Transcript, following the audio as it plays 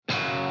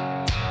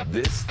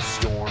This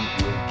storm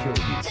will kill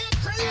you.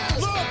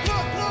 Look!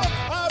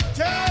 I'm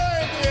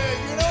telling you!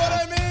 You know what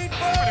I mean,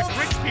 But if folks?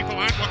 rich people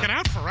aren't looking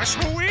out for us,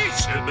 who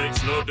is? It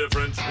makes no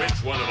difference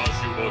which one of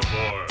us you vote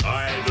for.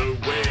 Either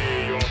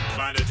way, your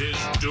planet is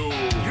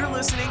doomed. You're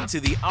listening to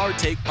the Our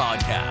Take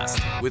Podcast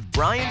with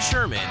Brian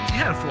Sherman. He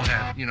had a full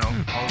head,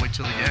 all the way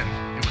till the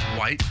end. It was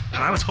white,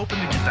 and I was hoping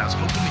to get that. I was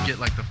hoping to get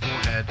like the full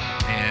head,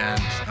 and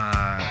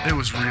it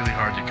was really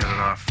hard to cut it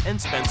off. And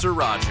Spencer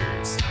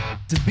Rogers.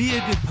 To be a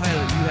good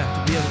pilot, you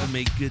have to be able to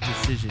make good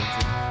decisions.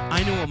 And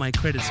I know what my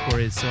credit score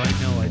is, so I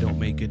know I don't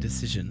make good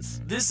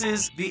decisions. This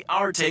is the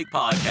Our Take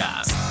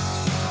Podcast.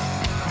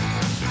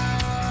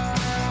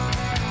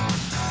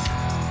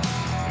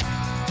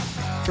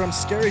 From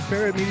Scary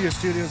Parrot Media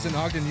Studios in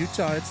Ogden,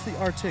 Utah, it's the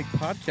Our Take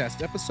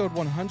Podcast, episode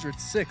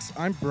 106.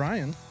 I'm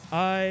Brian.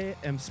 I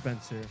am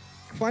Spencer.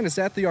 Find us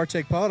at the Our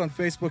Take Pod on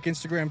Facebook,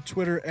 Instagram,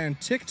 Twitter, and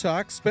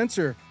TikTok.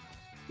 Spencer,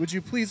 would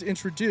you please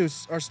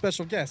introduce our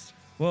special guest?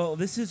 Well,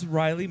 this is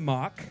Riley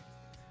Mock,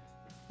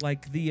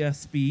 like the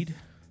speed.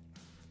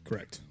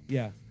 Correct.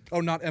 Yeah.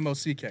 Oh, not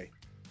M-O-C-K.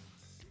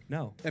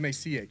 No.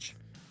 M-A-C-H.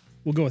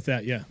 We'll go with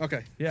that, yeah.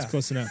 Okay. Yeah. It's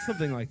close enough.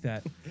 Something like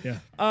that. Yeah,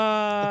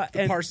 The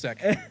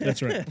parsec.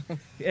 that's right.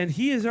 And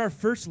he is our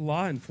first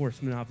law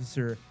enforcement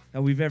officer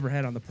that we've ever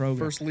had on the program.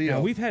 First Leo.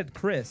 Now, we've had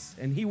Chris,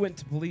 and he went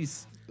to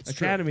police It's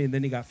academy, and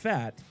then he got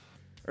fat.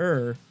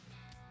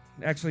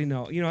 Actually,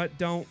 no. You know what?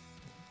 Don't.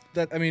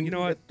 You know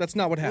what? That's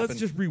not what happened. Let's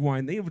just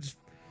rewind. That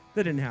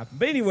didn't happen.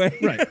 But anyway.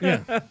 Right,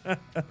 yeah.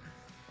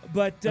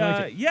 But I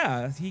like it.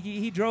 yeah,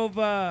 he drove.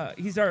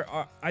 He's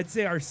our I'd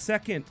say our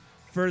second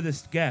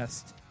furthest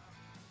guest,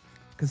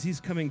 because he's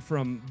coming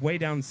from way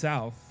down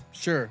south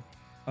Sure.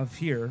 of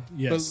here,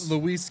 Yes. But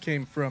Luis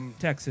came from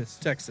Texas.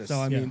 Texas. So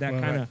I Yeah, mean that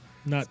well, kind right. of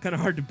Not- it's kind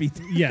of hard to beat.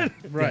 Yeah.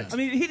 Right. yeah. I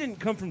mean, he didn't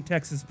come from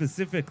Texas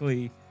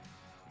specifically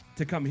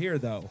to come here,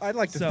 though. I'd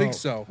like to think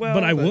so. Well,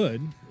 but I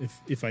would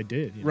if I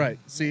did. you know. Right.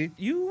 See?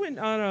 You went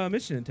on a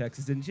mission in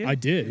Texas, didn't you? I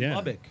did, In yeah.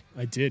 Lubbock.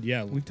 I did,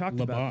 yeah. We've talked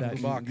about that.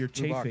 Lubbock. You're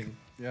Lubbock. chafing.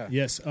 Yeah.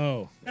 Yes.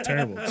 Oh,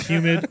 terrible.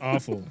 Humid,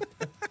 awful.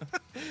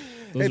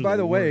 Those Hey, are by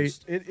the way,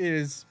 worst. it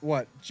is,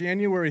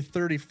 January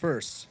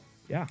 31st.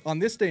 Yeah. On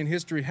this day in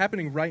history,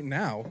 happening right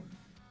now,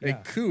 a Yeah.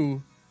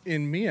 coup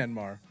in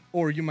Myanmar,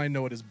 or you might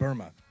know it as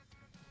Burma.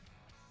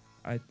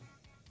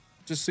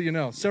 Just so you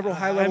know, several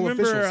high-level I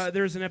remember officials.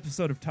 there was an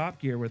episode of Top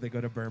Gear where they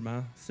go to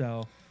Burma,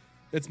 so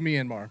It's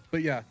Myanmar,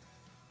 but yeah.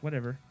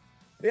 whatever.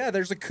 Yeah,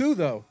 there's a coup,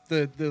 though.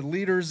 The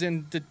leaders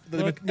in the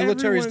Look,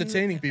 military is everyone-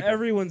 detaining people.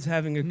 Everyone's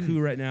having a coup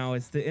right now.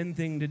 It's the in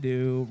thing to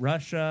do.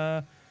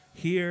 Russia,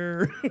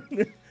 here.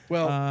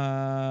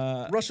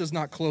 Well, Russia's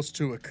not close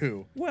to a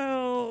coup.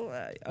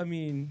 I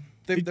mean,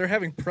 They're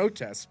having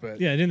protests, but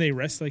Yeah, didn't they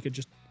arrest they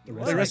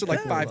arrested arrested like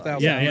that.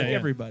 5,000. Yeah, like yeah.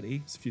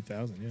 everybody. It's a few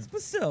thousand, yeah.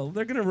 But still,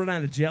 they're gonna run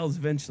out of jails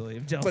eventually.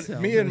 If jail But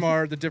cells.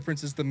 Myanmar, the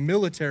difference is the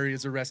military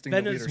is arresting the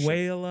leadership.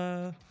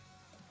 Venezuela.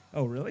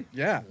 Oh, really?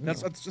 Yeah,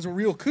 that's a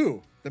real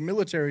coup. The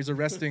military is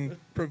arresting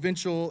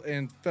provincial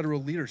and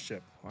federal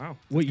leadership. Wow.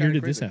 What year kinda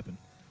did this crazy. happen?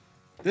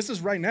 This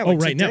is right now. Oh, like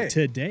right now,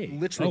 today. today.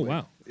 Literally. Oh,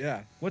 wow.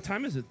 Yeah. What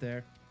time is it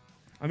there?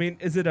 I mean,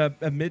 is it a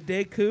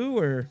midday coup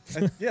or?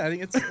 Yeah, I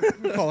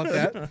think we call it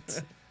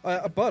that.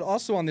 But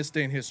also on this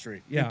day in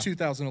history, Yeah. in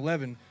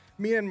 2011,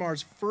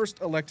 Myanmar's first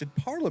elected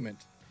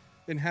parliament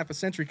in half a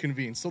century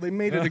convened. So they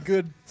made it a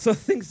good So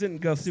things didn't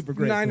go super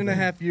great.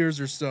 9.5 years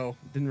or so,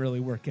 Didn't really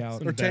work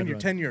out. or Bad 10, run.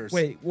 10 years.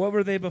 Wait, what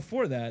were they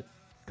before that?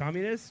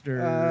 Communist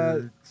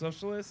or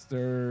socialist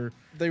or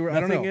They were. I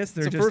don't know. nothingist? It's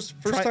They're the just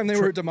first time they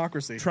were a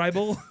democracy.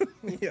 tribal.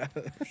 Yeah.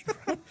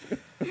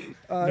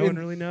 No one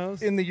really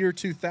knows. In the year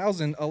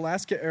 2000,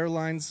 Alaska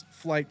Airlines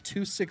Flight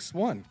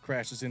 261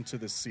 crashes into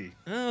the sea.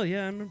 Oh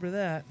yeah, I remember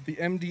that. The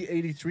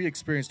MD-83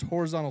 experienced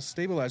horizontal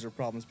stabilizer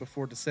problems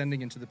before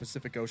descending into the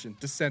Pacific Ocean.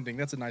 Descending,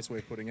 that's a nice way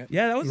of putting it.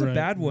 Yeah, that was a Right,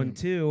 bad one right.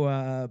 too.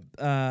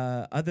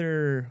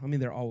 I mean,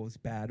 they're always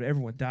bad.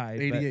 Everyone died.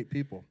 88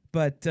 people.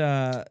 But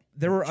there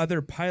were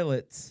other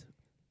pilots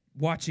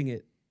watching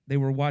it. They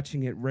were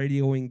watching it,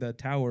 radioing the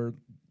tower,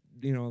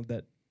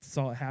 that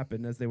saw it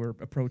happen as they were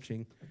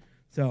approaching.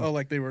 So Oh,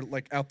 like they were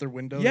like out their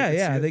window? yeah, they could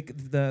yeah. see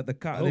They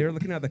it? they were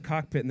looking at the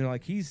cockpit and they're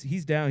like, he's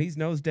down, he's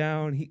nose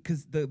down.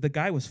 Because the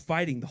guy was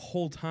fighting the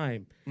whole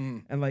time,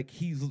 and like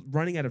he's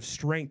running out of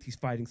strength. He's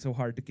fighting so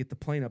hard to get the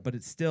plane up, but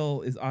it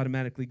still is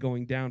automatically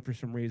going down for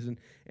some reason.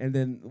 And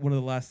then one of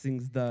the last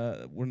things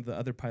one of the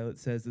other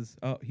pilots says is,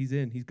 "Oh, he's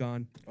in, he's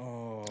gone."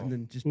 Oh, And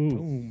then just Ooh.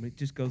 boom, it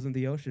just goes in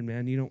the ocean,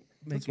 man. You don't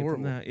make That's it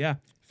horrible. from that. Yeah,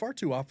 far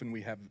too often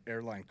we have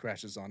airline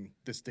crashes on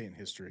this day in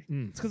history.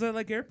 it's because I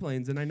like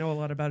airplanes and I know a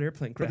lot about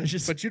airplane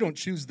crashes. But you don't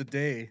choose the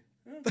day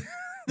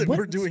that What?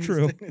 we're doing It's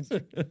true. this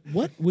day.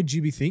 What would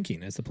you be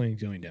thinking as the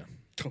plane's going down?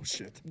 Oh,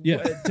 shit. Yeah.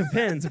 It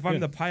depends. If I'm Yeah.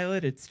 the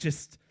pilot, it's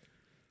just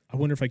I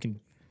wonder if I can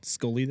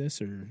Scully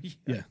this or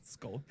yeah.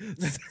 skull.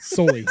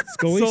 Sully.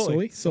 Scully?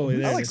 Sully. Sully.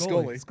 There I it like is.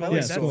 Scully. Scully. I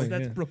like That's, Scully,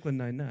 that's yeah. Brooklyn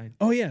Nine-Nine.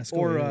 Oh yeah,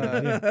 Scully. Or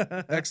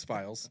yeah.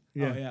 X-Files. Oh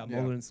yeah,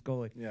 Mulder and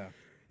Scully. Yeah.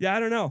 Yeah, I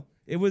don't know.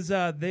 It was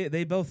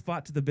they both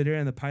fought to the bitter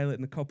end, the pilot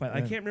and the co-pilot. I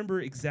Yeah. can't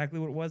remember exactly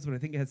what it was, but I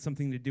think it had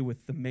something to do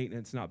with the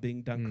maintenance not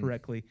being done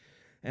correctly.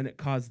 and it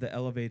caused the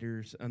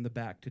elevators on the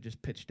back to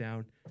just pitch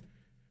down.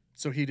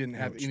 So he didn't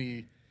have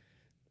any.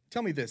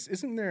 Tell me this: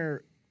 isn't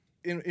there?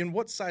 In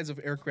what size of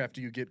aircraft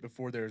do you get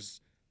before there's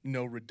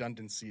no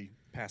redundancy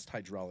past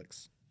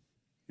hydraulics?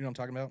 You know what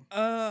I'm talking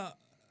about?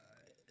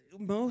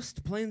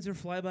 Most planes are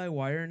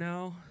fly-by-wire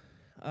now,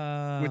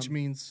 Which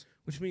means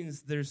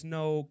there's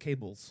no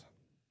cables.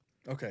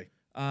 okay.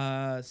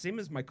 Same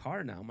as my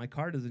car now. My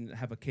car doesn't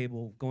have a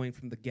cable going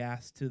from the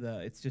gas to the.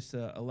 It's just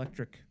a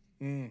electric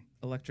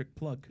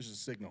plug. There's a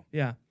signal.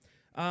 Yeah.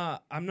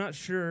 I'm not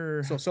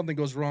sure. So if something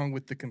goes wrong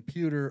with the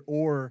computer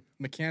or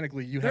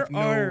mechanically, you have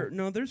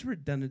no. There's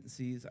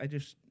redundancies. I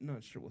just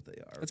not sure what they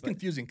are. That's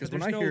confusing because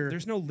when there's I hear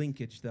there's no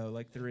linkage though,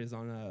 like there is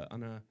on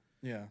a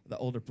yeah. the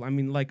older. I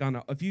mean, like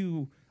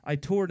I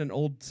toured an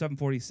old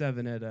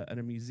 747 at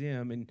a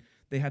museum, and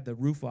they had the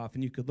roof off,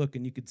 and you could look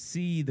and you could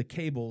see the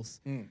cables.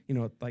 A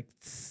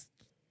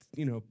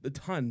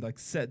ton, like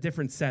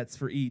different sets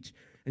for each,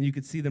 and you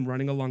could see them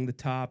running along the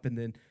top, and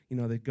then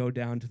they go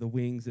down to the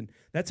wings, and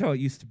that's how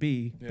it used to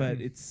be. Yeah. But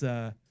it's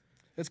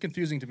that's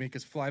confusing to me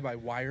because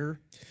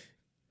fly-by-wire.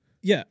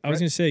 Yeah, I was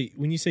going to say,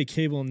 when you say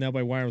cable and now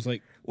by wire, I was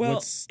like,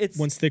 one's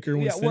thicker,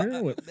 one's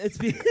thinner? What's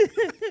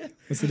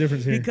the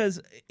difference here? Because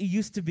it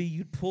used to be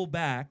you'd pull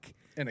back,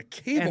 and a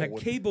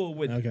cable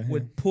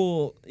would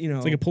pull,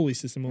 It's like a pulley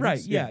system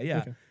almost. Right, yeah.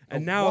 Okay.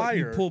 And now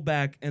you pull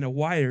back, and a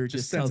wire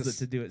just tells it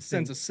to do it.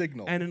 Sends a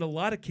signal. And in a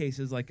lot of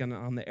cases, like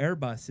on the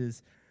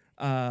Airbuses,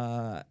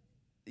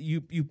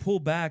 you pull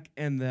back,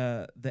 and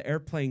the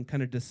airplane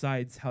kind of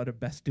decides how to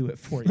best do it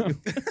for you.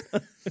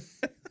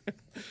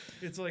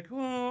 It's like,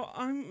 well,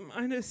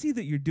 I see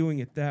that you're doing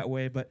it that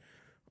way, but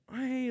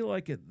I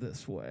like it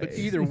this way. But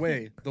either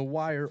way, the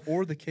wire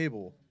or the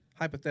cable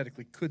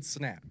hypothetically could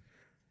snap.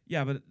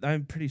 Yeah, but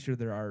I'm pretty sure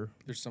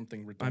there's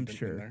something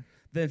redundant in there.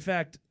 In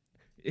fact,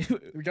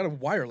 we got a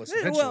wireless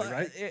eventually,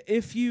 right?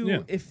 If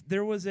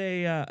there was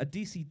a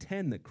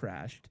DC-10 that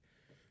crashed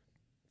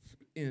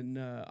in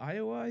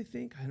Iowa, I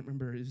think, I don't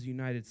remember, it was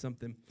United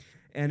something,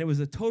 and it was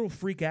a total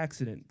freak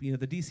accident. The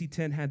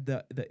DC-10 had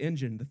the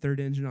engine, the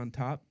third engine on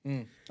top,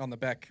 on the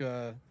back.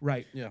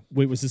 Right. Yeah.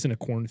 Wait, was this in a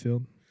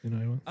cornfield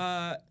in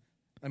Iowa?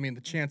 I mean,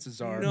 the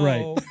chances are no.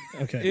 Right.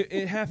 Okay.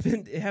 It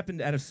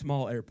happened at a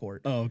small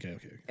airport. Oh, okay.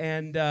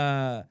 And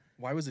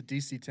why was a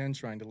DC-10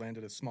 trying to land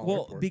at a small airport?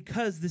 Well, airport?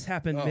 because this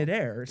happened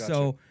midair. Gotcha.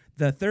 So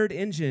the third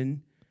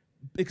engine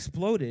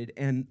exploded,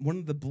 and one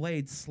of the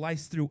blades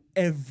sliced through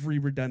every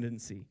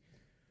redundancy.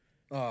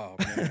 Oh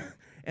man!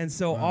 And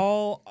so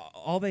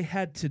all they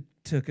had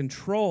to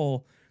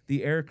control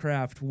the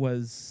aircraft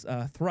was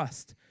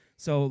thrust.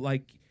 So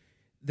like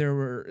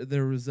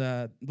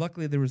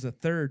luckily there was a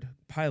third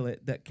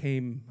pilot that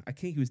came. I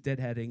think he was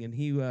deadheading, and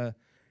he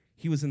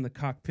was in the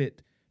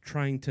cockpit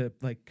trying to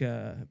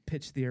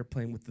pitch the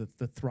airplane with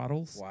the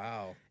throttles.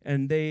 Wow!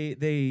 And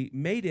they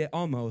made it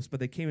almost, but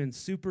they came in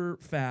super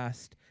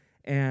fast.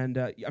 And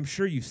I'm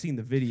sure you've seen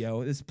the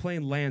video. This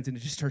plane lands and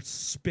it just starts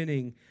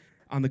spinning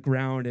on the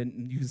ground,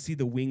 and you can see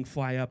the wing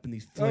fly up and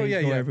these flames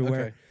go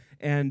everywhere. Okay.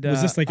 And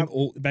was this like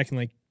back in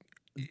like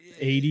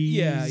 80s?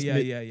 Yeah.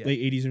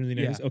 Late 80s, early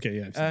 90s? Yeah.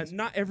 Okay, yeah.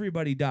 Not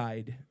everybody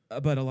died,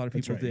 but a lot of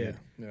people did.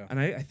 Yeah. And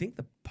I think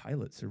the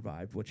pilot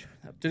survived.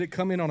 Did it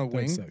come in on a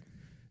wing?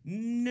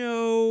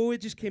 No,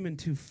 it just came in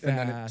too fast. And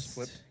then it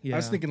split. Yeah. I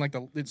was thinking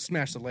it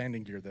smashed the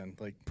landing gear then.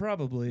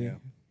 Probably. Yeah.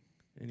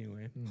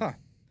 Anyway. Huh.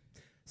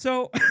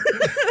 So,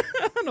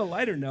 on a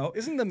lighter note,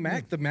 isn't the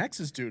Max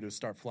is due to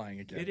start flying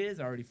again? It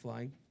is already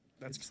flying.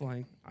 It's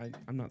flying.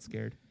 I'm not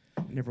scared.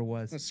 I never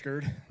was. I'm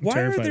scared. Why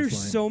are there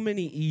so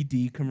many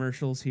ED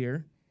commercials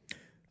here?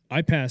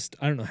 I passed,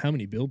 I don't know how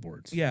many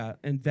billboards. Yeah,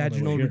 and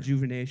vaginal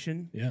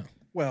rejuvenation. Yeah.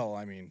 Well,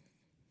 I mean,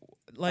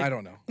 I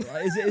don't know.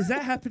 Is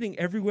that happening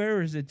everywhere,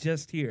 or is it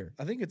just here?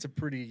 I think it's a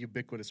pretty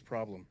ubiquitous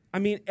problem. I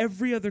mean,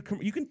 every other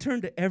you can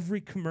turn to every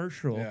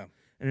commercial, and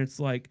it's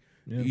like,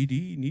 ED,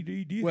 need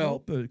ED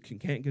help,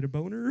 can't get a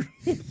boner.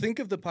 Think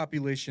of the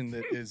population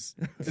that is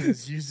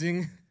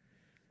using.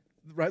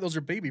 Right, those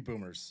are baby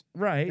boomers.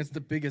 Right, it's the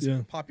biggest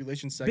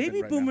population segment.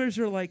 Baby boomers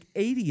are like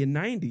 80 and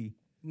 90.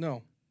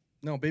 No,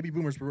 baby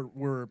boomers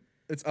were.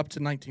 It's up to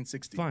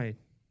 1960. Fine,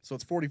 so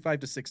it's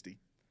 45 to 60.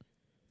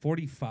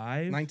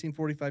 45.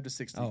 1945 to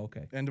 60. Oh,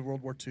 okay. End of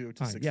World War II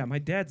to 60. Yeah, my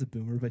dad's a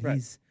boomer, but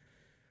he's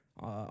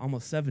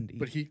almost 70.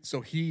 But he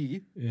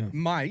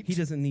might. He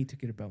doesn't need to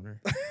get a boner.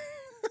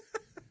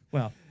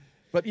 Well,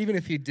 but even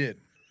if he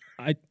did,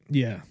 I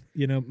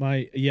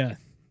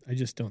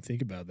just don't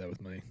think about that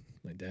with my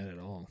dad at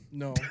all.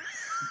 No.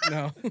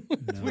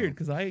 It's weird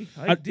because I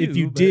do. If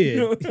you did,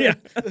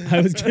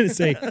 I was gonna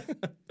say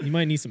you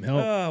might need some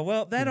help.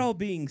 Well, that all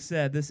being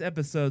said, this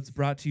episode's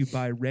brought to you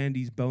by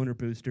Randy's Boner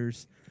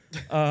Boosters.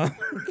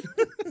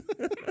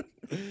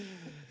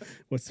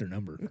 What's their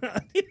number?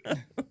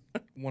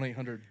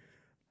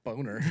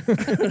 1-800-BONER.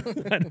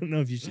 I don't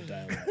know if you should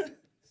dial that.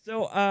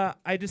 So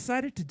I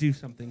decided to do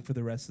something for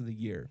the rest of the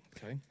year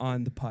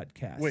on the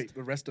podcast. Wait,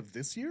 the rest of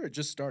this year? It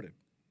just started.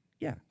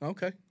 Yeah.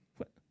 Okay.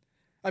 What?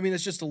 I mean,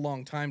 it's just a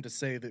long time to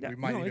say that we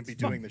might even be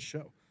doing the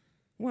show.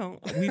 Well,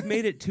 we've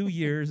made it 2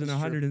 years and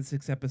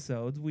 106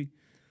 episodes.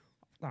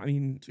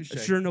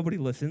 Sure, nobody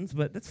listens,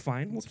 but that's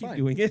fine. We'll keep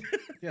doing it.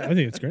 Yeah, I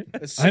think it's great.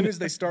 As soon as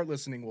they start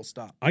listening, we'll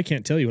stop. I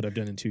can't tell you what I've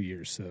done in 2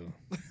 years, so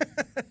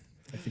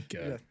I think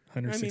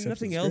 106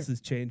 nothing else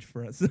has changed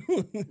for us.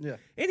 Yeah.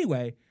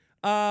 Anyway,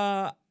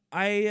 I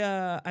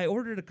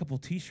ordered a couple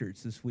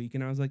T-shirts this week,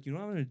 and I was like, you know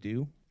what I'm going to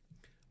do?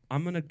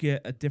 I'm going to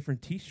get a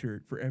different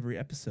T-shirt for every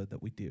episode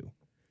that we do.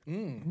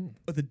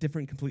 With a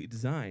different complete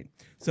design.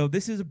 So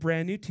this is a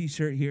brand new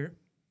T-shirt here.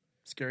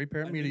 Scary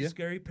Parrot Media.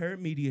 Scary Parrot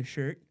Media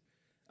shirt.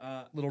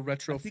 Little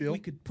retro I think feel. we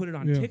could put it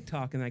on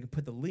TikTok, and I could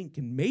put the link,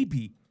 and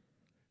maybe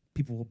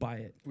people will buy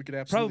it. We could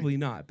absolutely. Probably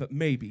not, but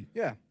maybe.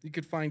 Yeah, you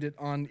could find it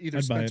on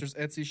either Spencer's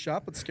Etsy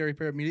shop with Scary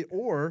Parrot Media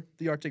or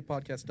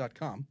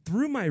theourtakepodcast.com.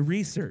 Through my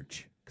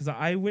research, because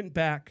I went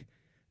back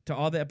to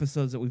all the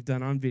episodes that we've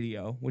done on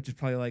video, which is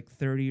probably like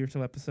 30 or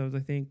so episodes, I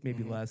think,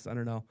 maybe less, I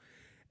don't know.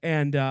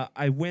 And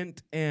I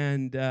went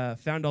and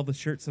found all the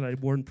shirts that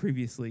I'd worn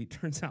previously.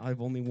 Turns out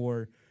I've only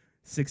wore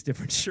 6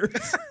 different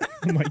shirts.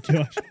 Oh my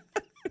gosh.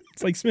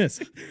 It's like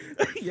Smith's.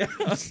 Yeah.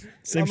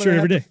 Same shirt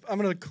every day. I'm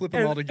going to clip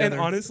them all together.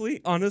 And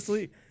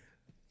honestly,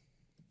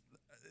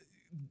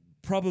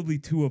 probably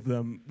 2 of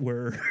them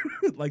were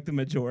like the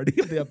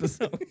majority of the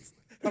episodes.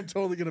 I'm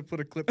totally going to put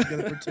a clip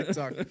together for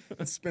TikTok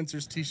with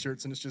Spencer's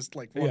T-shirts, and it's just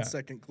like 1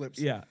 second clips.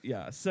 Yeah.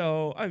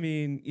 So,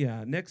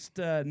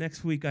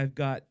 next week I've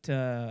got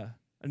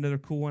another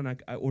cool one.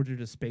 I ordered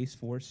a Space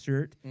Force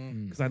shirt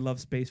because I love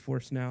Space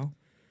Force now.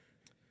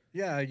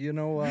 Yeah, you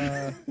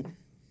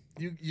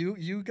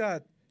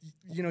got...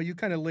 you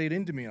kind of laid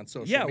into me on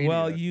social media. Yeah,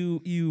 well,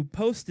 you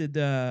posted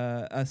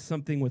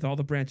something with all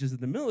the branches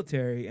of the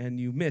military, and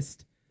you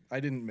missed. I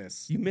didn't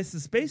miss. You missed the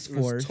Space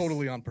Force. It was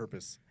totally on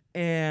purpose.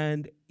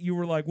 And you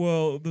were like,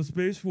 well, the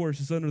Space Force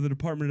is under the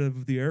Department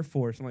of the Air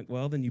Force. I'm like,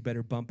 well, then you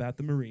better bump out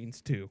the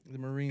Marines, too. The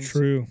Marines.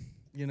 True.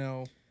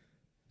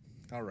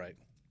 All right.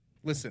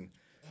 Listen,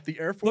 the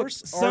Air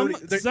Force... Some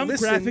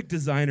graphic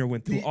designer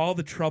went through all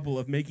the trouble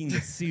of making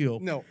the seal.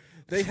 No.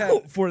 They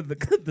have for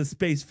the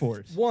Space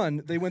Force.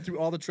 1, they went through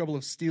all the trouble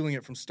of stealing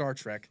it from Star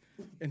Trek,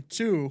 and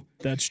 2,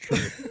 that's true.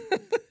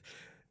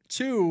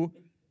 2,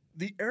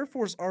 the Air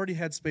Force already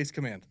had Space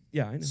Command.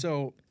 Yeah, I know.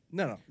 So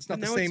no, it's not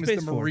the same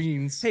as the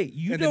Marines. Hey,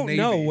 you don't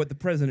know what the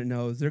president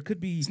knows. There could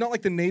be. It's not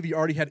like the Navy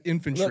already had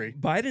infantry. Look,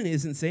 Biden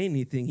isn't saying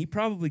anything. He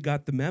probably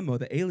got the memo.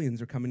 The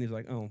aliens are coming. He's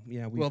like, oh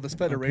yeah. Well, this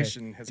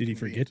Federation has. Did he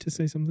forget to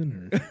say something?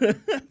 Or?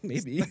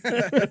 Maybe.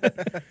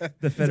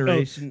 The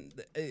Federation,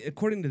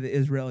 according to the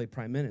Israeli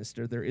Prime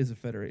Minister, there is a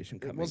Federation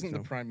coming. It wasn't the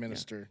Prime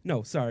Minister. Yeah.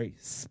 No, sorry,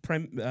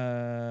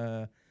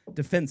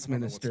 Defense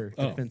Minister.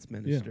 Defense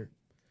Minister.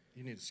 Yeah.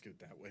 You need to scoot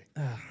that way.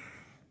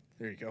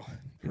 There you go.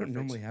 We don't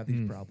normally have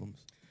these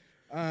problems.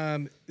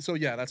 So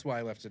yeah, that's why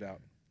I left it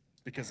out,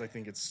 because I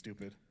think it's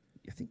stupid.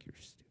 I think you're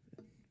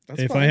stupid.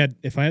 That's if fine. I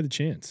had the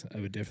chance, I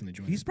would definitely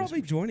join. He's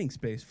probably joining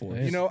Space Force.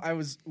 You know, I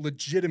was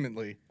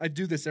legitimately. I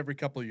do this every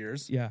couple of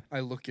years. Yeah. I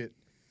look at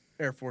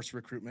Air Force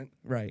recruitment.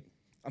 Right.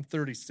 I'm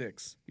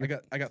 36.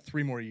 I got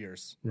 3 more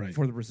years. Right.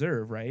 For the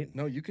reserve, right?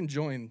 No, you can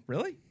join.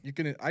 Really? You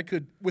can. I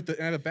could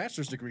I have a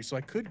bachelor's degree, so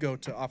I could go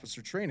to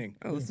officer training.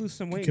 Oh, let's lose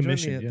some weight and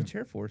join the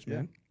Chair Force,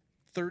 man.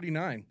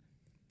 39.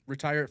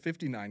 Retire at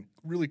 59.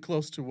 Really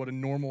close to what a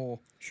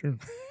normal. Sure.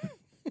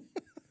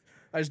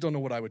 I just don't know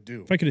what I would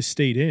do. If I could have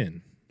stayed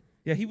in.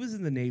 Yeah, he was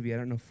in the Navy. I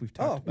don't know if we've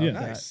talked about that.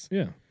 Nice.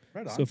 Yeah.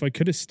 Right on. So if I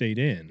could have stayed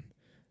in,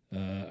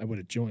 I would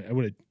have joined. I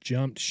would have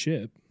jumped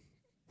ship,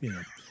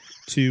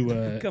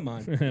 to come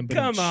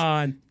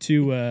on,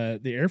 to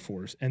the Air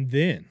Force, and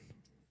then,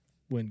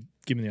 when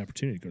given the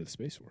opportunity, to go to the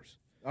Space Force.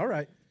 All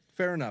right,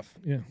 fair enough.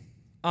 Yeah.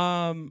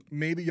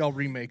 Maybe y'all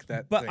remake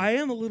that. But thing. I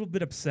am a little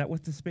bit upset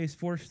with the Space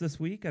Force this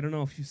week. I don't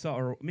know if you saw,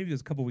 or maybe it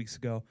was a couple weeks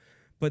ago,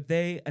 but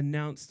they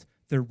announced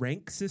their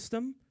rank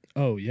system.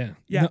 Oh yeah.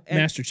 Yeah.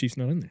 Master Chief's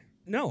not in there.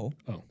 No.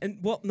 Oh. And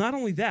well, not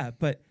only that,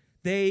 but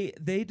they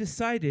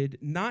decided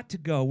not to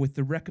go with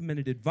the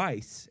recommended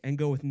advice and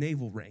go with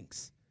naval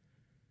ranks.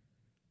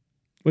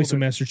 Wait, so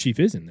Master Chief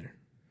is in there?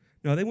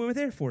 No, they went with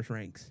Air Force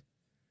ranks.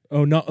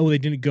 Oh no! Oh, they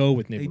didn't go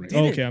with naval ranks.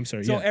 Oh, okay, I'm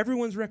sorry. So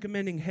everyone's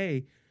recommending,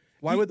 hey.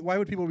 Why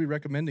would people be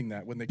recommending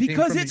that when they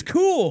because came it's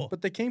cool.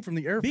 But they came from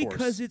the Air Force.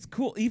 Because it's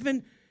cool.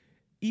 Even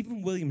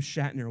William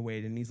Shatner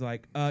weighed, and he's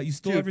like, "You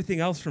stole everything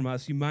else from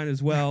us. You might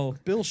as well."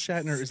 Bill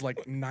Shatner is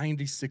like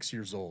 96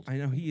 years old. I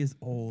know he is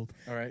old.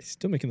 All right, he's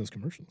still making those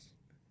commercials.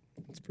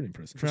 It's pretty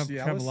impressive.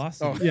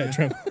 Travelocity. Oh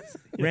yeah,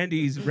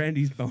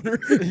 Randy's boner.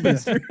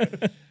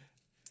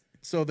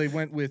 So they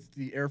went with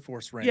the Air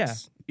Force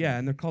ranks. Yeah,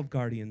 and they're called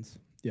Guardians.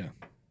 Yeah.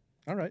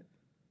 All right.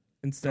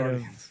 Instead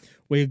of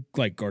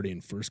like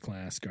Guardian First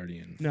Class,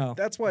 Guardian. No,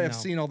 that's why I've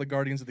seen all the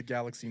Guardians of the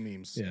Galaxy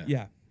memes.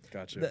 Yeah.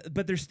 Gotcha.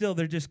 But they're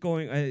just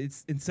going.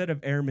 It's instead of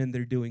airmen,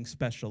 they're doing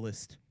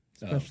specialist.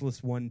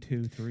 Specialist 1,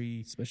 2,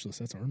 3. Specialist.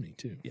 That's Army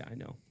too. Yeah, I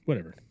know.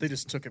 Whatever. They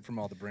just took it from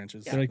all the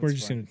branches. They're like, we're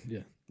just gonna.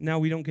 Yeah. Now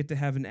we don't get to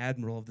have an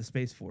admiral of the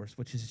Space Force,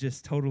 which is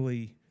just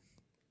totally.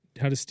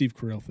 How does Steve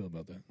Carell feel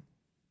about that?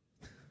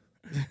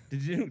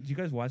 Did you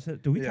guys watch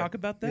that? Did we talk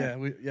about that?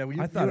 Yeah,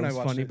 I thought it was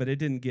funny, but it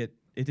didn't get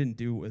didn't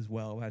do as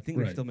well. I think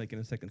they're Right. still making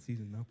a second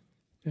season though.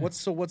 Yeah.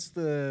 What's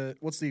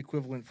the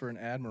equivalent for an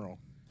admiral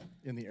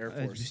in the Air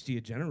Force? Just be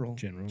a general.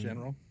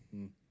 General.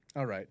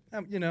 All right.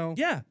 You know.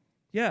 Yeah,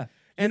 yeah.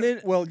 And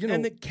then, well, you know,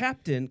 and the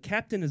captain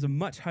is a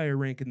much higher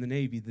rank in the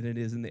Navy than it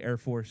is in the Air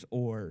Force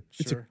or.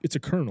 Sure. It's a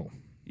colonel.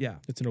 Yeah.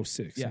 It's an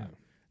 06. Yeah.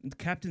 The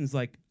captain's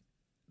like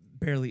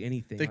barely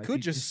anything. They Like, could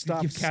you just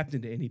stop give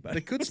captain to anybody.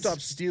 They could stop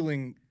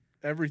stealing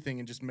everything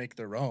and just make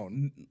their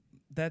own.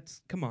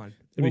 That's come on.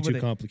 That'd be too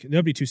complicated.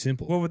 That'd be too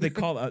simple. What would they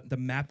call the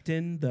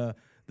Mapton? The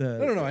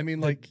No. I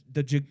mean, like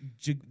the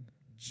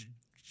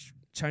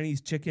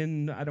Chinese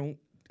chicken. I don't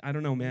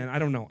know, man. I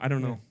don't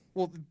know.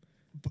 Well,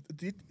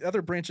 the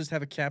other branches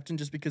have a captain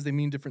just because they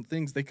mean different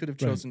things. They could have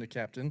chosen a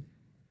captain.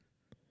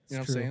 You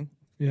know what I'm saying?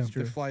 Yeah.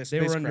 They fly a They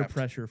spacecraft. were under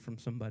pressure from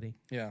somebody.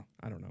 Yeah.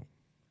 I don't know.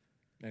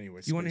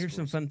 Anyways, You want to hear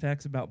some fun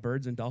facts about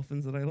birds and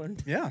dolphins that I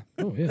learned? Yeah.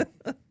 Oh, yeah.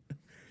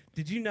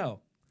 Did you know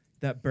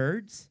that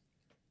birds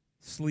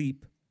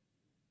sleep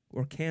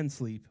or can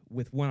sleep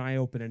with one eye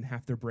open and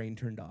half their brain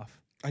turned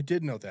off? I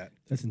did know that.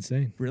 That's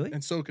insane. Really?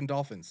 And so can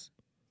dolphins.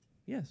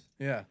 Yes.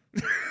 Yeah.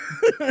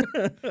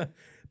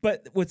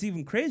 But what's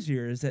even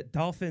crazier is that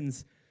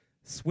dolphins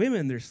swim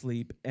in their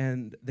sleep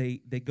and they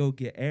go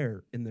get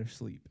air in their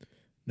sleep.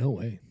 No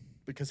way.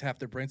 Because half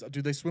their brains.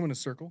 Do they swim in a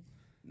circle?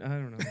 I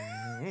don't know.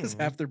 Is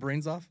half their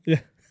brains off? Yeah.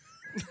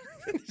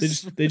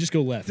 they just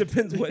go left.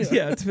 Depends what.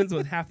 Yeah, it depends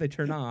what half they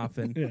turn off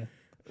and Yeah.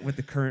 what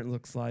the current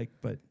looks like.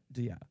 But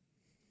yeah,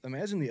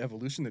 Imagine the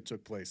evolution that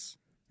took place.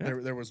 Yeah.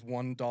 There was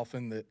one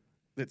dolphin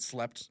that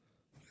slept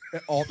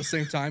all at the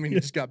same time and he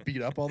just got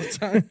beat up all the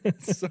time,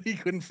 so he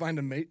couldn't find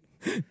a mate.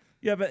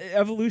 yeah. But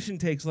evolution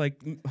takes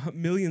like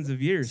millions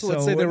of years. So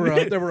let's say there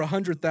were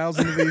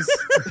 100,000 of these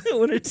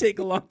Wouldn't it take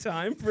a long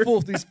time for?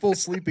 full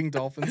sleeping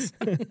dolphins.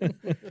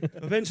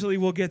 Eventually,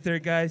 we'll get there,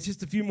 guys.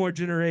 Just a few more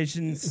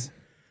generations.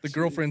 The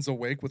girlfriend's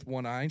awake with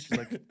one eye and she's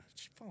like, "Did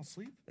she fall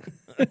asleep?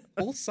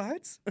 Both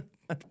sides?"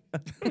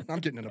 I'm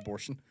getting an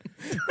abortion.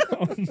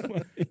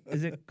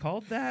 Is it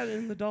called that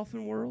in the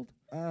dolphin world?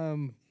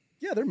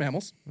 Yeah, they're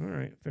mammals. All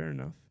right, fair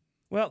enough.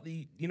 Well,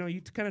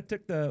 you kind of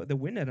took the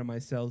wind out of my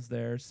sails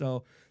there.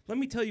 So let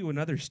me tell you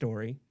another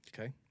story.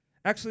 Okay.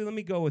 Actually, let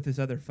me go with this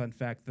other fun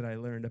fact that I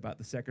learned about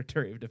the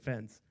Secretary of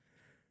Defense.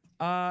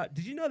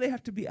 Did you know they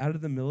have to be out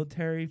of the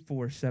military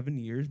for 7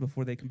 years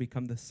before they can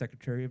become the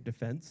Secretary of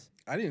Defense?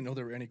 I didn't know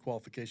there were any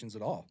qualifications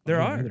at all. There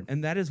don't are, either.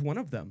 and that is one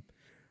of them.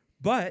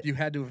 But You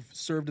had to have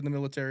served in the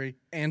military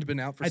and been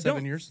out for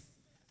 7 years?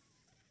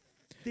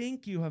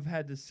 think you have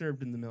had to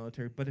serve in the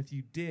military, but if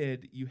you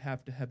did, you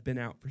have to have been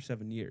out for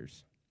 7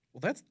 years. Well,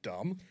 that's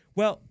dumb.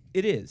 Well,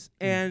 it is.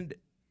 And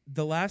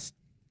the last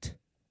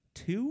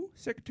two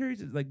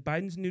secretaries, like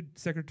Biden's new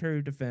Secretary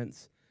of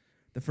Defense,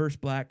 the first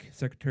black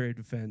Secretary of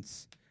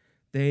Defense,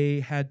 they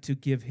had to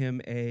give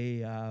him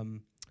a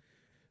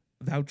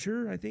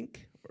voucher, I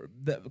think. Or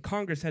the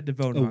Congress had to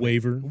vote on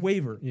waiver. it.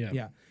 Waiver.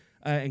 Yeah.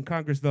 And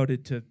Congress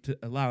voted to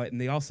allow it, and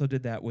they also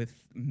did that with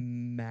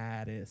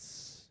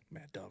Mattis,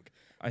 Mad dog.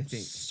 I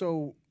think.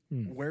 So,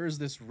 where is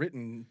this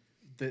written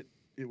that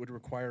it would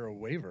require a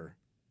waiver?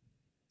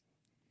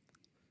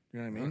 You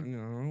know what I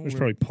mean? No, There's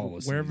probably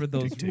policy wherever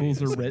those dictating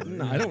rules are something.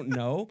 written. I don't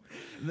know.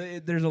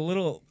 There's a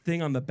little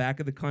thing on the back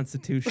of the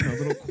Constitution, a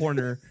little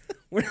corner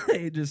where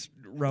they just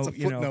wrote, It's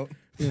a footnote.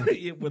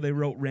 where they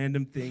wrote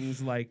random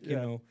things like, you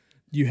know,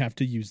 You have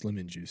to use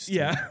lemon juice.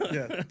 yeah.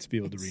 Yeah. To be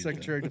able to read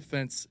Secretary of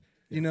Defense.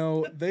 You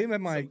know, they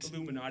might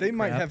Illuminati they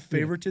might crap. have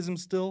favoritism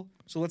still.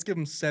 So let's give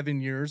them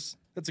 7 years.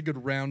 That's a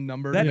good round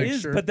number. That to make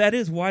is, sure. but that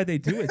is why they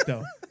do it,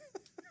 though.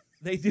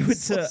 They do it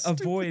to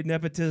avoid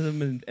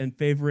nepotism and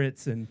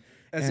favorites and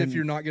As if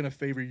you're not going to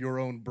favor your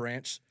own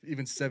branch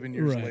even 7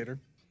 years Right. later.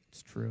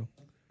 It's true.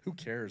 Who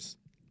cares?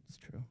 It's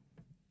true.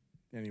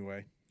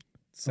 Anyway.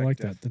 I like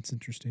SecDef. that. That's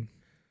interesting.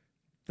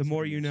 The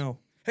more you know.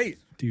 Hey,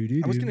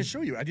 Doo-doo-doo. I was going to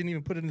show you. I didn't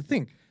even put it in the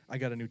thing. I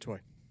got a new toy.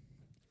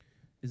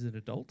 Is it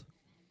adult?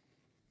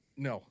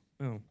 No.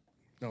 Oh,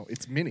 No,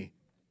 it's mini.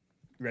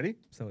 You ready?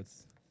 so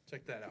it's.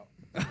 Check that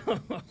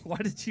out. Why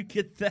did you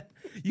get that?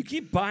 You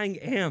keep buying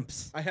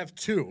amps. I have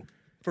 2,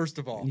 first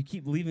of all. And you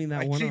keep leaving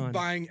that I one keep on.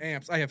 buying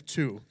amps. I have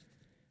 2.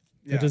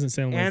 Yeah. That doesn't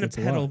sound like And a that's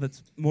pedal lot.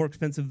 that's more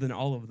expensive than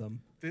all of them.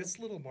 This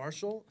little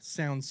Marshall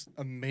sounds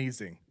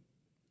amazing.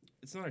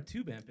 It's not a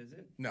tube amp, is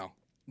it? No.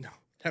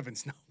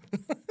 Heavens no.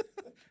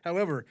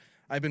 However,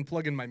 I've been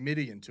plugging my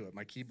MIDI into it,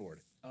 my keyboard,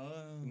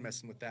 and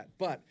messing with that.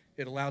 But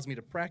it allows me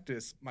to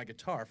practice my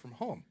guitar from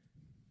home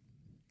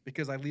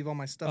because I leave all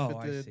my stuff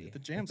I see. at the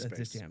jam That's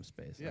space. the jam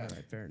space. Yeah. All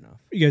right, fair enough.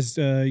 You guys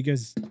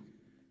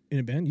in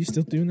a band? You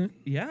still doing that?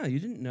 Yeah, you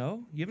didn't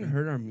know? You haven't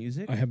heard our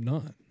music? I have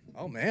not.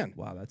 Oh man,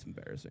 Wow, that's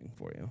embarrassing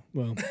for you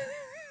Well,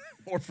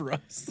 or for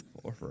us.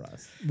 or for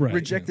us. right.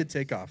 Rejected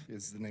Takeoff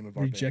is the name of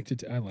our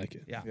Rejected. I like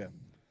it. Yeah.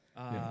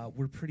 band.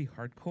 We're pretty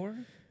hardcore.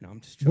 No, I'm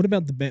just What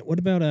about the band? What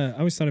about I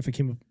always thought if I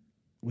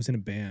was in a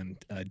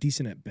band,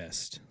 decent at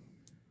best.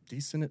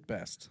 Decent at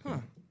best. Huh.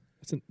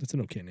 That's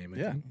an okay name. I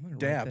think. I'm gonna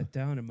Dab. write that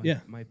down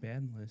in my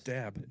band list.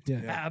 Dab.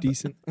 Yeah,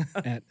 decent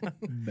at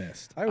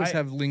best. I always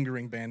have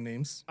lingering band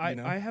names.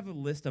 I have a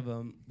list of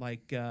them.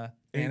 Like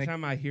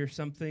anytime I hear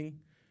something,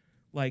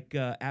 like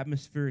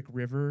Atmospheric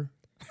River,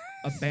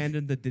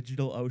 Abandon the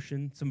Digital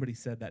Ocean. Somebody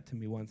said that to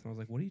me once, and I was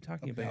like, "What are you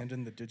talking about?"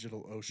 Abandon the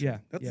Digital Ocean.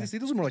 Yeah, See,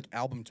 those are more like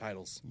album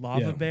titles.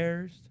 Lava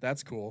Bears.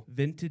 That's cool.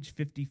 Vintage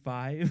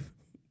 55.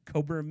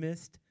 Cobra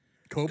Mist.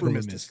 Cobra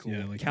Mist is cool.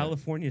 Yeah, I like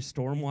California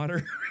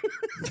Stormwater.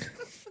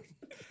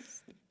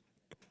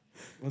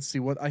 Let's see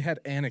what I had.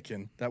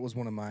 Anakin. That was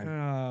one of mine.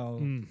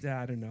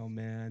 I don't know,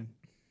 man.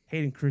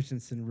 Hayden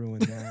Christensen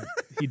ruined that.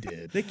 He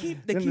did. They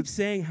keep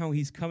saying how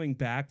he's coming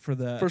back for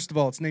the. First of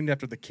all, it's named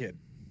after the kid.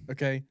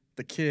 Okay,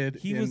 the kid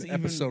in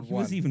episode 1. He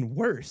was even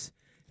worse.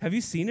 Have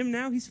you seen him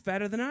now? He's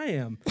fatter than I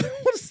am.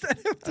 What does that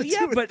have to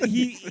do with but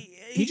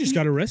he just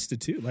got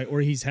arrested too, or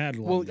he's had.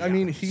 I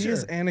mean, he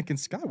is Anakin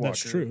Skywalker. That's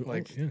true.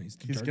 Like, he's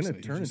gonna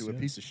turn into a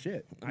piece of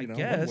shit. I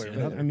guess.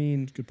 But, I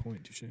mean, good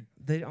point. Touche.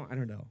 I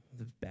don't know.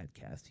 The bad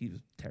cast. He was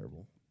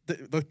terrible.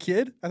 The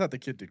kid. I thought the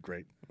kid did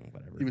great.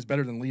 Whatever. He was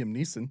better than Liam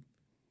Neeson.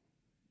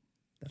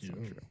 That's not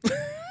true.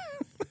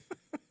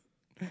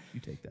 You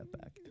take that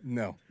back.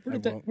 No. Where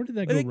did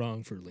that go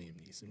wrong for Liam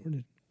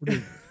Neeson?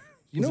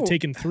 Was it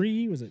Taken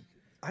 3? Was it?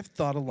 I've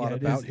thought a lot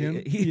about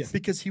him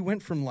because he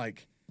went from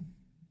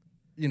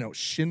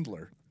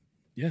Schindler.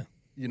 Yeah.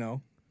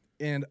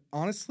 And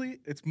honestly,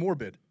 it's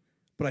morbid,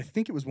 but I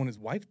think it was when his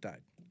wife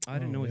died. I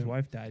didn't know his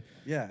wife died.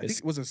 Yeah, I think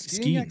it was a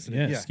skiing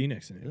accident. Yeah, skiing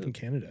accident in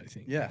Canada, I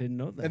think. Yeah, I didn't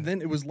know that. And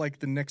then it was like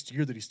the next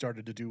year that he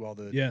started to do all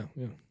the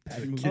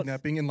the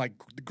kidnapping and like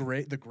the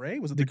Gray.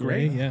 Was it the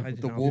Gray? Yeah,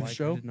 the Wolf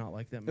Show. I did not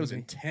like that movie. It was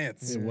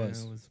intense. It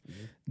was.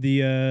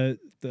 Weird.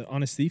 The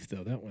Honest Thief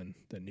though,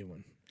 that new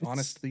one.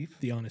 Honest Thief.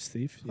 The Honest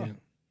Thief. Yeah,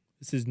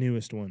 it's his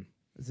newest one.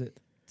 Is it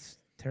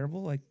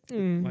terrible? Like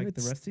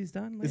the rest he's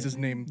done? Lately? Is his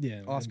name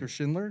Oscar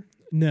Schindler?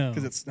 No,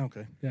 because it's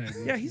okay.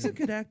 Yeah, he's a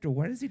good actor.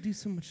 Why does he do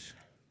so much?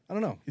 I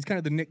don't know. He's kind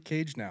of the Nick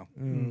Cage now.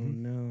 Oh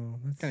no,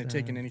 that's kind of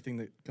taking anything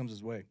that comes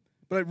his way.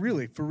 But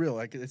for real,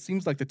 like it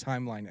seems like the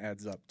timeline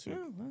adds up to.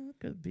 Oh, well, it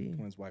could be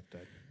when his wife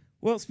died.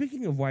 Well,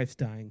 speaking of wives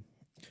dying,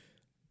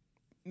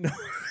 no,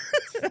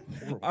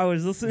 I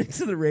was listening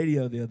to the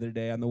radio the other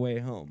day on the way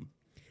home,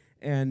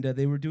 and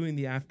they were doing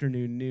the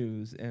afternoon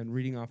news and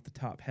reading off the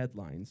top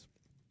headlines,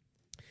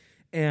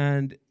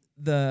 and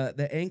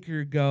the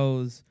anchor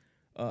goes,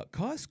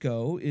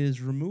 "Costco is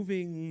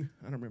removing,"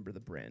 I don't remember the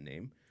brand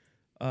name.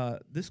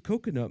 This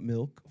coconut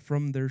milk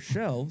from their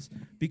shelves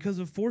because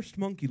of forced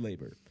monkey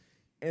labor.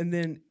 And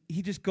then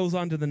he just goes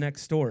on to the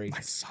next story. I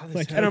saw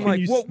this. And I'm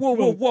like,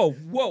 whoa.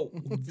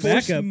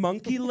 Forced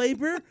monkey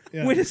labor?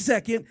 Yeah. Wait a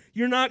second.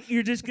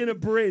 You're just going to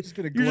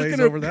glaze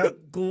over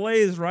that?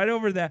 Glaze right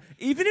over that.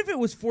 Even if it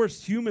was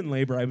forced human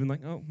labor, I've been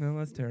like, oh, no,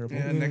 that's terrible.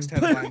 Yeah, next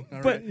headline.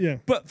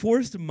 But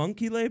forced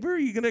monkey labor?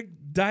 You're going to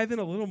dive in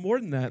a little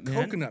more than that, man.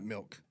 Coconut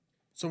milk.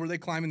 So were they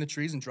climbing the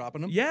trees and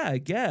dropping them? Yeah, I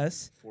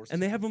guess.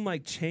 And they have them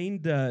like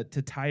chained to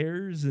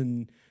tires,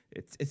 and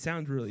it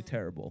sounds really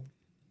terrible.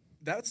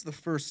 That's the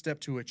first step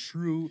to a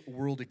true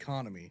world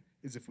economy,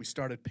 is if we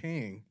started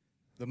paying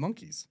the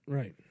monkeys.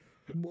 Right.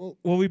 Well,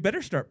 we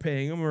better start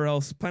paying them, or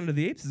else Planet of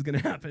the Apes is going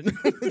to happen.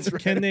 That's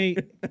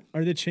right.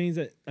 Are the chains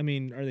are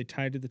they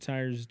tied to the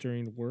tires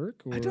during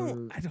work? Or? I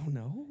don't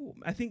know.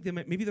 I think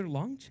maybe they're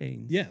long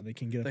chains. Yeah, they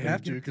can get up there. They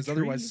have to, because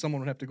otherwise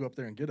someone would have to go up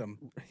there and get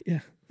them. Yeah.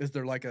 Is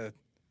there like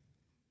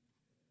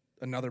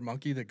another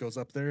monkey that goes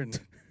up there and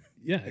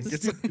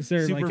is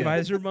there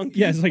supervisor monkey?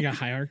 Yeah, it's like a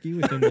hierarchy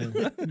within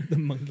the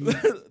monkeys.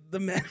 The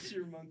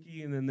master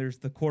monkey, and then there's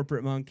the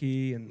corporate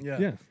monkey, and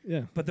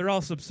yeah. But they're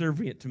all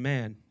subservient to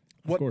man.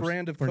 What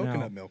brand of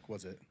coconut milk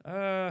was it?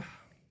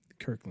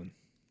 Kirkland.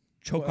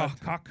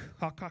 Chokahak.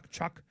 I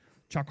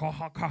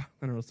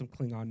don't know, some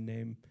Klingon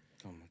name.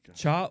 Oh my god.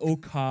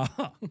 Cha-oka.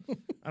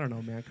 I don't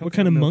know, man. What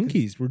kind of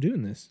monkeys were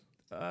doing this?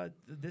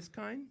 This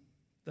kind?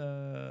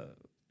 I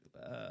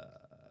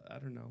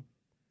don't know.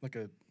 Like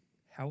a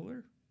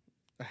howler?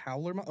 A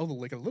howler?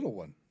 Like a little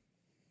one.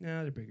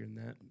 No, they're bigger than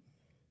that.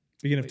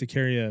 Big enough to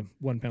carry a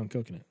 1 pound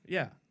coconut.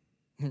 Yeah.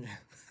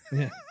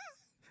 Yeah.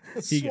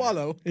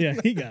 Swallow. Yeah,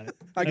 he got it.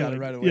 I got it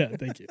right away. Yeah,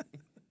 thank you.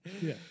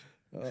 Yeah.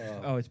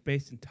 Oh, it's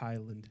based in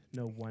Thailand.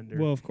 No wonder.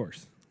 Well, of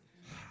course.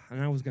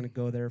 And I was going to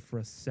go there for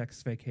a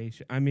sex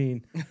vacation. I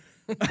mean,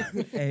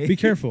 be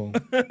careful.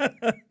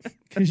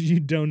 Because you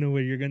don't know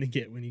what you're going to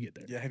get when you get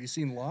there. Yeah, have you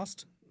seen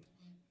Lost?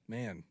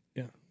 Man.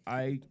 Yeah.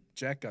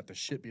 Jack got the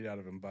shit beat out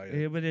of him by it.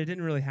 Yeah, but it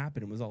didn't really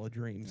happen. It was all a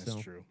dream. That's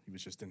true. He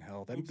was just in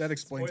hell. That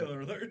explains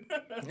Spoiler it. alert.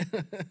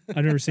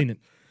 I've never seen it.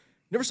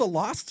 Never saw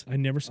Lost? I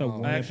never saw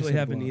one. I actually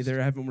haven't either.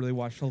 I haven't really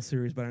watched the whole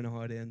series, but I know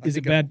how it ends. Is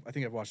it bad? I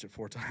think I've watched it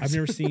 4 times. I've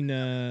never seen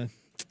the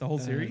whole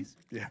series.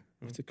 Yeah.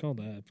 What's it called?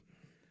 The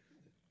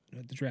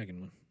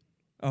dragon one.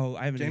 Oh,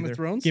 I haven't Game either. of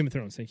Thrones? Game of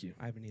Thrones, thank you.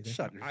 I haven't either.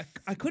 Shut your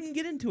I couldn't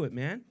get into it,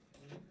 man.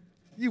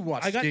 You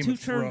watched I got Game too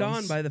of turned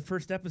Thrones. on by the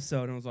first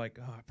episode, and I was like,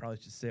 oh, I probably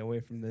should stay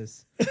away from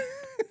this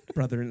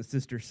brother and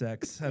sister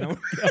sex. I don't.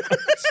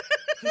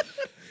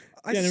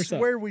 I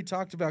swear we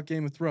talked about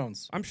Game of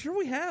Thrones. I'm sure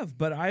we have,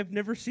 but I've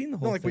never seen the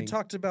whole thing. We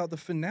talked about the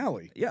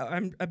finale. Yeah,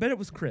 I bet it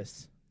was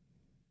Chris.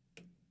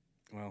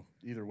 Well,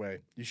 either way,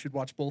 you should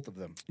watch both of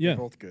them. Yeah. They're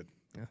both good.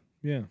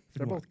 Yeah.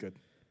 They're both good.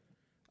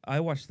 I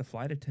watched The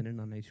Flight Attendant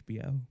on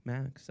HBO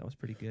Max. That was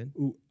pretty good.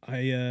 Ooh,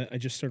 I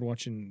just started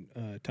watching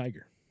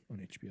Tiger on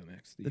HBO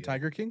Max. The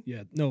Tiger King?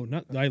 Yeah. No,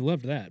 not. I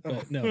loved that,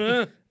 but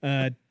no.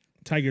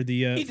 Tiger,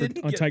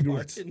 on Tiger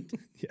Woods.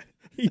 Yeah,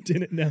 he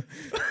didn't know.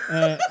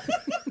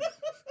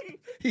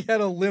 He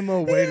had a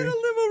limo waiting.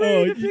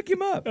 To pick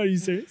him up. Are you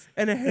serious?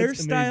 And a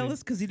hairstylist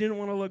because he didn't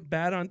want to look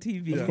bad on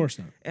TV. Of course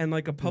not. And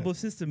like a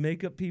publicist and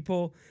makeup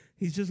people.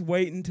 He's just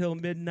waiting till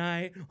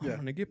midnight. I'm Yeah.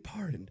 gonna get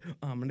pardoned.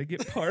 I'm gonna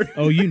get pardoned.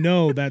 Oh, you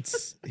know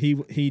that's he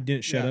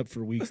didn't shut up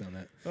for weeks on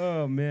that.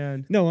 Oh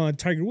man. No,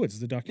 Tiger Woods,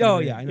 the documentary. Oh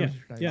yeah, I know.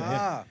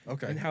 Yeah.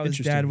 Okay. And how his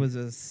dad was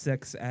a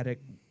sex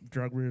addict,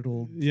 drug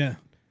riddled. Yeah.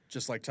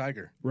 Just like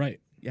Tiger. Right.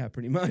 Yeah,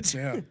 pretty much.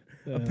 Yeah.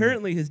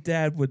 Apparently, his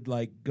dad would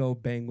like go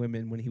bang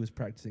women when he was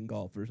practicing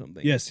golf or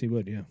something. Yes, he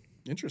would. Yeah.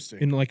 Interesting.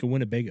 In like a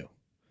Winnebago.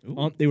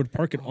 They would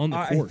park it on the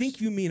course. I think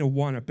you mean a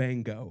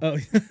Wannabango.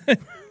 Oh,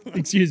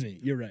 excuse me.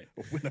 You're right.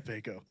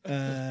 Winnebago.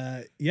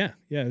 Yeah.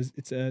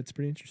 It's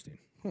pretty interesting.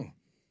 I'll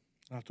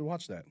have to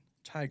watch that.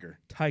 Tiger.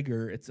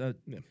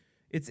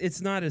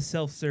 It's not as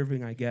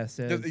self-serving, I guess,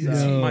 as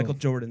No. Michael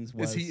Jordan's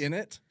was. Is he in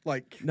it?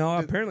 Like No,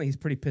 apparently he's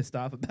pretty pissed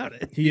off about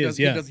it. He is.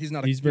 Yeah. He's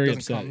not. He's he very doesn't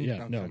upset. come?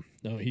 Yeah. Okay.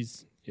 No.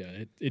 He's.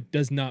 Yeah. It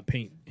does not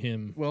paint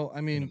him. Well,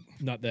 I mean,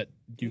 not that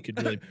you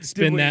could really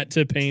spin that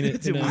to paint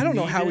it. I don't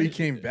know how he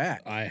came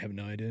back. I have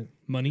no idea.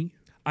 Money.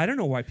 I don't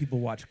know why people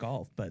watch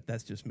golf, but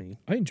that's just me.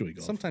 I enjoy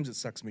golf. Sometimes it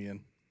sucks me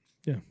in.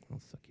 Yeah. I'll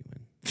suck you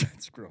in.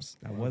 It's gross.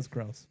 That was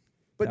gross.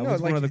 But that no,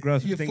 was like one of the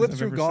grossest you things flip I've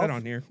through ever golf, said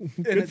on here. And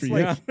Good it's for you.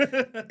 like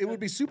it would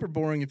be super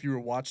boring if you were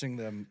watching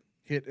them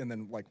hit and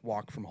then like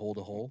walk from hole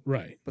to hole.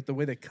 Right. But the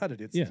way they cut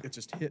it, it's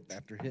just hit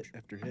after hit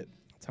after hit.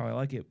 That's how I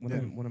like it. When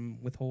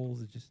I'm with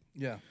holes, it's just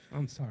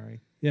I'm sorry.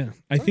 Yeah,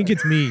 I think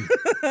it's me.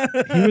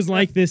 He was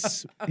like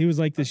this. He was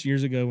like this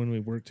years ago when we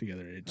worked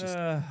together. It just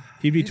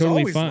he'd be he's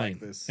totally always fine, like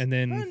this. and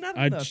then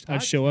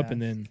I'd show up,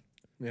 and then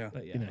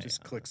But it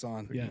just clicks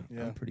on. Yeah.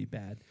 I'm pretty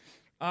bad.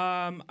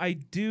 I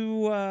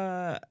do.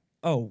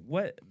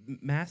 What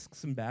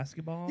masks and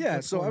basketball? Yeah,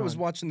 What's so I going was on?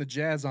 watching the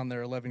Jazz on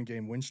their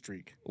 11-game win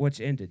streak. Which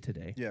ended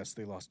today. Yes,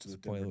 they lost to the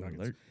Denver Spoiler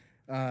Nuggets.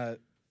 alert.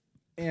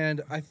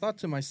 And I thought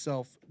to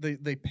myself,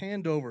 they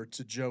panned over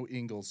to Joe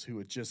Ingles, who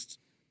had just,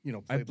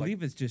 played I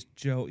believe it's just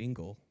Joe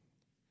Ingle.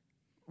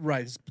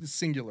 Right, it's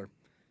singular.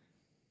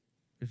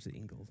 There's the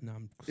Ingles. No,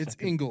 It's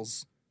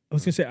Ingles. I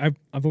was gonna say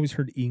I've always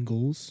heard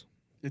Ingles.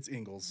 It's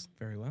Ingles.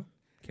 Very well.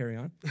 Carry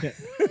on.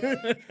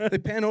 They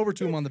pan over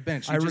to him on the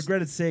bench. I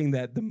regretted saying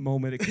that the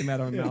moment it came out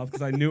of my mouth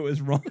because I knew it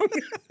was wrong.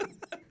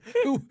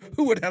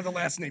 Who would have the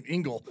last name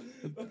Ingle?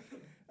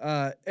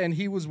 And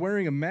he was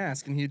wearing a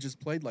mask, and he had just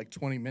played like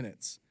 20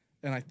 minutes.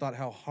 And I thought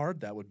how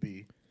hard that would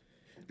be.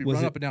 Was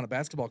run it- up and down a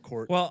basketball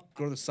court, Well,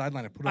 go to the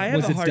sideline and put it I on. have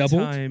Was a it hard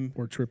doubled time.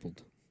 or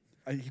tripled?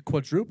 He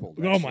quadrupled.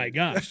 Oh my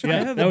gosh! Yeah,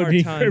 I have that a would hard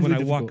be time when I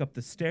incredibly walk difficult. up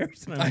the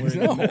stairs and I I'm wearing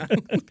know. a mask.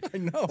 I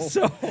know.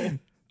 So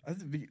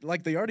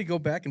Like they already go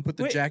back and put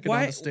the wait, jacket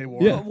why, on to stay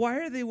warm. Yeah. Why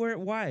are they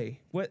wearing? Why?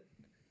 What?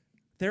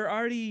 They're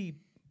already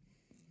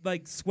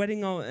like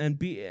sweating all and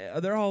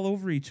they're all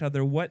over each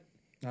other. What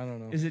I don't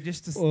know. is it?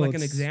 Just Well, like an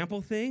it's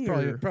example thing?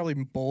 Probably, or? probably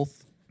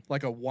both.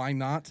 Like a why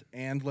not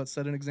and let's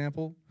set an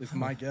example is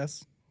my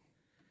guess.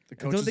 The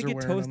coaches Don't they are get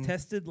wearing toes them.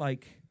 tested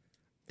like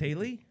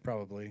daily?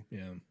 Probably.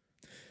 Yeah.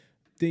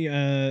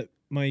 The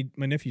my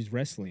nephew's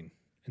wrestling,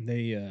 and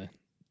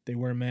they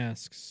wear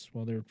masks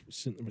while they're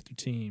sitting with their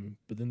team,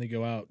 but then they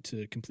go out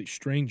to a complete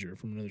stranger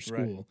from another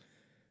school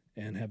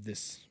and have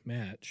this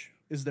match.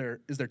 Is there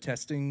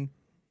testing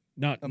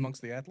Not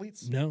amongst the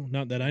athletes? No,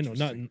 not that I know.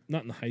 Not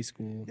in the high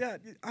school. Yeah,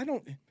 I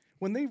don't.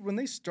 When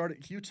they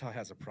started, Utah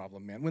has a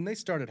problem, man. When they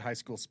started high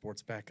school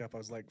sports back up, I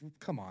was like,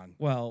 come on.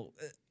 Well,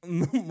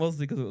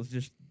 mostly because it was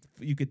just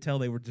you could tell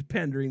they were just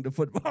pandering to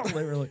football.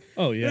 They were like,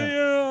 Oh yeah.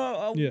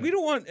 "Yeah, we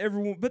don't want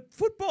everyone, but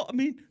football. I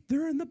mean,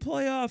 they're in the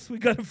playoffs. We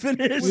got to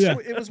finish."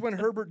 It was when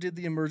Herbert did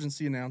the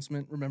emergency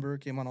announcement. Remember,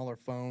 it came on all our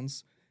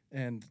phones,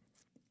 and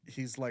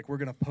he's like, "We're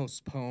gonna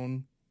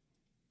postpone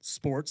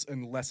sports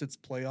unless it's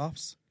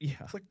playoffs." Yeah,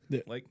 It's like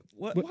like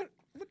what? what?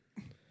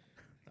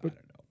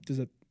 Does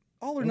it?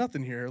 All or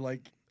nothing here.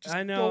 Like, just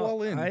I know. go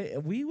all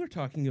in. We were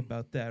talking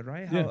about that,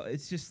 right? How Yeah.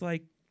 it's just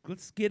like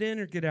let's get in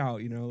or get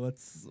out.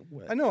 Let's.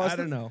 I know. I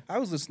don't know. I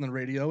was listening to the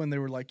radio, and they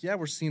were like, "Yeah,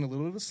 we're seeing a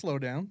little bit of a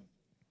slowdown."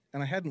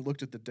 And I hadn't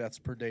looked at the deaths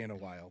per day in a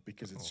while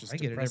because it's just I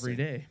get depressing. it every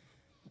day.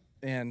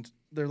 And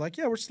they're like,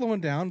 "Yeah, we're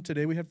slowing down.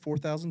 Today we had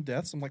 4,000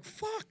 deaths." I'm like,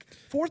 "Fuck,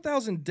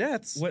 4,000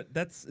 deaths." What?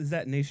 Is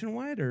that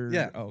nationwide or?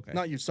 Yeah. Oh, okay.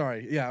 Not you.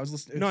 Sorry. Yeah, I was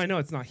listening. No, I know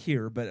it's not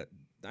here, but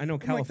I know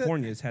like that-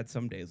 California's had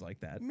some days like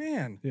that.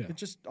 Man, Yeah. it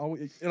just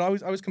always. I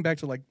always come back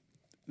to like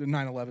the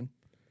 9/11.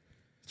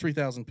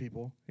 3,000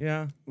 people.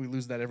 Yeah. We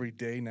lose that every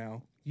day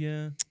now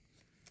Yeah.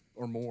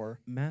 or more.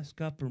 Mask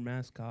up or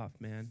mask off,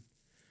 man.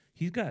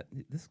 He's got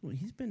this.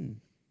 He's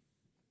been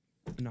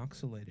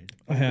inoxulated.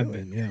 I have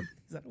been. Yeah.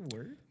 Is that a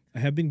word? I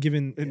have been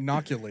given.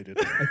 Inoculated.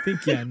 I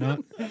think not.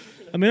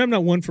 I mean, I'm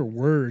not one for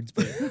words,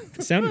 but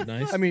it sounded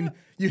nice. I mean,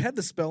 you had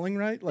the spelling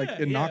right, like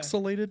Yeah,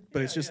 inoxulated,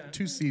 but it's just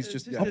two C's. It's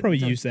Just just- yeah. I'll probably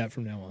use that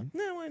from now on.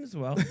 No, mine as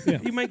well. Yeah.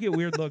 You might get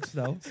weird looks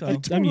though. So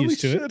I'm totally used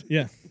to should. it.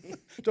 Yeah,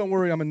 Don't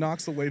worry, I'm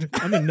inoxulated.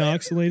 I'm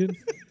inoxulated.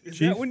 is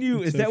Chief, that when you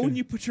it's is that when okay.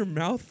 you put your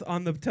mouth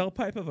on the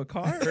tailpipe of a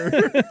car?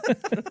 or-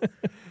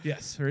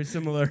 yes, very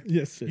similar.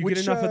 Yes, sir. You Which,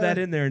 get enough of that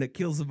in there and it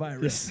kills the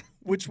virus.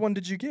 Which one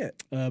did you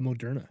get?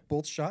 Moderna.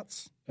 Both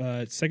shots?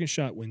 Second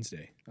shot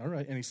Wednesday. All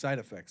right. Any side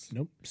effects?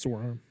 Nope,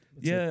 sore arm.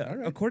 That's Yeah, it. All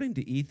right. according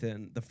to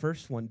Ethan, the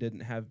first one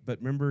didn't have. But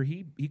remember,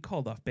 he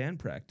called off band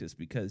practice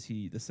because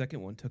the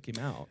second one took him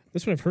out.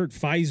 That's what I've heard.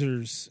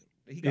 Pfizer's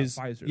He got is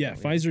Pfizer. yeah,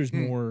 though, Pfizer's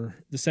more.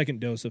 The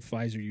second dose of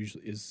Pfizer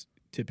usually is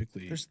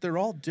typically. They're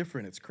all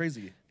different. It's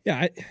crazy.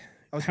 Yeah,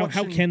 I was how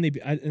watching, can they be?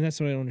 And that's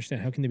what I don't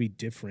understand. How can they be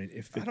different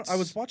if it's? I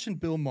was watching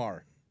Bill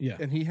Maher, Yeah.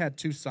 and he had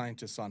two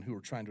scientists on who were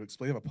trying to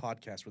explain. They have a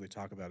podcast where they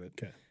talk about it.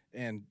 Okay.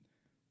 And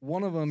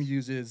one of them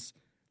uses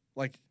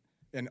like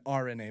an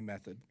RNA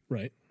method,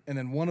 Right. and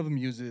then one of them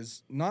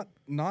uses not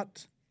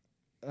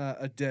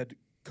a dead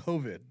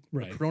COVID or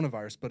Right.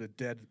 coronavirus, but a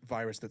dead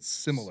virus that's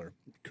similar.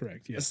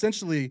 Correct. Yeah.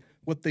 Essentially,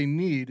 what they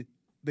need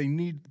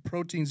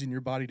proteins in your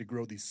body to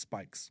grow these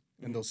spikes,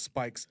 and those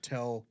spikes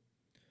tell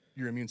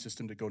your immune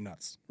system to go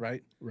nuts,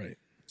 right? Right.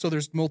 So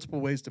there's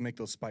multiple ways to make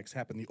those spikes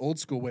happen. The old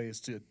school way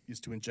is to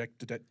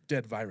inject a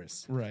dead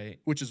virus, Right.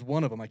 which is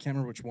one of them. I can't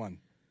remember which one.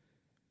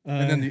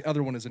 And then the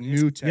other one is a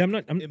new tech. Yeah, I'm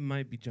not. I'm, It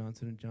might be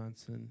Johnson and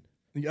Johnson.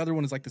 The other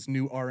one is like this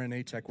new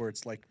RNA tech where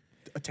it's like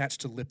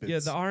attached to lipids. Yeah,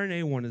 the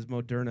RNA one is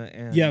Moderna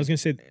and yeah, I was gonna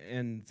say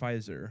and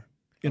Pfizer.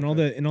 in all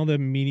the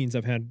meetings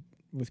I've had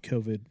with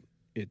COVID,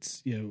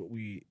 it's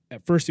we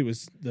at first it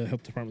was the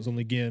health department was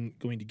only going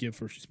to give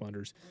first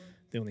responders.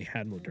 They only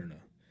had Moderna,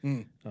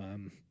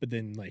 but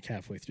then like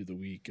halfway through the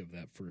week of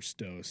that first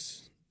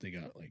dose, they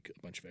got like a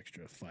bunch of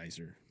extra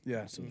Pfizer.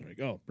 Yeah. So they're like,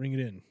 oh, bring it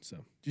in. So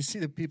Do you see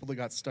the people that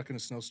got stuck in a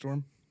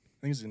snowstorm?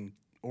 I think it was in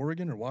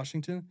Oregon or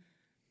Washington.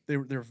 They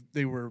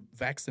were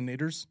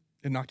vaccinators,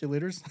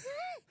 inoculators,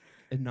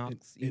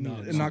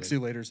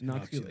 inoculators.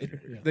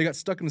 Inoculator. Yeah. They got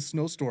stuck in a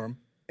snowstorm,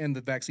 and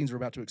the vaccines were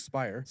about to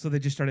expire. So they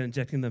just started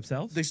injecting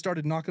themselves. They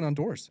started knocking on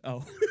doors.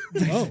 oh,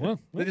 oh well,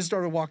 They just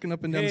started walking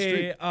up and down the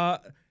street. hey,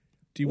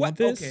 do you what? want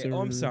this? Okay,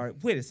 or- I'm sorry.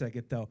 Wait a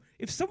second though.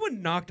 If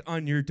someone knocked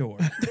on your door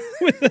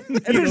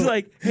and was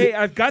like, "Hey,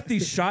 I've got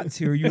these shots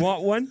here. You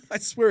want one?" I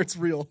swear it's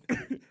real.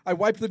 I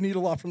wiped the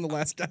needle off from the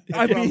last guy.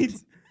 I mean,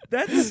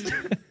 that's.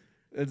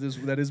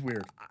 That is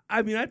weird.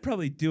 I mean, I'd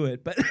probably do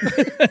it, but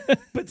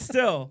but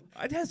still,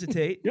 I'd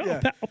hesitate. Yeah,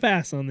 Yeah. I'll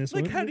pass on this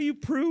Like, one. how do you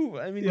prove?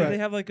 I mean, do Right. they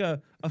have like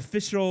a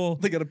official,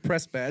 They got a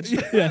press badge.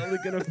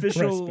 like an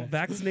official badge.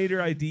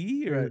 vaccinator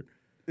ID, or Right.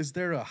 Is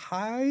there a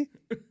high?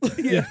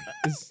 Yeah.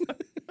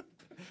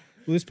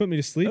 Will this put me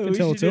to sleep Oh, we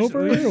until should it's just-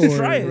 over? we should or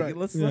try it. Right.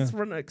 Let's Yeah.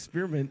 run an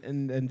experiment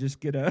and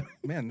just get a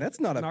Man, that's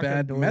not a Knock on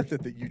bad doors.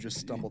 method that you just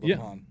stumbled Yeah.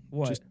 upon.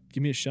 what? just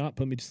give me a shot,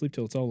 put me to sleep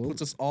till it's all over.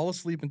 Puts us all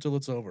asleep until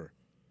it's over.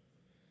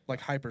 Like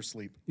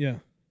hypersleep. Yeah.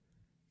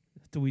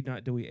 Do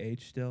we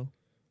age still?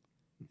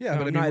 Yeah, No, but I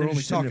I'm mean not we're only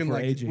interested in it talking for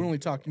like aging. we're only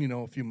talking,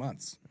 a few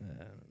months.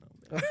 I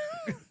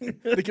don't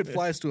know. They could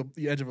fly us to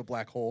the edge of a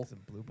black hole, Some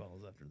blue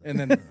balls after that. and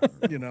then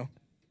I don't know,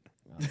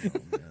 man.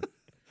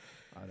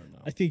 I don't know.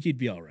 I think he'd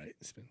be all right,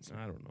 Spencer.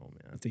 I don't know,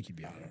 I man. think he'd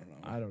be all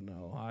right. I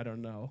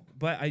don't know.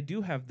 But I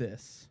do have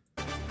this.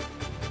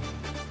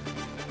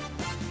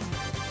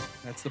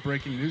 that's the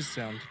breaking news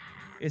sound.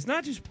 It's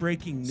not just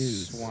breaking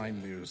news.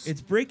 Swine news.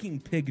 It's breaking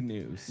pig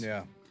news.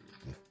 yeah.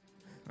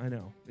 I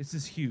know. This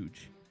is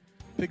huge.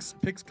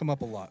 Pigs come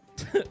up a lot.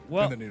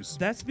 Well, the news.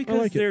 that's because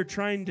like it. they're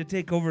trying to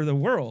take over the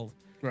world.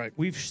 Right.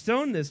 We've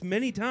shown this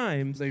many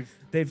times.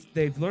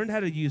 They've learned how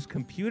to use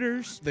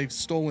computers. They've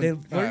stolen.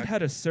 They've learned how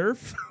to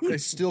surf. They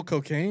steal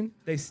cocaine.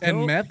 They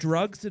steal meth.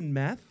 drugs and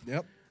meth.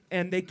 Yep.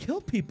 And they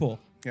kill people.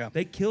 Yeah.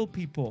 They kill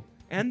people,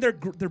 and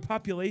their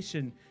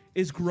population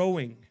is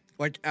growing.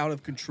 Like out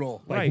of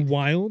control. Like Right.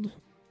 wild?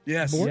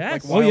 Yes.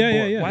 Yes. Like Oh, wild yeah,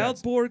 boar. yeah. Wild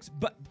Yes. boargs,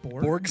 but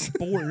Borgs?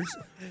 boars,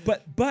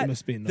 but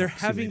must be they're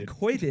having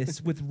inoculated.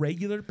 coitus with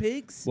regular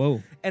pigs.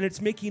 Whoa. And it's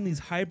making these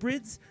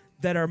hybrids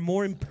that are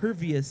more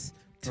impervious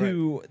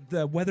to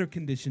the weather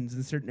conditions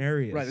in certain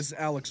areas. Right. This is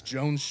Alex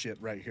Jones shit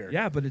right here.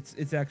 Yeah, but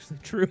it's actually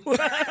true.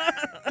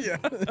 Yeah.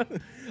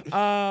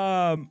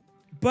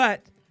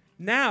 But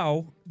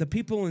now the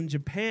people in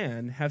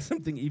Japan have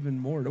something even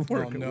more to Oh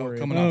work no, worry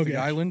coming about. off the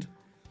gosh. island.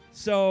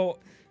 So,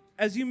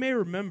 as you may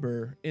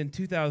remember, in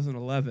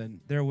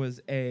 2011 there was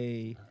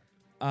a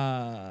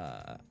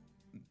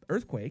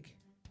earthquake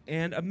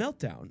and a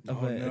meltdown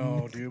of Oh a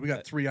no, dude. We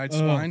got three-eyed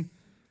swine.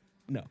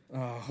 No.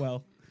 Oh.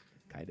 Well,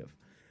 kind of.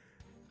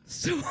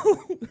 So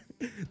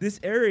this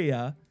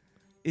area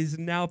is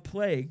now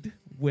plagued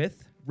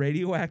with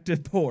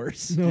radioactive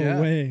boars. No Yeah.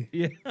 way.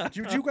 Yeah.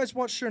 Did you guys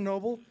watch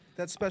Chernobyl?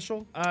 That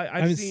special?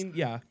 I've was- seen,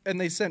 yeah. And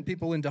they sent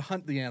people in to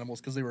hunt the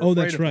animals because they were Oh,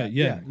 afraid that's of right.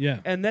 that. Yeah.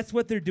 And that's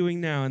what they're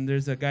doing now. And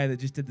there's a guy that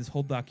just did this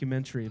whole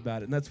documentary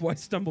about it. And that's why I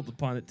stumbled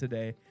upon it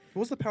today. What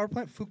was the power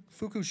plant?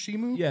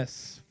 Fukushima?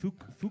 Yes,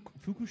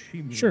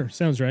 Fukushima. Sure,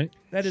 sounds right.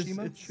 That is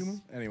Shima? it's,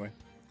 Shima? Anyway,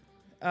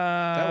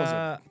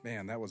 that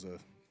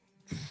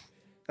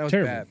that was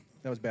Terrible. bad.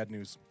 That was bad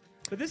news.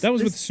 But this, That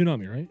was with this,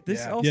 tsunami, right?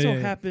 This Yeah. also Yeah, yeah,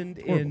 yeah.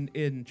 happened Horrible.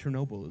 in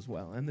Chernobyl as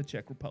well, and the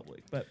Czech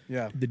Republic. But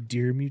Yeah. The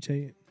deer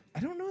mutate. I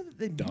don't know that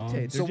they Dogs.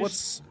 mutate. So They're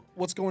just-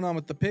 what's going on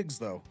with the pigs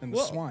though and the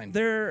well, swine?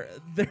 They're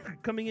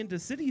coming into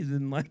cities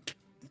and like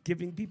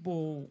giving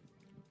people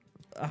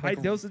a high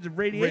Like dosage of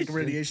radiation.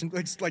 Radiation.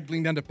 It's like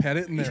lean down to pet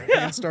it and their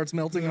hand starts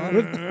melting on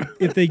it.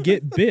 If they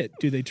get bit,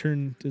 do they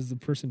turn? Does the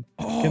person?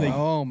 Can they?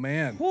 Oh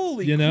man,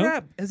 Holy You know?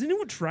 crap! Has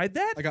anyone tried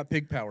that? I got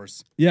pig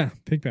powers, Yeah,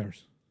 pig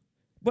powers.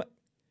 But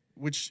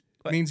which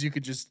means you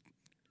could just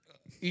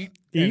eat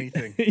Eat?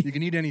 anything. You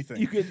can eat anything.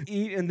 you could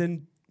eat and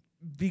then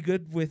be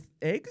good with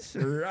eggs,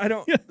 or I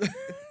don't.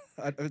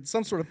 It's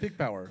some sort of pig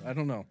power. I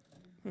don't know.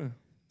 Huh.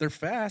 They're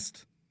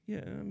fast. Yeah,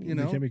 I mean, You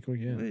They know, can be quick.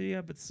 Yeah.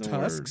 yeah, but so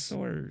Tusks?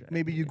 so are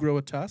maybe you grow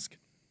a tusk.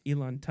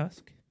 Elon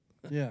Tusk.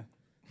 Yeah.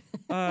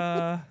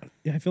 Yeah,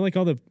 I feel like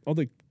all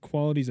the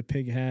qualities a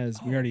pig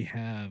has, we already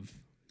have.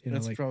 You know,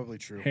 That's like probably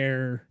true.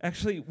 hair.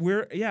 Actually,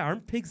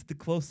 aren't pigs the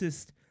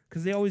closest?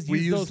 Because they always We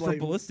use use, those for like-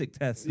 ballistic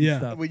tests and Yeah.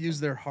 stuff. We use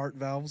their heart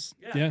valves.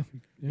 Yeah.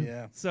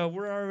 Yeah. So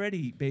we're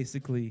already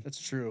basically. That's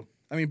true.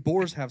 I mean,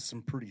 boars have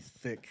some pretty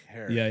thick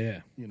hair.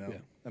 Yeah. You know, Yeah.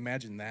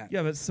 imagine that.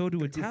 Yeah, but so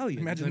do Italians.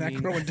 Imagine I that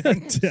mean, growing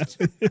down,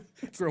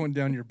 growing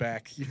down your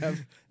back. You have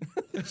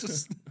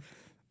just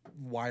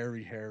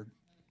wiry hair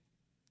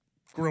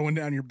growing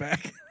down your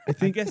back.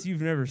 I guess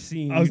you've never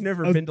seen. I was- You've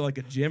never I was- been to like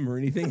a gym or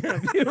anything,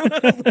 have you?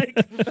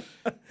 Like,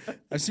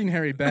 I've seen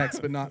hairy backs,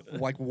 but not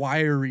like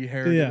wiry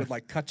hair Yeah. that would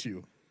like cut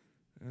you.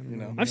 You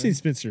know, I've seen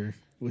Spencer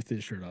with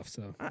his shirt off.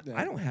 So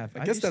I don't have.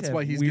 I I guess just that's have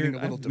why he's weird, getting a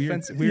I have little weird-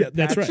 defensive. Weird Yeah,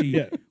 that's right, patchy,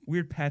 yeah.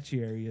 Weird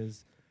patchy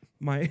areas.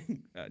 My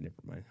never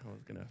mind. I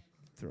was gonna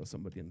throw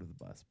somebody under the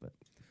bus, but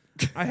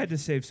I had to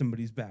save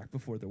somebody's back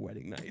before their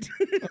wedding night.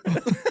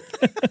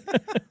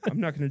 I'm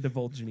not gonna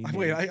divulge any.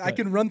 Wait, names, I but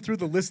can run through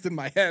the list in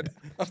my head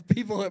of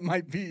people it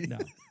might be. No,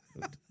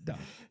 no,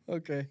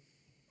 Okay.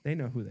 they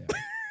know who they are.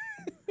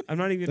 I'm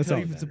not even gonna That's tell all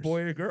you if that it's a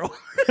boy or a girl.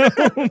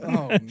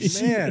 Oh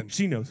man,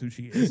 She knows who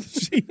she is.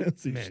 she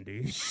knows who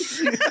Mandy.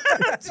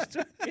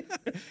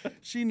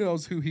 she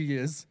knows who he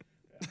is.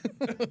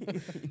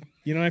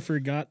 You know, I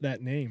forgot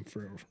that name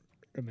for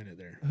a minute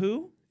there.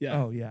 Who?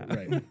 Yeah. Oh yeah.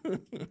 Right.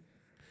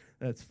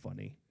 That's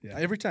funny. Yeah.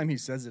 Every time he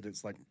says it,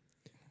 it's like,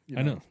 you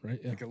I know, right?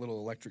 Yeah. like a little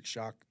electric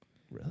shock.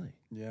 Really?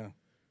 Yeah,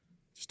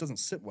 just doesn't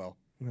sit well.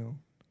 Well,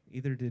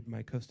 either did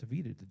my Costa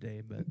Vida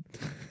today, but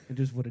it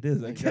is what it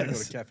is, I You gotta go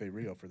guess. to Cafe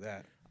Rio for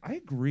that. I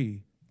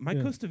agree. My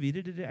Yeah. Costa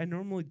Vida today, I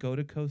normally go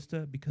to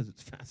Costa because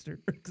it's faster,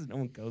 because no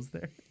one goes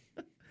there.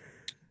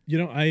 You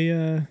know,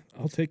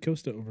 I'll take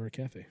Costa over a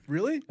cafe.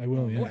 Really? I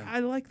will. Yeah. Well, I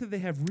like that they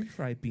have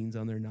refried beans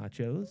on their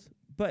nachos,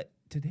 but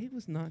today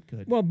was not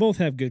good. Well, both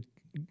have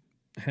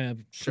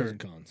Sure. pros and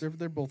cons.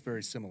 They're both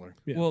very similar.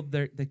 Yeah. Well,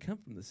 they come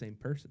from the same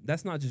person.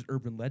 That's not just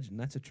urban legend.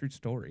 That's a true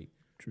story.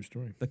 True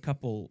story. The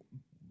couple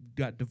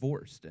got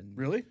divorced, and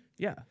Really?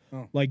 yeah,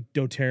 Like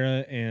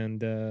DoTerra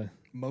and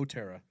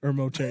Moterra. or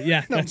Moterra.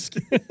 Yeah. No, I'm that's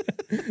just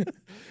kidding.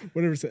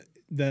 whatever.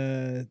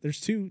 There's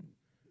two.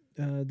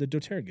 The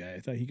DoTerra guy. I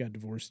thought he got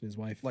divorced and his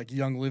wife. Like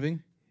Young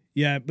Living.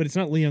 Yeah, but it's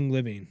not Young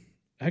Living.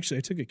 Actually,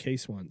 I took a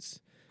case once.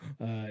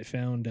 I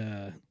found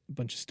a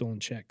bunch of stolen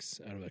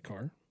checks out of a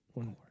car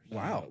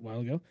Wow. a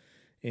while ago,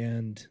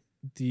 and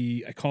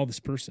I call this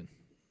person.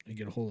 I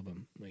get a hold of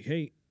him. I'm like,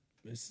 hey,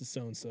 this is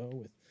so and so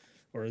with,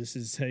 or this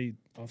is hey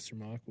Officer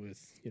Mock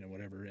with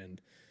whatever, and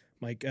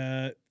I'm like,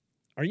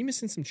 are you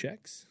missing some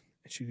checks?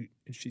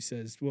 And she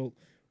says, well,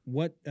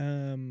 what's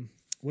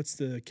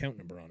the account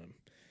number on them?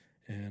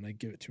 And I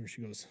give it to her.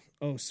 She goes,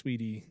 oh,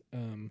 sweetie,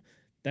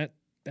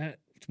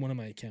 that's one of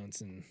my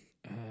accounts, and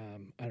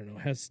I don't know,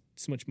 it has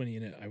so much money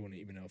in it, I wouldn't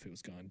even know if it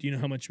was gone. Do you know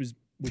how much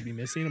would be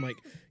missing? I'm like,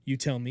 you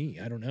tell me.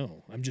 I don't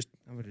know.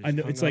 I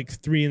know it's like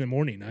 3 a.m.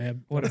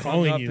 I'm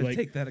calling you like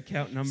take that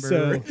account number.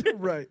 So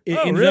Right. it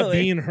Oh, ended up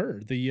really? being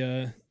her,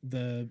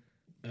 the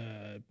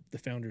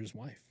founder's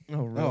wife.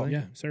 Oh, really?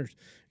 Yeah, it's hers.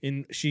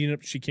 And she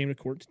came to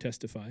court to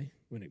testify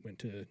when it went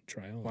to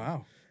trial.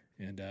 Wow.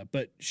 And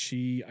but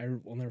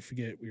I'll never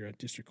forget, we were at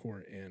district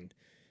court and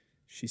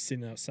she's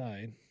sitting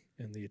outside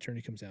and the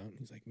attorney comes out and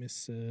he's like,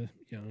 Miss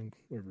Young,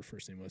 whatever her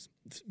first name was.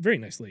 Very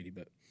nice lady,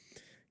 but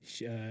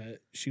she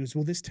goes,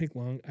 will this take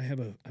long? I have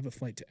a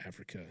flight to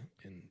Africa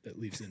and that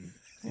leaves in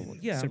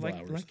Yeah, several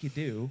hours. like you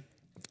do.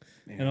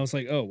 And I was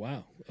like, oh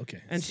wow,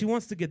 okay. And she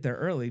wants to get there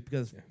early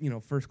because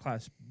first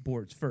class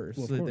boards first,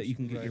 Well, of so that course. you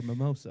can get your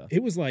mimosa.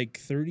 It was like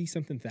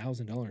 $30-something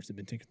thousand had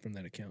been taken from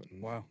that account.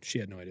 And Wow. she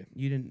had no idea.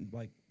 You didn't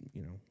going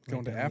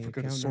Going to down the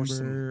Africa to account source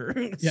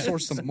number.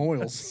 Source some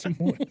moils Some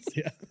more,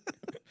 yeah.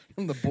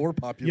 from the boar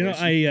population.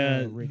 I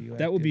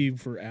that will be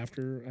for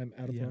after I'm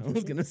out of Yeah, law I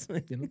was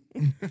enforcement. gonna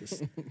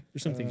say.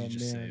 There's some things you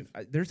just save.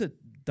 There's a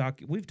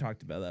we've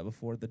talked about that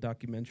before. The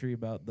documentary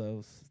about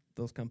those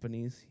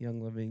companies, Young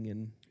Living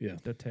and Yeah.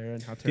 DoTerra,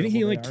 and how terrible Didn't he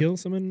they like are. kill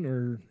someone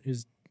or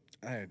his?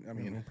 I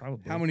mean,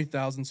 Probably. how many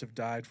thousands have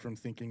died from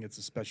thinking it's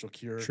a special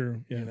cure?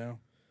 True, yeah. You know,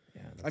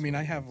 Yeah, I mean,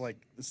 I have like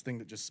this thing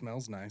that just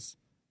smells nice.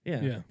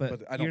 Yeah.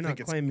 but I don't you're think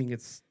not claiming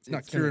It's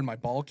not curing my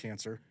ball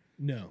cancer.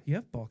 No. You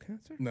have ball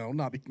cancer? No,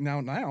 not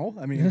now.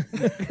 I mean,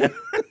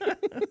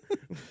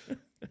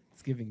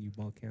 It's giving you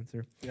ball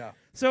cancer. yeah.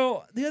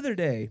 So the other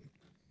day,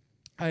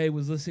 I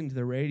was listening to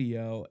the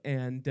radio,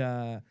 and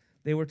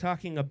they were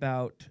talking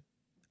about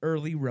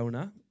early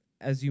Rona,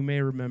 as you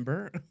may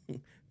remember,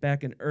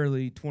 back in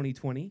early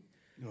 2020,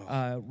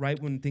 right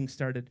when things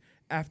started.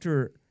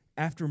 After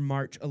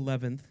March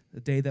 11th,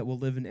 the day that will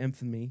live in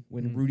infamy,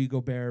 when Rudy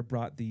Gobert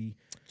brought the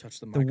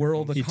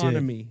world He did.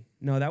 economy.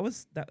 No, that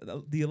was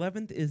the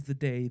 11th is the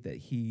day that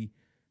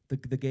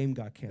the game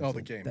got canceled. Oh,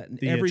 the game. That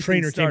The everything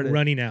trainer started. came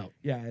running out.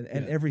 Yeah,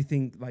 and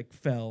everything like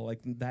fell.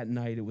 Like that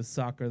night, it was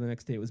soccer. The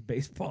next day, it was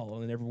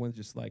baseball, and everyone's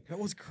just like, That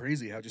was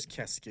crazy how it just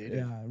cascaded.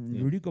 "Yeah,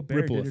 Rudy Gobert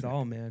Ripple did it effect.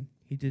 all, man.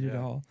 He did it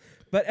Yeah. all."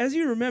 But as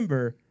you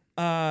remember,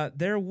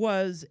 there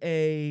was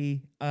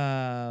a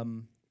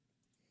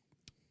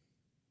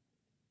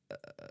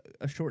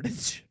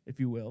shortage, if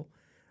you will,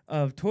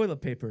 of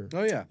toilet paper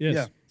Oh yeah. Yes,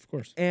 Yeah. of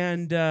course.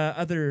 and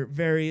other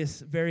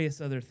various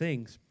other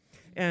things.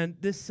 And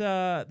this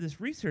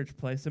research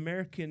place,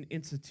 American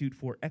Institute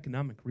for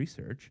Economic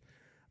Research,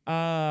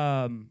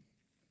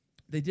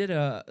 they did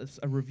a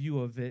review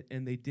of it,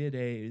 and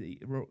they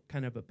wrote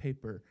kind of a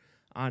paper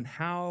on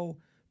how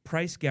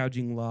price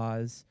gouging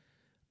laws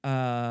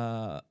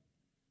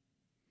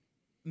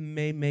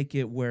may make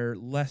it where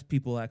less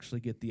people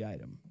actually get the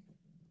item.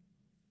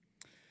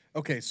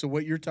 Okay, so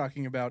what you're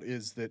talking about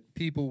is that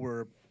people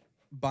were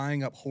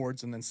buying up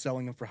hoards and then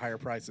selling them for higher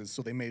prices,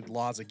 so they made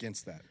laws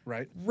against that,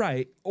 right?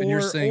 Right. And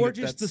you're saying Or that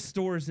just the that's-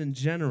 stores in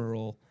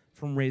general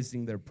from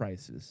raising their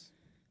prices.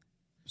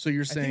 So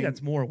you're I saying think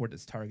that's more what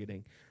it's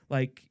targeting.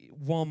 Like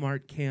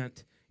Walmart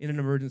can't, in an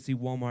emergency,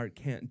 Walmart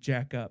can't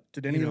jack up.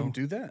 did any of them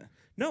do that?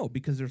 No,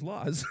 because there's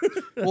laws.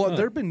 Well,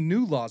 there have been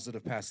new laws that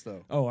have passed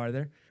though. Oh, are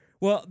there?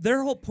 Well,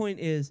 their whole point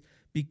is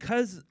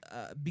because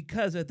at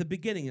the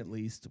beginning, at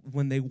least,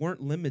 when they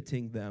weren't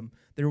limiting them,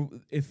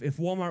 if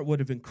Walmart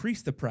would have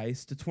increased the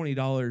price to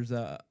 $20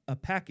 a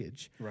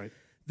package, Right.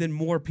 then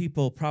more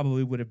people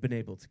probably would have been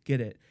able to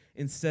get it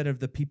instead of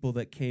the people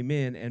that came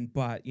in and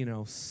bought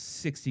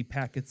 60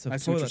 packets of I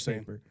see what you're toilet saying.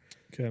 paper.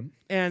 Okay.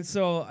 And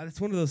so it's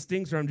one of those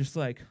things where I'm just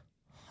like,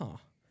 huh.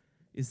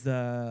 Is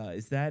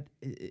that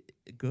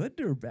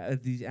good or bad? Are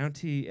these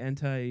anti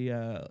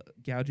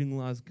gouging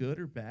laws good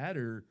or bad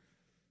or?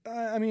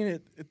 I mean,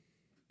 it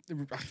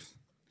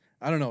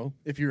I don't know.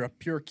 If you're a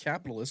pure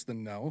capitalist,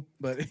 then no.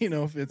 But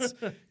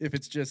if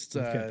it's just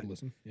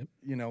Capitalism. Yep.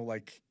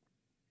 like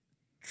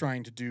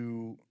trying to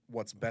do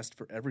what's best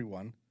for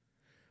everyone,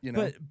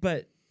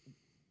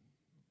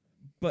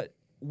 But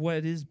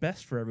what is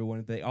best for everyone?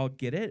 Do they all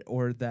get it,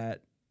 or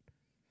that?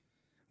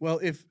 Well,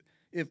 if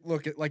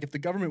the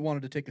government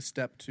wanted to take a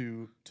step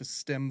to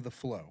stem the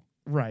flow,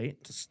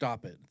 Right. to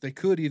stop it, they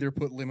could either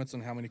put limits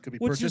on how many could be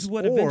Which purchased, is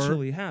what or,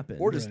 eventually happened.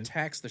 or just Right.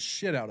 tax the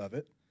shit out of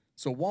it.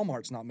 So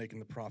Walmart's not making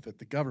the profit;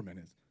 the government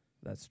is,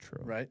 That's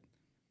true. right?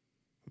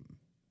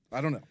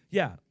 I don't know.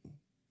 Yeah.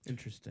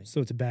 Interesting.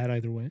 So it's bad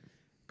either way.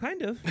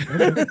 Kind of.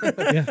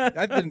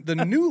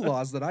 The new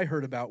laws that I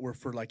heard about were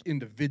for like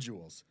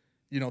individuals,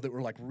 that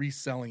were like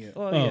reselling it.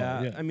 Well, Oh,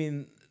 yeah. yeah. I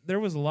mean, there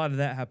was a lot of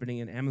that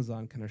happening, and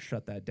Amazon kind of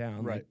shut that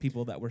down. Right. Like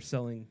people that were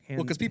selling hand.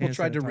 Well, because people hand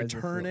tried to sanitizer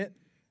return for- it.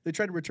 They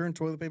tried to return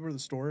toilet paper to the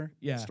store.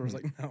 Yeah. The store's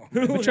like, no.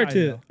 I tried I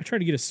to know.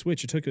 get a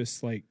Switch. It took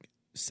us like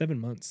 7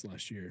 months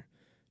last year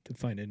to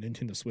find a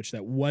Nintendo Switch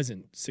that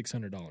wasn't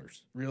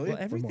 $600. Really? Well,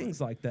 everything's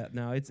like that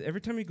now. It's every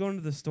time you go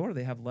into the store,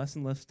 they have less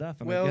and less stuff.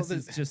 And I Well, guess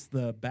it's just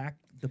the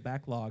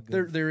backlog.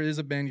 There is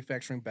a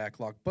manufacturing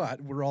backlog,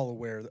 but we're all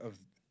aware of,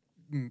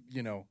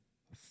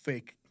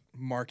 fake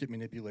market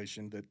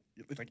manipulation that,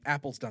 like,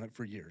 Apple's done it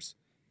for years.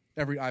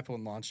 Every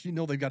iPhone launch,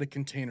 they've got a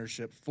container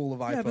ship full of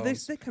iPhones. Yeah, but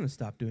they kind of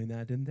stopped doing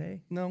that, didn't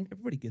they? No.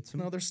 Everybody gets them.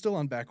 No, they're still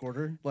on back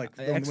order. Like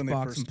when they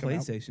Xbox first and come out.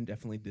 PlayStation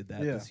definitely did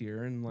that Yeah. this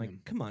year.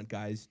 And come on,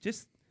 guys,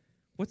 just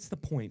what's the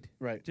point?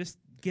 Right. Just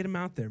get them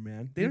out there,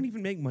 man. They don't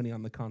even make money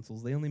on the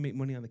consoles. They only make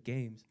money on the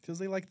games. Because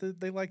they like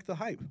the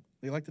hype.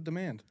 They like the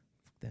demand.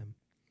 Them.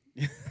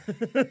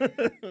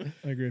 I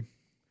agree.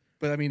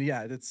 But I mean,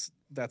 yeah,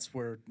 that's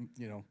where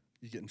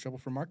you get in trouble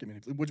for market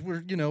manipulation. Which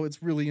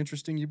it's really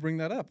interesting you bring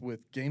that up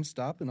with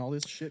GameStop and all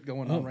this shit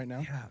going on right now.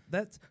 Yeah,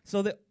 that's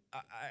so that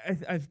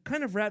I've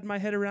kind of wrapped my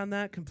head around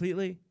that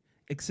completely,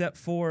 except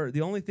for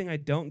the only thing I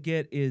don't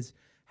get is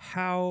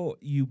how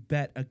you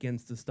bet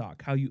against the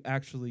stock, how you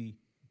actually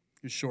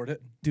You short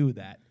it. do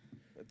that.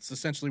 It's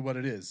essentially what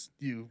it is.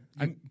 You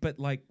But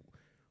like,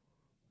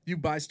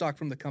 buy stock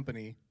from the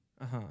company,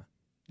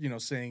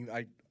 saying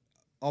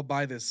I'll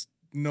buy this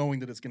knowing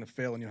that it's going to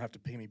fail and you'll have to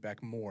pay me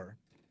back more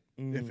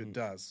if it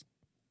does.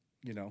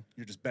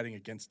 You're just betting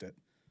against it.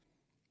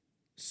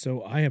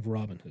 So I have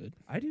Robinhood.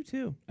 I do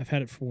too. I've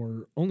had it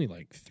for only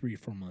like 3 or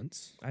 4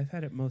 months. I've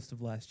had it most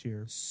of last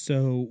year.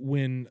 So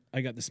when I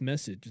got this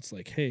message, it's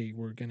like, hey,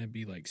 we're going to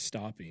be like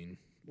stopping.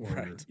 Or,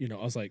 Right. I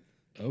was like,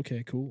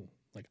 okay, cool.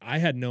 Like I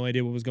had no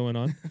idea what was going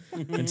on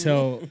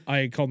until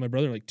I called my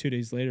brother like 2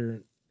 days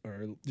later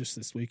or just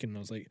this weekend. And I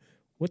was like,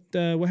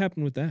 what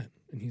happened with that?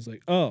 And he's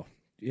like, oh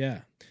yeah.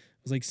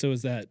 I was like, so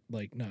is that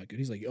like not good?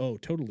 He's like, oh,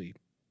 totally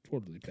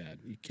bad.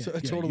 You can't. So,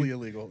 totally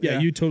illegal. Yeah,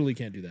 you totally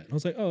can't do that. And I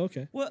was like, oh,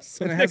 okay. Well,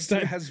 So And next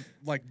time, it has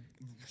like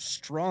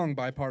strong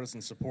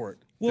bipartisan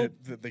support Well-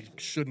 that they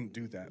shouldn't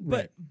do that.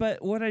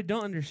 But what I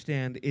don't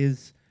understand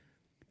is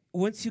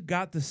once you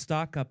got the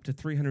stock up to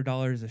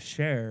 $300 a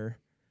share,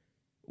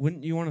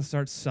 wouldn't you want to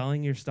start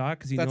selling your stock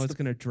because you know That's it's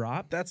going to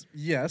drop? That's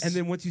yes. And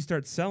then once you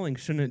start selling,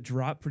 shouldn't it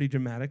drop pretty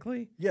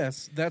dramatically?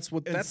 yes, that's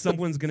what And that's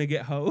someone's going to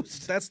get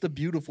hosed. that's the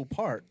beautiful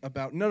part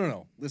about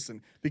no.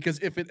 Listen, because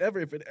if it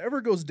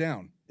ever goes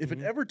down, if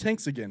Mm-hmm. it ever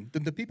tanks again,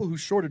 then the people who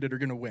shorted it are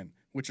going to win,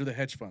 which are the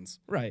hedge funds.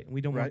 Right. We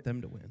don't Right. want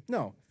them to win.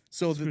 No.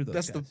 So Screw those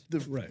that's guys. the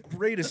Right.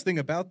 greatest thing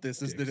about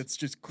this is that it's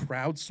just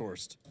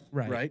crowdsourced.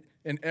 Right. Right?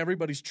 And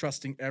everybody's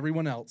trusting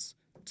everyone else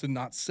to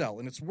not sell.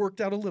 And it's worked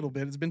out a little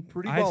bit. It's been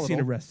pretty I've volatile. seen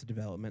Arrested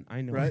Development.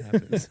 I know Right? what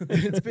happens.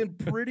 It's been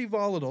pretty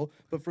volatile,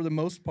 but for the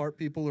most part,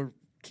 people are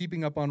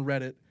keeping up on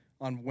Reddit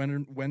on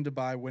when to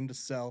buy, when to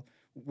sell.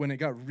 When it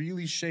got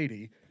really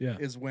shady Yeah.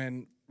 is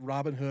when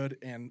Robinhood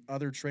and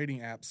other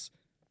trading apps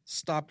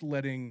stopped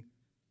letting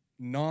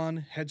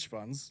non-hedge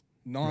funds,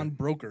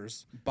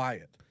 non-brokers buy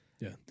it.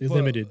 yeah, they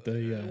limited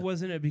the.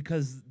 Wasn't it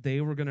because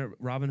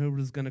Robinhood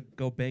was gonna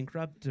go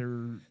bankrupt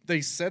or?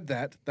 They said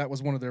that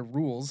was one of their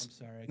rules. I'm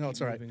sorry. I No, keep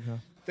it's all right. moving, huh?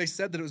 They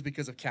said that it was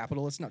because of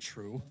capital. It's not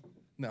true.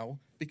 No,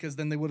 because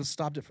then they would have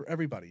stopped it for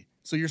everybody.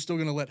 So you're still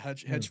going to let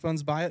hedge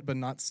funds buy it, but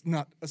not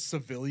a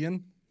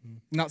civilian,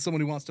 not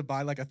someone who wants to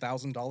buy like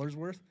 $1,000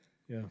 worth.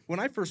 Yeah. When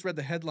I first read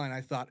the headline,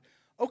 I thought,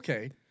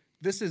 okay,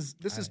 this is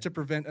to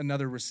prevent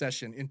another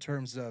recession in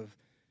terms of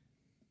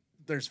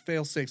there's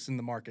fail safes in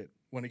the market.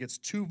 When it gets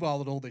too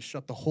volatile, they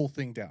shut the whole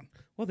thing down.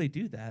 Well, they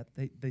do that.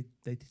 They do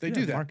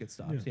have that. market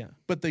stops. Yeah.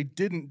 But they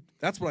didn't.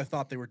 That's what I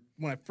thought they were.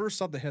 When I first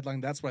saw the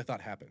headline, that's what I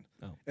thought happened.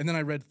 Oh. And then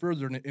I read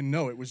further, and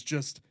no, it was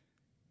just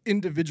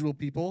individual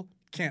people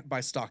can't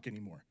buy stock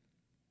anymore.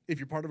 If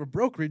you're part of a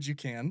brokerage, you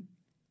can,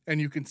 and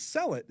you can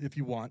sell it if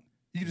you want.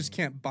 You just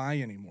can't buy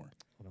anymore.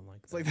 I don't like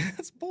It's like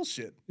that's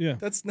bullshit. Yeah.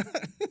 That's not.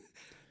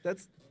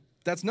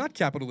 that's not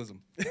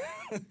capitalism.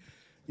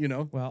 You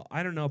know. Well,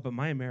 I don't know, but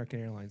my American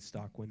Airlines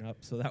stock went up,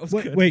 so that was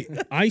Wait, good. wait,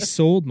 I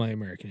sold my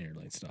American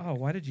Airlines stock. Oh,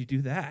 why did you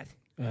do that?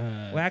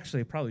 Well,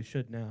 actually, I probably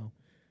should now.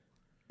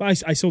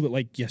 But I sold it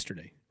like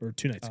yesterday or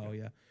 2 nights ago. Oh,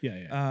 yeah.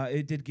 Yeah.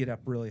 It did get up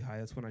really high.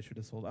 That's when I should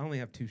have sold. I only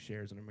have 2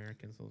 shares in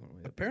American, so it's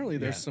only Apparently,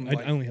 there's some.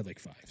 I only had like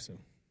 5. So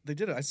They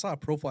did it. I saw a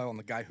profile on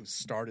the guy who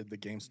started the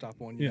GameStop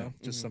one. You know,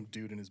 just some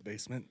dude in his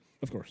basement.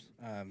 of course.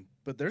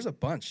 But there's a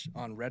bunch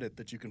on Reddit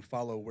that you can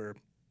follow where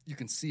you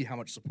can see how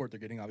much support they're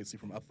getting, obviously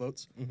from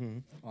upvotes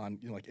on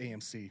like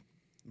AMC.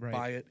 Right.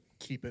 Buy it,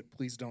 keep it,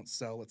 please don't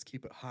sell. Let's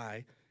keep it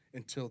high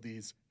until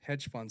these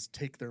hedge funds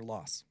take their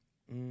loss.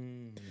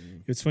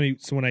 It's funny.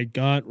 So when I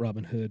got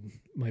Robinhood,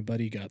 my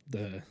buddy got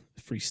the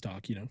free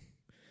stock,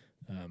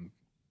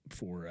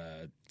 for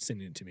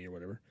sending it to me or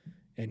whatever,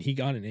 and he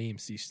got an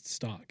AMC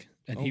stock,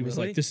 and he was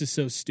really? like, "This is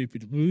so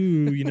stupid."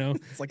 Woo,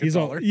 It's like a he's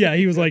all, dollar. yeah,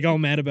 he was like all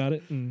mad about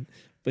it,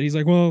 but he's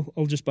like, "Well,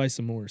 I'll just buy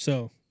some more."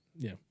 So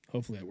yeah,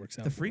 hopefully that works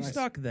out. The free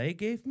stock they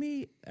gave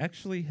me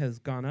actually has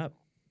gone up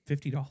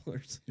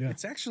 $50. Yeah.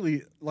 It's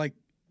actually like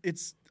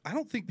I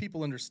don't think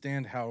people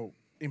understand how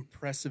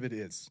impressive it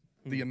is,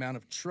 the amount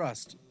of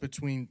trust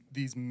between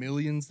these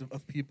millions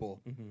of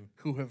people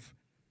who have,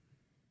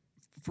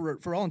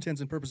 for all intents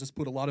and purposes,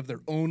 put a lot of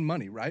their own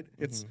money, right?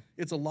 It's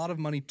a lot of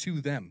money to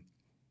them.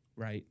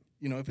 Right.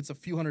 You know, if it's a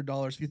few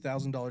 $100s, few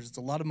 $1,000s, it's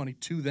a lot of money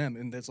to them,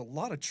 and there's a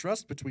lot of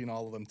trust between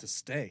all of them to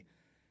stay.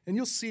 And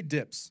you'll see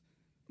dips,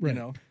 you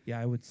know. Yeah,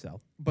 I would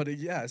sell. But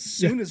as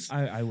soon as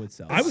I would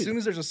sell. as soon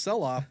as there's a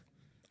sell-off,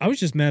 I was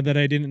just mad that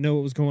I didn't know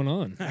what was going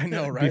on. I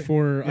know, right?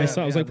 Before I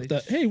saw, I was yeah, like, they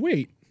 "Hey,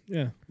 wait,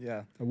 yeah,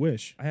 yeah. I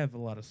wish." I have a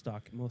lot of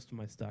stock, most of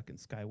my stock in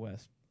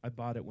SkyWest. I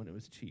bought it when it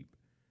was cheap.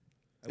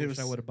 I It wish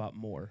I was- would have bought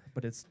more,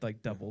 but it's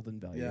like doubled in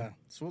value. Yeah.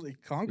 So the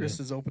Congress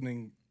is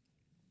opening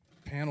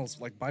panels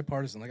like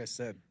bipartisan, like I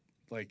said.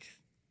 Like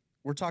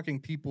we're talking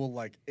people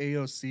like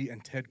AOC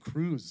and Ted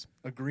Cruz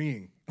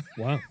agreeing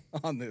Wow.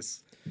 on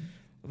this.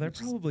 Well, they're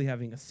probably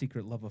having a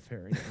secret love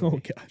affair. Oh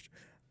anyway. gosh.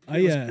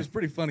 It was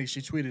pretty funny.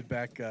 She tweeted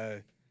back,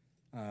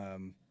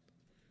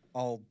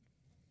 I'll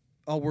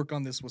work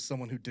on this with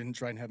someone who didn't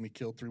try and have me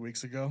killed 3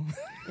 weeks ago.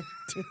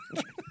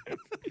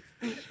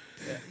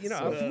 You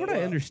know, from what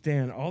I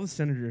understand, all the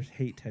senators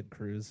hate Ted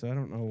Cruz, so I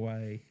don't know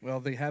why. Well,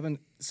 they haven't.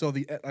 So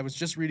I was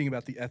just reading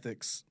about the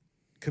ethics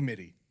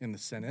committee in the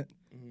Senate,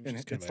 and Which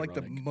is kind it's of like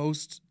the ironic.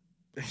 most.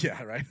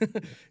 Yeah, right.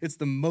 It's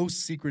the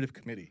most secretive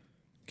committee.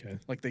 Okay.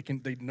 Like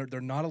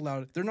they're not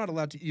allowed. They're not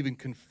allowed to even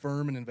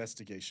confirm an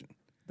investigation.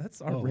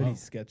 That's already wow.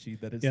 sketchy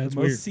that it's Yeah, the it's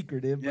most weird.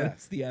 secretive, Yeah. but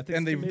it's the ethics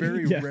And they committee.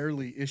 very Yeah.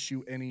 rarely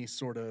issue any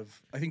sort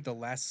of. I think the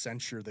last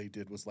censure they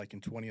did was like in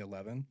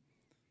 2011,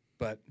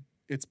 but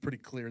it's pretty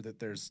clear that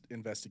there's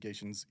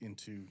investigations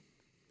into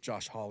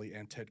Josh Hawley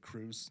and Ted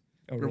Cruz.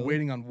 Oh, They're really?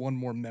 waiting on one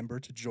more member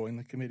to join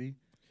the committee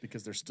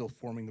because they're still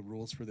forming the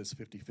rules for this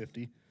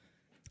 50-50.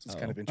 So it's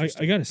kind of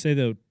interesting. I gotta say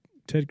though,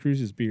 Ted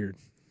Cruz's beard.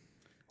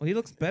 Well, he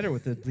looks better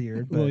with the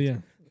beard. But Well, yeah,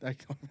 I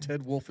call him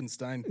Ted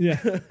Wolfenstein yeah,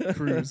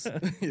 Cruz.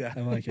 Yeah. I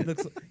like He it.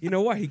 looks. You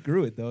know why he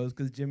grew it though? Is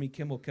because Jimmy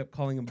Kimmel kept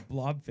calling him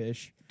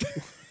blobfish.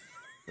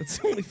 That's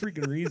the only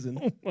freaking reason.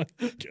 Oh my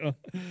god!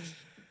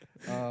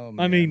 Oh, I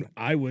man. mean,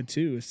 I would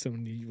too if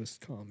somebody was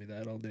calling me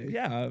that all day.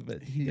 Yeah,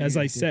 but he, As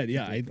I he said, he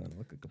yeah, did kinda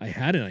look like a I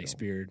had a blobfish, nice though.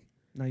 beard,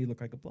 Now you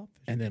look like a blobfish.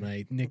 and then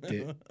I nicked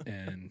it,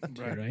 and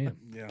Right. here I am.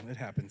 Yeah, it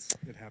happens.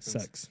 It happens.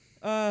 Sucks.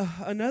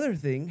 Another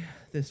thing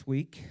this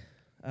week,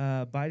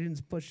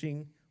 Biden's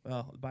pushing.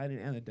 Well,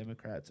 Biden and the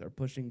Democrats are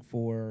pushing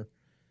for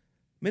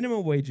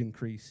minimum wage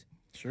increase.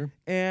 Sure.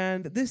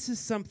 And this is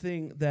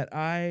something that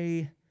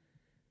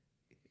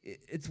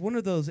it's one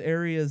of those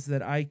areas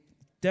that I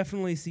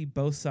definitely see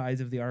both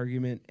sides of the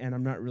argument, and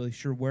I'm not really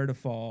sure where to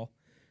fall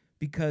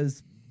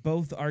because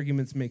both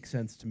arguments make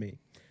sense to me.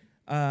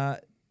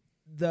 The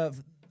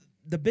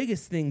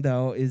biggest thing,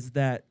 though, is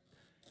that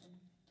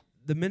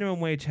the minimum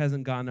wage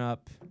hasn't gone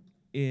up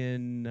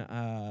in,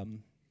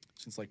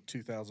 Since like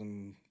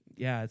 2003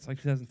 it's like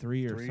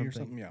 2003 or or something.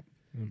 something. Yeah.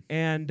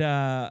 And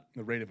The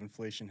rate of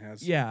inflation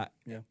has. yeah.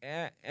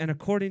 Yeah. And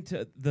according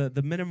to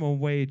the minimum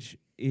wage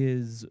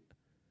is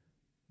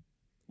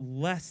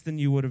less than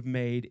you would have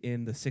made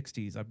in the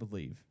 60s, I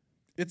believe.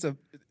 It's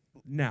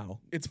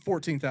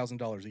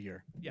 $14,000 a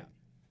year. Yeah.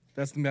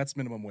 That's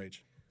minimum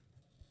wage.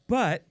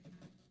 But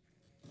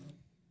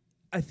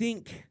I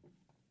think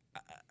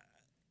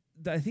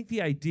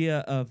the idea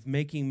of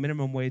making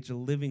minimum wage a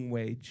living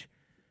wage,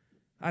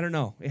 I don't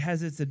know. It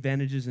has its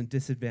advantages and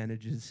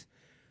disadvantages.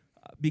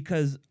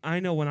 Because I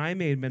know when I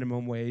made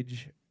minimum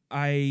wage,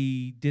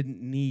 I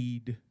didn't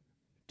need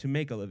to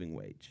make a living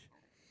wage.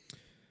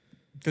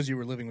 Because you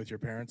were living with your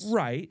parents.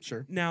 Right.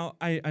 Sure. Now,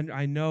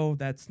 I know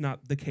that's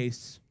not the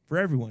case for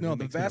everyone. No, who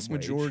the makes vast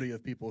minimum wage. majority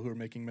of people who are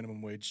making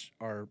minimum wage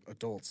are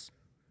adults.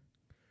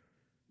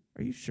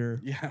 Are you sure?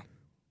 Yeah.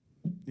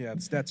 Yeah, the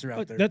stats are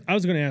out there. I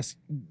was going to ask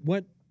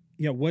what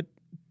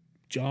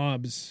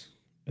jobs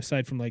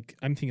aside from like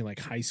I'm thinking like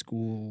high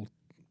school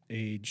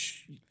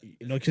age,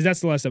 because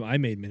that's the last time I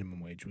made minimum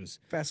wage was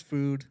Fast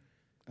food.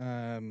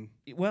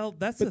 Well,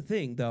 that's the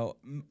thing, though.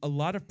 A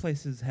lot of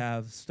places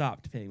have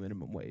stopped paying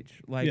minimum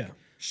wage. Like, Yeah.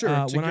 Sure.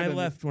 to when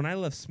get I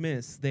left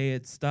Smith's, they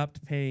had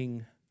stopped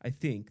paying. I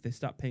think they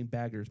stopped paying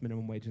baggers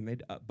minimum wage, and they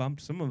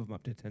bumped some of them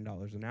up to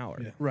 $10 an hour.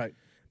 Yeah. Right.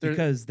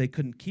 Because they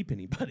couldn't keep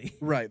anybody.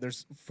 Right.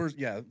 There's first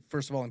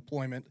of all,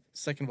 employment.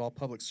 Second of all,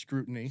 public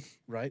scrutiny.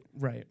 Right.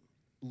 Right.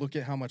 Look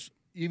at how much,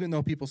 even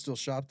though people still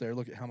shop there,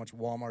 look at how much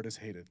Walmart is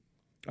hated.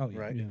 Oh yeah.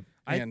 Right. yeah.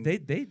 And-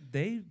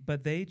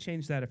 They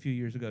changed that a few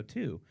years ago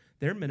too.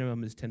 Their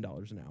minimum is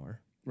 $10 an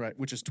hour. Right.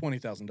 Which is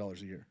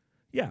 $20,000 a year.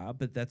 Yeah,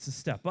 but that's a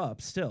step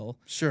up still.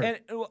 Sure. And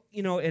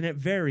and it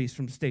varies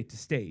from state to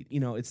state.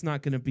 It's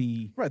not going to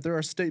be. Right. There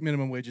are state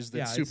minimum wages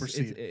that It's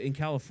supersede. in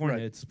California.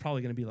 Right. It's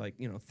probably going to be like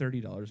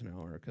 $30 an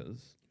hour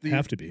because.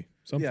 Have to be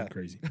something yeah.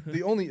 crazy.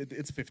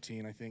 It's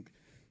 15, I think,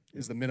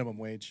 is the minimum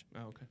wage.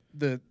 Oh, okay.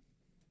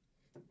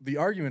 The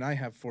argument I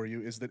have for you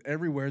is that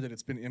everywhere that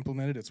it's been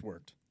implemented, it's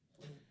worked.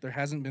 There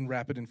hasn't been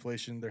rapid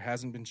inflation. There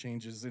hasn't been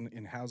changes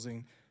in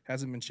housing.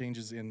 Hasn't been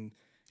changes in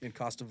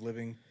cost of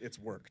living. It's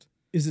worked.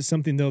 Is it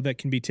something though that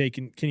can be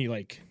taken? Can be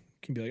like,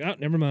 oh,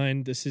 never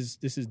mind. This is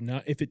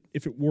not. If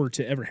it were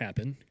to ever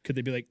happen, could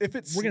they be like, If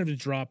it's we're gonna have to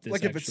drop this?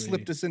 Like if it actually.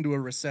 slipped us into a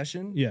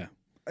recession. Yeah.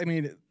 I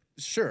mean,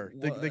 sure,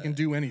 they can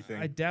do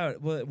anything. I doubt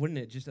it. Well, wouldn't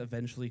it just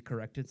eventually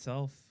correct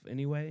itself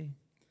anyway?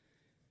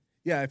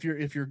 Yeah, if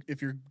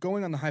you're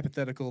going on the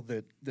hypothetical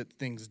that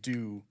things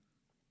do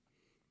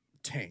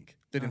tank,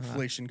 that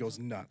inflation goes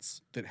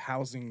nuts, that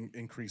housing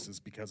increases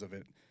because of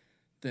it,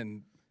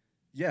 then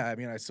yeah, I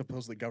mean, I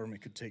suppose the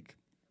government could take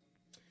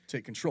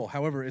control.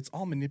 However, it's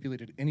all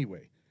manipulated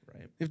anyway.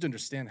 Right. You have to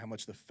understand how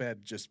much the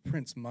Fed just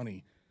prints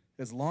money.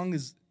 As long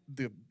as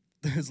the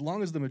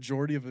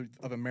majority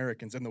of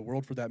Americans and the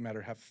world, for that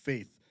matter, have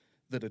faith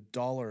that a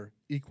dollar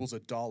equals a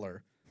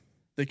dollar,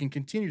 they can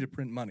continue to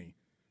print money,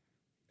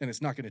 and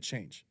it's not going to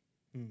change.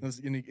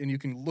 And you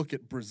can look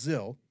at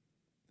Brazil.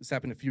 This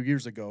happened a few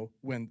years ago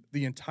when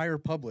the entire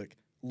public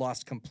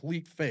lost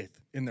complete faith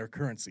in their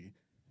currency,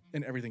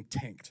 and everything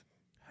tanked.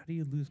 How do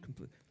you lose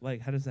complete? Like,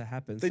 how does that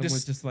happen? They Someone's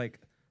just- just like,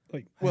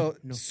 Like, I well,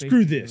 have no faith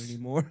screw in you this.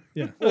 anymore.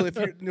 yeah. Well,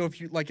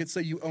 if you like, let's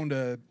say you owned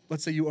a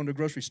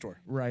grocery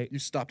store, Right. you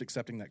stopped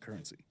accepting that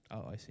currency.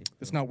 Oh, I see.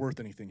 It's not worth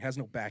anything. Has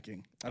no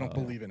backing. I don't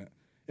believe in it,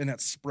 and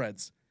that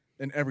spreads,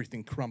 and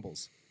everything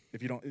crumbles.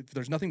 If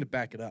there's nothing to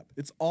back it up,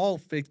 it's all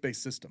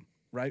faith-based system,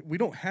 right? We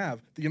don't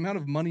have the amount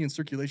of money in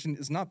circulation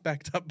is not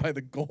backed up by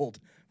the gold.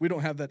 We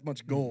don't have that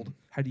much gold.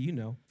 How do you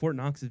know? Fort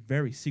Knox is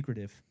very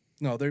secretive.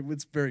 No,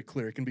 it's very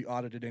clear. It can be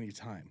audited any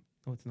time.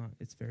 Oh, it's not.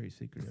 It's very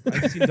secretive.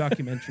 I've seen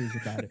documentaries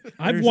about it.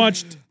 I've There's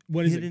watched.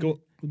 What is it? hidden Gold.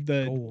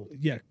 gold.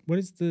 Yeah. What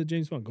is the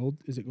James Bond? Gold?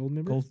 Is it Gold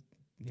Member? Gold.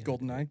 Yeah.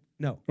 GoldenEye.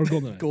 No. or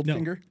Golden?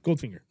 Goldfinger? No,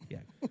 Goldfinger. Yeah.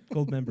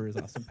 Gold member is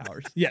Austin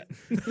Powers. Yeah.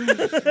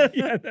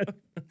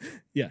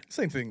 yeah.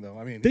 Same thing, though.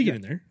 I mean, They get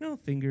in there. No,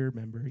 finger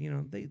member.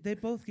 They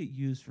both get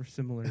used for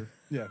similar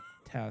yeah.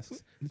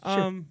 tasks.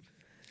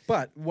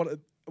 But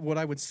what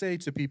I would say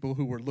to people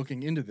who were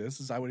looking into this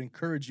is I would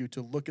encourage you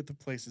to look at the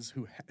places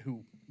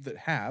that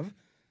have,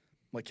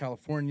 like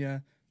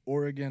California,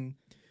 Oregon,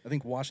 I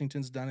think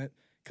Washington's done it,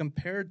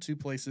 compared to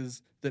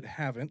places that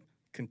haven't,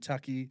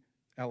 Kentucky,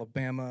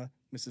 Alabama,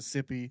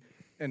 Mississippi,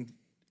 and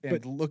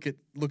look at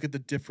the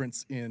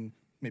difference in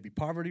maybe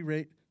poverty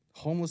rate,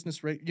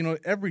 homelessness rate,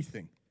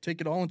 everything. Take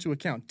it all into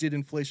account. Did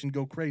inflation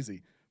go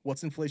crazy?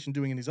 What's inflation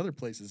doing in these other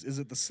places? Is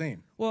it the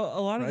same? Well,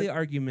 a lot of the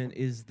argument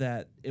is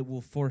that it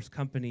will force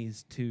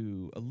companies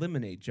to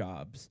eliminate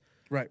jobs.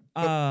 Right.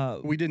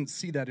 But we didn't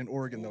see that in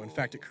Oregon, though. In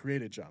fact, it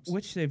created jobs.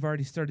 Which they've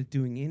already started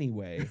doing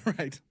anyway.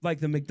 Right. Like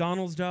the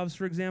McDonald's jobs,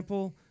 for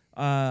example.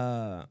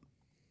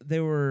 They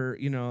were,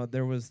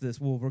 there was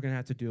this, we're going to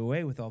have to do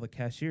away with all the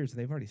cashiers.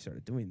 They've already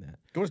started doing that.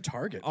 Go to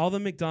Target. All the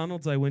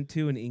McDonald's I went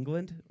to in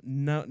England,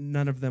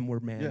 none of them were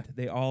manned. Yeah.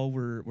 They all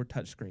were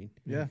touchscreen.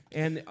 Yeah.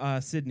 And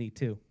Sydney,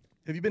 too.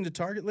 Have you been to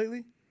Target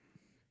lately?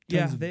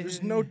 Yeah.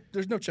 There's no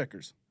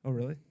checkers. Oh,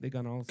 really? They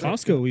gone all...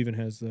 Costco even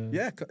has the...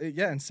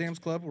 Yeah, and Sam's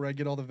Club, where I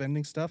get all the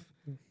vending stuff.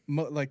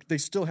 They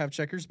still have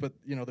checkers, but,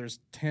 there's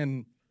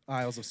 10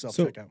 aisles of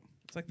self-checkout.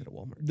 It's like that at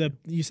Walmart.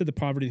 You said the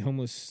poverty,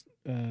 homeless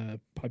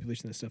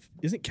population, that stuff.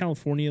 Isn't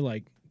California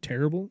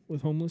terrible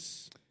with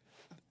homeless?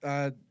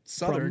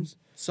 Southern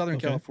Okay.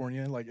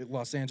 California, like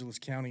Los Angeles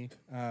County.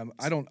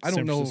 I don't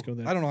San know. Francisco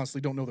there. I don't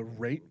honestly don't know the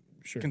rate.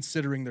 Sure.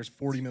 Considering there's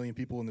 40 million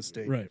people in the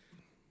state. Right.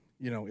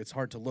 It's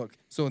hard to look.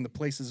 So in the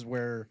places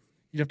where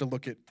you have to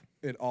look at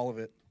all of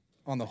it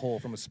on the whole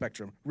from a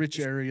spectrum. Rich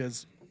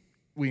areas,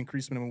 we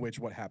increase minimum wage.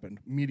 What happened?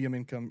 Medium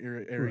income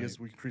areas,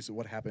 we increase it.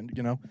 What happened?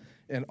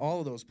 And all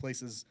of those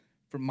places,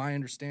 from my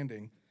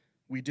understanding,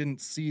 we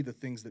didn't see the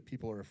things that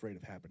people are afraid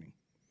of happening.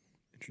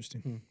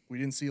 Interesting. We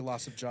didn't see a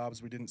loss of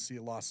jobs. We didn't see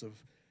a loss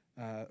of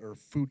or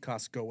food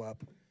costs go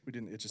up. We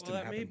didn't. It just didn't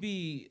happen. That may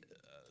be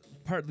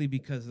partly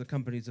because the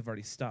companies have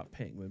already stopped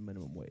paying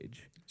minimum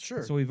wage.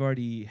 Sure. So we've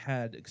already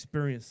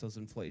experienced those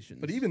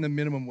inflations. But even the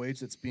minimum wage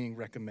that's being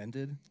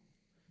recommended,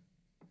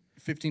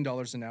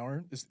 $15 an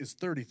hour, is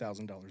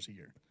 $30,000 a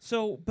year.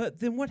 So, but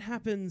then what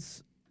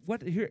happens?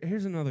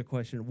 Here's another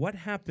question. What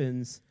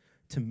happens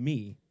to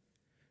me?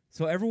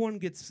 So everyone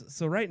gets.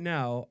 So right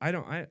now, I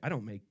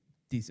don't make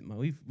decent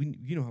money.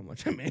 You know how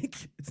much I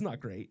make. It's not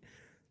great.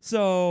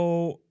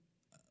 So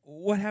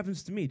what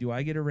happens to me? Do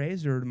I get a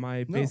raise, or am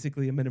I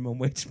basically a minimum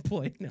wage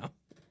employee now?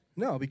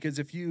 No, because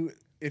if you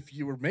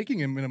were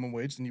making a minimum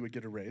wage, then you would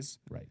get a raise.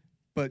 Right.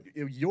 But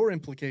your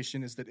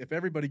implication is that if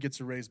everybody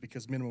gets a raise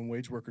because minimum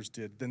wage workers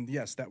did, then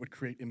yes, that would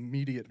create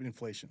immediate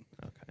inflation.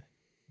 Okay.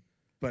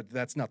 But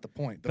that's not the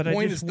point. But point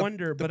I just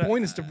wonder. The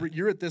point is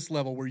you're at this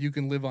level where you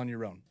can live on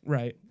your own.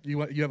 Right. You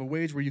have a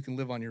wage where you can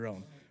live on your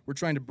own. We're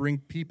trying to bring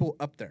people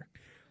up there.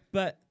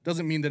 But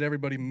doesn't mean that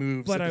everybody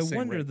moves. But at the I same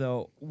wonder rate.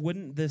 though,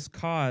 wouldn't this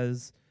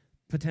cause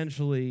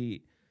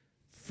potentially,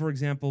 for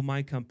example,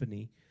 my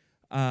company,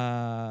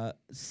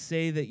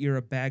 say that you're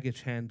a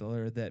baggage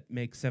handler that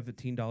makes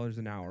 $17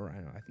 an hour.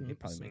 I think you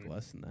probably make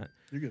less than that.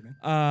 You're good,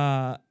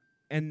 man.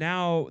 And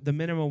now the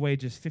minimum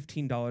wage is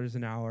 $15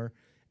 an hour,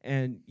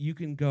 and you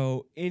can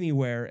go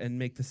anywhere and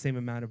make the same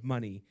amount of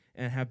money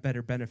and have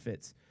better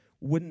benefits.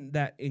 Wouldn't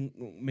that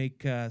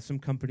make some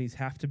companies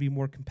have to be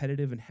more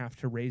competitive and have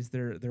to raise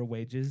their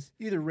wages?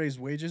 Either raise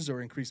wages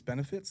or increase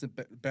benefits and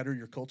better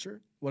your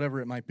culture, whatever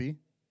it might be.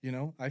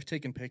 I've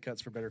taken pay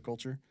cuts for better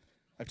culture.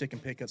 I've taken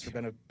pay cuts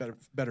for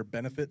better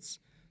benefits.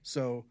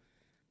 So,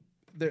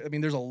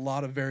 there's a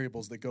lot of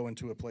variables that go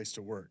into a place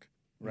to work,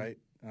 right?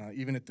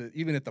 Even at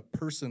the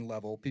person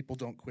level, people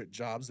don't quit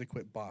jobs; they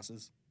quit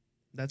bosses.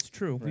 That's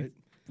true. Right?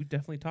 We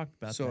definitely talked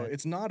about that. So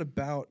it's not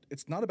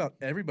about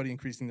everybody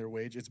increasing their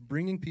wage. It's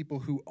bringing people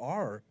who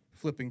are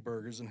flipping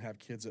burgers and have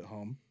kids at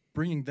home,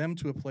 bringing them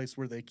to a place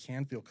where they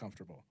can feel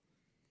comfortable.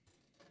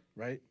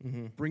 Right?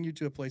 Mm-hmm. Bring you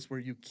to a place where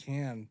you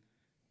can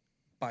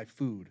buy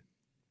food.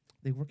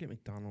 They work at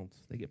McDonald's.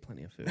 They get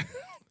plenty of food.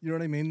 You know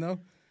what I mean,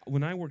 though?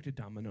 When I worked at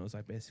Domino's,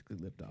 I basically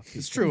lived off.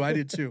 It's true. I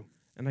did too.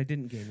 And I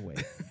didn't gain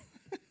weight.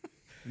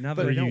 Now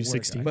But that I are don't you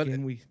work, 16? But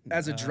again,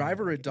 as a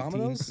driver at 18,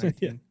 Domino's,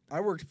 19. I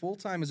worked full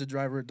time as a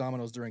driver at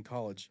Domino's during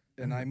college,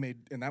 and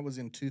and that was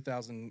in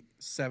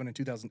 2007 and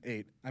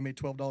 2008. I made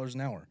 $12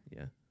 an hour.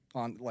 Yeah.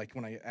 On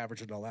when I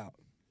average it all out,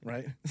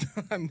 right?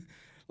 I'm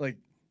like,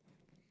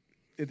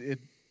 it.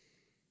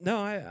 No,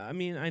 I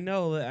mean I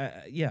know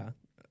that. Yeah.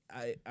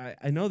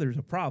 I know there's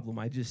a problem.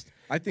 I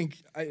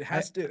think it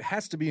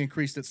has to be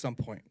increased at some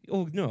point.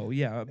 Oh no,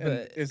 yeah, but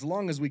And as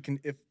long as we can,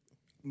 if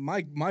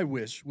my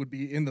wish would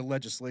be in the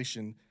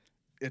legislation,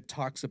 it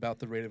talks about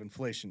the rate of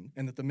inflation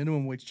and that the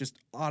minimum wage just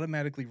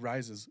automatically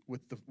rises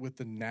with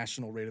the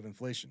national rate of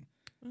inflation.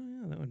 oh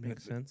yeah, that would make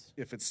sense.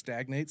 If it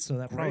stagnates, So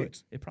that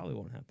great. probably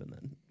won't happen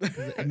then.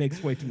 'Cause it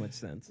makes way too much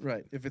sense.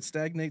 Right. If it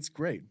stagnates,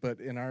 great. But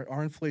in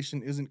our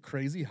inflation isn't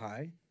crazy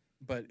high,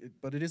 but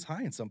it is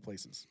high in some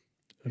places.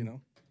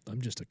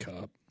 I'm just a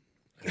cop.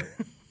 I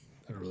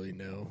don't really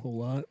know a whole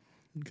lot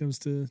when it comes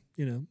to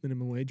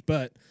minimum wage,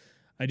 but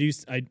I do.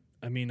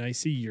 I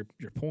see your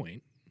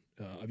point.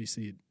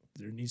 Obviously,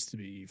 there needs to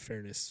be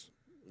fairness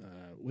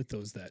with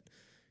those that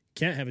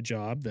can't have a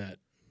job that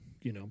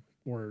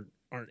or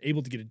aren't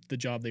able to get the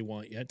job they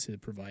want yet to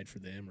provide for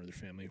them or their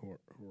family or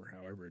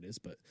however it is.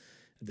 But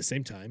at the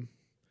same time,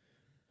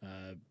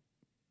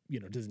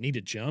 does it need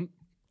to jump,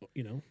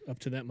 up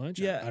to that much?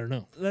 Yeah, I don't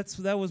know.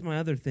 That was my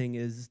other thing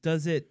is,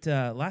 does it,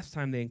 last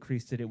time they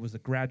increased it, it was a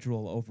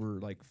gradual over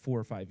like 4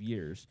 or 5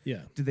 years.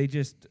 Yeah. Do they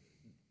just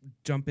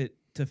jump it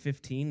to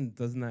 15?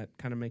 Doesn't that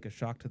kind of make a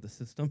shock to the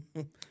system?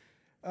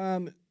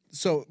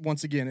 So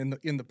once again,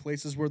 in the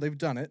places where they've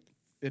done it,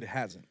 it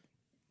hasn't.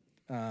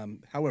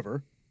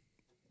 However,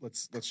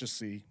 let's just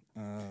see.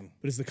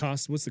 But is the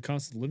cost? What's the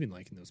cost of living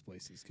like in those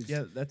places? 'Cause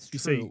Yeah, that's you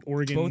true. say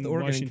Oregon, both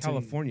Oregon Washington, and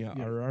California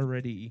yeah. are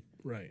already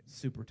Right.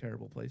 super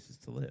terrible places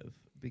to live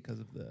because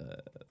of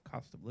the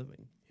cost of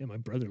living. Yeah, my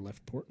brother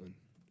left Portland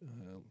His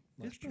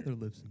last year. brother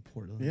lives in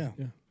Portland. Yeah.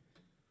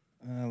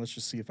 Yeah. Let's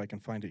just see if I can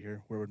find it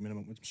here. Where would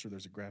minimum? I'm sure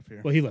there's a graph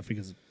here. Well, he left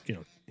because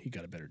he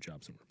got a better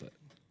job somewhere. But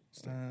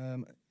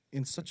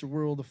In such a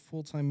world, a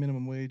full-time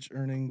minimum wage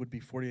earning would be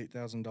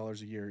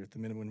 $48,000 a year if the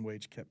minimum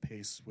wage kept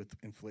pace with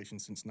inflation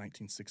since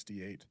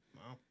 1968.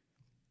 Wow.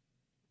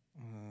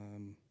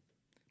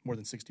 More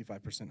than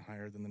 65%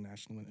 higher than the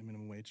national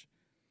minimum wage.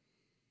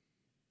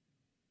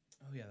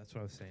 Oh yeah, that's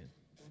what I was saying.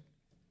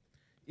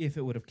 If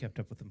it would have kept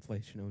up with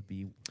inflation, it would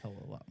be a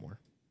lot more.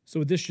 so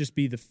would this just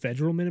be the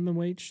federal minimum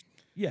wage?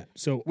 Yeah.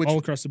 So all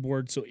across the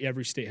board, so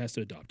every state has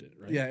to adopt it,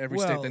 right? Yeah, every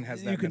state then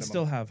has that you can minimum.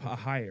 still have a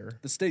higher.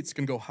 The states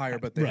can go higher,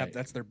 but they Right. have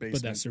that's their base.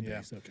 But that's their yeah.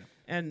 base. Okay.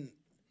 And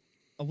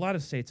a lot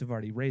of states have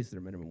already raised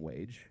their minimum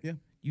wage. Yeah.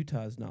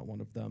 Utah is not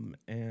one of them.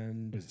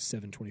 And What is it,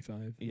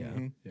 $7.25? yeah,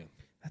 Mhm. Yeah.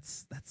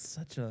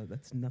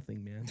 that's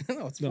nothing, man.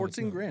 No, it's No, 14 it's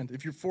not. grand.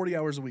 If you're 40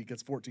 hours a week,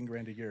 it's 14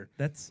 grand a year.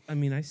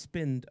 I'd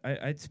spend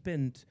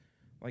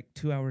like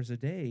 2 hours a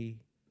day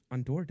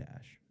on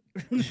DoorDash.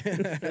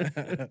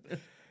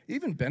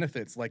 Even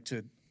benefits, like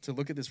to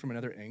look at this from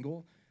another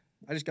angle,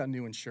 I just got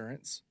new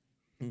insurance.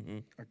 Mm-hmm.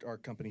 Our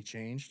company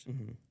changed,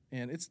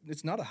 and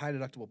it's not a high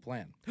deductible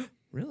plan.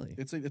 Really?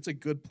 It's a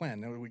good plan.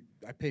 Now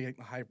I pay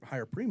a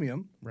higher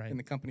premium, Right. and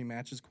the company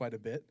matches quite a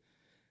bit.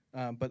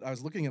 But I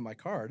was looking at my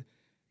card,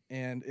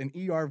 and an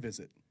ER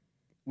visit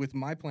with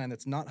my plan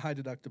that's not high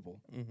deductible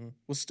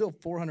was still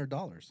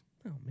 $400.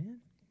 Oh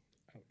man.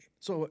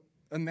 So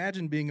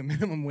imagine being a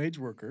minimum wage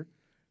worker.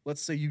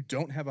 Let's say you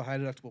don't have a high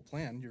deductible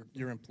plan.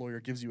 Your employer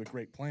gives you a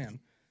great plan.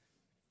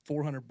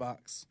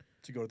 $400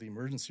 to go to the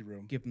emergency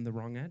room. Give them the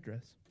wrong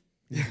address.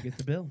 You get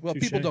the bill. Well,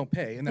 Touche. people don't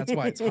pay, and that's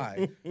why it's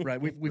high,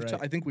 right? We've Right.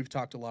 I think we've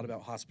talked a lot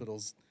about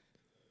hospitals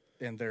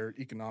and their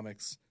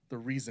economics. The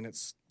reason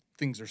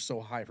things are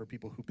so high for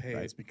people who pay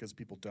is because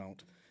people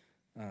don't,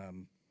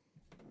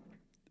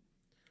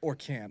 or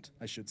can't.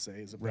 I should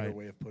say is a better Right.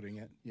 way of putting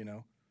it.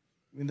 I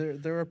mean,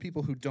 there are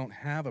people who don't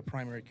have a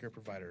primary care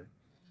provider,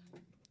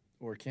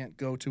 or can't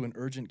go to an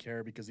urgent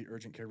care because the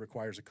urgent care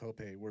requires a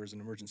copay, whereas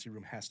an emergency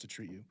room has to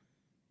treat you,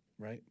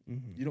 right?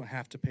 You don't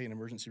have to pay an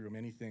emergency room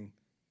anything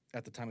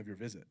at the time of your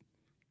visit.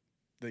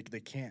 They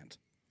can't.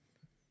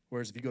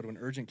 Whereas if you go to an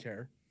urgent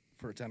care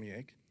for a tummy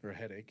ache or a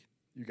headache,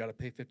 you got to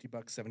pay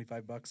 $50,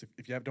 $75.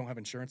 If you don't have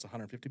insurance,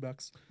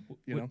 $150.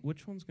 You know,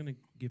 Which one's gonna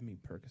give me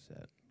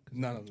Percocet? 'Cause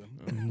none of them.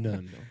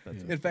 None.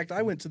 That's In fact,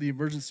 I went to the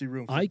emergency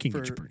room. I can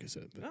get you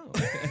Percocet. But Oh,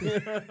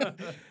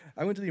 okay.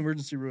 I went to the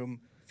emergency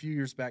room a few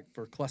years back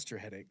for cluster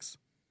headaches.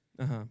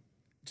 Uh-huh.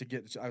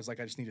 I was like,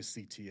 I just need a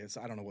CT.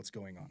 I don't know what's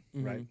going on,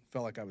 Mm-hmm. right?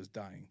 Felt like I was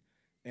dying.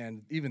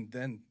 And even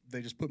then,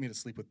 they just put me to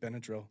sleep with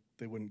Benadryl.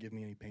 They wouldn't give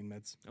me any pain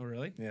meds. Oh,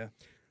 really? Yeah.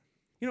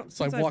 You know,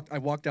 So since I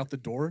walked out the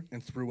door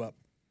and threw up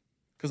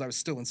because I was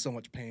still in so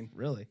much pain.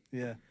 Really?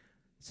 Yeah.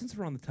 Since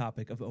we're on the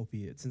topic of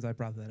opiates, since I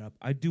brought that up,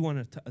 I do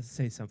want to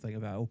say something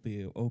about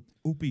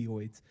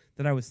opioids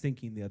that I was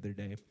thinking the other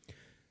day.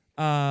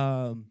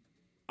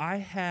 I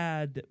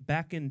had,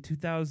 back in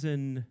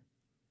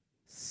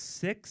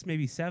 2006,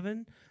 maybe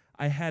 7,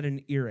 I had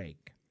an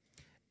earache.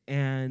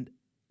 And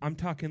I'm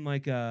talking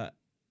like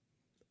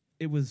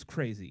it was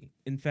crazy.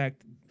 In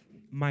fact,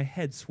 my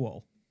head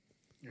swole.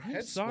 Your I'm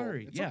head's swole.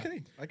 sorry. It's Yeah.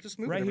 okay. I can just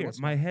move it Right every here. once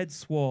in a My while. head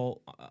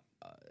swole.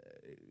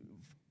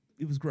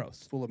 It was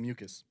gross. Full of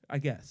mucus. I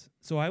guess.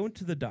 So I went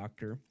to the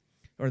doctor,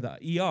 or the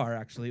ER,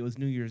 actually. It was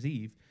New Year's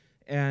Eve.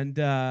 And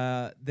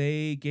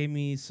they gave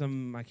me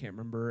some, I can't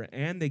remember,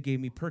 and they gave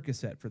me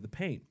Percocet for the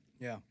pain.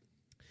 Yeah.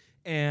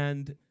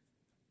 And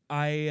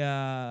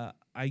I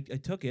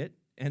took it,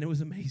 and it was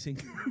amazing.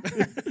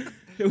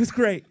 It was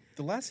great.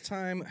 The last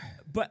time.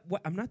 But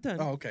I'm not done.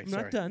 Oh, okay. I'm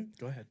sorry. not done.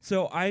 Go ahead.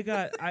 So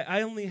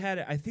I only had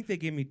it, I think they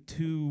gave me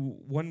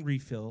one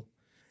refill,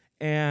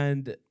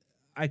 and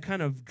I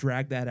kind of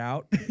dragged that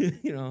out,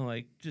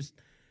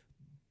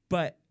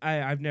 but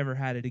I've never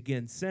had it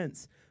again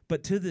since.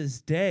 But to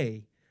this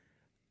day,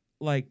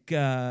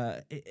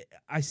 I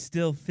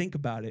still think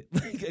about it,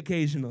 like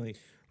occasionally,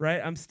 right?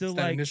 I'm still It's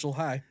that like, initial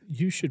high.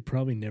 you should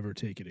probably never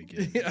take it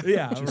again.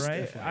 yeah, Just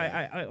right?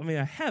 FYI. I mean,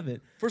 I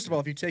haven't. First of all,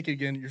 if you take it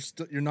again,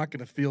 you're not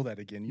going to feel that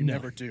again. You No.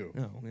 never do.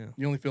 Oh, yeah.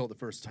 You only feel it the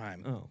first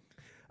time. Oh.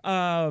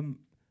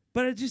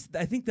 But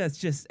I think that's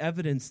just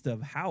evidence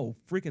of how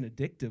freaking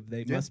addictive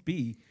they Yeah. must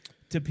be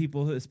to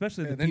people,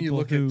 especially the And then you people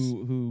look at-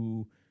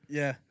 who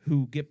Yeah.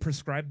 who get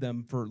prescribed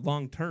them for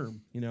long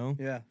term. You know,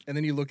 Yeah. And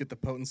then you look at the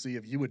potency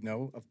of, you would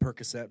know, of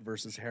Percocet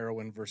versus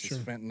heroin versus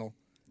fentanyl.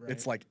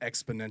 It's like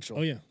exponential.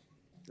 Oh yeah,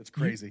 It's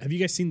crazy. Have you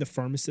guys seen The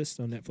Pharmacist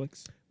on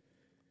Netflix?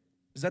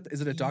 Is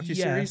it a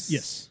docuseries?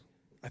 Yes.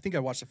 I think I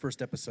watched the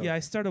first episode. yeah. I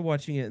started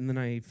watching it and then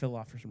I fell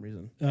off for some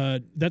reason.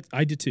 That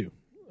I did too.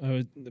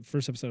 The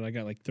first episode, I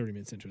got like 30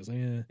 minutes into it. I was like,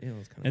 Yeah, it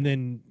was kind of. And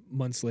then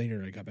months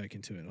later, I got back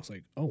into it. I was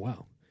like, oh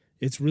wow,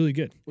 it's really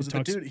good. Was it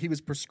the dude he was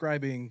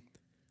prescribing?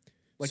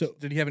 Like, So-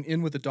 did he have an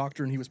in with the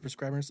doctor and he was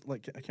prescribing?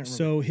 Like, I can't remember.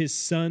 So his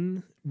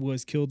son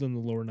was killed in the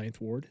lower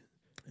Ninth Ward.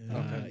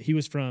 He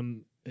was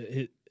from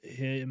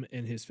him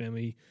and his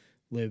family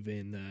live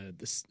in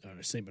the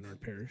St.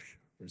 Bernard Parish.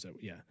 Or is that?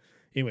 Yeah.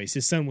 Anyways,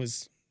 his son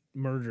was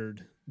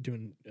murdered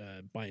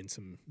buying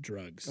some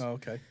drugs. Oh,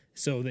 okay.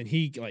 So then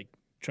he like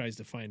tries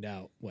to find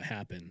out what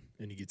happened,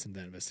 and he gets into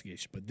that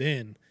investigation. But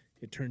then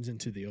it turns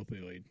into the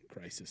opioid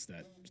crisis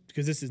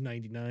because this is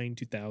 99,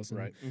 2000,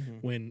 Right.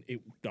 when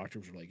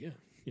doctors were like,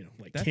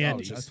 like That's,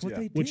 candy, that's what yeah.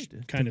 they did. which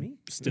to kind of me.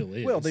 still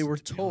is. Well, they were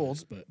to be told-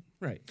 honest, but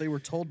Right. They were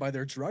told by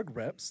their drug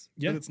reps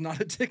Yeah. that it's not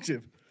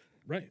addictive.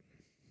 right.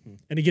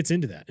 And it gets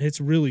into that.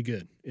 It's really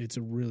good. It's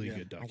a really Yeah.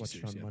 good I'll watch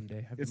it docuseries. on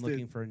Monday. I've It's been the-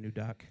 looking for a new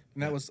doc.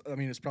 And that was, I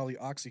mean, it's probably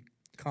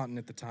OxyContin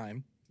at the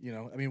time. You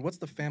know, I mean, what's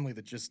the family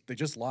that they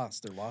just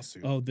lost their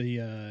lawsuit? Oh,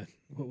 the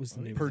what was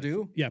the name?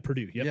 Purdue? Of that? Yeah,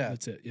 Purdue. Yep, Yeah.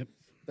 that's it. Yep.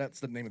 That's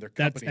the name of their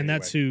That's company. and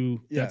that's anyway.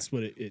 who. Yeah. That's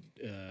what it.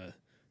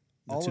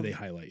 All That's who of they the-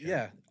 highlight.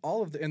 Yeah,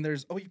 all of the and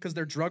there's because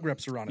their drug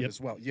reps are on it Yep.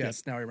 as well.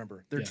 Yes, now I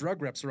remember. Their Yeah.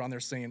 drug reps are on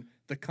there saying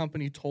the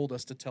company told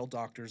us to tell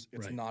doctors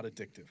it's Right. not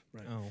addictive.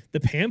 Right. Oh.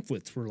 The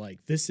pamphlets were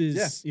like, this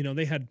is, Yeah.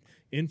 they had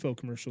info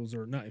commercials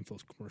or not info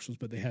commercials,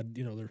 but they had,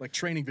 their, Like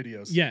training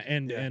videos. yeah.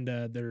 And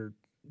their,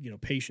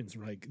 patients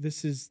were like,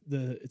 this is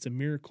it's a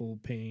miracle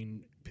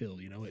pain pill,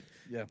 it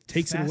Yeah.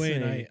 takes it away.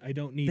 And Fascinating. I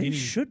don't need They any.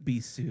 should be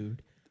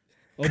sued.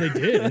 Oh, they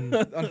did. And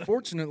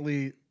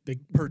Unfortunately,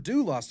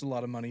 Purdue lost a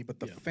lot of money, but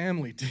the Yeah.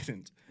 family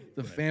didn't.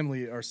 The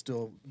family are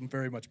still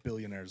very much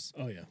billionaires.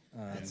 oh yeah.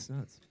 That's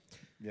nuts.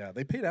 Yeah,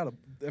 they paid out.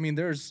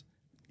 There's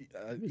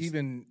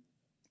even,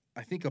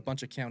 I think a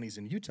bunch of counties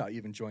in Utah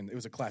even joined. It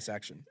was a class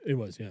action. It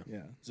was, yeah. Yeah,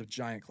 it was a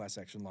giant class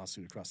action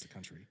lawsuit across the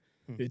country.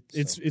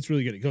 It's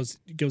really good.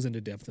 It goes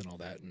into depth and all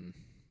that and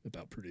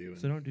about Purdue. And,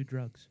 So don't do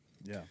drugs.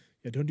 Yeah,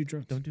 yeah, don't do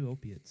drugs. Don't do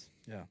opiates.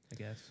 yeah. I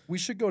guess. We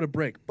should go to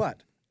break,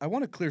 but I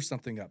want to clear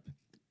something up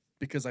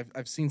because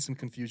I've seen some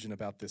confusion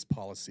about this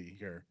policy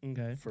here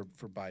Okay. for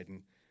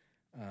Biden.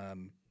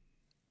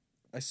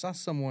 I saw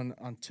someone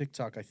on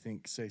TikTok, I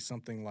think, say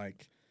something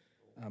like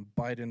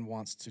Biden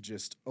wants to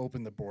just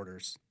open the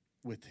borders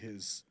with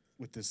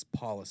this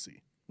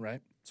policy,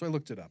 right? So I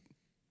looked it up,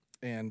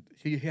 and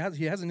he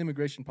has an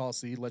immigration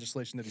policy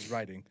legislation that he's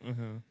writing,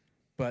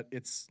 but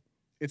it's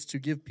to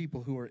give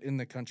people who are in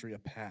the country a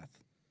path.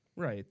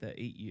 Right.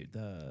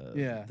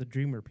 The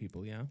dreamer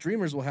people. Yeah.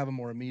 Dreamers will have a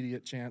more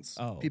immediate chance.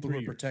 Oh, People 3 who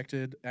are years.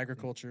 protected,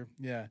 agriculture,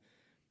 yeah.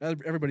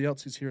 Everybody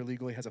else who's here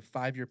illegally has a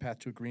 5-year path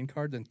to a green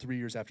card, then 3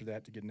 years after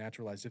that to get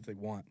naturalized if they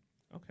want.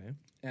 Okay.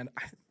 And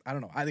I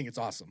don't know. I think it's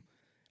awesome,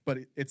 but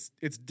it's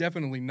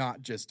definitely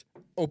not just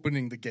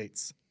opening the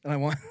gates. And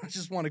I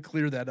just want to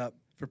clear that up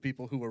for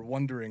people who are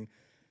wondering.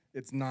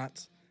 It's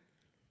not.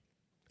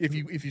 If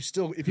you Who's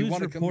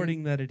want to come in,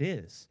 reporting that it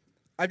is?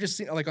 I've just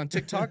seen, like on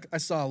TikTok, I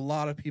saw a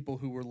lot of people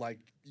who were like,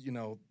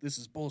 this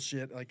is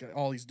bullshit. Like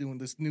all he's doing,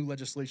 this new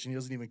legislation, he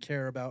doesn't even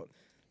care about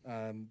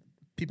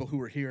people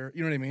who are here.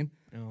 You know what I mean?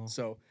 Oh.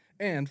 So,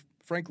 and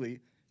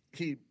frankly,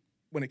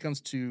 when it comes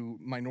to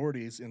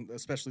minorities and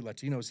especially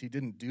Latinos, he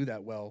didn't do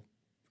that well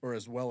or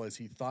as well as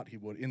he thought he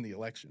would in the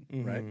election,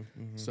 right?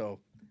 So,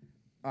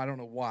 I don't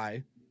know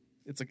why.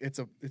 It's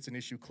an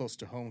issue close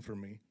to home for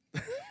me.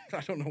 I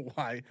don't know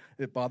why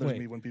it bothers Wait.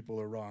 me when people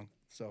are wrong.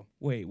 So,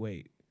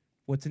 Wait.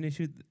 What's an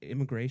issue?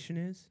 Immigration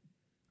is?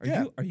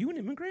 Yeah. Are you an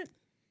immigrant?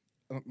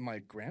 my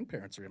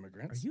grandparents are Are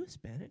immigrants. you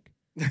Hispanic?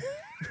 You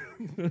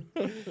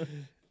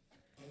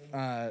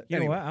know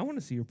Anyway, what? I want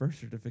to see your birth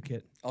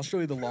certificate. I'll show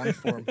you the long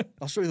form.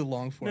 I'll show you the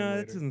long form No, that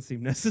later. doesn't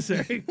seem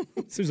necessary.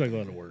 Seems like a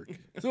lot of work.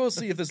 So we'll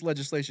see if this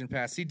legislation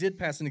passed. He did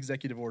pass an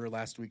executive order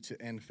last week to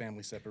end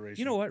family separation.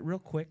 You know what? Real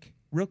quick,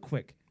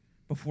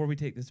 before we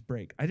take this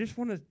break, I just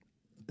want to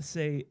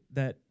say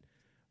that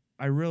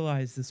I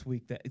realized this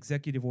week that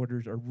executive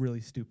orders are really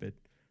stupid.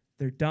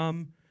 They're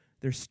dumb.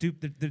 They're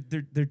stupid.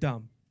 They're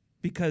dumb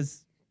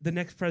because the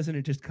next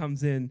president just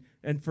comes in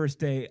and first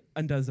day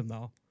undoes them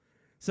all.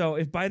 So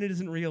if Biden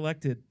isn't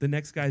reelected, the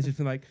next guy's just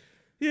been like,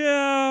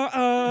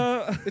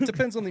 yeah, It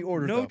depends on the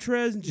order, no though.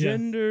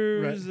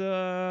 transgenders,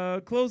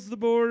 close the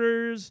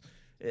borders.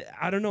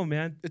 I don't know,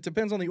 man. It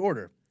depends on the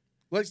order.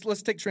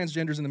 Let's take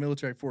transgenders in the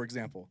military, for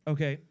example.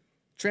 Okay,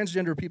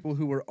 Transgender people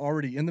who were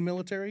already in the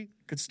military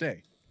could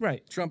stay.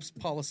 right, Trump's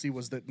policy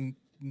was that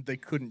they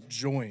couldn't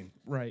join.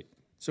 right.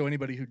 So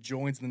anybody who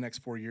joins in the next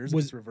 4 years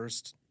Was- gets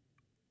reversed.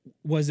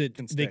 Was it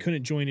Can they stay.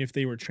 couldn't join if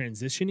they were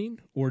transitioning,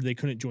 or they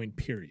couldn't join?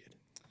 Period.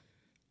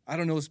 I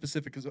don't know the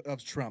specifics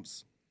of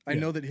Trump's. I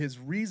know that his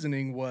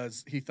reasoning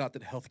was he thought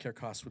that healthcare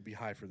costs would be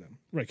high for them.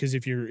 Right, because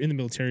if you're in the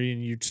military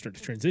and you start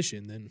to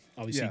transition, then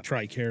obviously Yeah.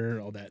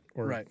 TRICARE, all that,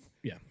 or Right.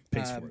 yeah,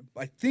 pays for it.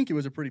 I think it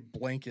was a pretty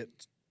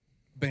blanket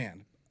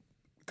ban.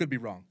 Could be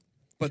wrong.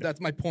 But that's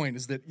my point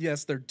is that,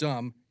 yes, they're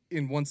dumb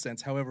in one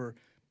sense. However,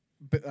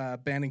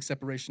 banning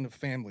separation of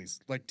families,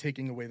 like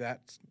taking away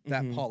that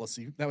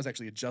policy, that was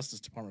actually a Justice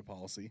Department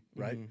policy,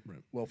 right? Right.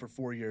 Well, for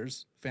 4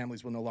 years,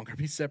 families will no longer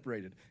be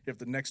separated. If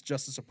the next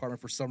Justice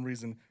Department, for some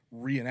reason,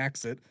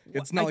 reenacts it,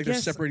 it's not like they're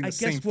separating the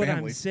same what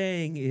family. I'm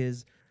saying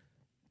is,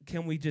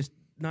 can we just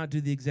not do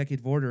the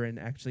executive order and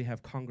actually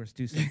have Congress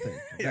do something?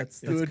 That's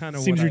good. kind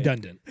of Seems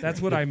redundant.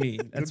 That's what I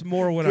mean. That's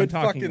more what I'm Good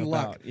talking fucking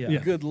about. luck. Yeah.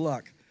 Good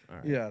luck.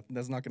 Yeah,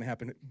 that's not going to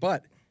happen.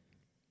 But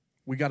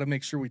we got to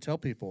make sure we tell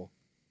people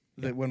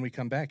that when we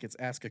come back, it's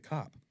Ask a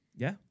Cop.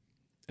 Yeah.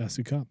 Ask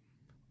a cop.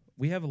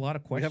 We have a lot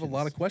of We questions. have a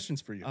lot of questions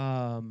for you.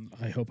 I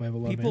hope I have a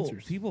lot of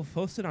answers. People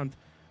posted on.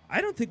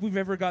 I don't think we've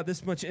ever got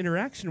this much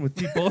interaction with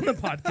people on the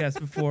podcast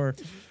before.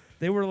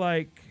 They were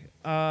like,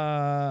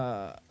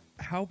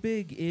 "How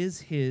big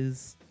is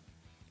his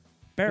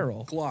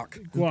barrel?" Glock.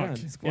 His Glock. gun,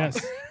 his Glock.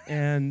 Yes.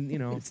 And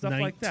It's stuff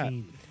like that.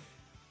 19.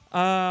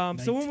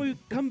 So when we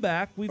come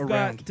back, we've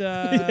Around.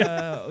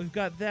 got we've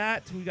got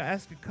that. We got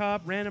Ask a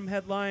Cop, random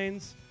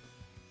headlines.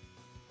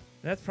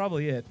 That's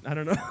probably it. I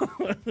don't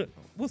know.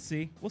 We'll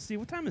see. We'll see.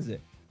 What time is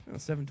it?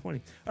 7:20.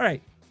 All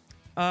right.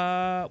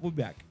 We'll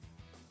be back.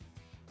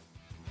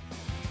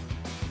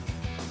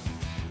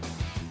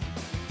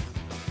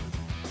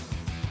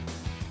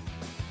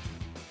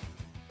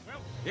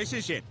 Well, this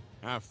is it.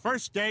 Our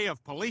first day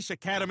of Police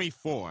Academy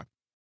 4.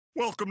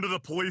 Welcome to the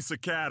Police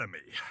Academy.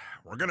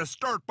 We're gonna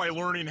start by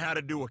learning how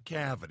to do a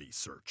cavity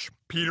search.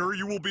 Peter,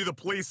 you will be the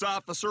police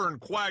officer, and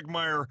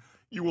Quagmire,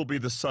 you will be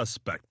the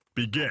suspect.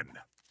 Begin.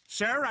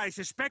 Sir, I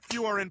suspect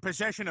you are in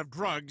possession of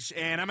drugs,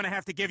 and I'm going to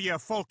have to give you a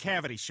full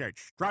cavity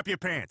search. Drop your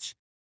pants.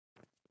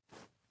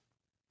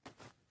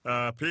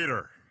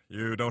 Peter,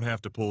 you don't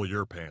have to pull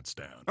your pants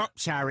down. Oh,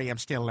 sorry, I'm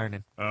still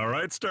learning. All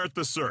right, start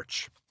the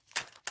search.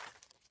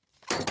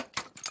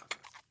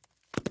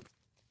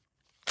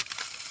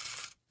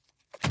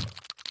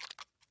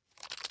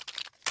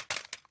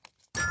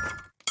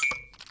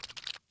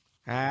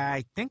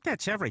 I think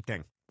that's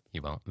everything.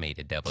 You want me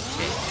to double check?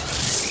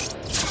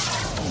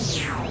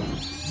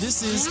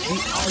 This is the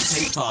Our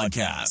Take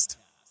Podcast.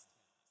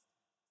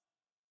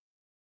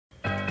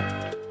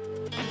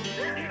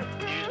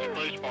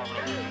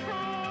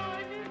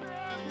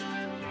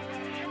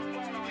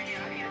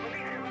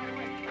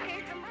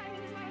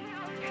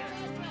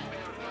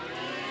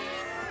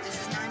 This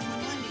is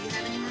 911. Do you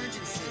have an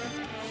emergency?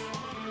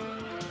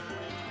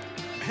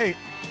 Hey,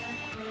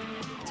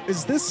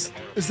 is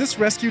this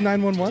Rescue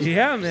 911?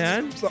 Yeah,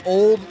 man. The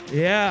old.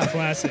 Yeah.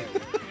 Classic.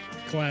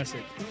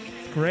 Classic.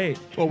 Great.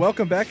 Well,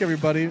 welcome back,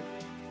 everybody.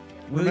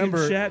 William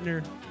Remember,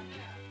 Shatner.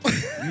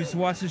 Used to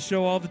watch this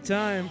show all the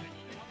time.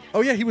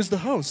 oh yeah, he was the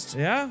host.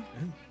 Yeah.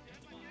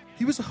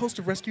 He was the host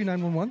of Rescue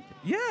 911,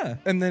 Yeah.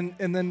 and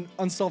then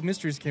Unsolved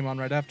Mysteries came on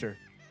right after.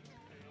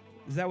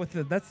 Is that what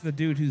that's the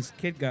dude whose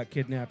kid got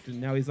kidnapped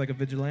and now he's like a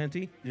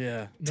vigilante?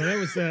 Yeah.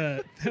 No,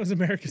 that was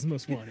America's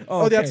Most Wanted.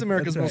 Oh, that's okay.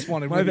 America's That's Most right.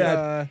 Wanted. My With,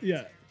 bad.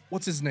 Yeah,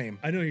 what's his name?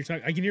 I know who you're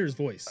talking. I can hear his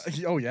voice.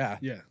 Oh yeah.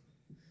 Yeah.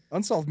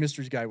 Unsolved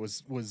Mysteries guy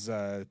was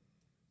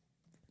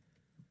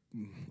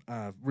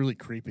really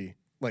creepy.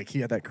 Like he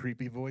had that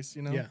creepy voice,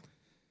 you know? Yeah.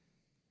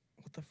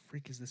 What the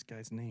freak is this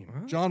guy's name?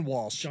 Huh? John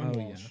Walsh. John Oh,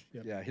 Walsh.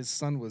 Yeah. Yeah. His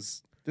son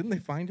was. Didn't they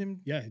find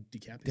him? Yeah,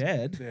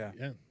 decapitated. Dead. Yeah.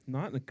 Yeah.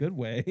 Not in a good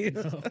way.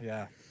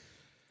 Yeah.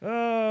 Oh,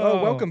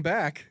 Oh, welcome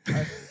back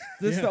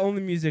This is Yeah. the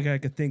only music I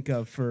could think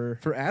of for.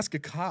 for Ask a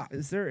Cop.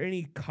 Is there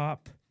any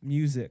cop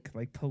music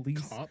like police?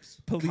 Cops.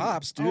 Police.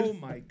 Cops, dude. Oh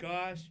my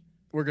gosh.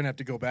 We're gonna have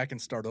to go back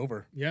and start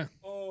over. Yeah.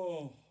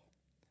 Oh.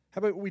 How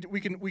about we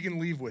can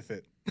leave with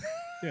it? Yeah.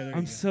 There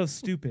I'm you go. so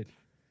stupid.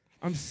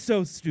 I'm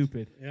so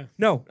stupid. Yeah.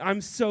 No,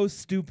 I'm so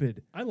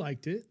stupid. I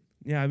liked it.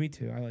 Yeah, me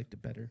too. I liked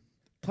it better.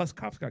 Plus,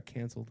 cops got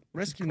canceled.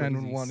 Rescue Crazy.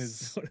 911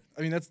 is.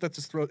 I mean, that's a it's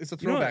a know what?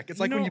 throwback. It's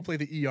like when know- you play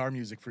the ER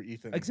music for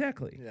Ethan.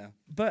 Exactly. Yeah.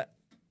 But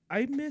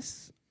I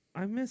miss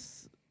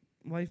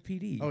Live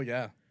PD. Oh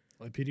yeah.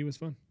 LivePD was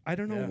fun. I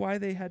don't know Yeah. why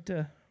they had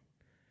to.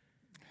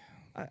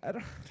 I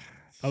don't.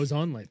 I was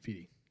on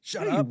LivePD.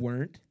 Shut No, up. you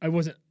weren't. I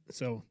wasn't.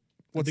 So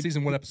What the-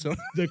 season? What episode?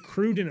 the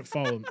crew didn't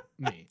follow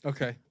me.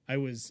 Okay. I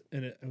was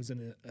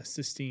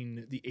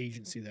assisting the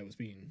agency that was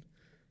being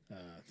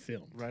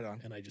filmed. Right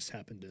on. And I just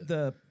happened to.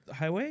 The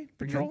highway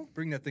patrol.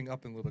 Bring that thing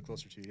up and a little bit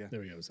closer to you. Yeah.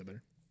 There we go. Is that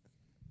better?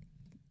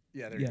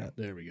 Yeah. There you Yeah. go.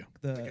 There we go.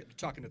 The Okay,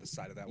 talking to the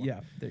side of that one. yeah.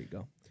 There you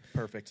go.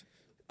 Perfect.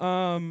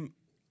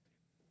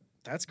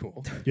 That's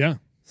cool. Yeah.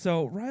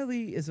 So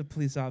Riley is a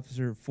police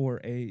officer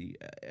for a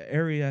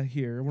area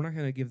here. We're not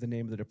going to give the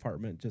name of the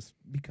department just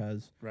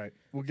because. Right.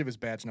 We'll give his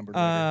badge number.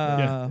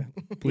 Uh,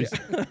 Please.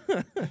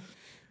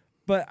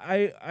 But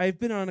I've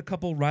been on a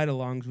couple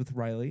ride-alongs with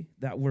Riley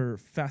that were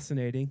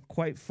fascinating,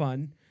 quite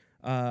fun.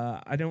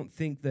 I don't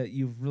think that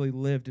you've really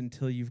lived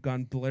until you've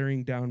gone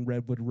blaring down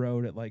Redwood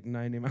Road at like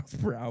 90 miles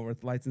per hour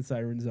with lights and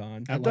sirens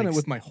on. I've done it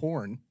with my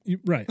horn.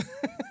 Right.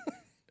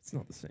 It's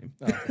not the same.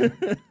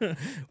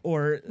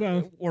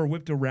 Oh. or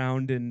whipped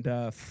around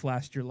and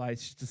flashed your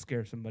lights just to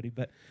scare somebody.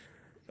 But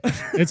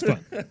it's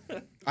fun.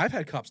 I've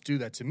had cops do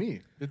that to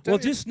me.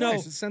 Just know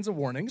nice. It sends a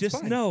warning. It's just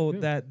fine. know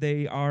that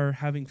they are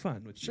having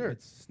fun. Which Sure.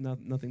 it's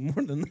nothing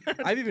more than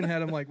that. I've even had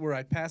them like where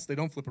I pass, they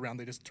don't flip around,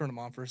 they just turn them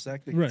on for a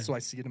sec, Right. so I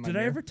see it in my Did I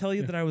mirror. ever tell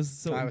you that I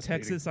was I in was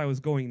Texas? I was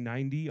going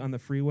 90 on the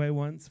freeway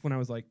once when I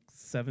was like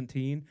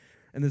 17,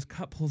 and this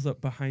cop pulls up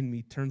behind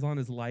me, turns on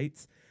his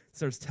lights,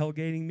 starts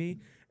tailgating me,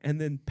 and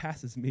then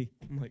passes me.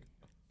 I'm like,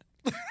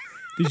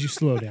 Did you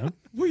slow down?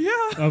 well,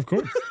 yeah. Of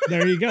course.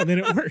 There you go. Then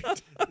it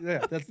worked.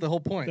 Yeah, that's the whole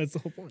point. That's the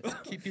whole point.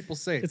 Keep people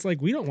safe. It's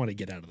like we don't want to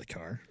get out of the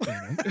car. You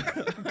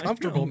know?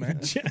 comfortable, man.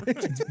 Yeah,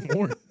 it's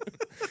warm.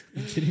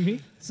 You kidding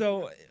me?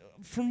 So,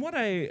 from what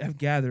I have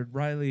gathered,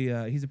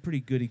 Riley, he's a pretty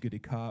goody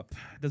cop.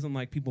 Doesn't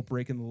like people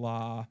breaking the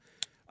law.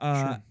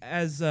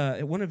 As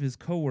one of his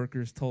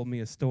coworkers told me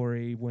a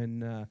story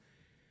when,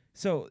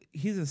 so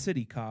he's a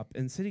city cop,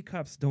 and city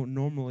cops don't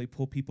normally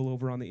pull people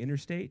over on the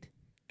interstate.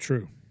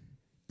 True.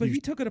 But he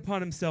took it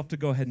upon himself to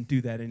go ahead and do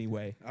that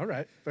anyway. All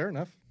right, fair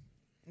enough.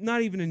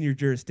 Not even in your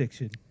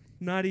jurisdiction.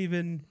 Not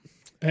even.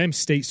 I am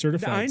state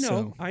certified.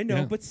 I know,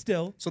 yeah. but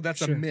still. So that's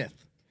Sure. a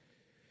myth.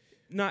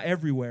 Not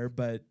everywhere,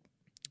 but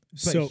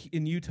So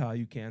in Utah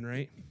you can,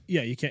 right?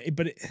 yeah, you can't.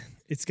 But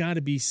it's got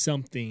to be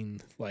something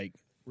like.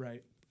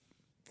 Right.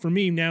 For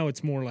me now,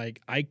 it's more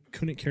like I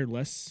couldn't care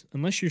less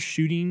unless you're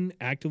shooting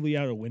actively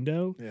out a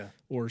window, Yeah.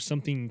 or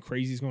something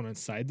crazy is going on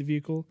inside the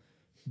vehicle.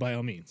 By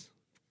all means,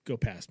 go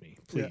past me,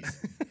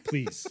 please,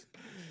 please.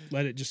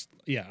 Let it just.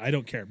 Yeah, I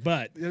don't care.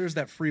 But There's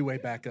that freeway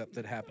backup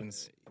that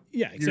happens.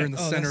 yeah, exactly. You're in the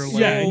center lane.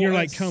 Yeah, and you're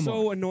like, that's come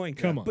so on, annoying.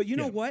 come on. But you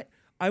know Yeah. what?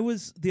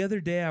 The other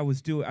day I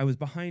was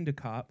behind a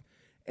cop,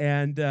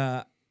 and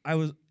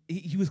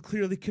he was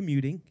clearly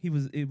commuting.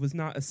 It was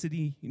not a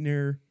city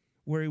near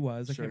where he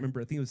was. I Sure. can't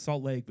remember. I think it was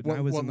Salt Lake. But What,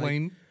 I was what in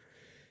lane?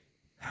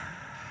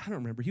 I don't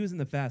remember. He was in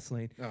the fast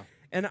lane. Oh.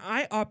 And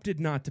I opted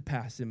not to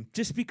pass him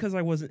just because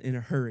I wasn't in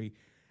a hurry.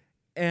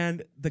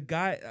 And a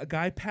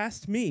guy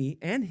passed me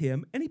and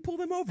him, and he pulled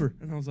him over.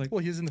 And I was like,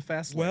 Well, he's in the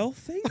fast lane. well,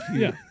 thank you.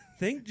 Yeah.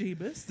 Thank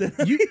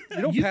Jeebus. You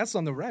don't pass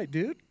on the right,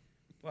 dude.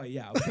 Well,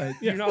 yeah, but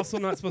you're also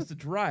not supposed to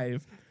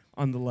drive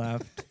on the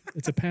left.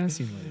 It's a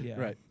passing lane. Yeah.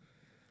 Right.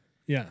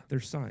 Yeah.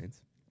 There's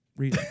signs.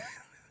 Read it.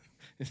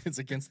 It's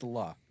against the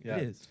law. Yeah.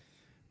 It is.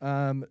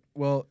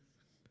 Well,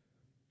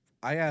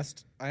 I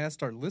asked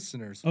our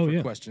listeners Oh, for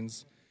yeah.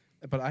 questions,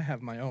 but I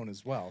have my own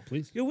as well.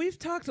 Please. Yeah, we've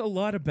talked a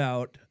lot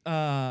about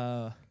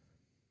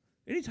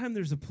anytime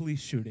there's a police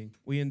shooting,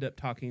 we end up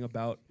talking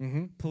about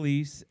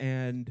police,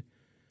 and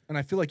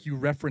I feel like you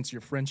reference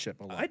your friendship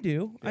a lot. I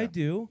do. Yeah. I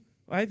do.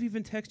 I've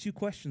even texted you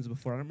questions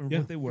before. I don't remember Yeah.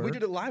 what they were. We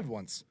did it live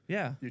once.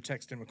 Yeah. You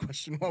texted him a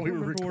question while I we don't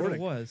were remember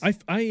recording. what it was.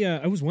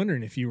 I was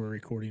wondering if you were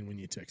recording when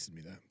you texted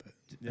me that, but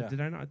Yeah.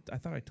 Did I not? I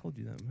thought I told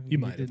you that. you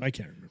might have. I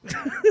can't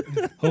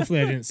remember. Hopefully,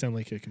 I didn't sound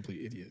like a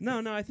complete idiot.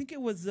 No, I think it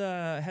was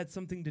had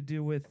something to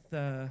do with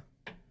oh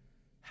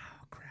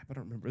crap, I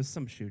don't remember. It was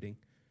some shooting.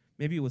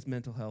 Maybe it was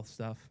mental health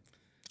stuff.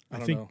 I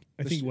don't think know.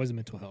 I The think sh- it was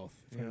mental health.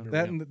 if I remember That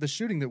right. and the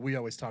shooting that we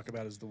always talk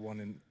about is the one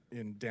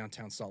in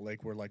downtown Salt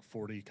Lake where like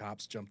 40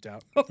 cops jumped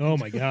out. Oh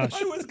my gosh.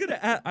 I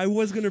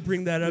was gonna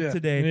bring that up Yeah.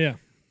 today. Yeah.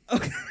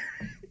 Okay.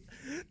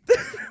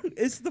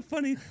 It's the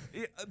funny,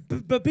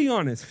 but be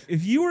honest.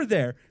 If you were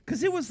there,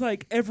 because it was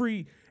like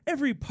every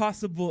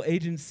possible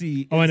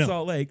agency Oh, I in know.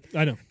 Salt Lake,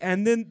 I know.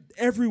 and then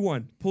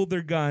everyone pulled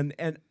their gun,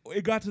 and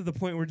it got to the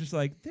point where just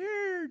like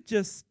they're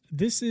just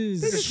This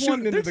is they just shooting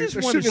want into they the- just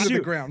they're want to shooting into the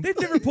shoot. ground. They've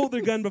never pulled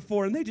their gun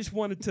before, and they just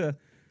wanted to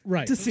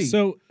right. to see.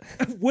 So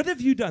What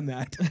have you done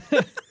that?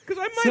 Because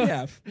I might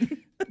have.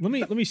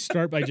 let me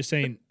start by just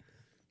saying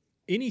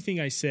anything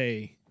I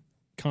say,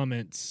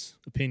 comments,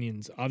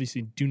 opinions,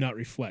 obviously do not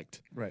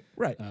reflect Right.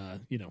 Right. my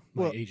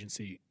Well,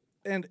 agency.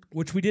 And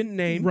Which we didn't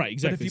name. Right, But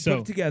exactly. if you So-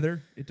 put it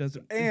together, it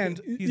doesn't. And-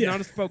 he's Yeah. not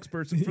a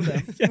spokesperson for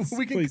them. Yes,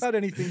 we can please. cut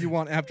anything you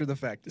want after the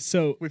fact.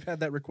 So We've had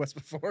that request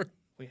before.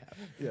 We have.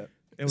 Yeah.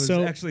 It was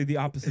So- actually the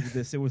opposite of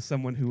this. It was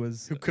someone who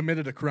was Who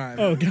committed a crime.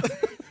 oh god.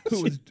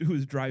 who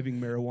was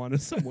driving marijuana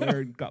somewhere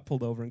and got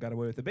pulled over and got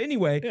away with it. But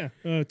anyway, Yeah,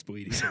 it's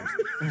bleeding.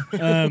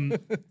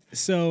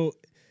 So,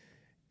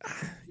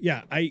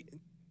 yeah, I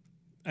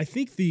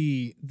think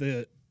the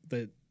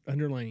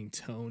underlining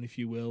tone, if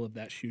you will, of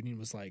that shooting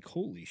was like,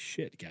 holy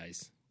shit,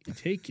 guys,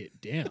 take it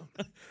down.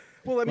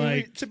 Well, I mean,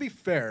 Like- to be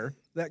fair,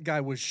 that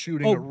guy was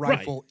shooting Oh, a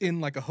rifle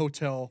in like a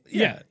hotel.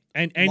 Yeah,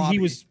 and Lobby. he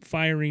was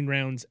firing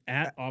rounds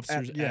at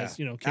officers as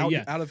okay, out,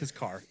 yeah, out of his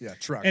car. Yeah,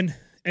 truck. and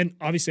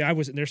obviously I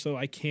wasn't there, so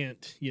I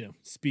can't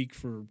speak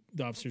for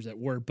the officers that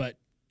were, but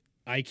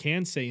I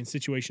can say in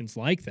situations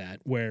like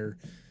that where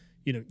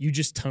you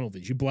just tunnel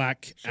vision, you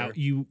black out,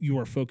 you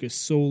are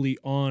focused solely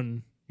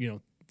on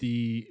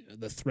the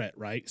threat,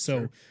 right?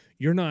 So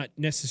you're not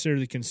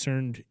necessarily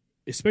concerned,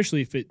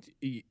 especially if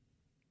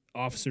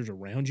officers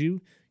around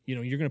you.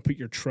 You're going to put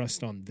your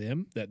trust on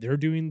them that they're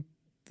doing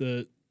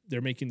the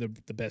they're making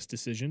the best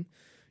decision,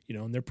 you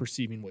know, and they're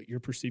perceiving what you're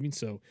perceiving.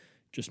 So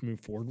just move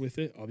forward with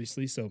it,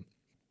 obviously. So,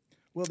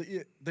 well,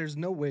 there's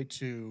no way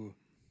to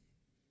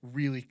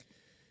really,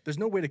 there's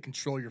no way to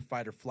control your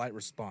fight or flight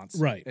response.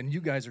 Right. And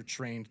you guys are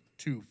trained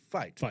to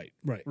fight. Right.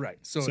 Right.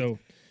 So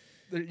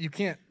you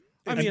can't.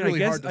 I mean,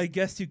 really I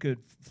guess you could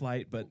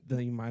flight, but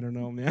then I don't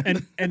know,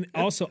 man. And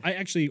also,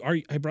 I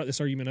brought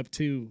this argument up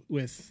too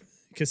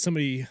because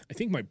somebody, I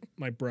think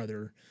my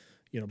brother,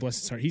 you know, bless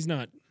his heart, he's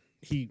not,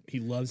 he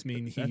loves me.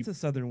 And that's a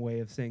Southern way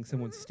of saying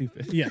someone's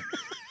stupid. Yeah.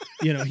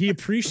 You know, he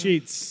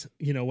appreciates,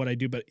 you know, what I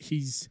do, but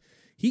he's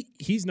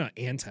not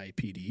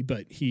anti-PD,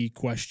 but he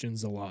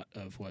questions a lot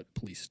of what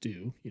police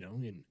do, you know,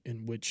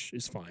 and which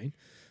is fine.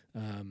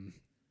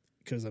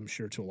 Because I'm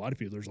sure to a lot of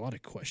people, there's a lot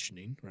of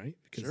questioning, right?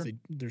 Because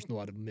there's a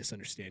lot of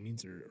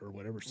misunderstandings or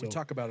whatever. So we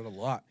talk about it a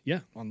lot,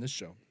 on this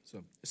show.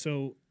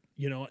 So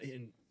you know,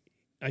 and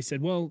I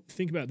said, well,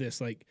 think about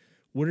this. Like,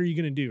 what are you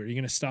going to do? Are you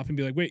going to stop and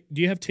be like, wait,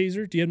 do you have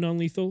taser? Do you have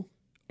non-lethal?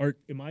 Or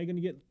am I going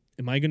to get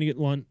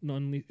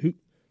non-lethal?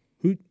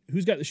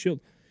 Who's got the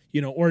shield?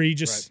 You know, or are you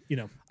just, you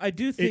know, I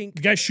do think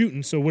the guy's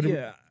shooting. So what?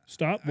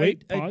 Stop.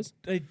 Wait. Pause.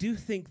 I do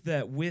think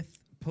that with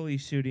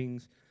police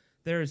shootings,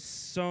 there is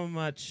so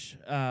much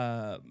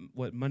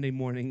Monday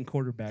morning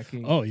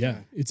quarterbacking. Oh yeah,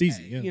 it's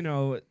easy. Yeah. You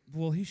know,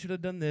 well, he should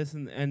have done this,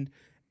 and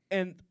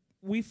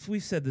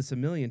we've said this a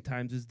million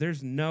times. Is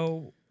there's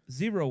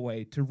zero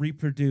way to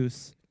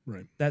reproduce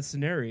that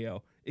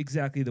scenario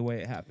exactly the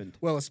way it happened.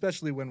 Well,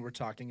 especially when we're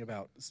talking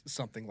about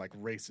something like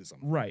racism.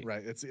 Right.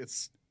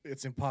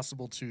 It's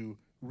impossible to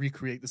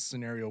recreate the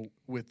scenario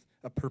with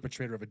a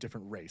perpetrator of a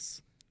different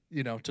race.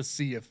 You know, to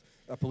see if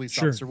a police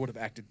officer would have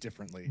acted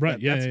differently.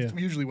 Right. That's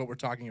usually what we're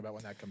talking about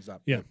when that comes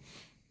up. Yeah.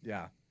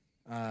 Yeah.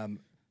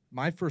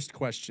 My first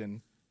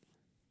question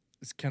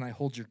is, can I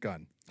hold your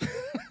gun?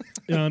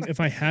 If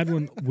I had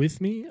one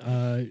with me,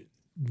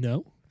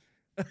 no.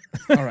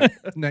 All right.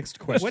 Next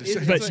question. What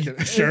is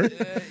but sure.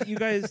 You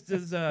guys,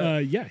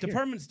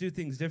 departments do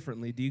things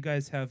differently. Do you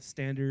guys have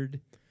standard?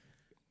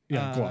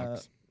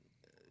 Glocks.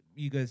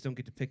 You guys don't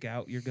get to pick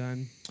out your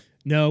gun?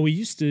 No, we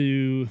used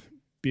to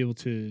be able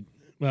to.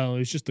 Well, it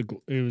was just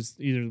it was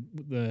either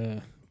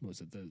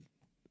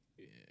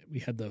we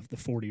had the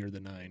 40 or the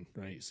 9,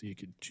 right? So you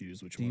could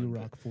choose which one. Do you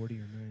rock 40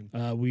 or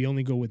 9? We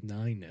only go with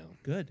 9 now.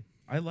 Good.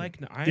 I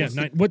like 9. Yeah,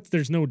 9.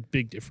 There's no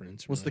big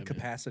difference. What's the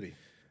capacity?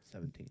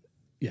 17.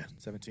 Yeah.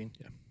 17?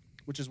 Yeah.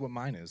 Which is what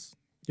mine is.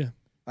 Yeah.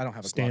 I don't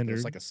have a standard.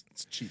 Glock. It's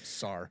like a cheap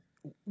SAR.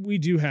 We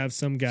do have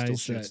some guys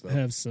shoots, that though.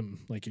 have some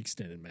like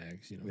extended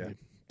mags. You know,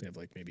 they have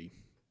like maybe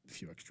a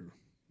few extra.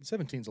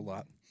 17's a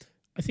lot.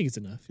 I think it's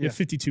enough. Yeah,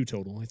 52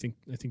 total. I think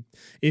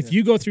if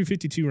you go through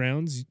 52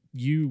 rounds,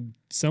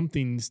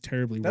 something's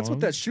terribly wrong. That's what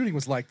that shooting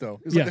was like, though.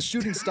 It was like the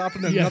shooting stopped,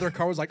 and then another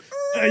car was like,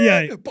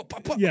 yeah.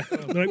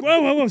 They're like,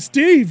 whoa,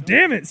 Steve!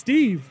 Damn it,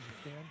 Steve!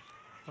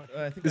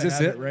 I think is this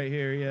it right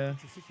here? Yeah.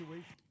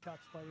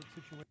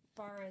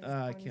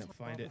 I can't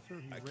find it.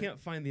 I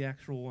can't find the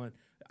actual one.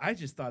 I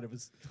just thought it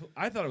was.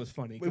 I thought it was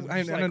funny.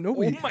 I know.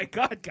 Oh my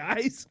god,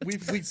 guys! We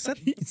said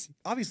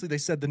obviously they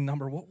said the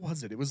number. What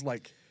was it? It was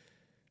like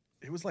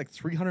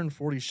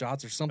 340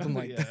 shots or something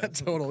like that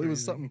total. Crazy. It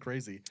was something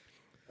crazy.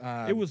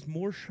 It was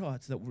more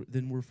shots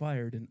than were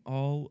fired in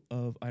all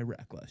of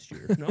Iraq last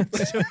year. No,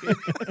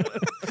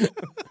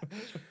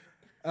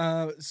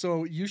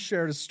 so you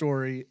shared a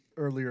story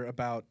earlier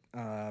about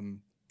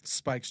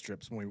spike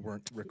strips when we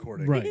weren't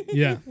recording. Right,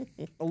 yeah.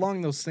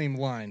 Along those same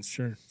lines.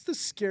 Sure. What's the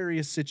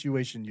scariest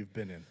situation you've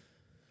been in?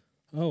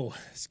 Oh,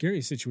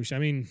 scariest situation.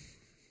 I mean,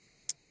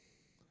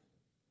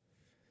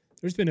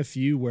 there's been a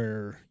few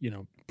where, you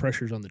know,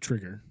 pressure's on the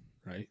trigger,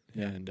 right?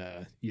 Yeah. And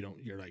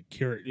you're like,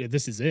 here,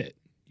 this is it,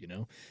 you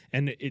know?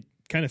 And it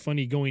kind of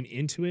funny going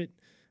into it,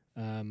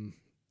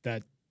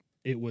 that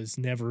it was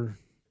never,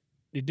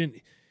 it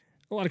didn't,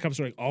 a lot of cops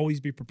are like, always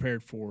be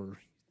prepared for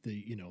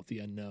the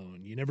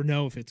unknown. You never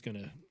know if it's going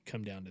to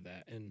come down to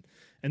that.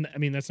 And I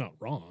mean, that's not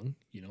wrong,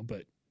 you know,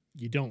 but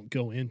you don't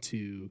go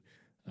into,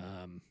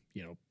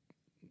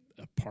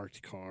 a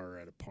parked car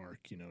at a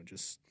park, you know,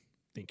 just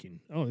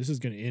thinking, oh, this is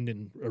going to end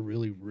in a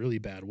really, really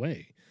bad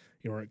way,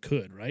 or it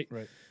could, right?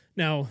 Right.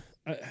 Now,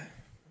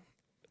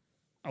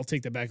 I'll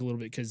take that back a little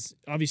bit because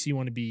obviously you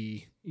want to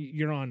be,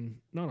 you're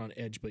not on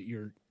edge, but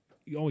you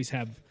always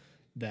have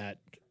that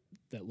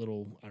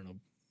little, I don't know,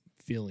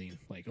 feeling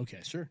like,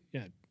 okay, sure,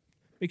 yeah,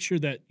 make sure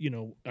that, you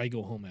know, I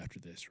go home after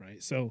this,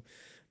 right? So,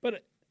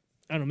 but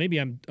I don't know, maybe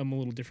I'm a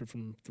little different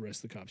from the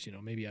rest of the cops, you know,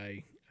 maybe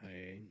I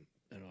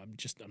don't know,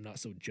 I'm not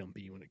so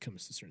jumpy when it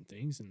comes to certain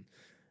things, and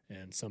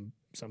some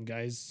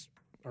guys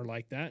are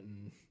like that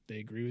and they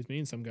agree with me,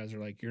 and some guys are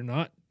like, you're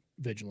not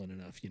vigilant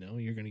enough, you know,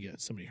 you're going to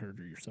get somebody hurt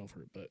or yourself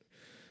hurt. But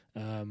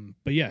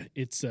yeah,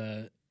 it's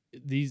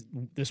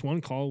this one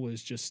call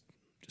was just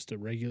a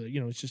regular, you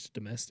know, it's just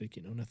domestic,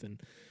 you know, nothing,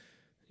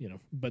 you know,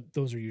 but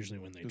those are usually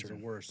when they turn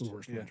the worst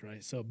ones,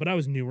 right? So, but I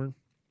was newer,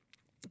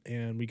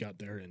 and we got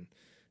there, and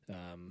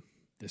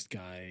this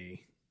guy,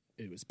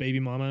 it was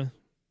baby mama,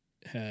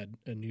 had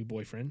a new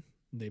boyfriend.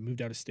 They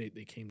moved out of state.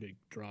 They came to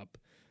drop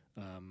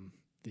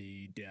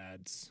the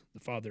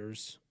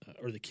father's,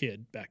 or the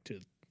kid back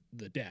to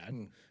the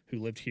dad who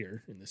lived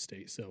here in the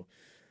state. So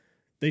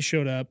they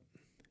showed up.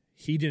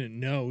 He didn't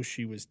know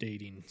she was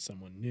dating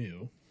someone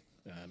new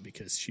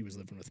because she was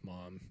living with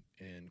mom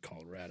in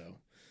Colorado.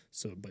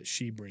 So, but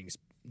she brings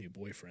new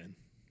boyfriend,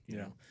 you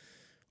know.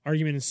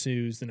 Argument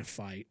ensues, then a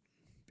fight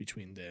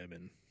between them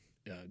and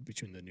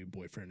between the new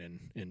boyfriend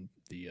and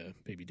the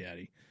baby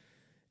daddy.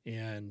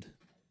 And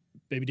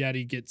baby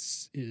daddy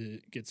gets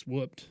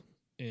whooped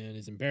and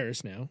is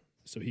embarrassed now.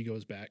 So he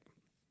goes back.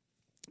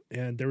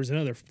 And there was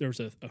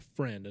a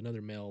friend,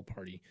 another male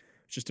party,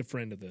 just a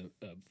friend of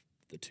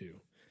the two.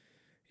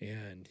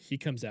 And he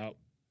comes out,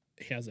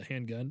 he has a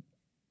handgun.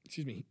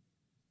 Excuse me.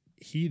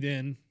 He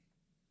then,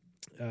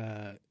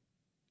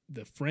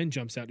 the friend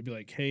jumps out to be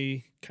like,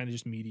 hey, kind of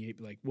just mediate,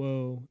 be like,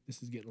 whoa,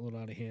 this is getting a little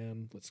out of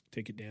hand. Let's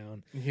take it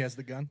down. And he has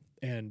the gun?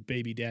 And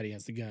baby daddy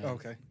has the gun. Oh,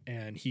 okay.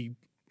 And he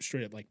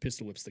straight up like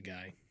pistol whips the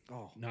guy,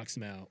 knocks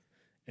him out.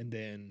 And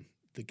then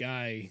the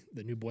guy,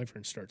 the new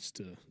boyfriend, starts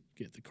to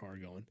get the car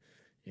going.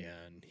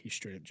 And he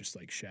straight up just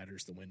like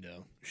shatters the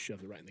window,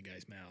 shoves it right in the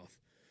guy's mouth.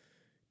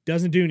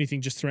 Doesn't do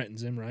anything, just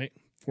threatens him, right?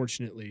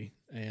 Fortunately.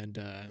 And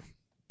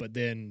but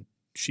then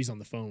she's on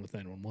the phone with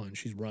 911.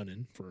 She's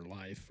running for her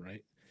life,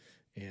 right?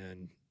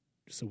 And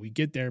so we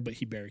get there, but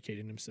he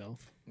barricaded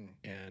himself.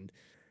 And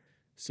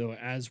so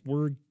as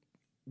we're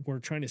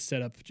trying to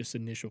set up just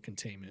initial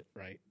containment,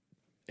 right?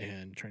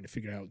 And trying to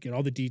figure out, get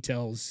all the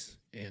details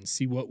and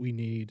see what we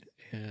need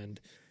and,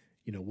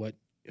 you know,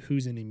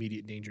 who's in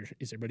immediate danger.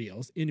 Is anybody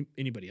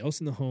else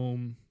in the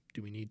home?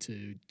 Do we need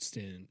to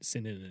send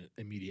in an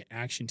immediate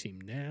action team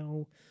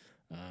now?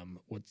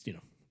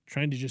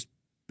 Trying to just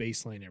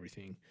baseline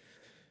everything.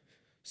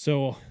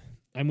 So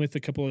I'm with a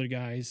couple other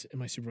guys, and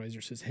my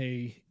supervisor says,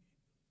 hey,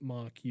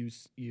 Mock, you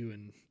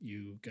and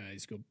you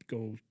guys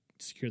go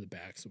secure the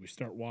back. So we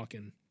start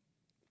walking.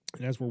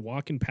 And as we're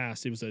walking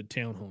past, it was a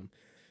townhome.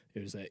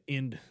 It was an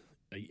end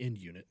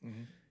unit.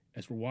 Mm-hmm.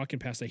 As we're walking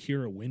past, I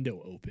hear a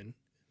window open.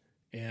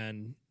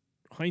 And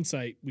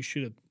hindsight, we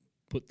should have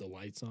put the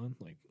lights on,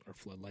 like our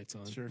floodlights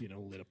on,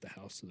 lit up the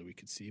house so that we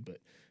could see, but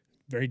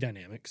very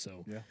dynamic.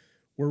 So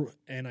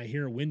and I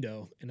hear a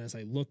window, and as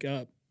I look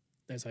up,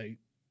 as I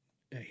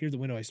hear the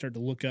window, I start to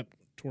look up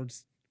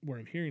towards where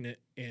I'm hearing it,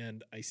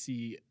 and I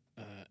see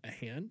a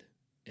hand,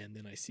 and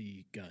then I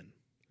see gun,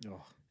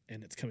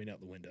 and it's coming out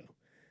the window.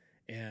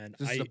 And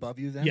this is above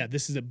you then? Yeah,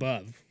 this is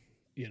above.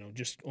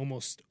 Just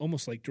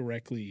almost like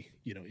directly,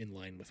 in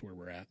line with where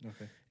we're at.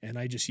 Okay. And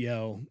I just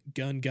yell,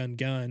 gun, gun,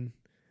 gun.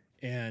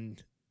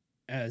 And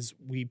as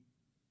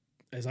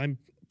I'm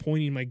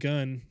pointing my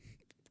gun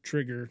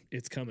trigger,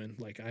 it's coming.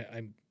 Like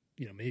I'm,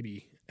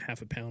 maybe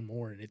half a pound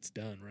more and it's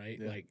done, right?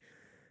 Yeah. Like,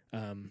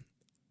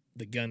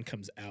 the gun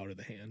comes out of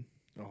the hand.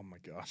 Oh my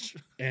gosh.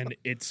 And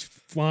it's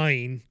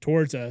flying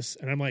towards us.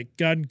 And I'm like,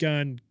 gun,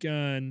 gun,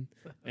 gun.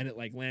 And it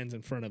like lands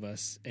in front of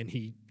us. And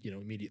he,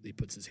 immediately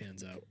puts his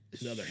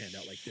other hand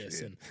out like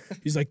this. And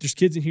he's like, there's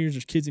kids in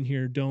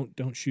here.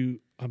 Don't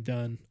shoot. I'm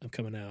done. I'm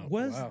coming out.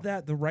 Was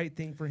that the right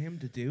thing for him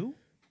to do?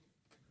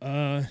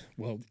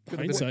 Well,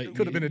 hindsight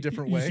could have been a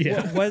different way.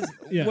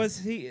 Yeah. Was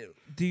he,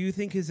 do you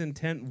think his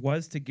intent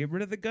was to get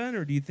rid of the gun,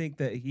 or do you think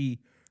that he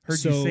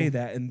heard you say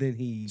that and then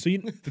he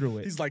threw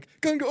it? He's like,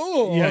 gun go.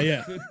 Oh.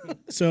 Yeah.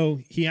 So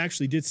he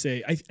actually did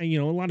say,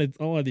 a lot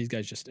of these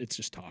guys it's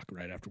just talk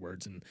right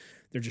afterwards, and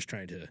they're just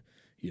trying to,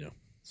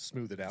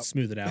 smooth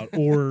it out,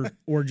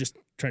 or just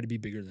try to be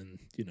bigger than,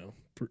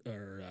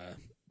 or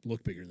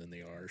look bigger than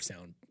they are,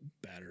 sound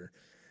better.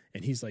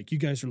 And he's like, you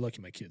guys are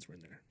lucky my kids were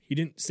in there. He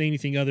didn't say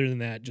anything other than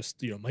that.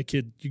 Just, you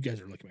guys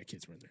are lucky my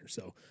kids were in there.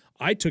 So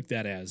I took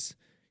that as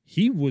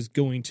he was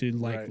going to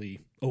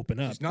likely open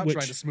up. He's not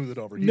trying to smooth it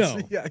over.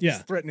 He's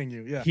threatening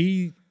you. Yeah.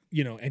 He,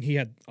 and he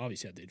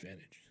obviously had the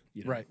advantage.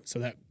 Right. So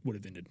that would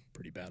have ended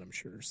pretty bad, I'm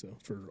sure. So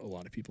for a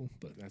lot of people,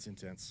 but that's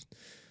intense.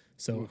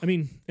 So, I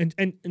mean,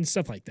 and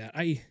stuff like that.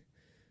 I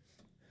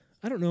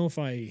don't know if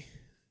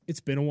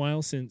it's been a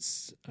while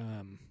since,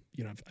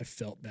 I've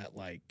felt that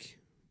like,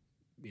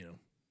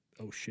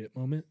 oh shit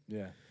moment.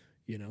 Yeah.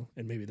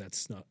 And maybe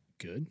that's not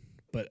good.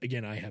 But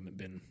again, I've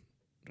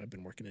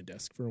been working a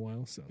desk for a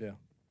while, so. Yeah.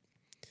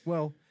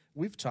 Well,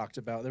 we've talked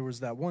about, there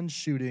was that one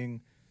shooting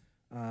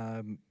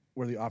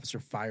where the officer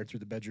fired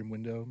through the bedroom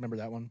window. Remember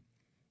that one?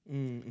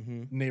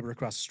 Mm-hmm. Neighbor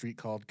across the street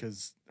called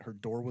because her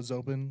door was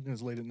open. It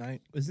was late at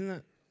night. Isn't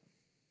that?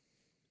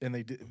 And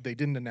they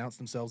didn't announce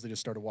themselves. They just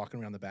started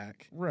walking around the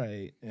back.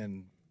 Right.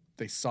 And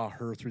they saw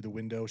her through the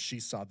window. She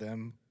saw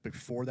them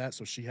before that,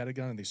 so she had a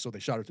gun, and they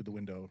shot her through the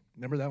window.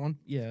 Remember that one?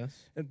 Yes.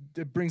 And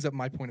it brings up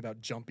my point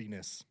about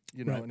jumpiness,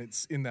 right. And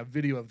it's in that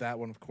video of that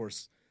one, of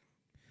course,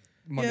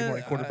 Monday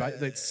morning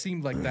quarterback. It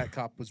seemed like that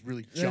cop was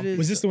really jumping.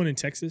 Was this the one in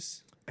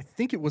Texas? I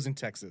think it was in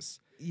Texas.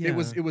 Yeah. It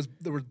was.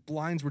 There were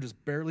blinds were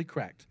just barely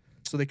cracked,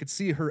 so they could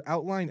see her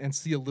outline and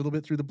see a little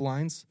bit through the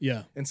blinds.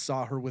 Yeah. And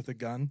saw her with a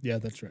gun. Yeah,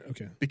 that's right.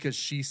 Okay. Because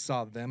she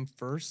saw them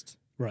first,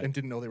 right, and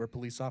didn't know they were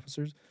police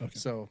officers. Okay.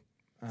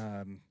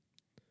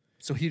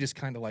 So he just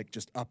kind of like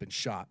just up and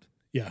shot.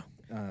 Yeah.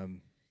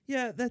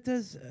 Yeah, that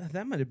does.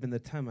 That might have been the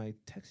time I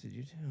texted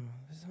you too.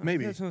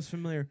 Maybe. That sounds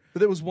familiar.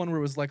 But there was one where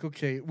it was like,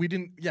 okay, we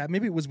didn't. Yeah,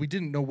 maybe it was we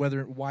didn't know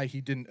why he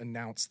didn't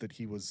announce that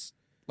he was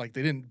like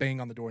they didn't bang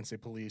on the door and say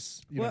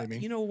police. You know what I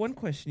mean? You know, one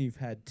question you've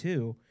had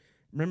too.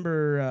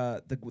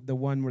 Remember the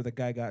one where the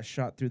guy got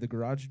shot through the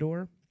garage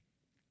door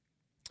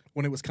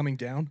when it was coming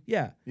down.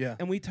 Yeah, yeah.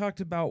 And we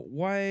talked about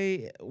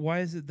why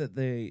is it that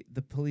the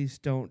police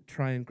don't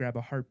try and grab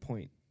a hard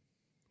point?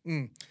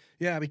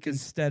 Yeah, because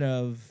instead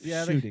of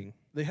shooting.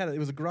 They had it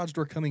was a garage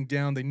door coming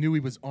down. They knew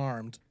he was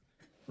armed,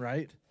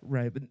 right?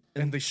 Right, but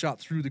and they shot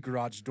through the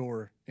garage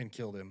door and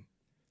killed him.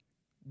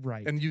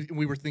 Right. And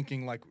we were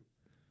thinking like,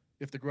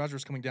 if the garage door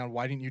was coming down,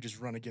 why didn't you just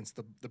run against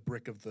the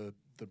brick of the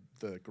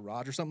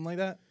garage or something like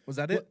that? Was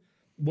that it?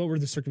 What were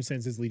the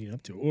circumstances leading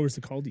up to it? What was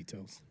the call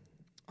details?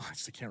 Oh, I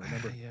just can't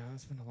remember. Yeah,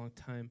 it's been a long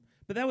time.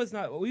 But that was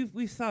not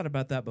we've thought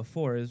about that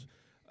before.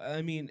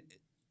 I mean,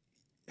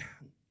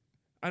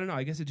 I don't know.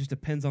 I guess it just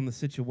depends on the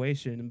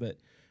situation. But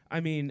I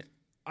mean,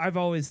 I've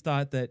always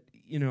thought that,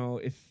 you know,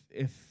 if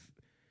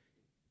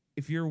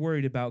you're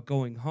worried about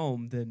going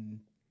home,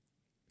 then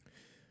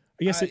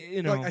I guess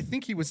you know. Like, I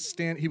think he was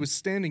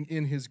standing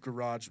in his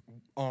garage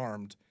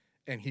armed,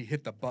 and he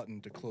hit the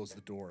button to close the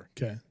door.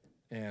 Okay.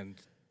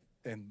 And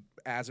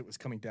as it was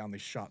coming down, they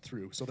shot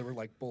through. So there were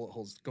like bullet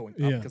holes going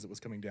up because it was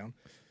coming down.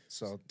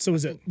 So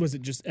was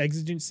it just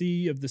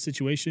exigency of the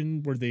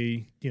situation? Where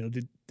they, you know,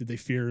 did they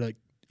fear like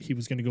he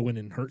was going to go in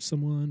and hurt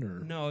someone,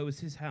 or no? It was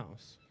his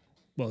house.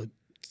 Well,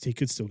 he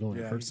could still go in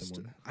and hurt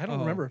someone. I don't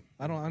remember.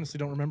 I honestly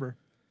don't remember.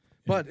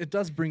 Yeah. But it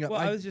does bring up.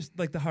 Well, I was just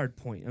like the hard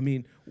point. I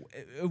mean,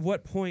 at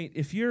what point,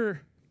 if you're,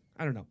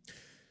 I don't know.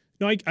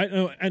 No, I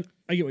know, and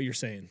I get what you're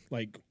saying.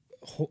 Like,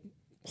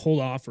 hold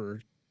off or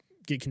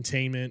get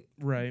containment,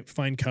 right?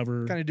 Find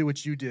cover. Kind of do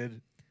what you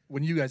did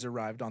when you guys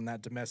arrived on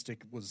that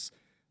domestic was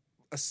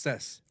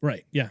assess.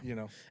 Right. Yeah. You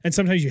know, and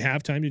sometimes you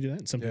have time to do that,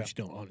 and sometimes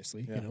you don't.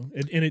 Honestly, you know,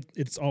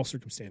 it's all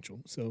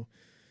circumstantial. So.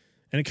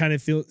 And it kind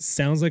of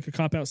sounds like a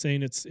cop out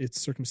saying it's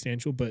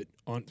circumstantial, but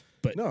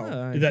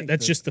no,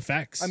 that's just the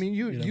facts. I mean,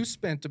 you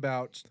spent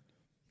about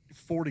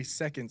 40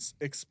 seconds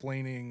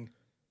explaining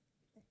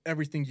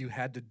everything you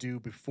had to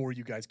do before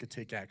you guys could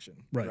take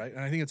action, right?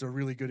 And I think it's a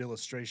really good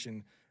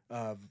illustration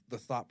of the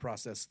thought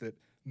process that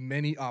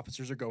many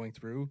officers are going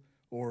through,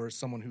 or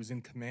someone who's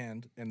in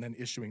command and then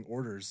issuing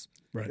orders.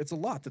 Right, it's a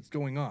lot that's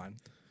going on,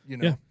 you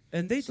know. Yeah.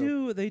 And they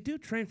do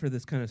train for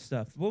this kind of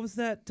stuff. What was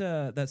that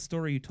that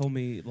story you told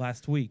me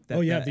last week?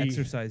 That the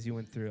exercise you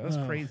went through. That was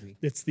crazy.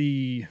 It's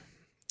the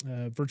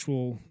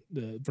virtual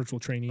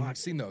training. Oh, I've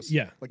seen those.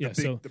 Yeah, like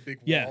the big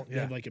wall.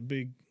 Yeah, like a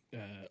big.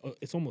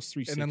 It's almost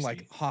 360. And then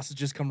like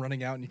hostages come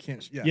running out and you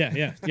can't.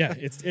 Yeah.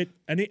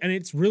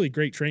 It's really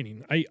great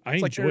training. I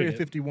it's like enjoyed Area it.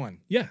 51.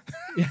 Yeah,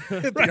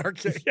 the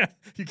arcade. Yeah,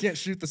 you can't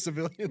shoot the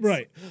civilians.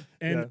 Right.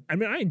 And I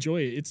mean, I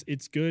enjoy it.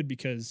 It's good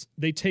because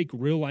they take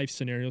real life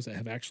scenarios that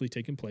have actually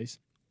taken place,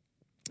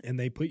 and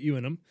they put you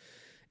in them,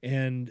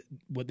 and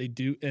what they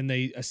do, and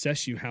they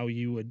assess you how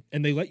you would,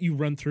 and they let you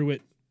run through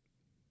it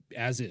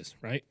as is,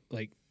 right?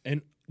 Like,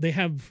 and they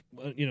have,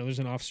 there's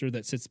an officer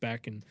that sits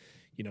back and.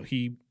 You know,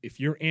 if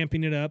you're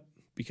amping it up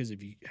because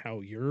of how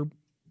you're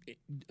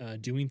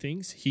doing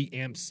things, he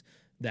amps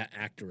that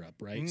actor up,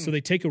 right? So they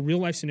take a real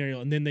life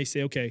scenario and then they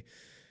say, okay,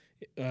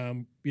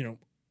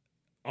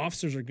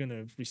 officers are going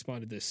to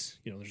respond to this.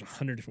 You know, there's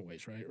 100 different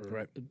ways, right?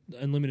 Or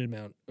unlimited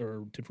amount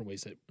or different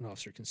ways that an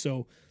officer can.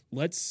 So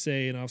let's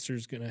say an officer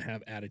is going to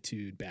have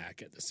attitude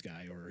back at this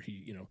guy, or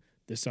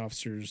this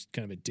officer's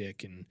kind of a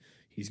dick and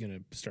he's going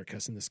to start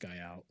cussing this guy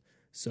out.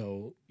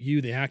 So you,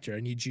 the actor,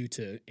 I need you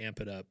to amp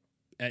it up.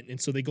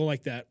 And so they go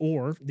like that,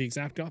 or the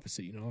exact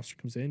opposite. Officer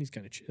comes in, he's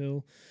kind of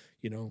chill,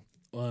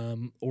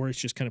 or it's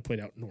just kind of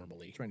played out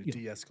normally. Trying to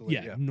de-escalate.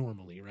 Yeah,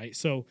 normally, right?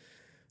 So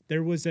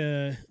there was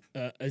a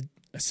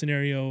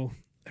scenario,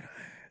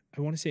 I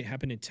want to say it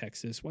happened in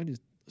Texas. Why do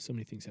so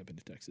many things happen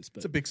in Texas? But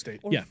it's a big state.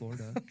 Or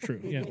Florida.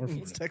 True, yeah, or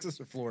Florida. It's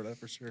Texas or Florida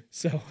for sure.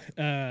 So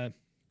it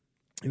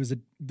was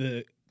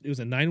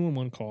a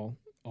 911 call.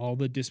 All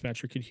the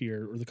dispatcher could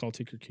hear, or the call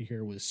taker could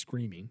hear, was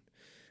screaming.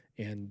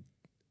 And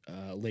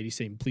lady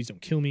saying, "Please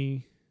don't kill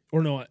me,"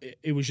 or no,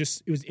 it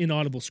was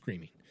inaudible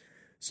screaming.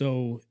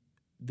 So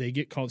they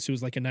get called. So it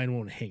was like a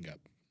 911 hang up,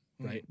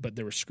 right? But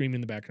they were screaming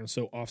in the background.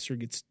 So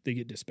they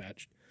get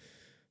dispatched.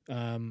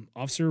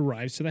 Officer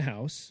arrives to the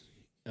house.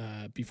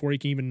 Before he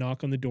can even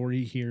knock on the door,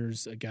 he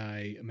hears a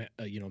guy,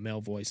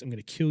 male voice. "I'm going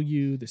to kill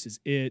you. This is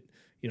it."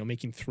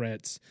 Making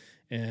threats,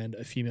 and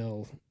a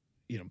female,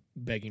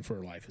 begging for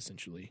her life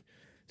essentially.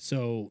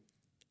 So.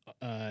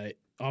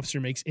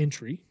 Officer makes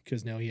entry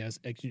because now he has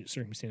exigent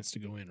circumstance to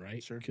go in,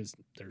 right? Sure. Because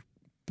they're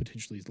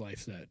potentially his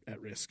life's at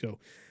risk. So,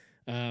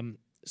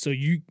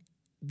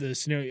 the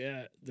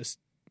scenario,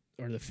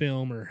 or the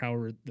film, or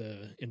however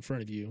in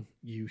front of you,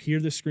 you hear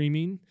the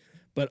screaming,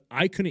 but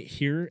I couldn't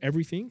hear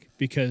everything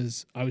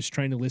because I was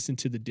trying to listen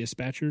to the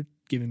dispatcher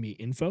giving me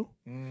info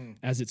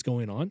as it's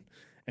going on,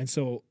 and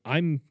so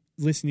I'm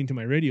listening to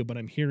my radio, but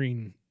I'm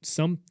hearing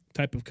some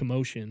type of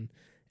commotion.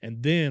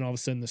 And then all of a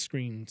sudden the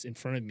screen's in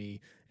front of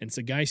me, and it's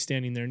a guy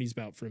standing there, and he's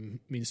about from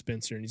me to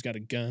Spencer, and he's got a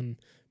gun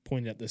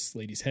pointed at this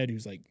lady's head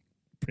who's like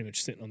pretty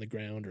much sitting on the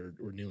ground or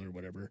kneeling or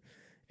whatever.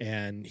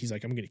 And he's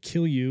like, I'm going to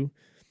kill you.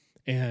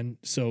 And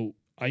so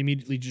I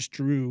immediately just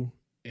drew,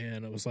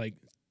 and I was like,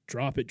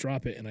 drop it.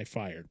 And I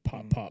fired.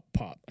 Pop, pop,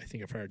 pop. I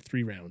think I fired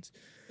 3 rounds.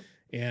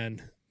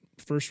 And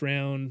first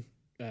round,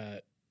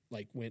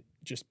 went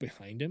just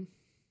behind him.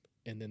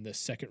 And then the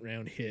second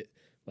round hit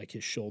like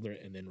his shoulder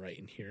and then right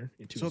in here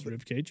into his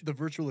rib cage. The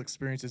virtual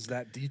experience is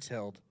that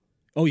detailed.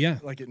 Oh yeah.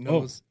 Like it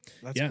knows.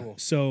 That's yeah. cool.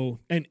 So,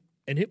 and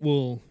it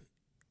will,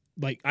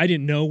 like, I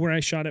didn't know where I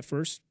shot at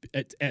first.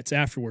 It's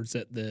afterwards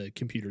that the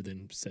computer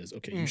then says,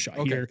 okay, you shot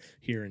here,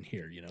 here, and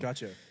here, you know?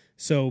 Gotcha.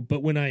 So,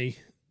 but when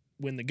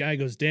the guy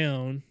goes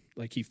down,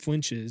 like he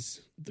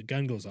flinches, the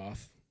gun goes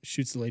off,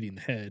 shoots the lady in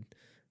the head.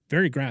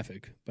 Very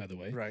graphic, by the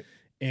way. Right.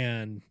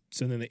 And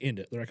so then they end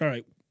it. They're like, all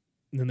right.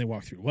 And then they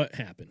walk through. What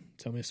happened?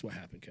 Tell me this what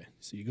happened. Okay.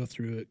 So you go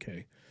through it.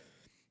 Okay.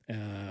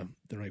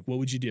 They're like, what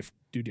would you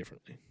do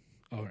differently?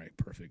 All right,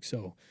 perfect.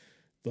 So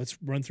let's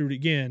run through it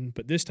again.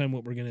 But this time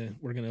what we're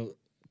gonna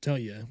tell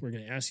you, we're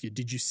gonna ask you,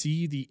 did you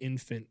see the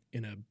infant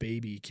in a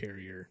baby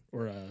carrier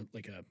or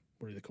what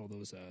do they call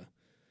those?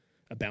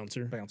 A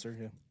bouncer? Bouncer,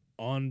 yeah.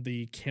 On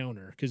the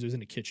counter, because it was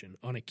in a kitchen,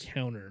 on the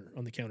counter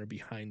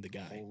behind the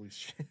guy. Holy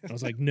shit. I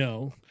was like,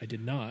 no, I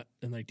did not.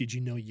 And like, did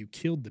you know you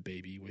killed the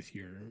baby with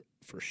your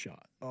first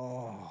shot?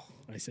 Oh.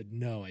 I said,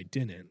 no, I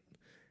didn't.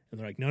 And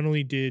they're like, not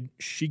only did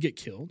she get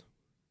killed,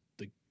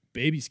 the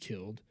baby's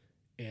killed,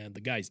 and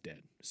the guy's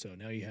dead. So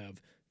now you have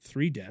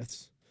 3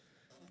 deaths.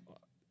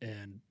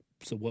 And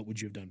so what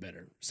would you have done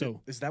better?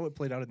 So is that what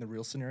played out in the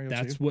real scenario?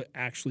 That's too? what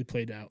actually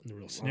played out in the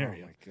real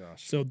scenario. Oh my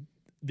gosh. So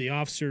the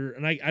officer,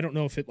 and I don't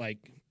know if it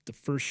like the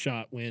first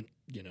shot went,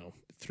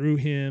 through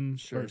him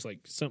or it's like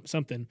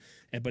something,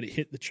 but it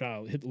hit the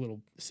child, hit the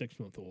little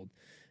 6-month-old,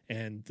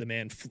 and the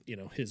man,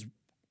 his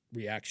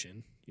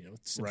reaction,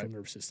 central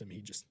nervous system,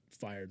 he just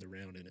fired the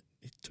round and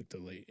it took the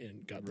lady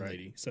and got the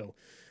lady. So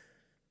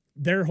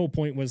their whole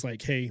point was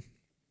like, hey,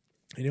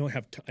 I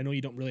know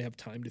you don't really have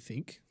time to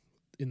think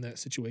in that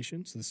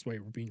situation, so this is why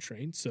we're being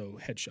trained. So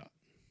headshot,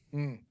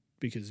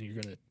 because you're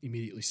going to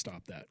immediately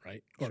stop that,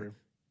 right? Or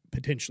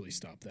potentially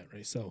stop that,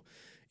 right? So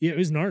yeah, it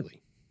was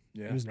gnarly.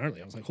 Yeah, it was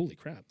gnarly. I was like, holy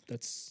crap,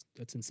 that's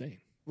insane.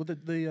 Well,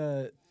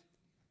 I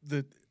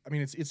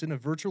mean, it's in a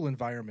virtual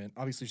environment.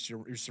 Obviously,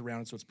 you're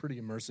surrounded, so it's pretty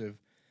immersive.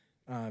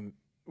 How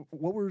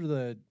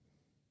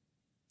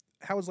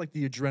is like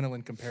the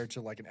adrenaline compared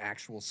to like an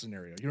actual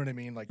scenario? You know what I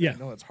mean? Like, I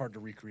know that's hard to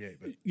recreate,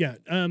 but yeah.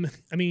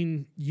 I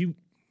mean, you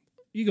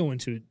go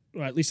into it.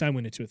 Well, at least I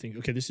went into it thinking,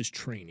 okay, this is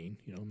training.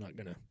 I'm not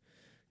gonna,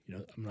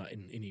 I'm not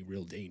in any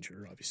real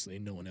danger. Obviously,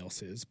 no one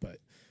else is, but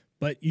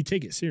you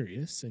take it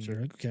serious, and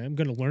you're like, okay, I'm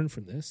going to learn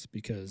from this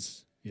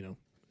because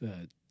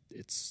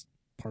it's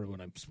part of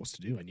what I'm supposed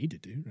to do. I need to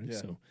do, right?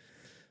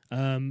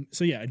 Yeah.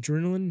 So yeah,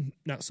 adrenaline,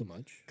 not so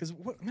much. Because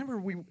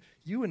remember,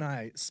 you and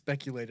I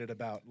speculated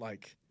about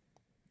like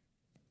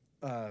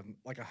a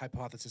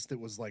hypothesis that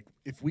was like,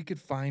 if we could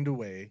find a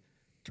way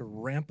to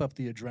ramp up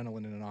the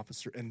adrenaline in an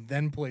officer and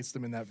then place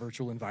them in that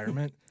virtual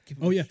environment.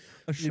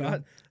 A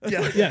shot.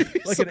 Yeah,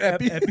 like an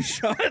epi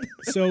shot.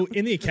 So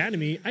in the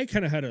academy, I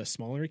kind of had a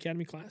smaller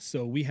academy class,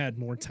 so we had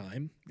more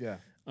time. Yeah.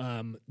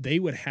 They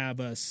would have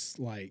us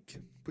like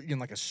put you in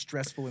like a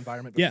stressful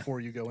environment before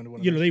you go into one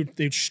of those.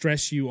 They'd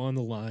stress you on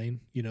the line,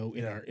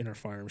 in our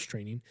firearms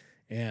training,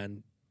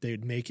 and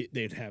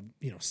they'd have,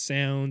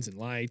 sounds and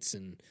lights,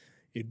 and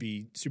it'd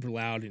be super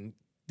loud, and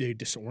they'd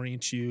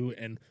disorient you.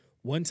 And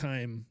one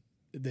time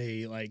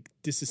they like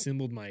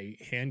disassembled my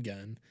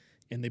handgun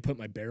and they put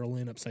my barrel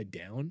in upside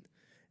down,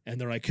 and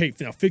they're like, hey,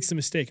 now fix the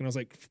mistake. And I was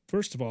like,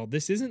 first of all,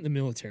 this isn't the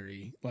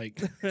military. Like,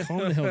 calm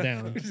the hell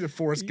down. He's a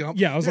Forrest Gump.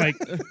 Yeah, I was like,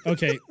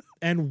 okay.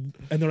 And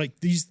they're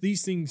like, these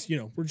things,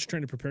 we're just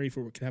trying to prepare you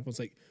for what can happen. It's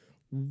like,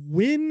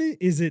 when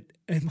is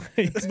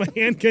my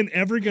handgun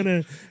ever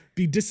gonna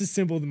be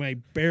disassembled and my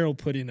barrel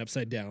put in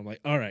upside down? I'm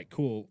like, all right,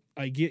 cool.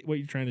 I get what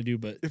you're trying to do,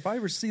 but if I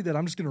ever see that,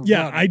 I'm just gonna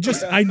run.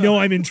 I know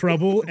I'm in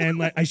trouble, and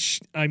like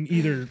I'm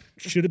either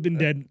should have been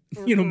dead,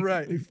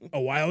 a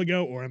while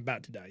ago, or I'm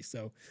about to die.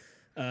 So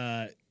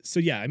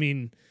yeah, I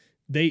mean,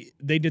 they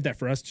did that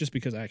for us just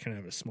because I kind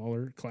of have a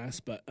smaller class,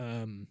 but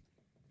and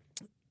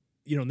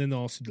then they'll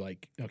also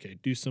like, okay,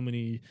 do so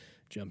many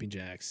jumping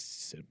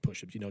jacks,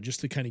 push-ups, just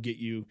to kind of get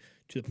you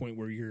to the point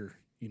where you're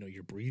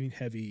breathing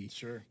heavy.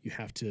 Sure. You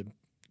have to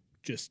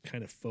just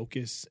kind of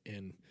focus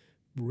and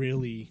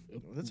really.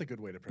 Well, that's a good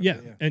way to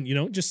prepare. Yeah. And,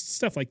 just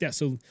stuff like that.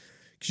 So,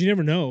 because you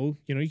never know,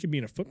 you could be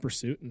in a foot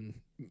pursuit, and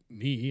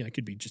I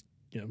could be just,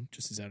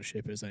 just as out of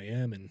shape as I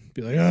am, and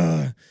be like,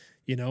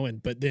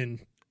 but then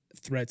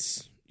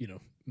threats,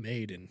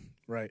 made, and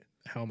right.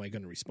 How am I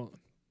going to respond?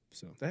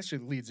 So that actually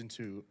leads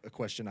into a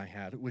question I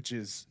had, which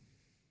is,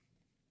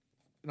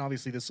 and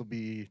obviously this will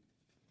be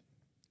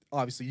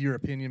your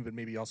opinion, but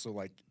maybe also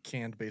like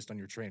canned based on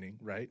your training,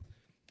 right?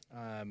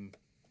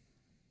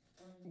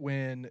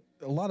 When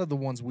a lot of the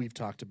ones we've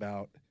talked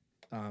about,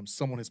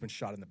 someone has been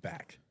shot in the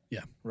back.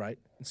 Yeah. Right.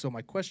 And so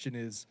my question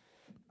is,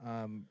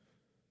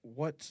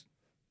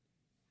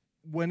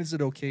 When is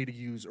it okay to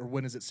use, or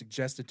when is it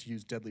suggested to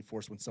use deadly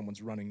force when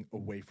someone's running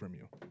away from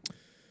you?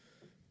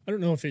 I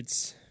don't know if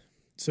it's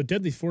so.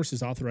 Deadly force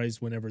is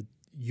authorized whenever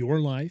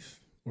your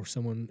life or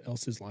someone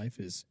else's life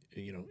is,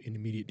 in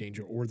immediate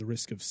danger or the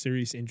risk of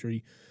serious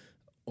injury,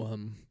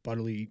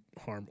 bodily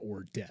harm,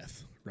 or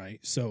death. Right.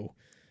 So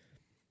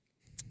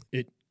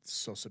it's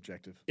so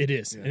subjective. It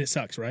is, and it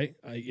sucks, right?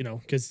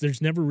 Because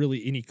there's never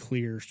really any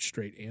clear,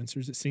 straight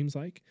answers. It seems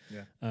like.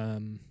 Yeah.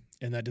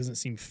 And that doesn't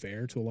seem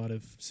fair to a lot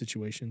of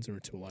situations or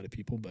to a lot of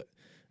people, but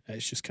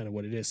it's just kind of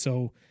what it is.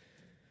 So,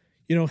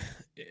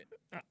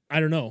 I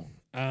don't know.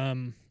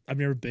 I've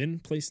never been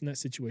placed in that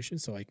situation,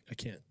 so I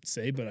can't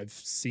say, but I've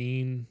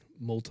seen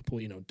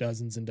multiple,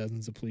 dozens and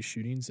dozens of police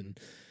shootings, and,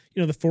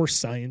 the force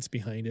science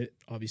behind it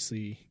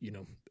obviously,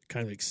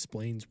 kind of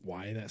explains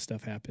why that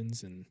stuff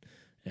happens and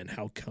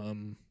how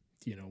come,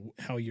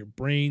 how your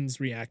brain's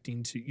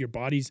reacting to your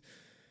body's,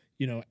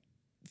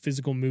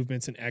 physical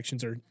movements and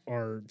actions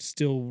are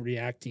still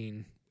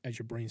reacting as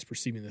your brain's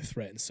perceiving the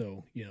threat. And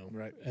so,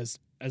 right. as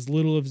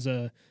little as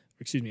a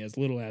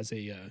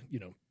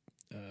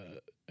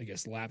I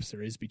guess lapse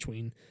there is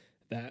between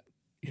that,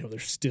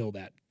 there's still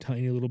that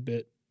tiny little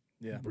bit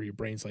where your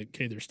brain's like,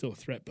 okay, there's still a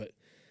threat,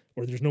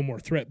 or there's no more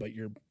threat, but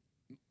you're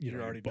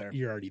already there.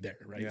 You're already there.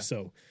 Right. Yeah.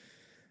 So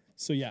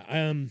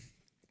yeah.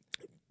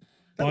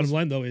 Bottom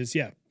line though is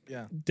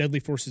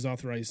deadly force is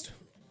authorized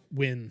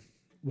when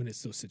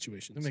it's those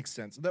situations. That makes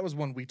sense. That was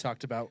one we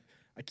talked about.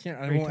 Are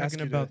you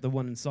talking about the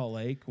one in Salt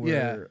Lake?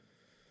 Where,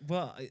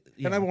 well,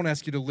 and I won't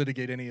ask you to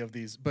litigate any of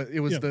these, but it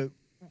was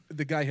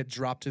the guy had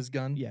dropped his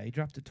gun. Yeah, he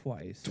dropped it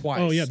twice.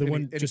 Oh yeah, the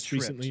one just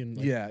recently. And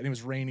and it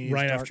was rainy.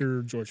 Right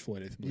after George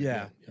Floyd. I think.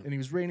 Yeah, and he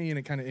was rainy,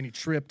 and he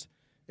tripped.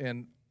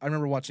 And I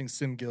remember watching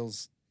Sim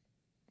Gill's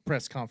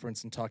press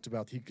conference and talked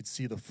about he could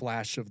see the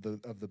flash of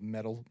the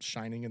metal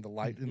shining in the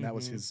light, and that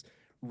was his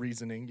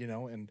reasoning,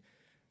 and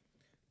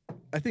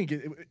I think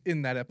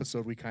in that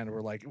episode we kind of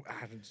were like,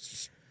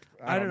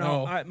 I don't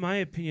know. My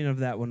opinion of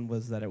that one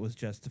was that it was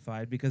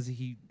justified because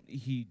he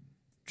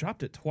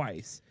dropped it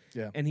twice.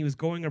 Yeah. And he was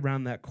going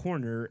around that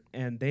corner,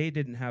 and they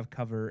didn't have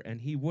cover,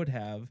 and he would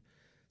have.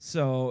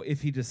 So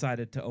if he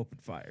decided to open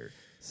fire,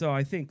 so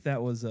I think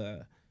that was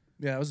a.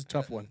 Yeah, it was a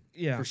tough one.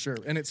 Yeah, for sure.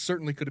 And it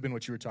certainly could have been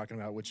what you were talking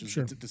about, which is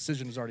the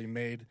decision was already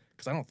made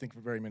because I don't think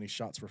very many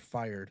shots were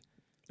fired.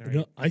 Right.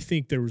 No, I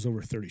think there was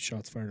over 30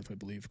 shots fired, if I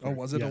believe. Oh,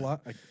 was it a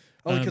lot?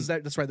 Because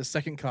that's right. The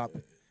second cop.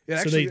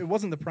 It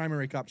wasn't the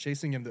primary cop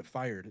chasing him that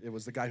fired. It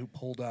was the guy who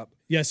pulled up.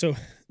 Yeah, so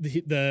I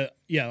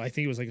think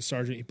it was like a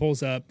sergeant. He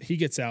pulls up, he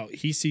gets out,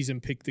 he sees him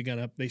pick the gun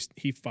up.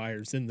 He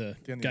fires. Then the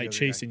guy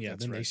chasing,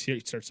 he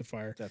starts to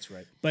fire. That's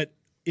right. But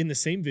in the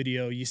same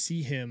video, you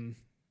see him.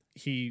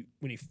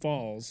 When he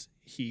falls,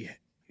 he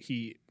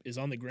is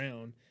on the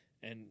ground,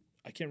 and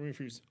I can't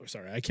remember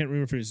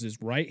if it was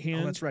his right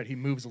hand. Oh, that's right. He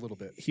moves a little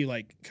bit. He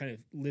kind of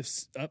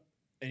lifts up,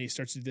 and he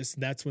starts to do this.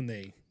 That's when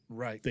they.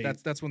 Right.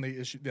 That's when they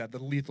issued the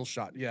lethal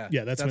shot. Yeah.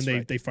 Yeah, that's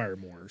when they fire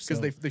more. Because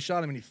they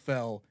shot him and he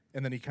fell,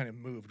 and then he kind of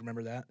moved.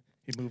 Remember that?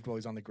 He moved while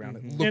he's on the ground.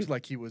 It looked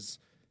like he was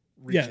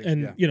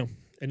reaching. Yeah,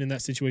 and in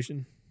that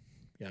situation,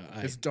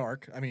 it's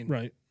dark. I mean,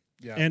 right.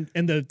 Yeah.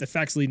 And the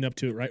facts leading up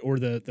to it, right? Or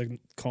the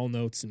call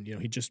notes, and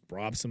he just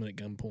robbed someone at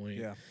gunpoint.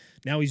 Yeah.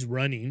 Now he's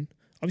running.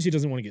 Obviously, he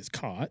doesn't want to get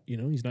caught.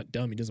 He's not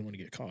dumb. He doesn't want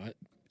to get caught.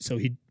 So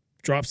he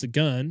drops the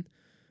gun,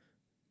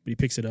 but he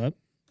picks it up,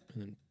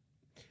 and then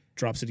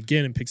drops it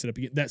again and picks it up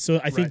again.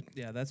 I think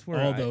that's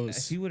where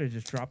if he would have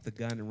just dropped the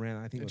gun and ran,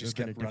 I think it would have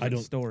been a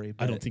different story.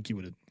 I don't think he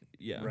would have.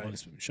 Yeah,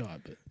 honestly been shot.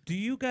 But do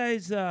you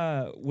guys,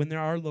 when there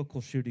are local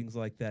shootings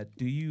like that,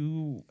 do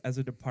you, as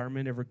a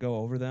department, ever go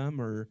over them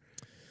or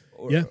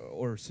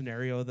or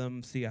scenario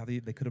them, see how they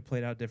could have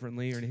played out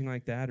differently or anything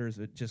like that, or is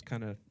it just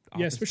kind of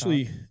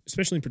especially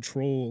in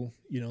patrol,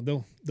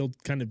 they'll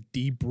kind of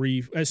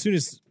debrief as soon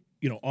as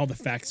all the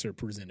facts are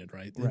presented,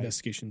 right? The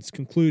investigation's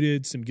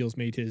concluded. Sim Gill's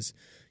made his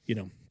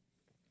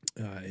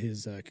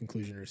his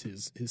conclusion or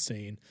his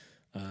saying,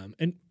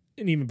 and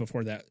even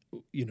before that,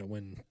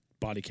 when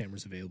body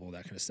cameras available,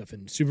 that kind of stuff,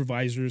 and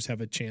supervisors have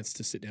a chance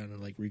to sit down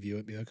and review it,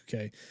 and be like,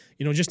 okay,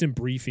 just in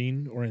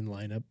briefing or in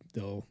lineup,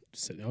 they'll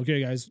sit down,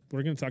 okay, guys,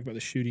 we're going to talk about the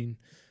shooting,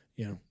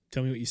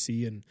 tell me what you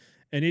see, and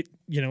it,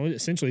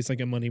 essentially it's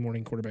like a Monday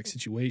morning quarterback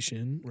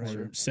situation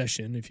or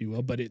session, if you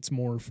will, but it's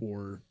more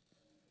for.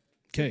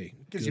 Okay,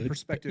 gives you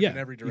perspective in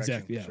every direction.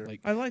 Exactly. Yeah, sure.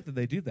 I like that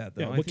they do that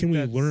though. Yeah, what can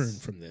we learn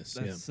from this?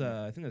 I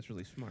think that's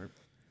really smart.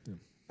 Yeah.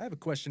 I have a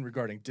question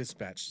regarding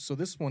dispatch. So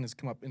this one has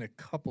come up in a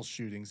couple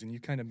shootings, and you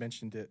kind of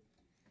mentioned it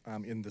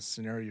in the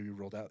scenario you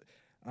rolled out.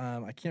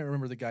 I can't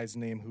remember the guy's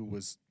name who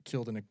was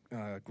killed in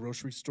a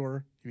grocery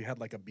store. He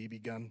had a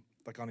BB gun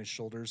on his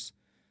shoulders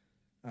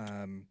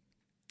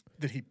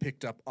that he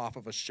picked up off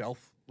of a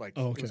shelf. It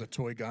was a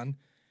toy gun.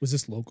 Was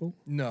this local?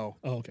 No.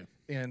 Oh, okay.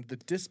 And the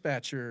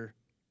dispatcher.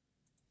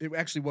 It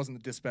actually wasn't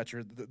the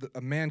dispatcher. A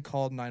man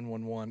called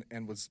 911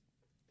 and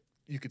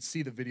you could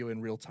see the video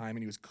in real time, and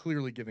he was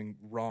clearly giving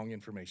wrong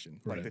information,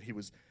 that he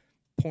was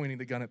pointing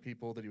the gun at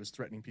people, that he was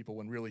threatening people,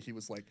 when really he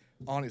was like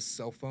on his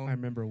cell phone. I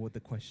remember what the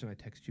question I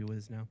text you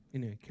is now.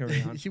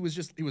 Carry on. he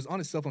was on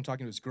his cell phone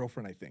talking to his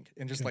girlfriend, I think,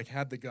 and just like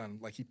had the gun,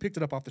 like he picked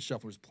it up off the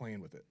shelf and was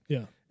playing with it.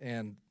 Yeah.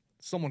 And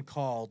someone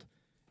called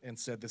and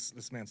said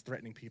this man's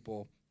threatening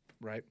people,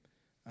 right?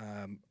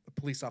 A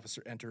police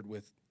officer entered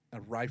with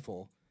a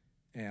rifle,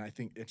 and I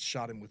think it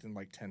shot him within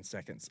like 10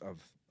 seconds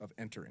of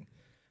entering.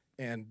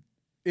 And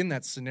in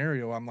that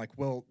scenario, I'm like,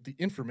 well, the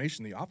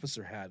information the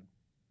officer had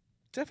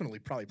definitely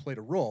probably played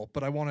a role,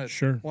 but I wanted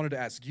to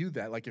ask you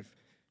that, like,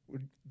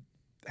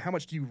 how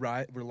much do you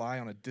rely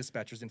on a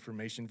dispatcher's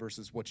information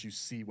versus what you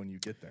see when you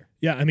get there?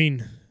 Yeah, I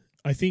mean,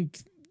 I think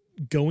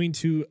going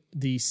to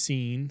the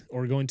scene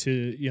or going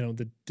to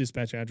the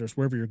dispatch address,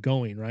 wherever you're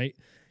going, right?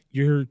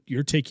 You're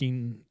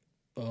taking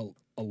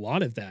a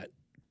lot of that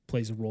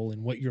plays a role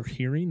in what you're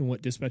hearing and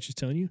what dispatch is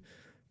telling you,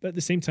 but at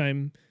the same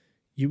time,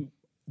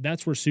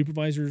 that's where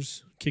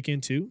supervisors kick in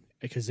too,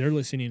 because they're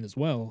listening as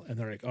well, and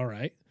they're like, all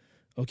right,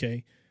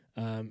 okay.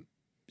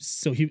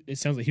 So it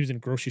sounds like he was in a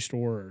grocery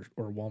store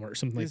or Walmart or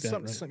something like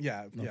that, right?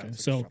 Yeah. Okay. Like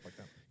So, a shop like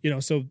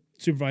that. So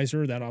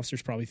supervisor, that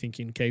officer's probably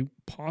thinking, okay,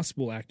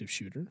 possible active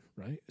shooter,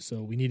 right?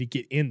 So we need to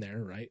get in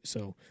there, right?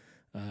 So,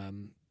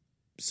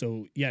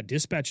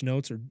 dispatch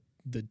notes or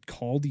the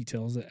call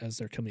details as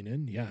they're coming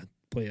in,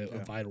 play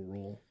a vital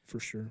role for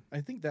sure. I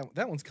think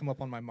that one's come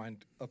up on my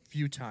mind a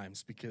few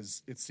times,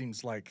 because it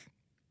seems like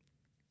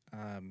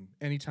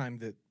anytime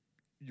that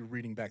you're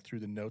reading back through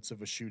the notes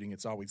of a shooting,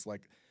 it's always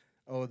like,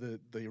 oh, the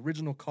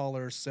original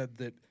caller said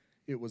that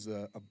it was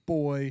a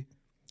boy,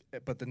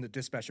 but then the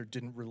dispatcher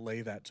didn't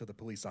relay that to the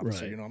police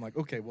officer. Right. I'm like,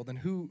 okay, well then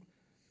who's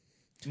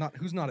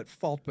not at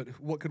fault, but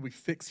what could we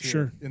fix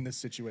here in this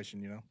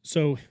situation?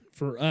 So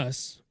for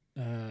us,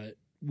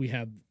 we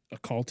have a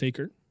call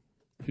taker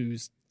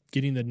who's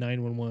getting the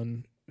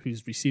 911,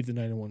 who's received the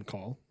 911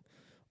 call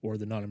or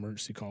the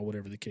non-emergency call,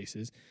 whatever the case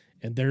is,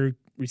 and they're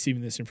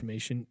receiving this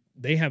information.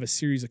 They have a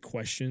series of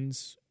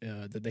questions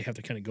that they have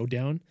to kind of go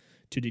down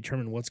to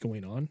determine what's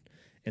going on,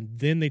 and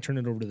then they turn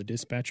it over to the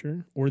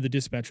dispatcher, or the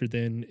dispatcher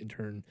then in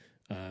turn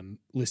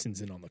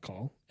listens in on the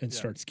call and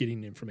starts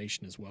getting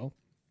information as well.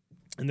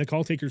 And the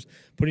call taker's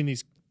putting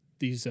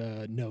these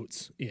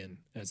notes in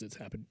as it's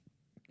happened.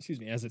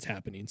 As it's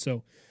happening.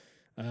 So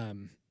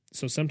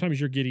sometimes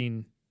you're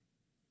getting.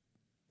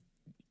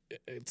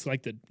 It's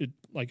like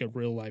a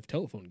real life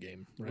telephone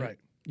game, right? Right.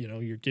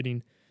 You're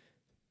getting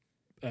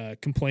a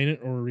complainant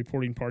or a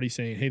reporting party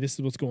saying, "Hey, this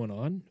is what's going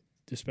on."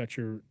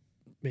 Dispatcher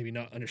maybe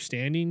not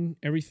understanding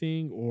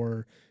everything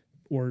or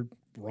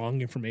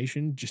wrong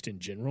information just in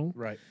general,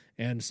 right?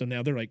 And so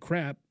now they're like,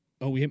 "Crap!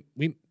 Oh, we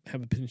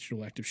have a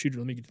potential active shooter.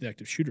 Let me get to the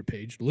active shooter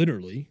page.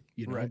 Literally,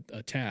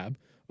 a tab.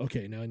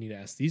 Okay, now I need to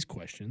ask these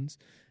questions."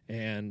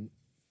 And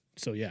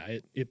so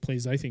it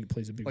plays. I think it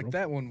plays a big role. Like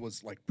that one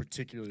was like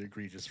particularly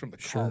egregious from the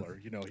Sure. caller.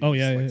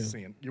 Yeah.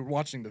 You're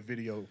watching the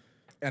video,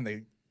 and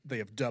they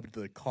have dubbed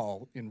the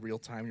call in real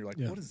time. You're like,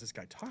 what is this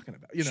guy talking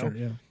about? Sure,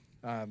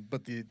 yeah.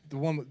 But the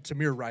one with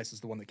Tamir Rice is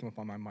the one that came up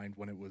on my mind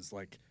when it was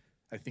like,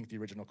 I think the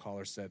original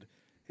caller said,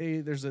 "Hey,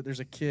 there's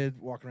a kid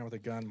walking around with a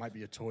gun, might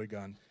be a toy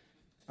gun,"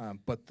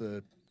 but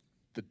the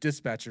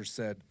dispatcher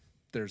said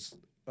there's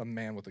a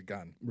man with a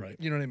gun. Right.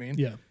 You know what I mean?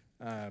 Yeah.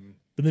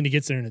 But then he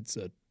gets there and it's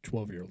a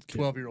 12-year-old kid.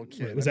 12-year-old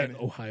kid. Right. Was that in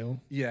Ohio?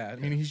 Yeah. I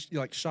mean, he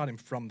like shot him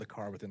from the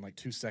car within like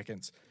 2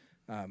 seconds.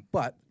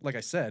 But like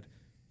I said,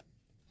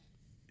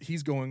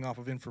 he's going off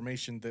of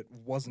information that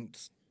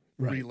wasn't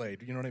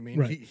relayed. You know what I mean?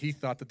 Right. He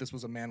thought that this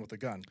was a man with a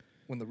gun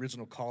when the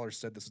original caller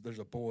said there's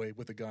a boy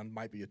with a gun,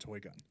 might be a toy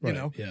gun. Right. You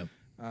know?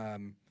 Yeah.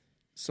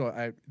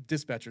 So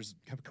dispatchers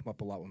have come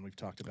up a lot when we've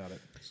talked about it.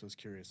 So I was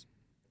curious.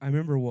 I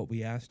remember what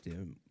we asked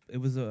him. It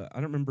was I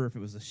don't remember if it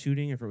was a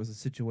shooting, if it was a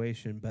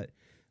situation, but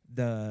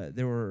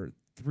there were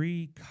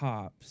 3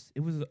 cops. It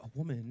was a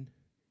woman.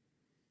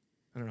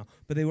 I don't know,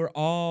 but they were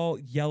all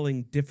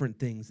yelling different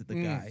things at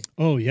the guy.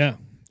 Oh yeah,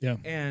 yeah.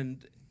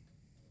 And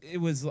it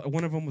was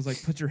one of them was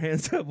like, "Put your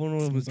hands up." One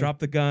of them was, "Drop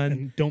the gun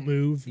and don't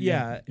move."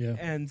 Yeah.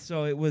 And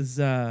so it was.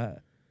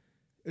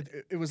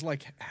 It was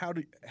like,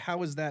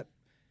 how is that?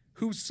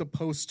 Who's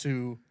supposed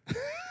to?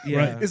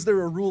 Yeah. Is there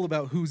a rule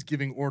about who's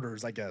giving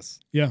orders? I guess.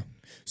 Yeah.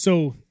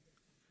 So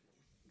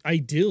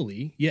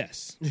ideally,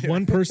 yes,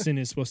 one person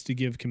is supposed to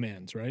give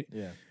commands, right?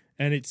 Yeah.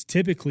 And it's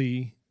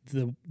typically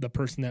the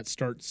person that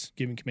starts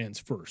giving commands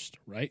first,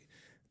 right?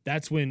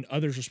 That's when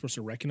others are supposed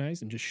to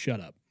recognize and just shut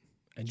up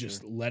and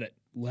just let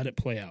it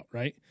play out,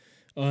 right?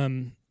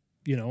 And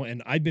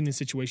I've been in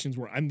situations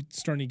where I'm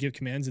starting to give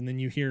commands and then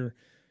you hear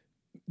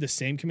the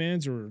same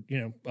commands or,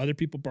 other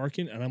people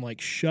barking and I'm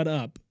like, shut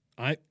up.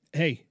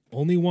 Hey,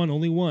 only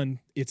one.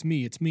 It's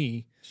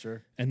me.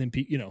 Sure. And then,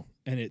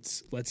 and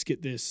it's, let's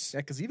get this.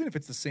 Yeah, because even if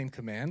it's the same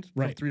command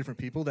from Right. 3 different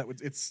people,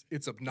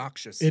 it's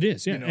obnoxious. It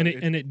is, yeah.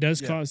 it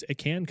It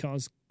can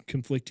cause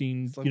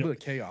conflicting. It's like a little bit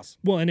of chaos.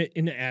 Well, and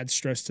it adds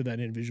stress to that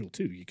individual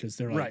too, because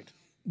they're like, Right.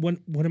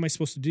 What am I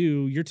supposed to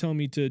do? You're telling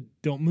me to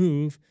don't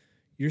move.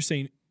 You're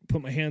saying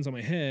put my hands on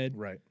my head.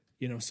 Right.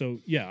 So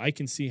yeah, I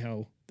can see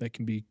how that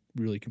can be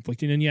really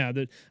conflicting. And yeah,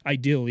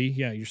 ideally,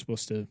 yeah, you're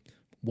supposed to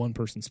one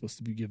person's supposed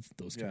to give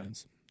those Yeah.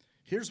 commands.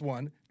 Here's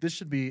one. This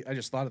should be, I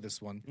just thought of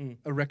this one,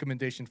 a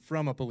recommendation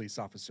from a police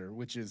officer,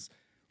 which is,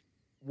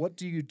 what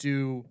do you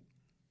do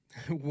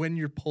when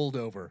you're pulled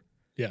over,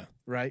 Yeah.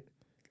 right?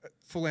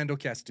 Philando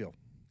Castile,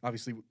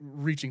 obviously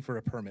reaching for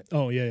a permit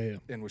Oh, yeah.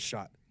 and was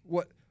shot.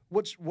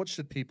 What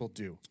should people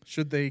do?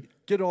 Should they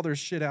get all their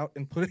shit out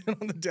and put it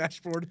on the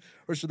dashboard,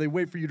 or should they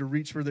wait for you to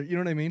reach for the, you know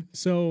what I mean?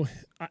 So,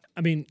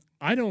 I mean,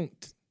 I'm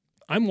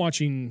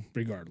watching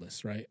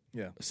regardless, right?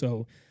 Yeah.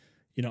 So,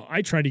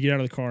 I try to get out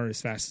of the car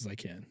as fast as I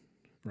can,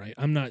 right?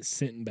 I'm not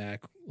sitting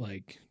back,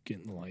 like,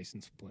 getting the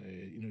license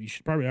plate. You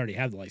should probably already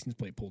have the license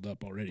plate pulled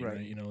up already, right?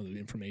 The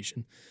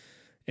information.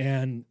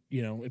 And,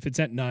 if it's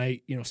at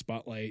night,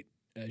 spotlight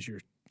as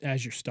you're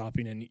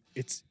stopping, and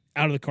it's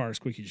out of the car as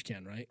quick as you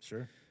can, right?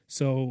 Sure.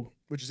 So,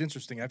 which is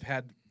interesting. I've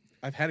had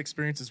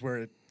experiences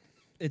where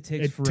it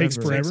takes forever. Takes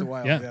forever. Takes a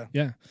while,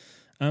 Yeah.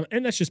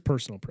 And that's just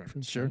personal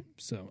preference. Sure. Right?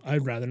 So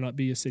I'd rather not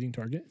be a sitting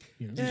target.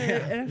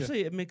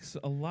 Actually, it makes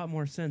a lot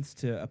more sense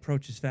to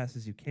approach as fast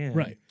as you can.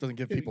 Right. Doesn't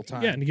give people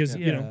time. Yeah, and it gives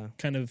Yeah.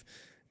 kind of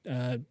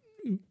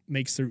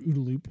makes their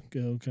OODA loop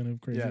go kind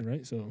of crazy,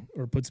 right? So,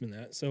 or puts them in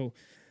that. So,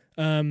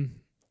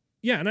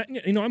 yeah,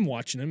 and I'm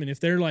watching them, and if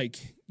they're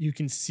like, you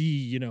can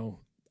see,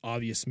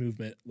 obvious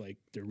movement, like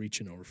they're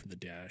reaching over for the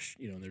dash,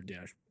 in their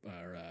dash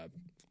or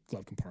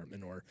glove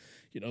compartment, or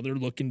they're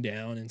looking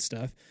down and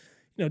stuff.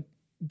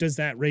 Does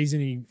that raise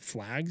any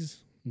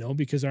flags? No,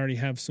 because I already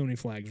have so many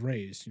flags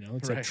raised.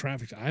 It's like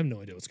traffic. I have no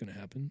idea what's going to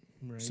happen.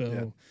 Right.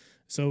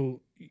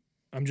 So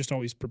I'm just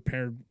always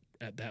prepared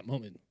at that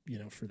moment,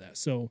 for that.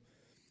 So,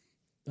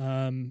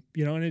 and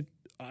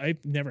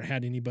I've never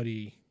had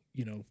anybody,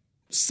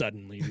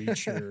 suddenly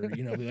reach or,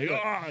 be like,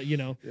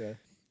 Yeah.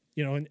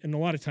 And a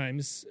lot of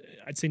times,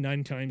 I'd say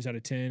 9 times out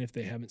of 10, if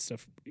they haven't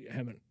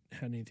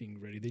had anything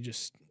ready,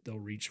 they'll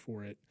reach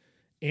for it,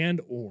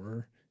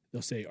 or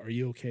they'll say, "Are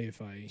you okay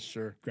if I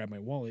grab my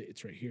wallet?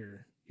 It's right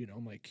here."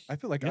 I'm like, I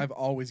feel like I've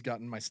always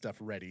gotten my stuff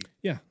ready.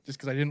 Yeah. Just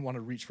because I didn't want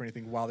to reach for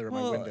anything while they were in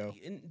my window.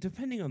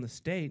 Depending on the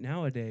state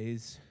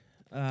nowadays.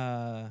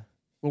 Well,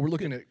 we're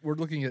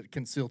looking at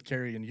concealed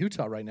carry in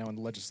Utah right now in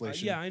the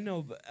legislation. Yeah, I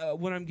know. But,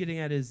 what I'm getting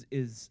at is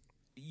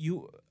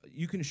you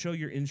can show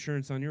your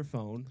insurance on your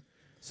phone,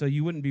 so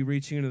you wouldn't be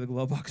reaching into the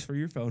glove box for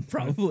your phone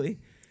probably.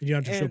 You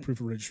have to show proof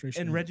of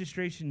registration. And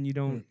registration, you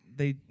don't.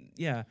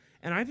 Yeah.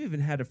 And I've even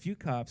had a few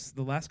cops.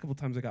 The last couple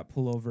times I got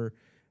pulled over,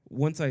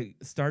 once I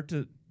start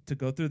to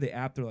go through the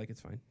app, they're like,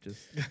 "It's fine, just."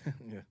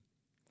 Yeah.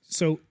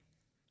 So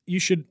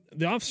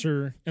the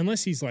officer,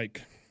 unless he's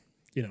like,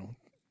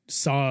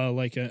 saw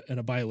like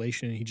a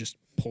violation and he just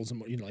pulls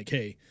him, like,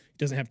 hey, he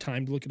doesn't have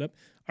time to look it up.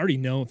 I already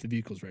know if the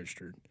vehicle's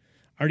registered.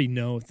 I already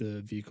know if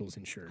the vehicle's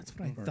insured. That's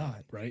what I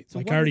thought. Right? So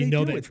like why I already do they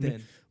know do that it information.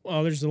 then?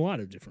 Well, there's a lot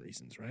of different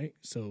reasons, right?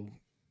 So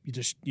you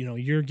just,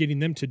 you're getting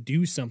them to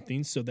do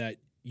something so that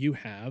you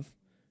have,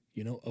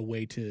 a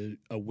way to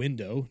a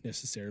window,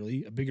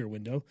 necessarily a bigger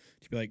window,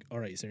 to be like, all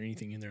right, is there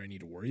anything in there I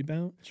need to worry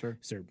about? Sure.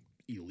 Is there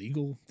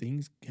illegal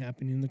things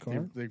happening in the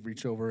car? They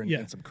reach over and,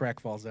 and some crack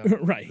falls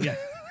out. Right. Yeah.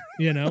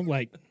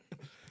 Like,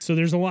 so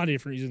there's a lot of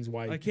different reasons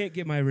why I can't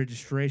get my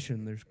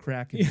registration. There's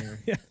crack in there.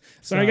 Yeah.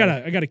 So I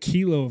got a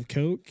kilo of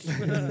Coke.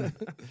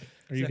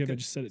 Are you good? I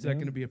just set it Is that down?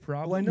 going to be a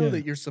problem? Well, I know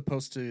that you're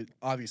supposed to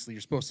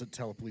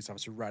tell a police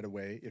officer right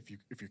away if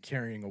you're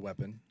carrying a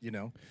weapon,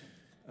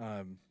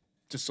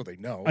 just so they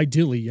know.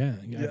 Ideally, yeah.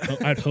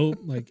 I'd hope,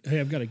 like, hey,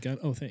 I've got a gun.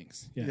 Oh,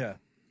 thanks. Yeah.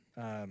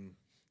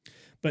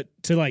 But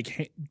to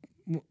like,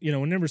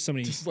 whenever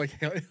somebody just like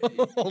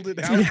hold it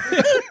out.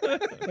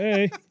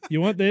 Hey,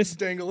 you want this?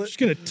 Dangle it. Just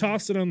gonna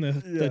toss it on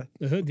the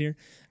hood here.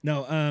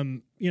 No,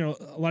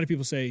 a lot of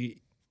people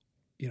say,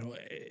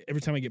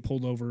 every time I get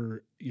pulled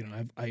over,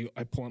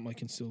 I pull out my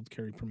concealed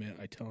carry permit.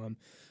 I tell them,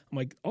 I'm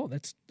like, oh,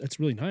 that's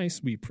really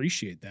nice. We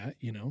appreciate that,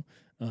 and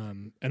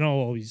I'll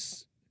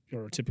always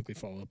or typically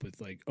follow up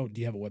with like, oh,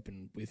 do you have a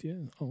weapon with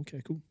you? Oh,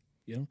 okay, cool.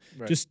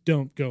 Just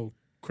don't go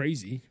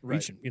crazy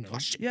reaching.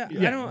 Yeah,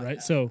 yeah, I don't.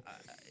 Right. So,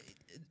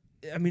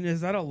 I mean,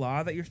 is that a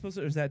law that you're supposed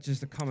to, or is that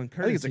just a common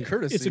courtesy? I think it's a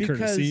courtesy. It's a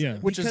courtesy, yeah.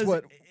 Which is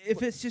what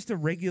if it's just a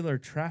regular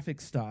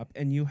traffic stop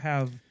and you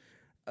have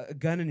a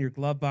gun in your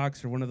glove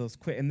box or one of those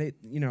quick, and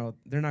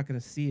they're not going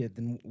to see it,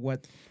 then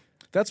what?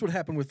 That's what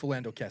happened with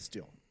Philando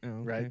Castile, okay.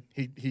 right?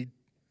 He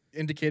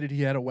indicated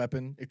he had a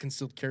weapon, a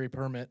concealed carry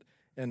permit,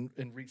 and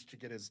reached to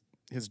get his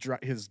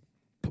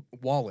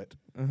wallet,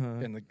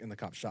 and the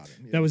cop shot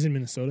him. That was in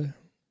Minnesota.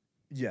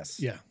 Yes.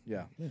 Yeah.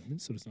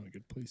 Minnesota's not a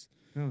good place.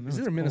 No, is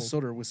it in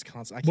Minnesota or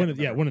Wisconsin? I can't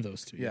remember. One of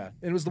those two. Yeah,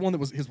 and it was the one that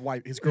was his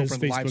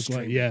girlfriend live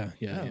streamed. Yeah.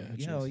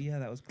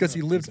 That was because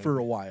he lived for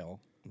a while.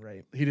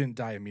 Right. He didn't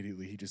die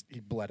immediately. He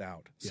bled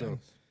out. Yeah. So,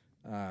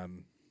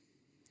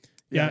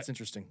 yeah, it's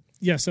interesting.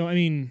 Yeah. So I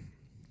mean,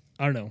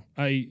 I don't know.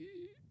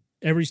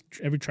 Every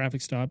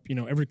traffic stop,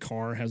 every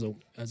car has a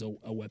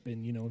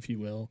weapon, if you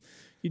will.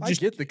 I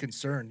get the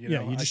concern.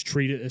 You just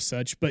treat it as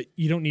such, but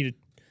you don't need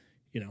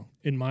to.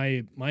 In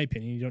my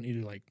opinion, you don't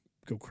need to like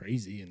go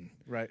crazy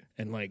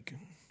and like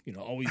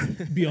always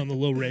be on the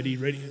low ready.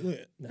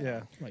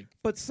 No, like.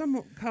 But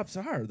some cops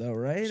are though,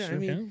 right? Sure I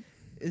mean,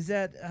 is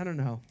that I don't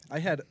know. I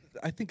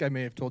think I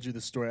may have told you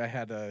this story.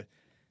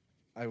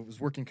 I was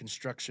working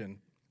construction,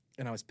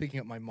 and I was picking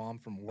up my mom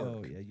from work.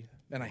 Oh, yeah.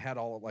 And I had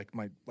all of,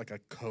 like a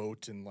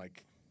coat and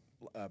like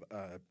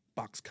a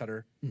box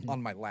cutter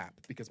on my lap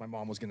because my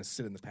mom was going to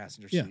sit in the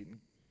passenger seat. And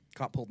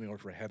cop pulled me over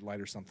for a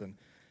headlight or something,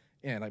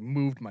 and I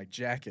moved my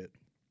jacket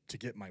to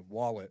get my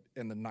wallet,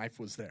 and the knife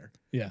was there.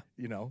 Yeah.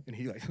 You know, and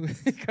he like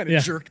kind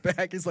of jerked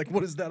back. He's like,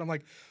 "What is that?" I'm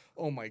like,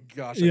 "Oh my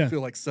gosh, I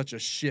feel like such a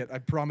shit. I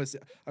promise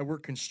I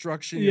work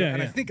construction." Yeah,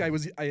 and I think I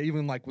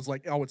even was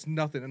like, "Oh, it's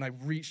nothing." And I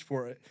reached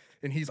for it,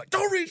 and he's like,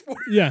 "Don't reach for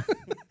it." Yeah.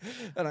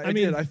 And I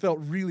did. I felt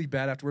really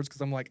bad afterwards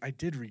because I'm like, I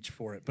did reach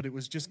for it, but it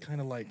was just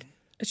kind of like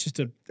It's just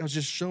I was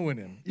just showing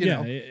him. You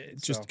know?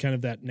 It's just kind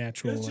of that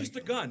natural. It's just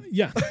a gun.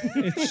 Yeah,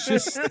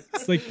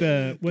 it's like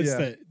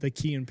the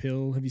Key and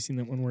Peele. Have you seen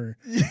that one where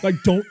like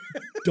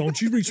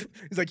don't you reach?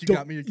 He's like, you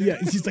got me again. Yeah,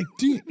 he's like,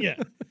 yeah.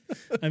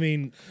 I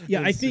mean,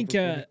 yeah, I think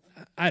I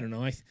don't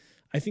know.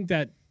 I think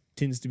that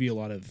tends to be a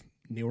lot of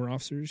newer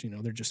officers. You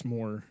know, they're just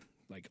more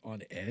like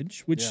on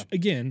edge, which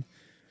again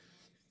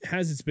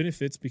has its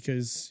benefits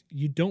because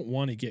you don't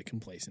want to get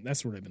complacent.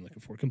 That's what I've been looking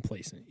for.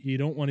 Complacent. You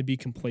don't want to be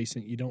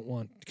complacent. You don't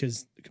want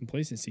because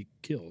complacency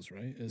kills,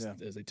 right?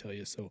 As they tell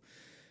you. So,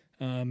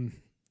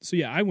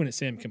 yeah, I wouldn't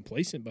say I'm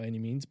complacent by any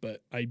means,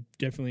 but I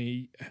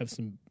definitely have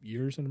some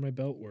years under my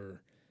belt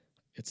where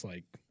it's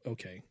like,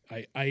 okay,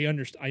 I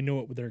understand. I know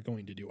what they're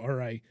going to do. Or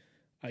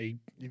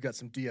you've got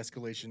some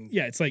de-escalation.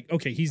 Yeah, it's like,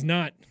 okay, he's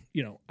not.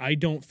 You know, I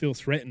don't feel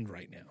threatened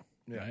right now.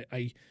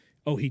 Yeah.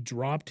 He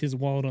dropped his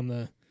wallet on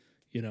the,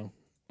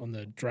 on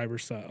the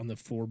driver's side on the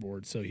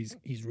floorboard, so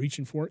he's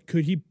reaching for it.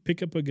 Could he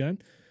pick up a gun?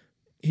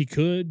 He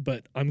could,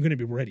 but I'm going to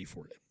be ready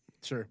for it.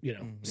 Sure.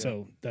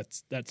 So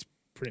that's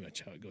pretty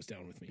much how it goes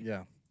down with me.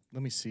 Yeah.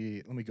 Let me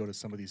see. Let me go to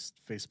some of these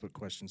Facebook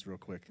questions real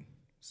quick and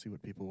see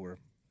what people were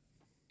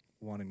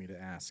wanting me to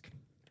ask.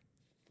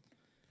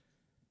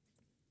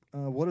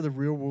 What are the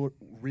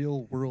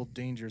real world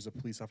dangers a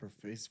police officer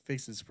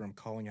faces from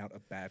calling out a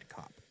bad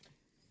cop?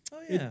 Oh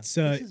yeah, this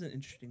is an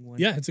interesting one.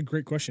 Yeah, it's a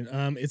great question.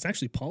 It's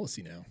actually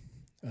policy now,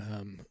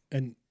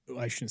 and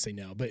I shouldn't say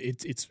now, but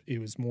it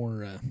was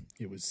more.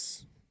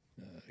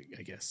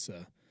 I guess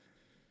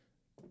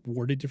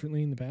worded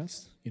differently in the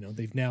past.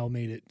 They've now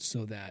made it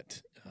so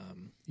that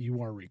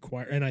you are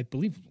required, and I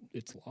believe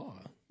it's law.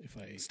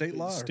 State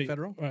law or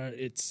federal?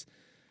 It's.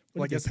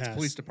 Well, I guess it's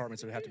police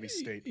departments that would have to be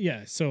state.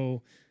 Yeah,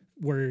 so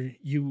where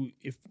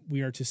if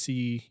we are to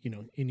see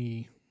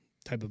any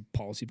type of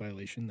policy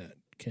violation that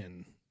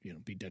can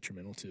be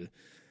detrimental to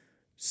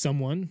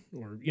someone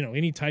or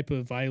any type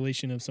of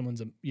violation of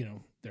someone's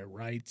their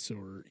rights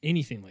or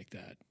anything like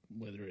that,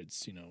 whether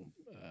it's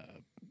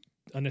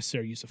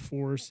unnecessary use of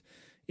force,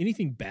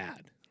 anything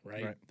bad,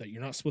 right, that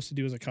you're not supposed to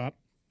do as a cop.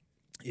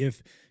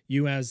 If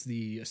you as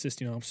the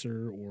assisting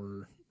officer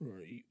or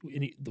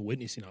the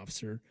witnessing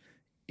officer,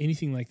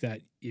 anything like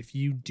that, if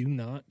you do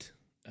not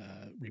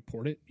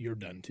report it, you're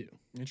done too.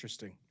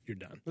 Interesting. You're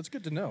done. That's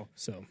good to know.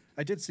 So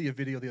I did see a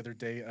video the other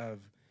day of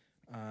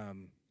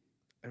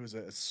it was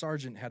a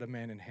sergeant had a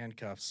man in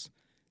handcuffs,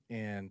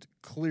 and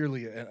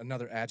clearly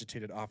another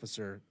agitated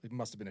officer, it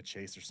must have been a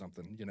chase or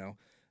something,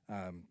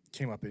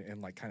 came up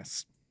and like kind of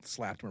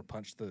slapped him or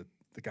punched the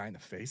guy in the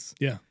face.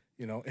 Yeah.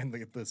 And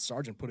the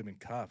sergeant put him in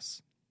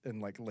cuffs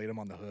and like laid him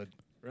on the hood.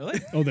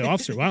 Really? Oh, the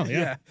officer. Wow.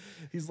 Yeah.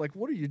 He's like,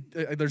 what are you?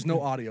 There's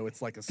no audio.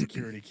 It's like a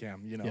security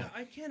cam, Yeah.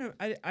 I can't.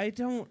 I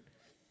don't.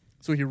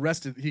 So he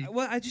arrested.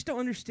 Well, I just don't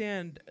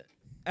understand.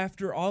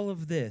 After all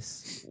of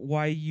this,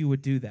 why you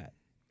would do that?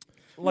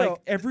 Like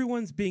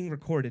everyone's being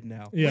recorded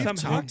now. Yeah. We've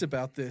talked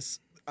about this.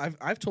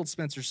 I've told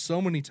Spencer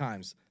so many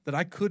times that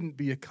I couldn't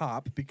be a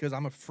cop because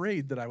I'm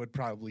afraid that I would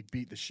probably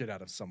beat the shit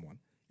out of someone.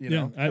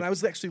 And I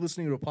was actually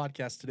listening to a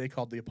podcast today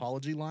called The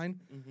Apology Line.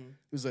 Mm-hmm.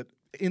 It was that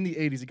in the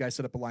 80s, a guy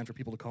set up a line for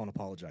people to call and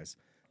apologize,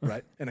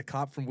 right? And a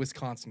cop from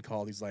Wisconsin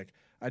called. He's like,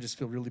 I just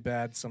feel really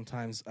bad.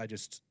 Sometimes I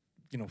just,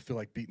 feel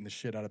like beating the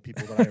shit out of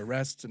people that I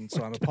arrest. And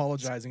so I'm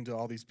apologizing to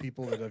all these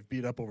people that I've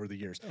beat up over the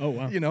years. Oh,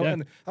 wow.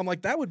 And I'm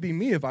like, that would be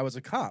me if I was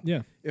a cop.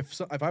 Yeah.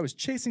 If I was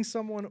chasing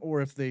someone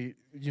or if they,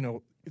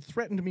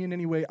 threatened me in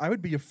any way, I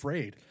would be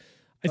afraid.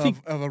 I think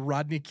of a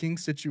Rodney King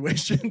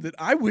situation that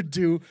I would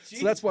do. Jeez,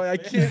 so that's why I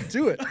can't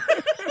do it.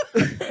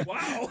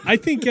 Wow. I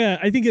think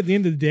at the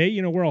end of the day,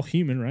 we're all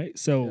human, right?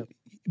 So,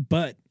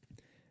 but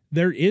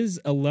there is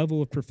a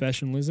level of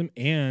professionalism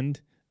and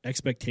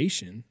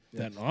expectation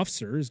that an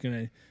officer is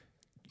going to.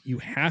 You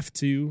have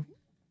to,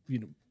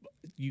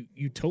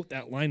 you tote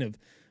that line of,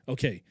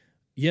 okay,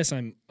 yes,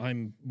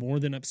 I'm more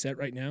than upset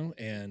right now,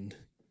 and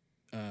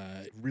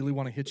really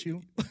want to hit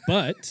you,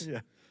 but.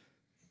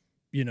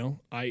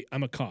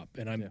 I'm a cop,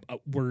 and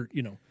we're.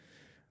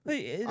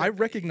 I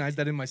recognize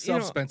that in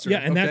myself, Spencer.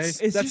 Yeah, and okay?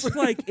 It's just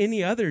like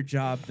any other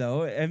job,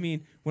 though. I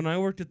mean, when I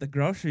worked at the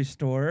grocery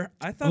store,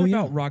 I thought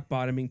about rock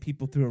bottoming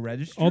people through a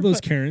register. All those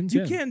Karens,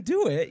 you can't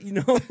do it.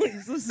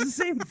 It's the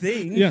same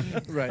thing. Yeah,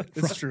 right.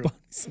 It's true.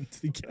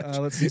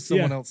 Let's see.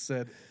 Someone else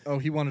said, "Oh,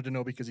 he wanted to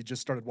know because he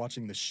just started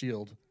watching The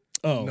Shield."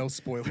 Oh. No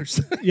spoilers.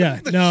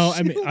 Yeah, no,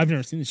 I mean, I've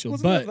never seen The Shield,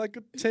 Wasn't but that like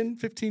 10,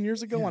 15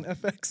 years ago on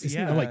FX?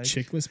 isn't that like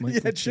Chickless? Michael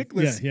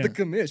Chickless, the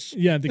commish.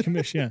 Yeah, the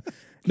commish, yeah.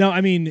 No,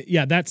 I mean,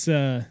 yeah, that's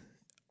the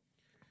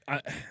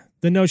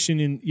notion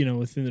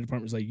within the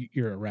department is like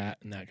you're a rat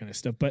and that kind of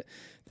stuff. But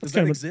does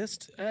that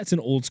exist? That's an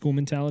old school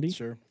mentality.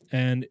 Sure.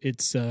 And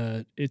it's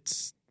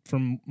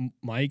from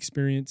my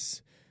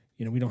experience,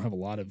 we don't have a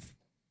lot of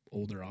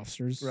older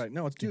officers. Right.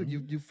 No, it's dude,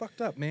 you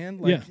fucked up, man.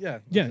 Yeah.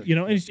 Yeah.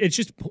 And it's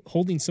just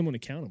holding someone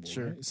accountable.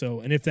 Sure. Right? So,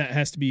 and if that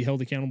has to be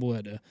held accountable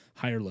at a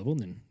higher level,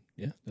 then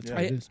that's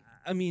what it is.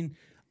 I mean,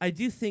 I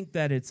do think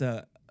that it's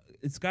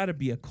got to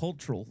be a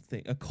cultural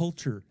thing, a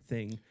culture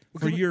thing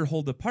for your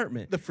whole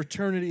department. The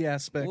fraternity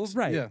aspect. Well,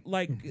 right. Yeah.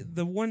 Like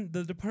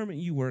the department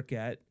you work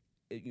at,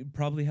 it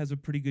probably has a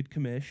pretty good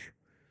commish.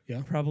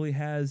 Yeah. Probably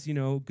has,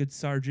 good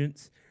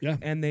sergeants. Yeah.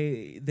 And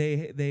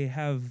they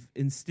have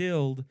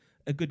instilled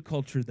a good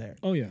culture there.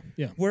 Oh yeah.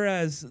 Yeah.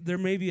 Whereas there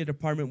may be a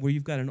department where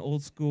you've got an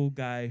old school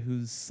guy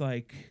who's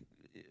like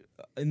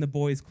in the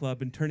boys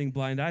club and turning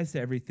blind eyes to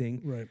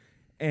everything. Right.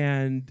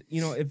 And,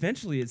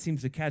 eventually it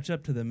seems to catch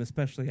up to them,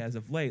 especially as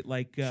of late,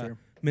 like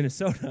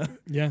Minnesota.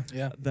 Yeah.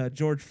 Yeah. The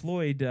George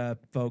Floyd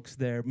folks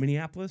there,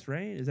 Minneapolis,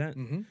 right? Is that?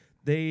 Mm-hmm.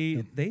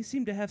 They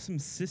seem to have some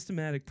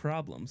systematic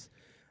problems.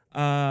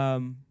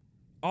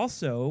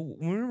 Also,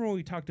 remember when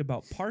we talked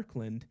about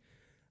Parkland?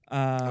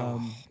 Oh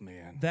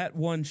man, that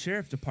one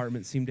sheriff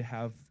department seemed to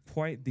have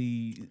quite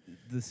the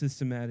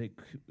systematic.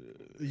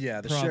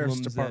 The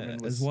sheriff's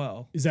department as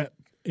well. Is that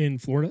in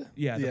Florida?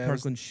 Yeah, the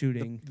Parkland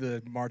shooting.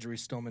 The Marjorie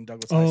Stoneman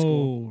Douglas High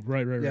School. Oh,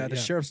 right. Yeah, the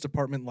sheriff's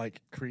department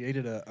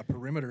created a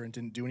perimeter and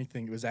didn't do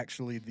anything. It was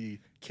actually the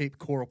Cape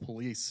Coral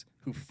Police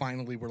who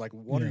finally were like,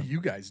 "What are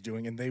you guys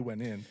doing?" And they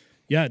went in.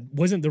 Yeah,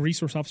 wasn't the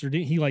resource officer?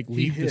 Didn't he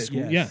leave the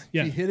school? Yes.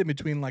 Yeah. He hid in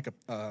between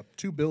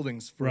two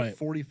buildings for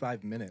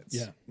 45 minutes.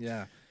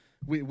 Yeah.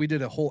 We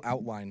did a whole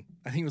outline.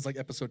 I think it was like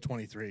episode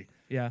 23.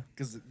 Yeah,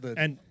 because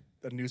the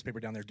newspaper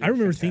down there. Did I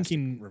remember a fantastic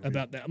thinking review.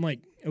 about that. I'm like,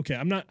 okay,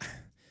 I'm not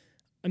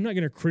going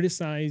to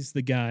criticize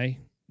the guy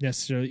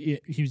necessarily.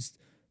 He was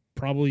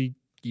probably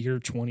year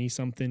 20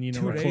 something.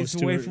 2 days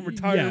close away to from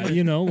retirement.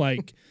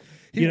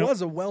 Yeah,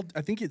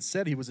 I think it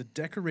said he was a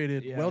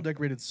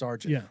well-decorated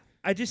sergeant. Yeah.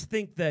 I just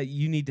think that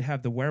you need to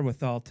have the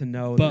wherewithal to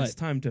know But- that it's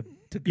time to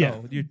go.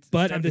 Yeah, It's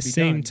but time at to the be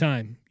same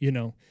done.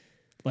 time,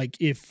 like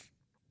if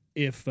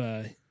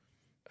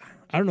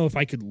I don't know if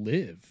I could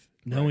live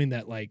knowing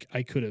that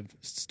I could have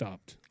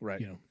stopped,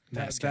 Right.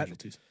 mass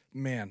casualties.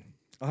 Man,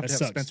 I'll have That to have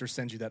sucks. Spencer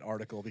send you that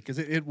article because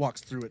it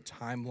walks through a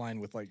timeline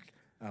with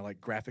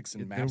graphics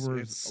and There maps. were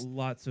It's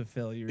lots of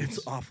failures. it's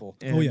awful.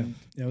 And Oh, yeah.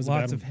 Yeah, it was a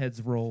lots bad of one.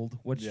 heads rolled,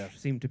 which Yeah.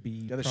 seemed to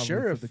be the probably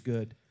sheriff- for the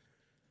good.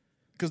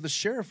 Because the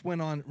sheriff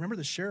went on. Remember,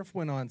 the sheriff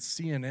went on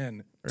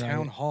CNN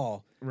town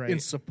hall in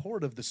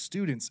support of the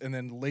students, and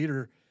then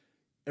later,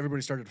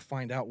 everybody started to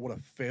find out what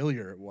a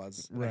failure it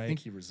was. And I Right. think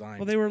he resigned.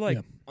 Well, they were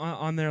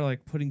on there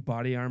putting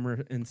body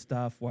armor and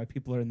stuff while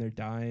people are in there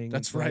dying.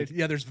 That's It's right. like-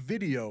 Yeah, there's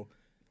video.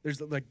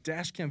 There's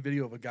dash cam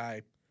video of a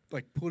guy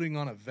putting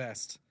on a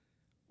vest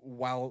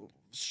while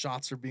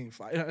shots are being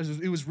fired.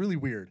 It was really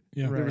weird.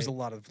 Yeah. There was Right. a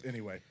lot of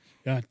anyway.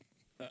 God,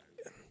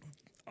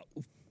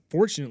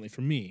 fortunately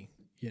for me,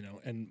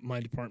 and my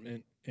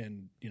department,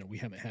 and we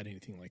haven't had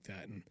anything like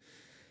that, and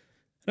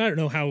I don't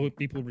know how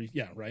people. Right?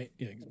 Yeah.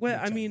 Well,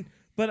 I mean,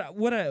 but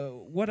what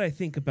I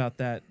think about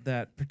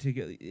that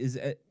particularly is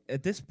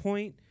at this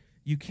point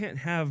you can't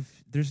have.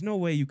 There's no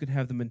way you could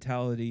have the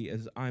mentality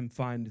as I'm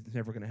fine. It's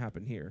never going to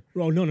happen here.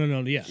 Oh no,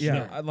 yeah,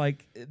 Yeah,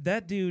 like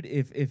that dude.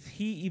 If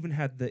he even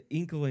had the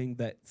inkling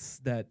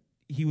that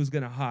he was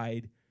going to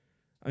hide,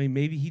 I mean,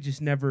 maybe he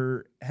just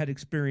never had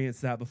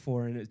experienced that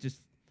before, and it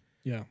just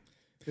yeah.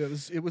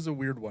 It was a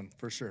weird one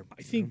for sure.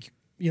 I think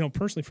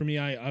personally for me,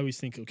 I always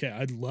think, okay,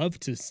 I'd love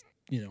to,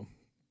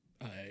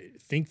 I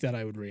think that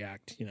I would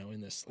react,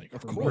 in this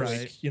Of heroic,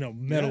 course.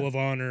 Medal of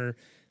Honor,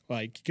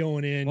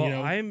 going in.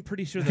 Well, I'm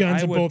pretty sure that guns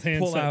I in would both hands,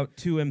 pull so- out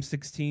 2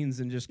 M16s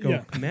and just go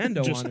Yeah.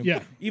 commando Just- on him.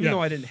 yeah, Even yeah. though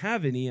I didn't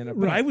have any in it,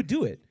 but Right. I would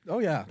do it. Oh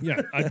yeah.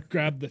 yeah, I'd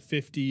grab the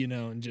 50,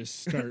 and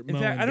just start. In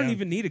mowing fact, I don't down.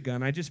 even need a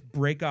gun. I just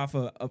break off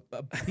a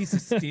piece of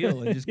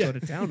steel and just go to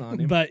town on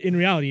him. But in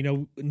reality,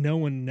 no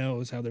one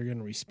knows how they're going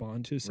to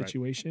respond to a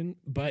situation.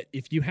 But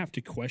if you have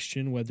to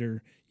question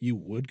whether you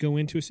would go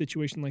into a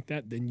situation like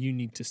that, then you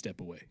need to step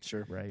away.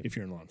 Sure. Right. If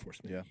you're in law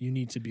enforcement, Yeah. you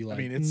need to be like.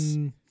 I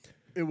mean,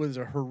 it was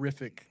a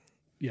horrific.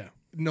 yeah,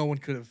 No one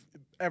could have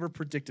ever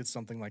predicted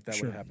something like that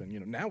Sure. would happen.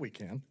 Now we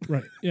can.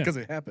 right. Yeah, Because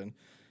it happened.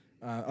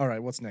 All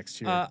right, what's next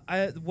here?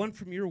 One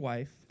from your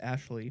wife,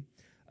 Ashley.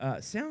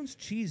 Sounds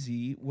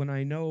cheesy when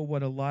I know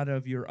what a lot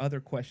of your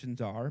other questions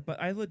are, but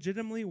I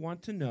legitimately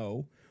want to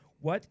know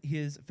what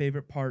his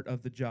favorite part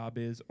of the job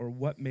is or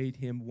what made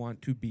him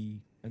want to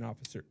be an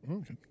officer.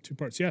 Okay, 2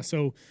 parts. Yeah.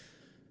 So,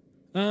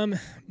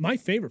 my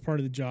favorite part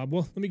of the job.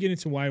 Well, let me get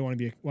into why I wanted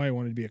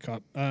to be a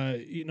cop.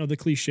 The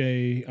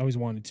cliche. I always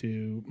wanted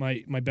to.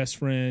 My best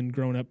friend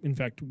growing up. In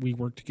fact, we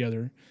worked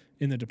together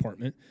in the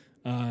department.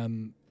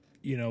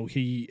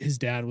 his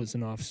dad was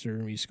an officer,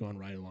 and we used to go on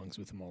ride-alongs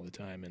with him all the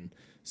time, and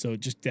so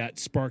just that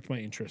sparked my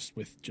interest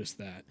with just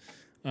that.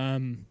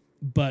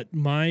 But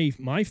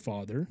my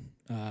father,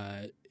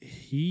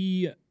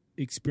 he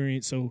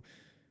experienced, so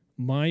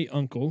my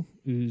uncle,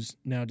 who's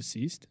now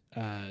deceased,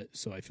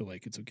 so I feel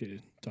like it's okay to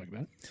talk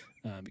about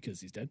it,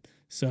 because he's dead.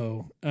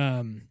 So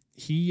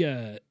he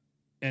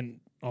and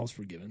all's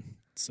forgiven,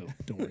 so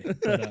don't worry.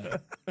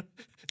 But,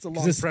 it's a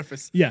long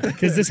preface. Yeah,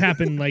 because this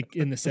happened like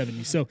in the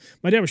 70s. So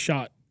my dad was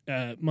shot.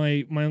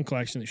 My uncle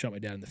accidentally shot my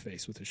dad in the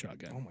face with a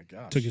shotgun. Oh my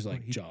gosh! Took his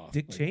jaw.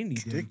 Dick Cheney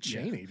did. Dick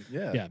Cheney,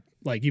 yeah,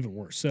 like even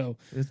worse. So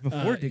it was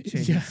before Dick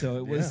Cheney, so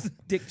it was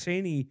Dick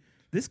Cheney.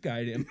 This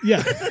guy did him.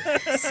 Yeah.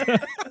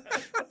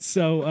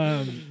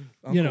 so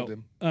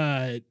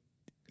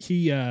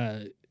he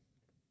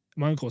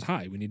my uncle was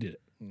high when he did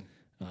it.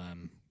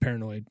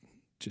 Paranoid,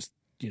 just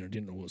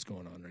didn't know what was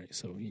going on, right?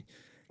 So he.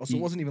 Also, it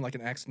wasn't even like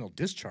an accidental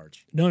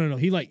discharge. No.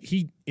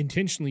 He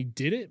intentionally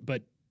did it,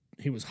 but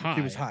he was high.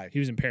 He was high. He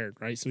was impaired,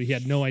 right? So he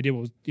had no idea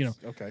what was,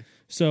 Okay.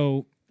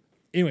 So,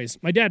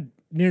 anyways, my dad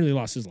nearly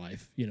lost his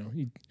life. He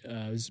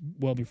was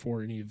well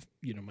before any of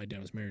my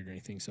dad was married or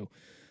anything. So,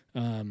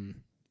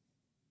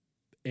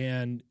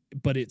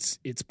 but it's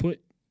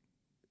put,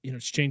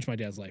 it's changed my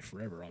dad's life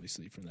forever.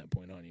 Obviously, from that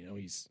point on,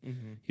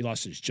 he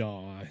lost his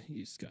jaw.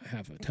 He's got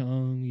half a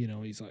tongue.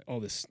 He's like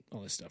all this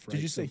stuff. Right?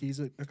 Did you say he's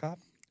a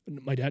cop?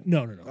 My dad?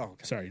 No. Oh,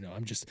 okay. Sorry, no.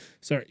 I'm just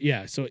sorry.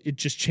 Yeah. So it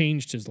just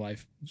changed his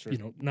life. Sure.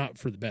 Not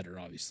for the better,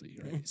 obviously.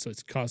 Right. So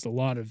it's caused a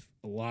lot of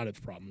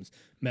problems,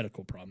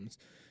 medical problems,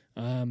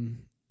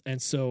 and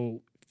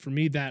so for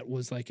me that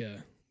was like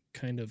a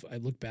kind of, I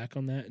look back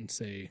on that and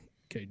say,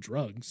 okay,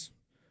 drugs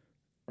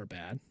are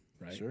bad,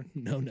 right? Sure.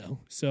 No.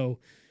 So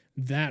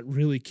that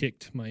really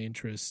kicked my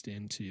interest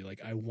into,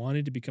 like, I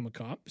wanted to become a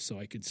cop so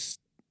I could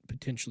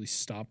potentially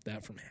stop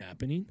that from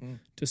happening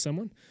to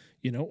someone,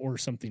 or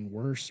something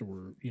worse,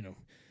 or,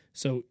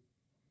 so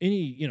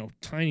any,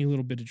 tiny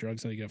little bit of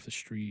drugs that I get off the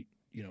street,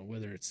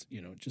 whether it's,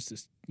 just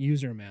this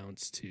user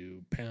amounts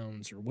to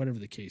pounds or whatever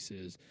the case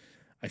is,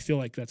 I feel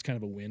like that's kind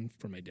of a win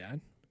for my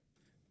dad,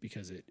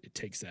 because it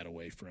takes that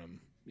away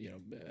from,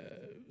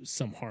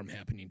 some harm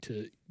happening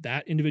to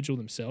that individual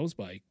themselves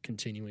by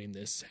continuing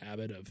this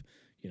habit of,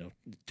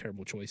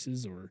 terrible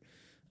choices or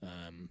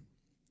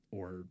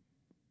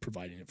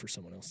providing it for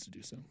someone else to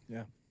do so.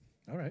 Yeah.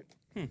 All right.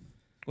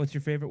 What was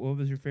your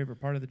favorite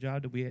part of the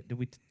job? Did we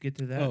get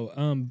to that?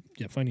 Oh,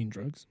 finding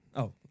drugs.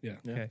 Oh, yeah.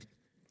 Okay.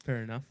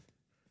 Fair enough.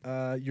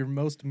 Your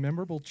most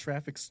memorable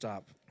traffic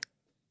stop,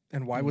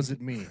 and why was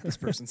it me? This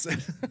person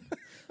said.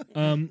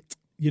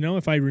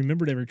 If I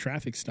remembered every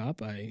traffic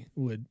stop, I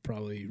would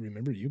probably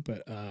remember you.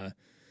 But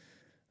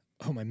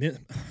my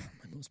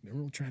most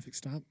memorable traffic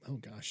stop. Oh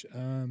gosh.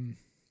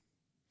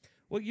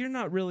 Well, you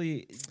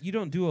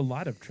don't do a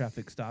lot of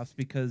traffic stops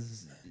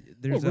because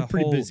we're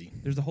pretty busy.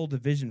 There's a whole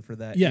division for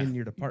that in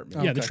your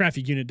department. Yeah, the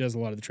traffic unit does a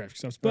lot of the traffic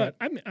stops. But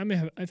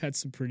I've had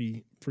some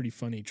pretty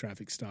funny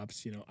traffic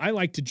stops. I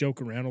like to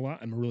joke around a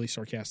lot. I'm a really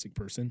sarcastic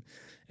person,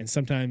 and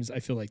sometimes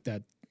I feel like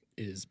that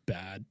is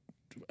bad.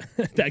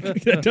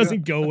 that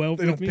doesn't go well.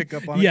 They don't pick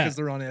up on it because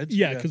they're on edge.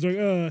 Yeah, because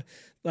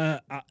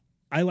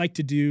I like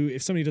to do,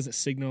 if somebody doesn't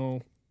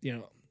signal,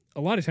 a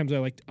lot of times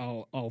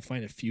I'll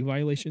find a few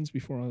violations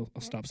before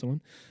I'll stop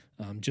someone,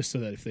 just so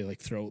that if they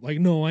throw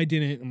no, I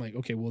didn't. I'm like,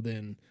 okay, well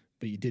then,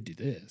 but you did do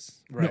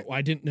this. Right. No,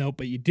 I didn't know,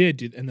 but you did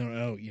do, and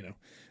they're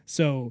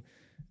So,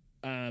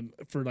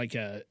 for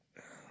I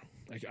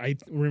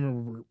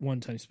remember one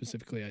time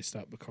specifically, I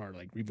stopped a car,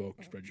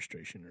 revoked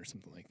registration or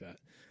something like that.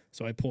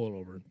 So I pull it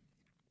over,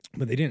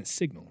 but they didn't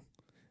signal,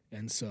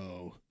 and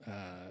so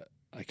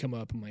I come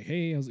up. I'm like,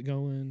 hey, how's it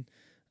going?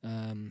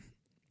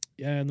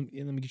 Yeah, let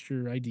me get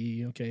your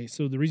ID. Okay,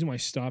 so the reason why I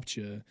stopped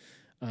you,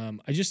 I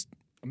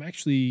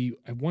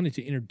wanted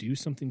to introduce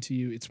something to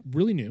you. It's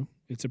really new.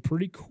 It's a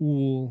pretty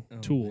cool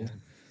tool.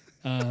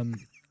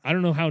 I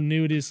don't know how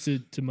new it is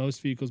to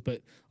most vehicles,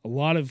 but a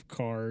lot of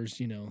cars,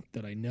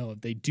 that I know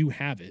of, they do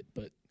have it,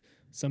 but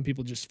some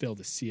people just fail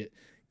to see it.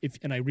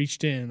 And I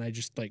reached in and I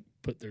just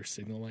put their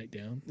signal light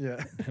down.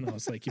 Yeah. And I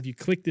was like, if you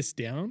click this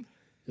down,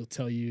 it'll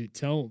tell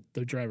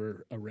the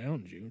driver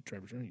around you,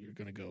 you're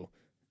going to go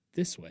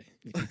this way.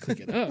 If you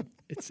click it up,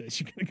 it says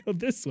you're going to go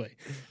this way.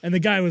 And the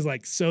guy was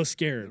so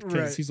scared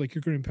because he's like,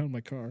 you're going to impound my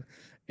car.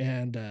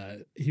 And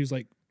he was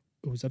like,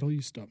 oh, is that all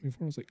you stopped me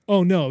for? I was like,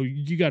 oh, no,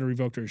 you got a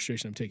revoked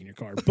registration. I'm taking your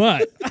car.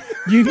 But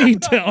you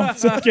need to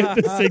also get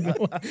the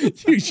signal.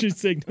 You should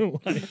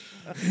signal light.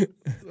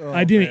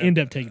 I didn't end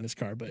up taking this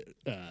car, but.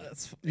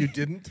 You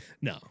didn't?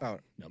 No. Oh.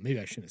 No, maybe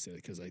I shouldn't say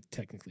that because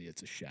technically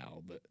it's a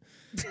shall, but.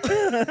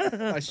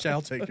 I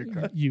shall take your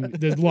car.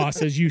 The law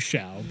says you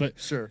shall, but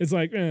sure. It's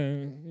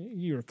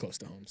you were close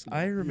to home. So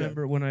I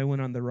remember when I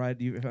went on the ride,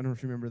 I don't know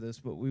if you remember this,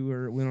 but we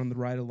went on the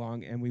ride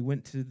along and we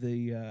went to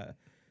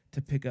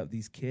to pick up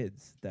these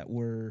kids that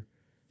were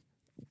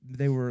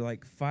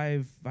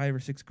 5 or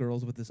 6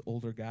 girls with this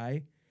older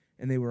guy,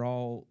 and they were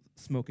all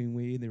smoking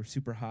weed. They were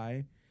super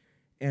high,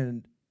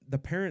 and the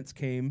parents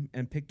came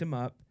and picked them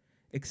up,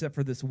 except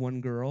for this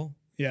one girl.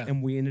 Yeah,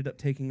 and we ended up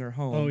taking her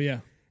home. Oh yeah,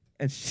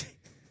 and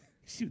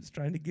she was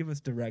trying to give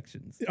us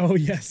directions. Oh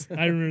yes,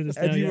 I remember this.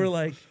 And now, you yeah. were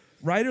like,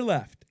 right or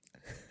left?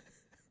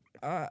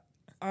 I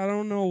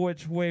don't know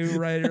which way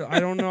right or I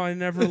don't know. I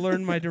never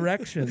learned my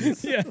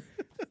directions. Yeah.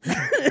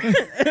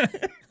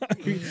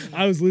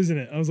 I was losing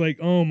it. I was like,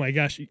 oh my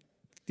gosh.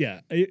 Yeah.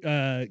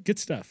 Good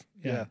stuff.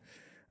 Yeah.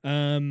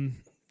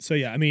 So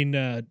yeah, I mean,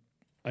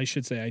 I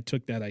should say I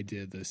took that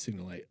idea, the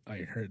signal. I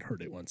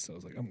heard it once, so I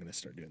was like, I'm going to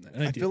start doing that.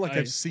 And I feel like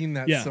I've seen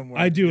that yeah, somewhere.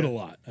 I do it a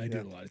lot. I do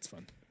it a lot. It's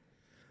fun.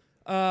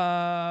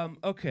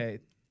 Okay.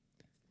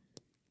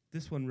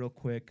 This one real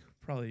quick.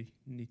 Probably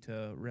need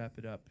to wrap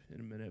it up in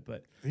a minute,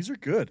 but these are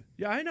good.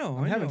 Yeah, I know.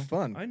 I'm having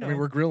fun. I know. I mean,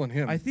 we're grilling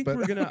him. I think but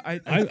we're gonna.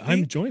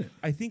 I'm enjoying it.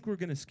 I think we're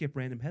gonna skip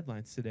random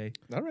headlines today.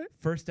 All right.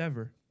 First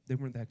ever. They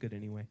weren't that good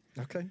anyway.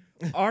 Okay.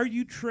 Are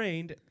you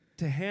trained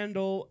to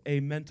handle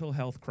a mental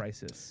health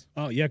crisis?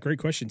 Oh yeah, great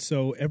question.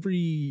 So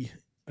every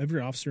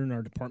officer in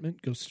our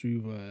department goes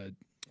through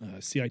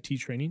CIT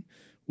training,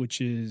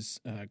 which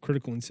is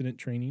critical incident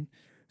training.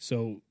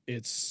 So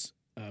it's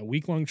a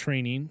week-long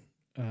training,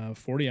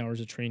 40 hours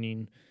of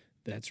training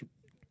that's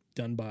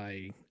done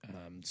by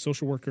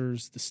social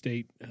workers, the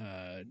state.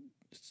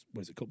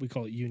 What is it called? We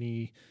call it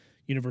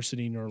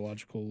University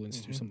Neurological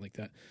Institute, something like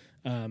that.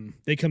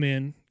 They come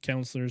in,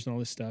 counselors and all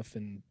this stuff,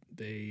 and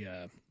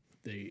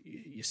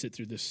you sit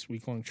through this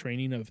week-long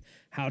training of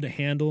how to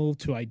handle,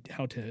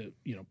 how to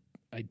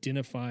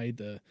identify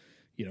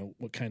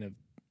what kind of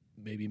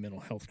maybe mental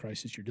health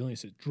crisis you're dealing with.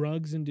 Is it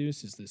drugs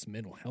induced? Is this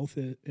mental health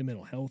in and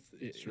of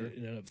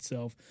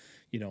itself?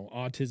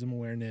 Autism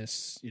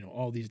awareness.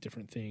 All these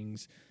different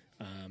things.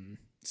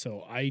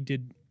 So I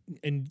did,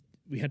 and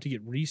we had to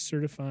get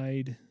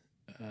recertified.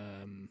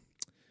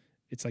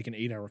 It's like an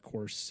 8-hour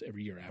course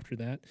every year after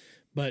that.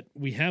 But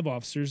we have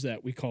officers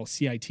that we call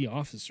CIT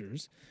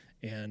officers,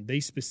 and they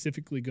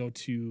specifically go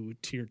to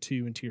Tier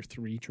 2 and Tier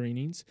 3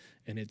 trainings,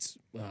 and it's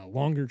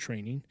longer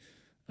training.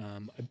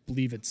 I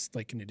believe it's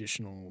like an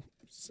additional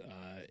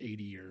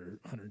 80 or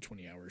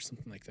 120 hours,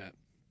 something like that,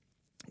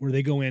 where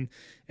they go in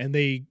and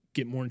they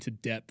get more into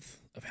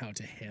depth of how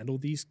to handle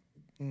these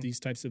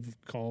types of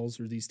calls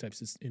or these types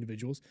of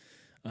individuals.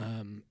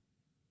 And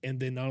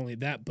then not only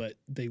that, but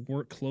they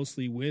work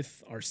closely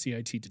with our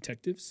CIT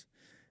detectives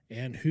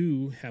and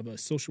who have a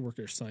social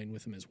worker assigned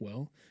with them as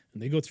well.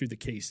 And they go through the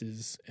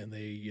cases and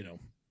they,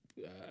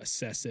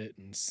 assess it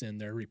and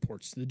send their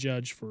reports to the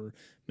judge for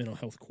mental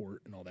health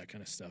court and all that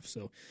kind of stuff.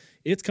 So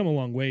it's come a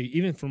long way,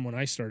 even from when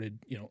I started,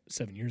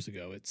 7 years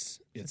ago. It's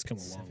come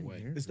a long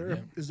way. Is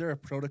there a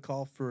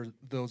protocol for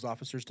those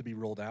officers to be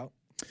rolled out?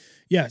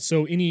 Yeah.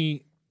 So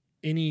any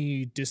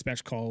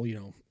dispatch call,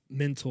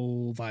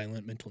 mental,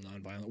 violent, mental,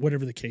 nonviolent,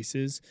 whatever the case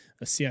is,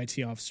 a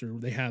CIT officer,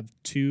 they have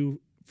 2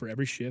 for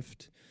every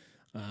shift.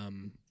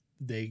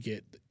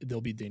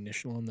 They'll be the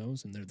initial on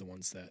those, and they're the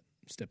ones that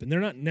step in. They're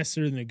not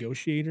necessarily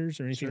negotiators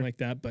or anything like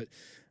that, but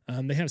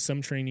they have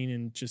some training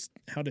in just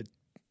how to.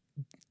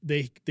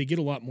 They get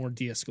a lot more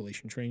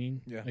de-escalation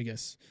training. Yeah, I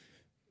guess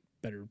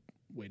better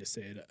way to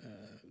say it.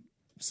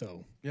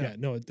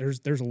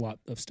 There's a lot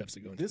of steps that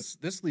go into this.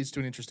 This leads to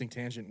an interesting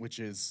tangent, which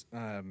is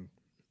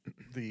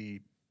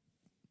the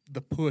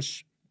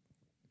push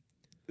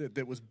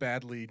that was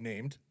badly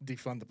named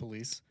defund the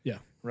police. Yeah,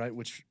 right.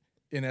 Which,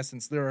 in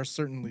essence, there are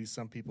certainly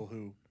some people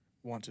who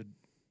want to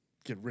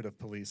get rid of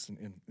police,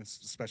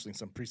 especially in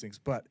some precincts.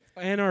 But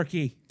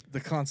anarchy. The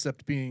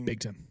concept being big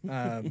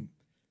time.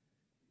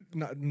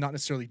 Not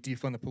necessarily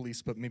defund the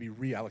police, but maybe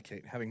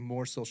reallocate, having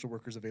more social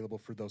workers available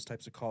for those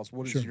types of calls.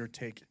 What is your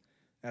take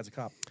as a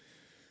cop?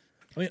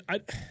 I mean,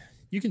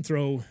 you can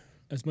throw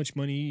as much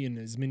money and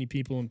as many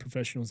people and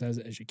professionals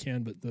as you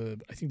can, but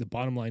I think the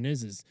bottom line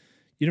is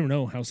you never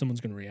know how someone's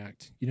going to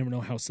react. You never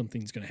know how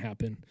something's going to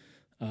happen.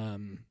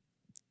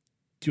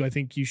 Do I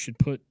think you should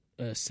put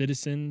a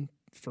citizen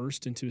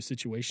first into a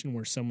situation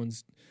where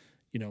someone's,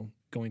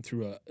 going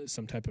through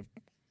some type of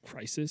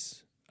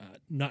crisis?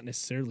 Not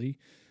necessarily.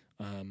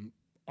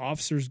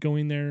 Officers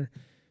going there,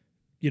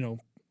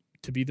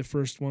 to be the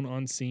first one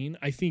on scene.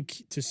 I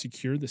think to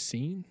secure the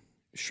scene,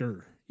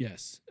 sure,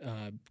 yes.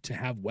 To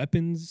have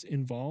weapons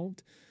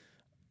involved,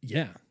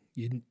 yeah.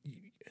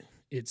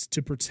 It's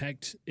to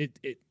protect it.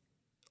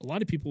 A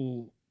lot of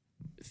people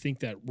think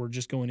that we're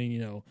just going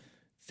in,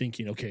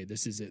 thinking, okay,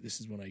 this is it. This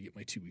is when I get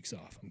my 2 weeks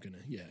off. I'm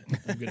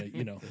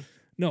gonna,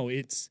 no,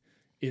 it's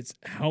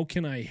how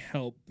can I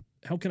help?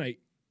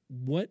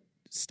 What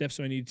steps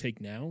do I need to take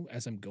now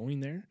as I'm going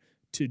there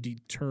to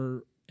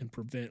deter and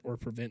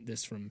prevent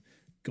this from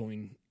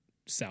going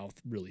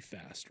south really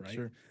fast, right?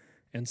 Sure.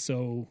 And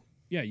so,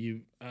 yeah,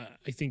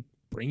 I think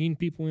bringing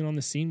people in on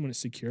the scene when it's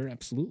secure,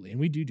 absolutely, and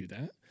we do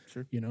that.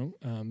 Sure.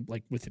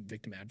 Like with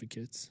victim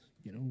advocates,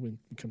 when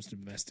it comes to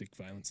domestic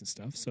violence and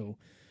stuff. So,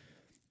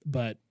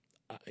 but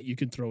you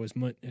can throw as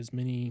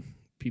many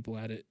people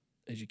at it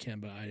as you can.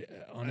 But I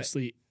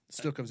honestly, it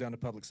still comes down to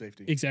public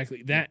safety.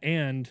 Exactly that,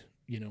 and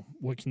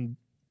what can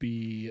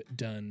be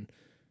done,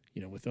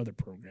 with other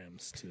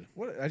programs too.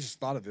 What I just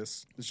thought of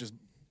this. It's just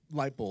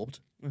light bulbed.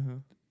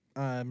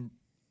 Mm-hmm.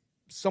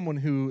 Someone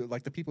who,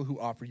 like the people who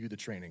offer you the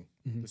training,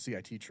 the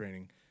CIT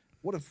training,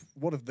 What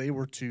if they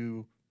were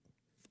to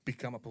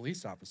become a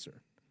police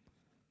officer?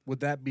 Would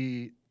that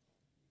be,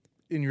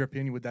 in your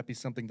opinion, would that be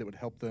something that would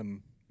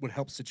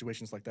help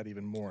situations like that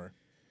even more,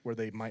 where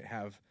they might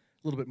have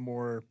a little bit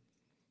more,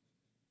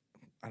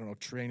 I don't know,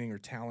 training or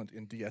talent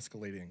in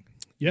de-escalating?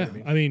 Yeah, You know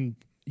what I mean,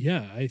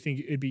 yeah, I think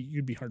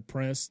you'd be hard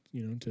pressed,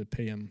 to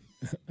pay him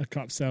a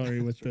cop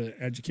salary with the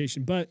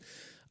education. But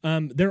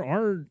there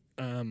are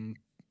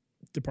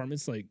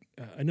departments like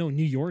I know in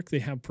New York they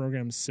have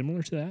programs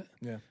similar to that.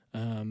 Yeah.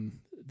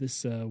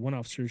 This one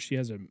officer, she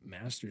has a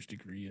master's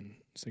degree in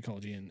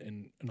psychology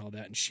and all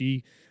that, and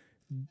she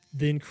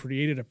then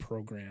created a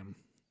program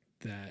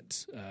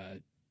that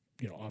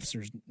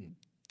officers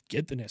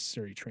get the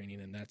necessary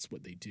training, and that's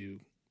what they do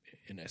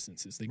in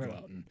essence is they go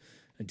out and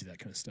do that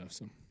kind of stuff.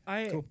 So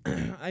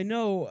I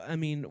know. I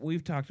mean,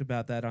 we've talked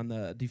about that on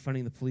the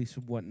defunding the police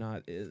and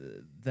whatnot.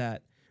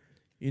 That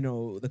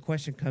the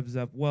question comes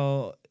up.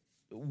 Well,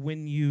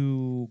 when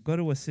you go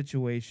to a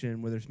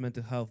situation where there's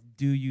mental health,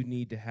 do you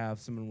need to have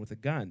someone with a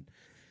gun?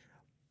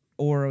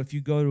 Or if you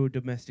go to a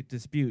domestic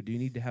dispute, do you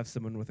need to have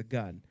someone with a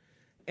gun?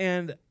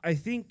 And I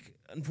think,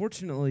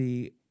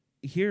 unfortunately,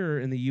 here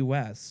in the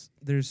U.S.,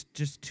 there's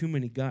just too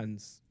many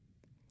guns.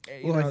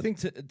 I think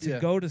to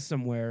go to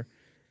somewhere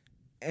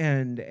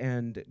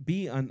and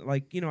be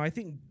I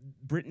think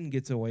Britain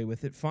gets away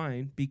with it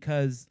fine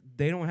because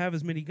they don't have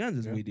as many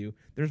guns as we do.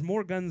 There's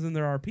more guns than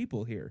there are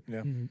people here. Yeah.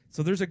 Mm-hmm.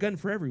 So there's a gun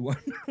for everyone.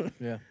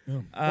 Yeah.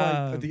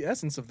 Well, the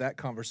essence of that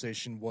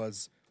conversation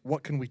was,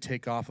 what can we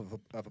take off of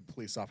a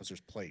police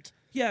officer's plate?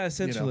 Yeah,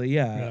 essentially,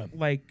 yeah.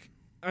 Like,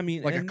 I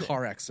mean, like a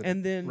car accident.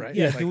 And then, right?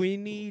 yeah, do we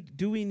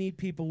need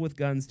people with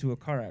guns to a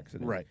car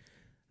accident? Right.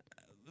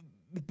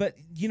 But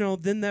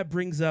then that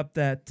brings up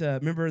that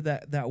remember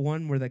that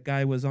one where that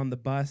guy was on the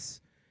bus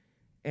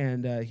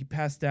and he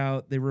passed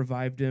out. They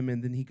revived him,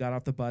 and then he got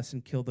off the bus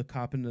and killed the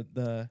cop and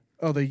the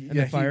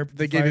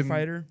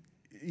firefighter.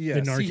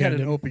 Yes, the he had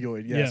an Narcan.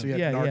 opioid. Yeah, so he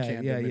had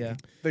Narcan. Yeah.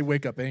 They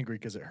wake up angry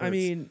because it hurts. I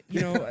mean,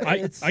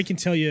 I can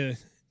tell you,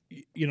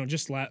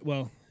 just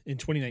in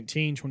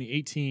 2019,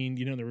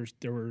 2018,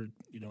 there were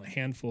a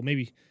handful,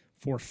 maybe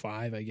 4 or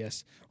 5, I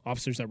guess,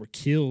 officers that were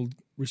killed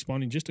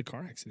responding just to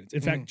car accidents. In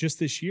fact, just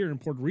this year in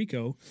Puerto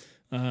Rico,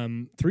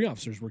 3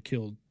 officers were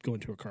killed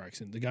going to a car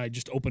accident. The guy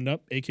just opened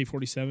up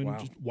AK-47,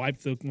 just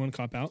wiped the one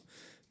cop out.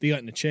 They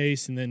got in a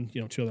chase, and then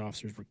 2 other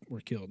officers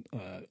were killed,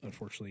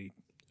 unfortunately,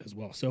 as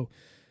well.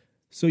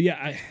 So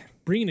yeah,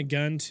 bringing a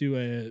gun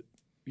to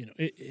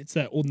it's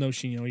that old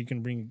notion. You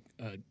can bring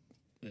a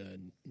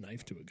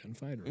knife to a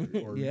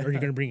gunfight, or you're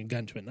going to bring a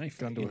gun to a knife.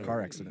 Gun to a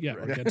car accident. Yeah,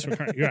 right? or gun to a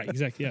car. Right,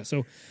 exactly. Yeah.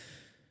 So,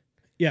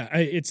 yeah,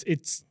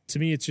 it's to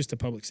me, it's just a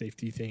public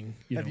safety thing.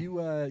 Have you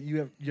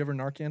ever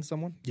Narcan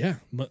someone? Yeah,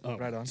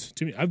 right on.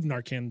 To me, I've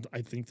Narcan.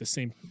 I think the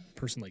same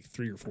person like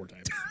 3 or 4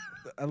 times.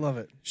 I love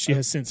it. She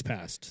has since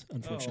passed,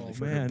 unfortunately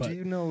for her. But do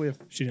you know if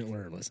she didn't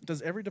learn her lesson?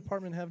 Does every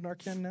department have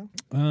Narcan now?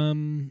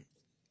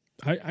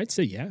 I'd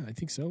say yeah, I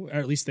think so. Or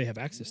at least they have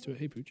access to it.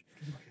 Hey, Pooch.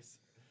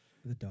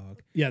 The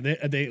dog. Yeah,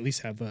 they at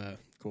least have.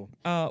 Cool.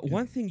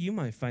 One thing you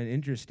might find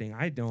interesting,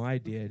 I know I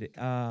did,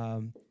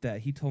 that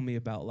he told me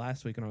about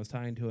last week when I was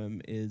talking to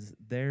him, is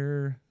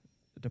their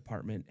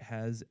department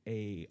has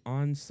a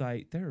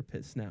on-site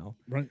therapist now.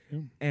 Right. Yeah.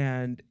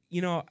 And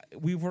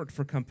we've worked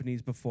for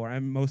companies before,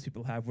 and most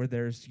people have, where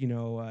there's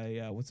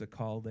what's it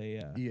called,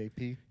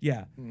 EAP.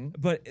 Yeah.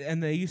 Mm-hmm.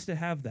 And they used to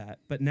have that,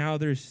 but now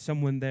there's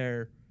someone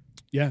there.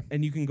 Yeah.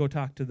 And you can go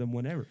talk to them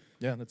whenever.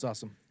 Yeah, that's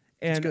awesome.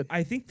 And good.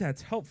 I think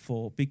that's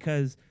helpful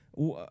because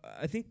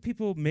I think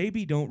people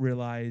maybe don't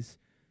realize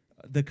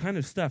the kind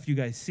of stuff you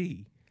guys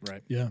see.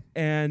 Right. Yeah.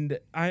 And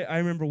I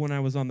remember when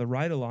I was on the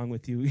ride along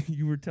with you,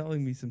 you were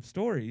telling me some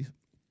stories,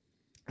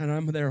 and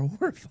I'm there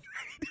horrified.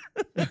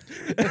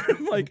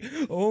 I'm like,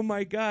 oh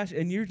my gosh.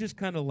 And you're just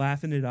kind of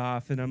laughing it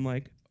off, and I'm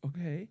like,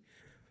 okay.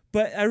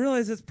 But I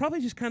realize it's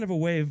probably just kind of a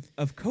way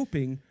of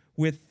coping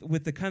with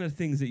the kind of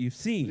things that you've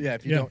seen. Yeah,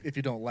 if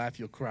you don't laugh,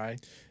 you'll cry.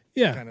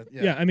 Yeah, kind of,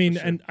 yeah. I mean,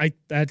 sure. and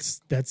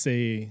that's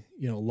a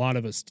a lot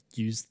of us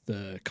use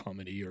the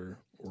comedy or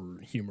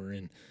humor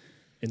in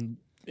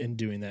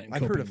doing that. And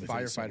I've heard coping of with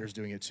firefighters it, so.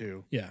 doing it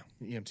too. Yeah,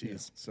 EMTs. Yeah.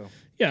 So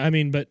yeah, I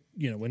mean, but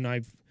when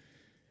I've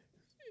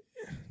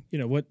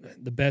what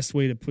the best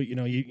way to put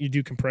you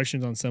do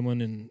compressions on someone,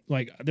 and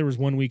like there was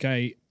one week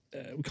we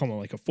call it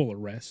like a full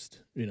arrest,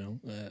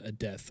 a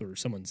death or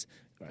someone's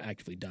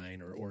actively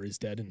dying or is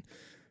dead, and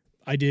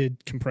I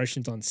did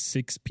compressions on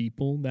 6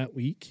 people that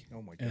week.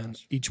 Oh my gosh! And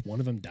each one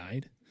of them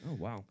died. Oh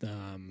wow!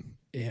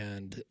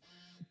 And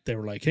they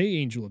were like, "Hey,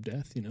 angel of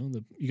death,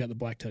 you got the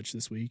black touch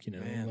this week."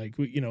 Man. Like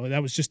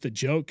that was just a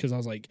joke because I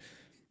was like,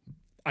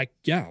 I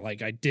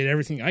did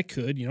everything I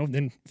could.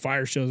 Then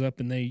fire shows up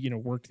and they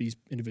work these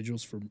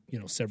individuals for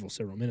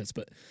several minutes,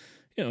 but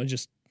it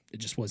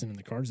just wasn't in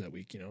the cards that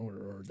week,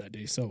 or that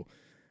day. So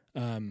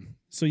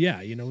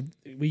yeah,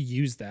 we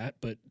used that,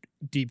 but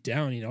deep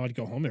down, I'd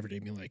go home every day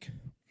and be like,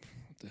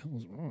 the hell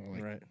is wrong?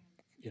 Like, right.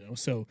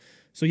 So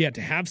yeah,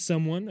 to have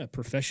someone, a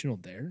professional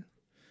there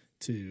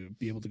to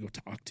be able to go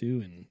talk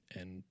to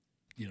and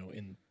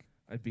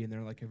I'd be in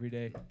there like every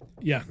day.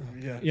 Yeah.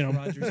 You know,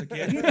 Rogers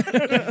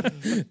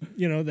again.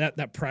 you know,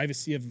 that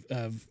privacy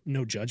of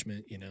no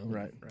judgment, you know.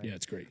 Right. Yeah,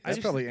 it's great.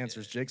 That probably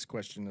answers Jake's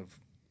question of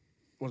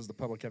what does the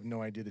public have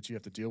no idea that you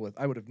have to deal with.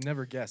 I would have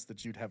never guessed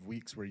that you'd have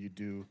weeks where you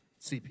do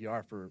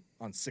CPR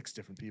on 6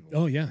 different people.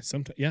 Oh yeah,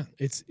 sometimes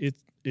it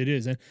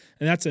is, and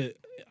that's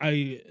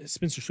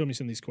Spencer showed me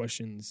some of these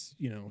questions,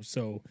 you know.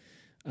 So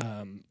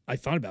I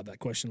thought about that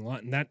question a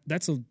lot, and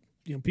that's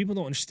people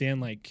don't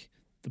understand like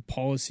the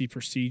policy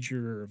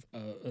procedure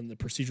and the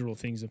procedural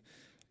things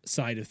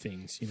side of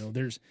things. You know,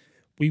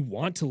 we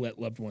want to let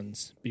loved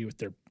ones be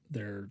with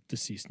their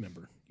deceased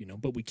member, you know,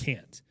 but we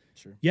can't.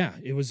 Sure. Yeah,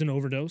 it was an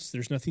overdose.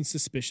 There's nothing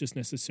suspicious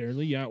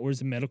necessarily. Yeah, it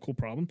was a medical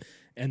problem,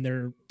 and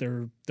they're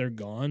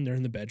gone. They're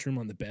in the bedroom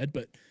on the bed,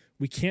 but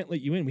we can't let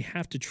you in. We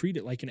have to treat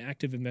it like an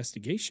active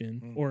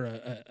investigation or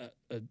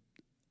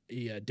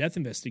a death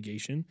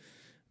investigation,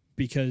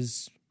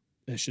 because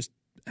that's just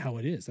how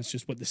it is. That's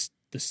just what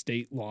the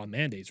state law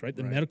mandates, right?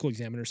 The medical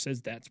examiner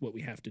says that's what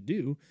we have to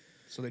do.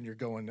 So then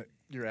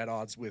you're at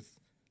odds with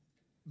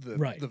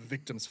the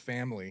victim's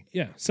family.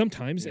 Yeah,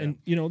 sometimes. Yeah. And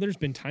you know, there's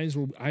been times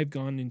where I've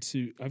gotten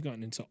into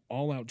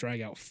all out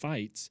drag out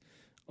fights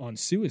on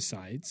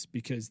suicides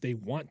because they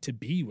want to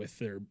be with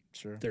their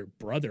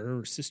brother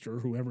or sister or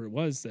whoever it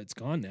was that's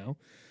gone now.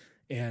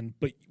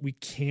 But we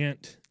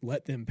can't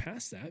let them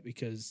pass that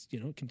because, you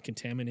know, it can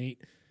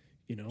contaminate,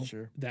 you know,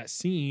 that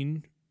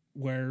scene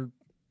where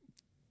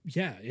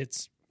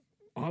it's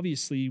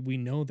obviously we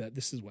know that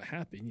this is what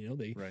happened, you know,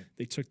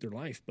 they took their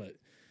life, but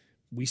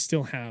we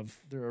still have...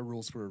 There are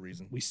rules for a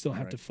reason. We still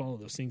have to follow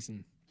those things.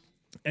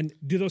 And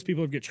do those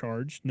people get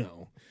charged?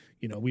 No.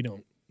 You know, we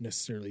don't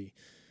necessarily...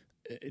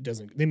 It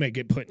doesn't... They might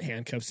get put in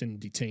handcuffs and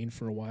detained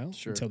for a while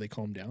until they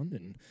calm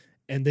down.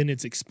 And then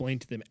it's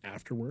explained to them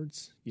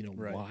afterwards, you know,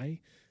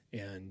 why.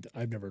 And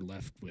I've never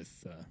left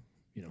with,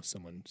 you know,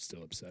 someone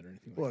still upset or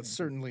anything well, like it's that.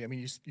 certainly... I mean,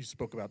 you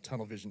spoke about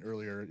tunnel vision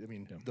earlier. I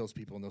mean, those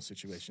people in those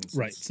situations...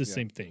 Right. It's the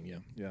same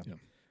thing, Yeah.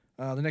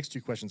 The next 2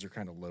 questions are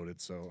kind of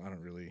loaded, so I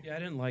don't really... Yeah, I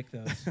didn't like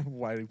those.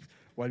 Why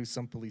do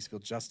some police feel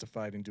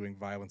justified in doing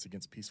violence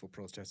against peaceful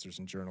protesters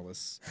and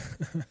journalists?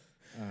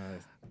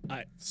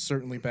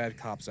 Certainly bad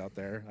cops out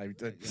there. How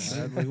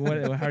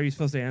are you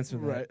supposed to answer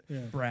that? Right. Yeah.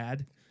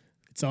 Brad?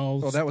 It's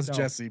all... Oh, that was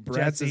Jesse.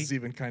 Brad says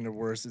even kind of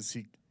worse.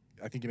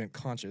 I think he meant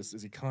conscious.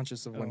 Is he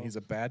conscious of when he's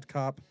a bad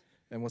cop?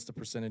 And what's the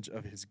percentage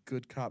of his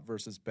good cop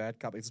versus bad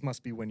cop? It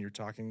must be when you're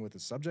talking with the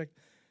subject.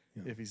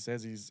 Yeah. If he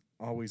says he's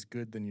always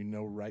good, then you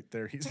know right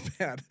there he's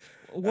bad.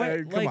 What's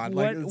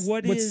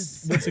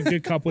a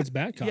good cop? What's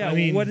bad cop? Yeah, I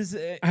mean, what is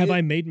have I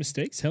made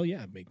mistakes? Hell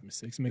yeah, I make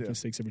mistakes. I make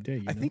mistakes every day.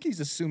 You know? I think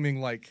he's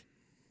assuming like,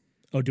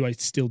 oh, do I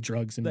steal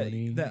drugs and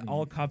money? That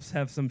all cops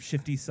have some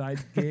shifty side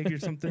gig or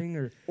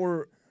something,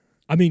 or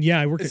I mean, yeah,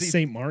 I work at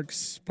St.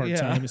 Mark's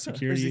part-time as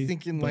security. Or is he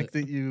thinking like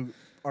that you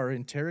are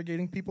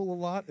interrogating people a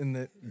lot and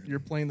that you're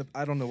playing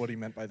I don't know what he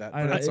meant by that,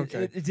 but that's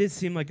okay. It did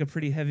seem like a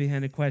pretty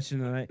heavy-handed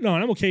question. And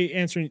I'm okay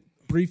answering it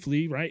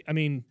briefly, right? I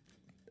mean,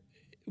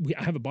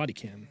 I have a body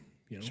cam,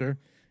 you know? Sure.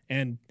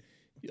 And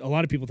a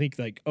lot of people think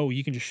like, oh,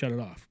 you can just shut it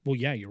off. Well,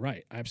 yeah, you're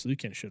right. I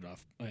absolutely can't shut it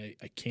off. I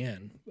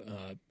can.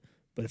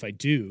 But if I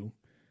do,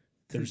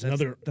 there's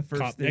another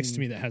cop next to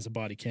me that has a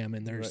body cam,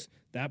 and there's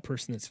that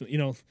person that's, you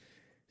know...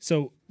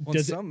 So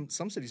some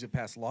cities have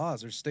passed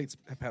laws, or states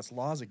have passed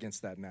laws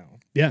against that now.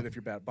 Yeah. That if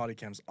your body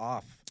cam's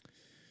off,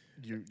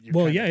 you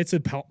it's a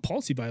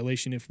policy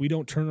violation if we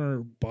don't turn our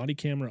body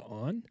camera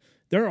on.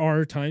 There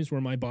are times where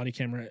my body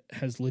camera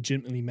has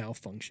legitimately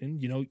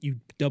malfunctioned. You know, you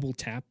double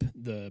tap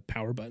the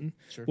power button.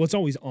 Sure. Well, it's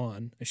always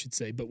on, I should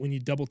say, but when you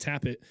double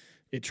tap it,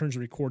 it turns the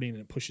recording and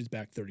it pushes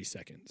back 30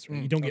 seconds.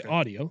 Right? You don't get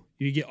audio.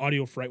 You get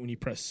audio for right when you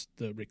press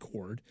the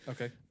record.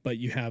 Okay. But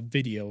you have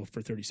video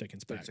for 30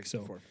 seconds back.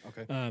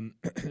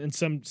 And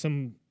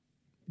some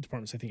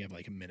departments I think have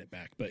like a minute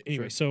back. But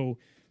anyway,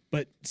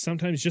 but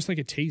sometimes just like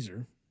a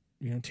taser,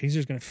 you know,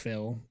 taser's going to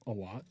fail a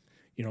lot.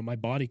 You know, my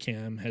body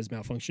cam has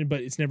malfunctioned,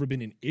 but it's never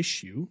been an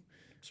issue.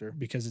 Sure.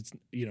 Because it's,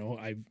 you know,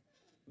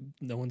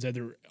 no one's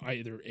either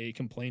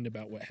complained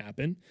about what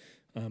happened,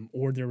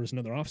 or there was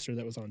another officer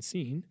that was on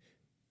scene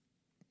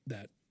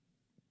that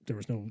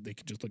they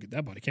could just look at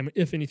that body camera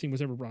if anything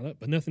was ever brought up,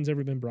 but nothing's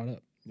ever been brought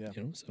up. Yeah.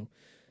 You know,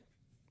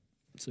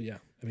 so yeah.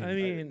 I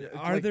mean,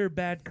 are there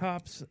bad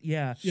cops?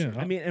 Yeah. Yeah.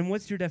 I mean, and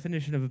what's your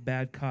definition of a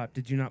bad cop?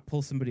 Did you not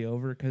pull somebody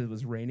over because it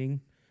was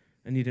raining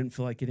and you didn't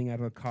feel like getting out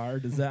of a car?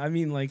 Does that, I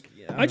mean, like,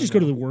 I just go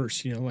to the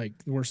worst, you know, like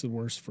the worst of the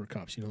worst for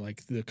cops, you know,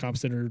 like the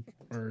cops that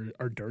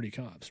are dirty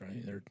cops,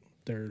 right?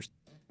 They're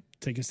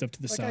taking stuff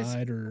to the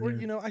side or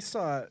you know, I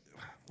saw,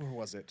 where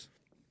was it?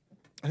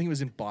 I think it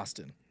was in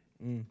Boston.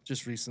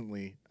 Just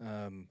recently,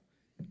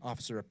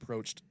 officer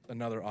approached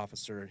another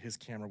officer. His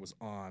camera was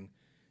on,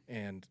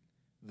 and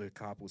the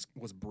cop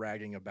was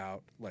bragging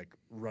about like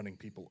running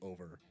people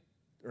over,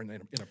 or in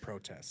a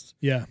protest.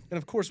 Yeah. And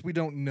of course, we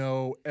don't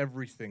know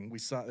everything. We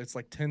saw it's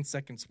like 10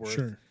 seconds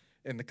worth,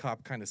 and the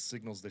cop kind of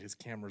signals that his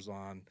camera's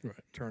on,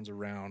 turns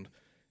around.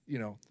 You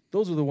know,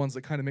 those are the ones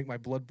that kind of make my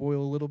blood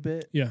boil a little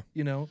bit. Yeah.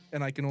 You know,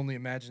 and I can only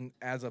imagine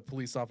as a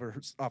police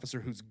officer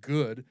who's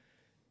good,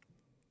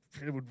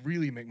 it would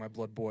really make my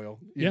blood boil.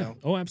 You Yeah. know?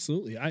 Oh,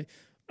 absolutely.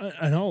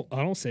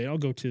 I'll say I'll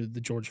go to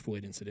the George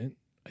Floyd incident.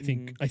 I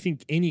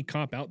think any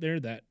cop out there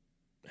that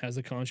has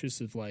a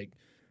conscience of like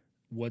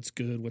what's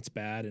good, what's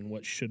bad, and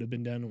what should have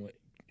been done and what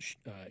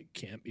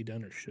can't be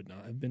done or should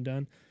not have been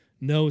done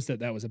knows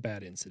that was a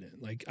bad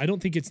incident. Like, I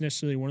don't think it's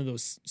necessarily one of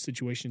those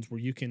situations where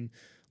you can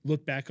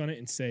look back on it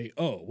and say,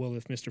 oh, well,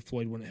 if Mr.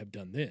 Floyd wouldn't have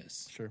done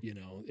this, you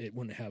know, it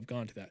wouldn't have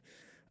gone to that.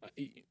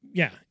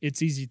 Yeah,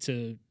 it's easy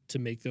to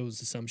make those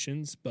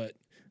assumptions, but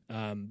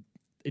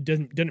it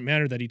didn't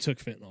matter that he took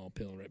fentanyl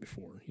pill right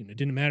before. You know, it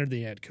didn't matter that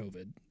he had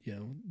COVID. You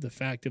know, the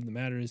fact of the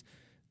matter is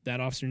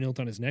that officer knelt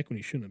on his neck when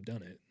he shouldn't have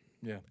done it.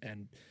 Yeah.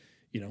 And,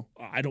 you know,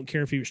 I don't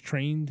care if he was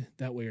trained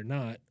that way or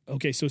not.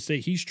 Okay, so say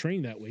he's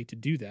trained that way to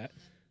do that.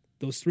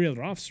 Those 3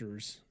 other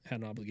officers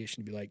had an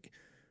obligation to be like,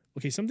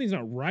 okay, something's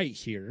not right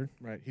here.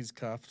 Right. He's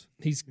cuffed.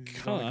 He's on the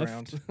cuffed.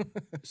 ground.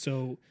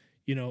 So,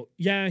 you know,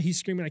 yeah, he's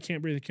screaming, I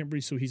can't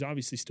breathe. So he's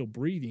obviously still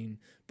breathing,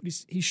 but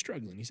he's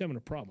struggling. He's having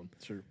a problem.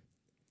 Sure.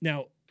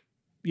 Now,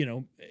 you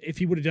know, if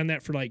he would have done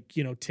that for like,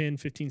 you know, 10,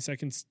 15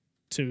 seconds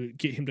to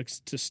get him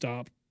to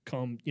stop,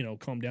 calm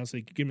down so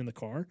they could get him in the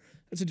car,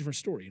 that's a different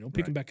story. You know,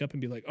 pick him back up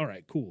and be like, all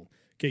right, cool.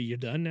 Okay, you're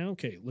done now?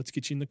 Okay, let's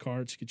get you in the car.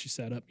 Let's get you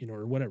set up, you know,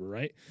 or whatever,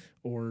 right?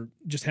 Or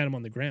just had him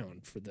on the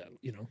ground for that,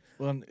 you know.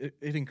 Well, and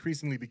it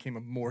increasingly became a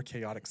more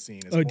chaotic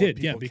scene. As Oh, it more did,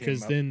 yeah, people because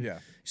came up. then, Yeah.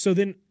 so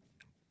then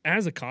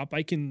as a cop,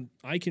 I can,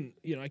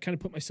 you know, I kind of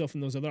put myself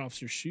in those other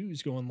officers'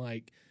 shoes going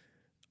like,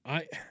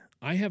 I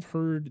have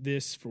heard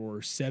this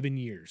for 7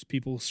 years.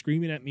 People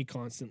screaming at me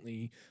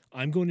constantly.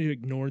 I'm going to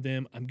ignore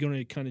them. I'm going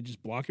to kind of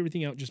just block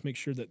everything out, just make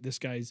sure that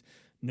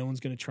no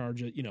one's going to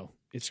charge it. You know,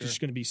 it's just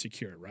going to be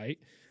secure, right?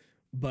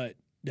 But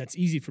that's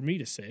easy for me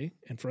to say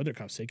and for other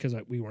cops to say because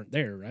we weren't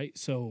there, right?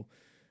 So,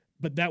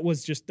 but that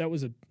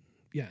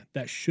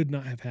should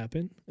not have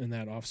happened. And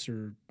that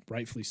officer,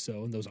 rightfully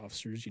so, and those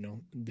officers, you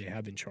know, they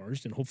have been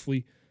charged. And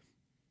hopefully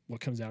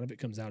what comes out of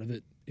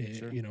it,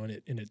 you know,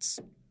 and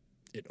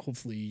it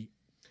hopefully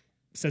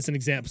sets an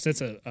example,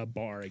 sets a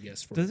bar, I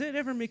guess. Does it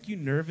ever make you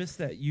nervous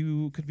that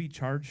you could be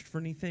charged for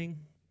anything?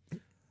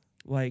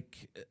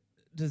 Like,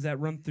 does that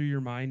run through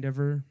your mind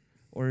ever?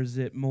 Or is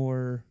it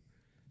more...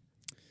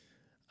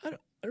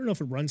 I don't know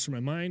if it runs through my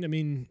mind. I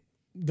mean,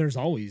 there's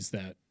always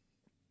that,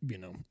 you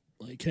know,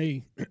 like,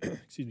 hey,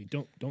 excuse me,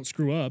 don't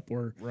screw up,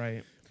 or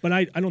right. But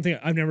I don't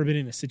think I've never been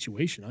in a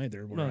situation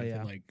either where I've yeah.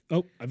 been like,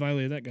 oh, I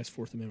violated that guy's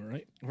Fourth Amendment,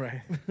 right?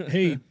 Right.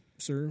 Hey,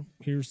 sir,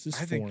 here's this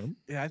form.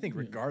 I think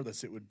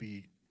regardless, it would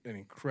be an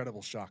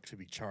incredible shock to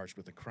be charged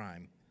with a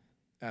crime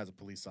as a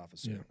police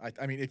officer. Yeah.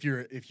 I mean, if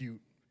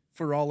you,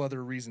 for all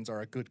other reasons,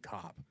 are a good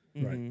cop,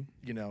 Right.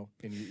 You know,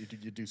 and you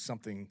do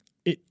something.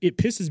 It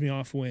pisses me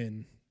off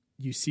when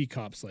you see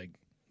cops like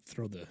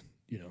throw the,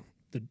 you know,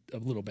 a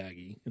little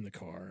baggie in the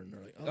car and they're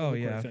like, oh look what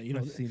yeah, I found, you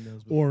know, I've seen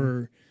those before.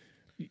 or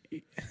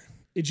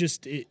it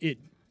just it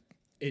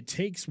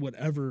takes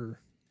whatever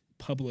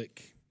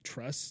public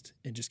trust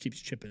and just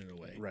keeps chipping it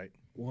away. Right.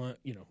 One,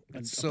 you know,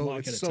 It's a so block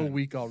at a it's so time.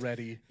 weak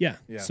already. Yeah.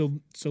 Yeah. So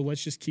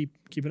let's just keep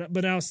it up.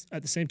 But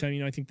at the same time, you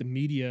know, I think the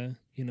media,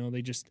 you know,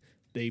 they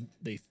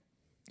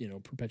you know,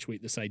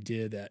 perpetuate this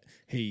idea that,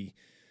 hey,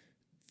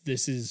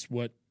 this is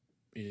what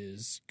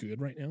is good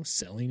right now,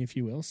 selling, if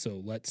you will.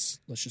 So let's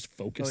just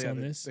focus on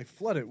this. They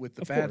flood it with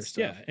the Of bad course,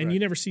 stuff. yeah. And you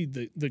never see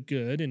the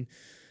good and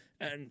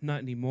Not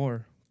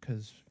anymore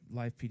because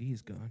Live PD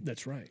is gone.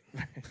 that's right.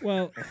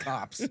 Well,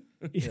 cops.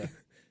 yeah.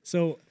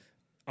 So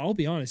I'll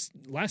be honest.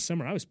 Last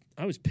summer,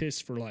 I was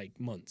pissed for like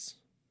months.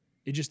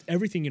 It just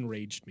everything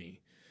enraged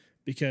me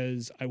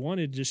because I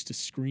wanted just to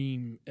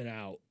scream it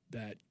out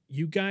that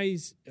you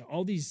guys,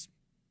 all these,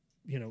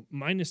 you know,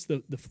 minus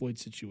the Floyd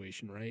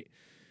situation, right?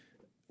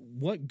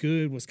 What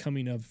good was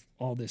coming of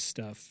all this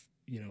stuff?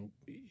 You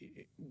know,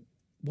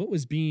 what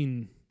was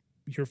being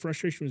your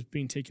frustration was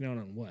being taken out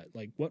on what?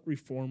 Like what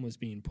reform was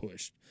being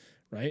pushed?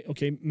 Right.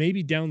 Okay.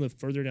 Maybe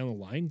further down the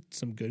line,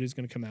 some good is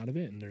going to come out of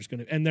it.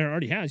 And there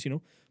already has, you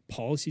know,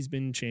 policy's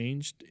been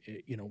changed,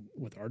 you know,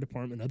 with our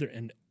department,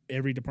 and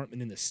every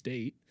department in the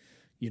state,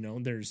 you know,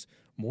 there's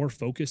more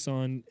focus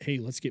on, hey,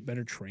 let's get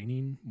better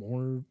training,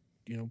 more,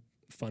 you know,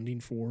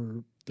 funding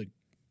for the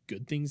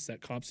good things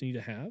that cops need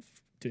to have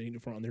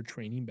on their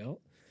training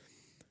belt.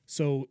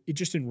 So it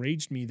just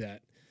enraged me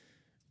that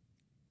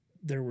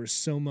there was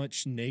so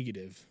much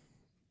negative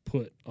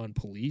put on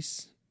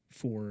police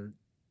for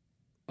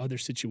other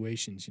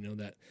situations, you know,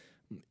 that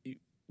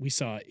we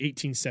saw an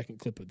 18-second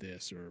clip of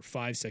this or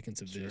 5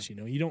 seconds of this, you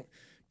know,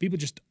 people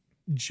just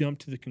jump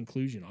to the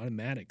conclusion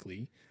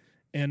automatically.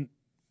 And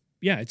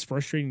yeah, it's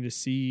frustrating to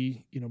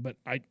see, you know, but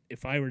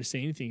if I were to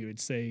say anything,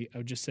 I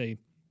would just say,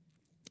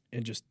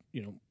 and just,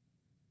 you know,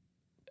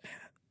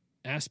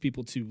 ask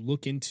people to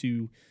look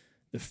into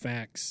the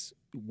facts,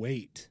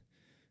 wait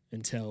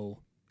until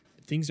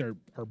things are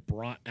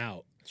brought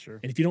out. Sure.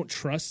 And if you don't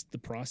trust the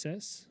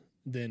process,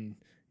 then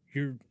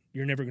you're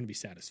never going to be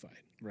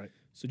satisfied. Right.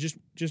 So just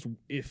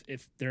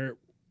if there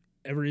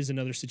ever is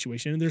another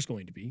situation, and there's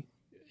going to be,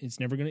 it's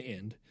never going to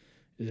end.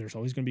 There's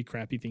always going to be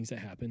crappy things that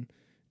happen.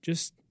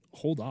 Just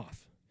hold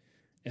off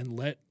and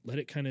let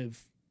it kind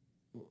of,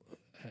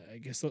 I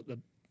guess, let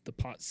the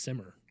pot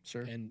simmer.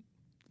 Sure. And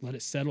let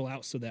it settle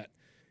out so that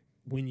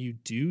when you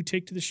do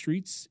take to the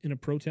streets in a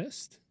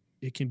protest,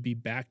 it can be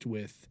backed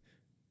with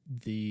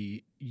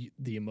the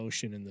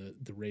emotion and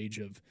the rage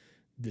of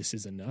this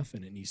is enough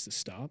and it needs to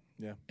stop.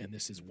 Yeah. And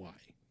this is why.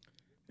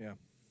 Yeah.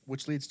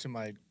 Which leads to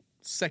my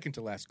second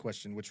to last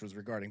question, which was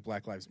regarding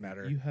Black Lives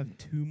Matter. You have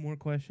 2 more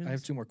questions? I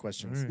have 2 more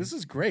questions. All right. This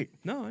is great.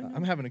 No, I know.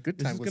 I'm having a good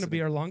time. This is going to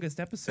be our longest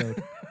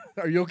episode.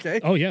 Are you okay?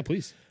 Oh, yeah,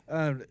 please.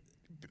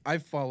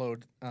 I've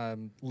followed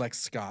Lex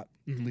Scott,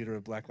 leader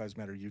of Black Lives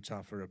Matter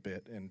Utah, for a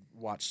bit and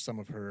watched some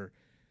of her.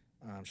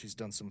 She's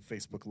done some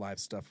Facebook Live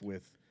stuff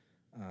with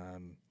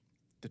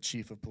the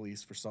chief of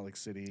police for Salt Lake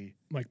City.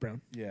 Mike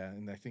Brown. Yeah,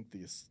 and I think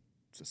the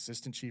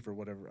assistant chief or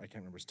whatever. I can't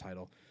remember his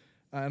title.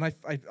 And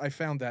I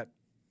found that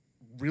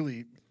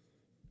really,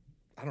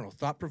 I don't know,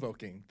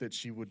 thought-provoking that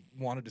she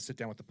wanted to sit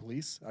down with the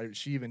police.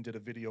 She even did a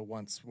video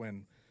once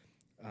when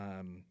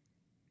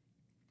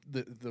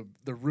the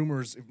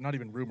rumors, not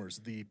even rumors,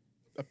 the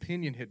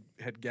opinion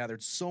had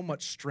gathered so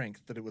much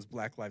strength that it was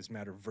Black Lives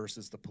Matter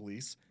versus the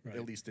police, Right.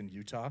 at least in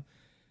Utah,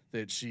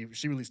 that she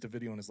released a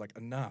video and is like,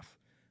 enough.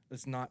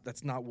 That's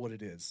not what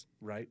it is,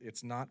 right?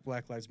 It's not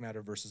Black Lives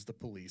Matter versus the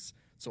police.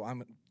 So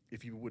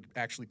if you would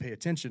actually pay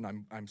attention,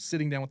 I'm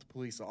sitting down with the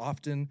police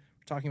often.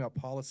 We're talking about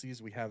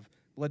policies. We have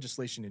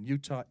legislation in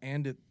Utah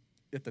and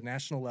at the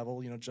national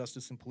level,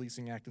 Justice and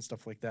Policing Act and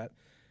stuff like that.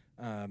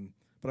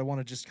 But I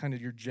want to just kind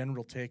of your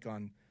general take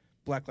on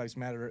Black Lives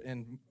Matter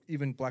and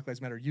even Black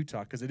Lives Matter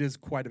Utah, because it is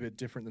quite a bit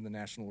different than the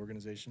national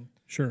organization.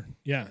 Sure.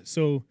 Yeah.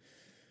 So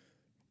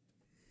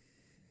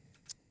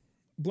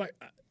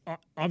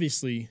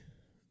obviously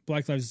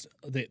Black Lives,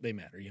 they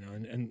matter,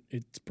 and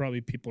it's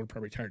probably, people are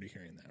probably tired of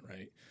hearing that,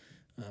 right?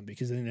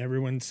 Because then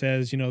everyone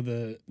says,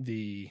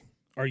 the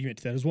argument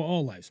to that is, well,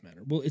 all lives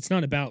matter. Well, it's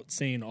not about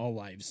saying all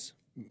lives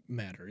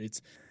matter.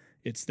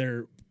 It's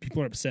their,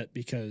 people are upset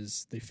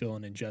because they feel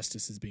an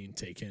injustice is being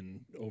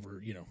taken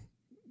over,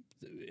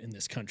 in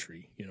this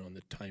country, in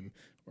the time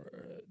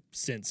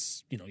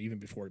since, even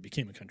before it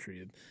became a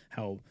country,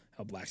 how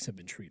blacks have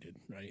been treated,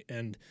 right?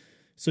 And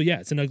so, yeah,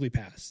 it's an ugly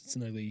past. It's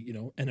an ugly,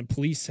 and the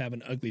police have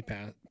an ugly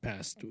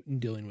past in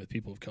dealing with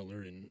people of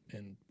color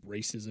and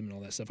racism and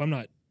all that stuff. I'm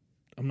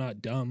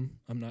not dumb.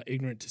 I'm not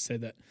ignorant to say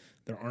that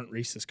there aren't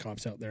racist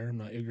cops out there. I'm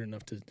not ignorant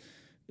enough to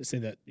say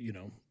that,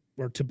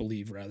 or to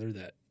believe, rather,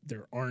 that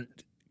there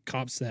aren't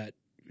cops that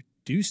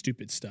do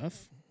stupid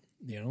stuff,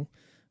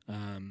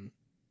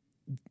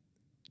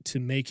 to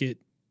make it,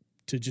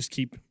 to just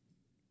keep,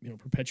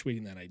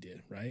 perpetuating that idea,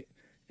 right?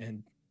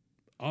 And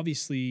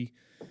obviously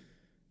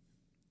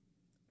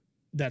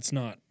that's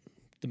not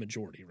the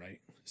majority, right?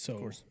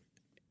 So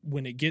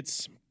when it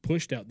gets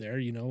pushed out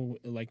there,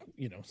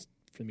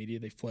 for the media,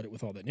 they flood it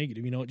with all that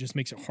negative, it just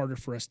makes it harder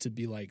for us to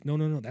be like,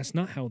 no, that's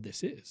not how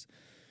this is.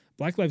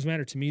 Black Lives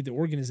Matter, to me, the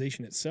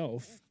organization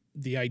itself,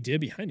 the idea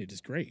behind it is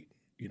great.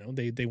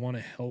 They want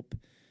to help.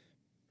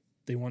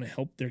 They want to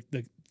help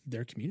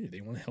their community.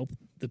 They want to help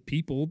the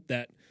people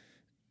that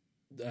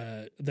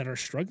are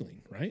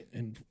struggling, right?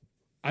 And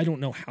I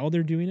don't know how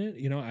they're doing it.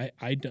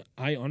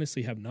 I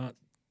honestly have not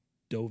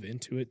dove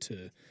into it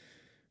to,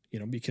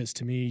 because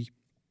to me,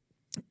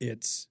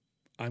 it's,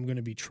 I'm going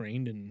to be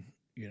trained and,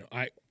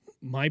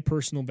 my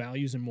personal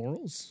values and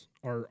morals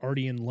are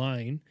already in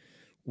line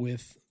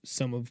with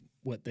some of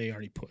what they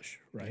already push,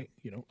 right?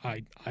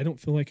 I don't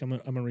feel like I'm a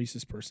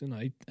racist person.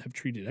 I have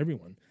treated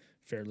everyone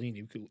fairly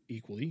and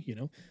equally,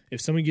 If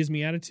someone gives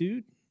me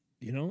attitude,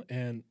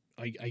 and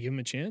I give them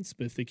a chance,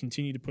 but if they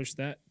continue to push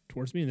that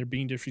towards me and they're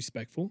being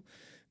disrespectful,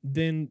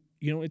 then,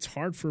 it's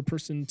hard for a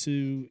person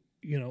to,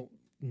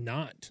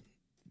 not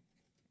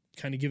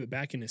kind of give it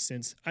back in a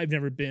sense. I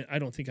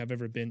don't think I've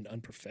ever been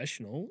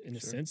unprofessional in a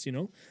sense,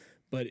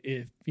 but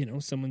if,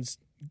 someone's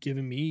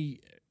given me,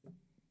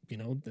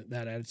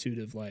 that attitude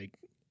of like,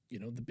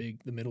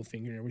 the middle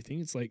finger and everything,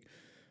 it's like,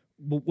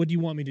 well, what do you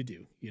want me to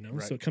do?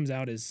 Right. So it comes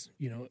out as,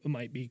 it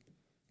might be,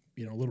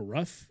 a little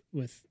rough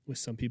with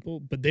some people,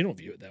 but they don't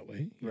view it that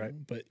way. Right.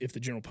 But if the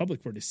general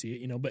public were to see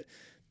it, but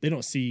they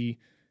don't see,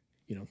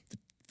 the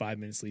 5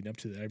 minutes leading up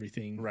to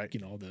everything, right.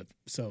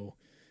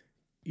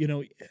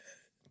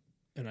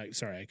 And I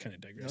kind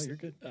of digress. No, you're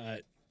good.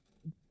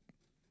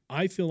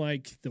 I feel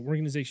like the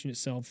organization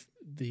itself,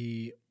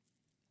 the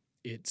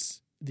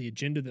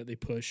agenda that they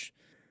push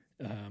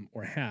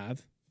or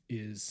have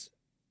is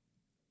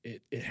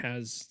it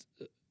has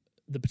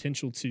the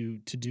potential to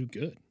do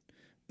good,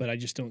 but I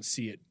just don't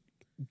see it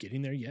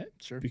getting there yet.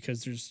 Sure.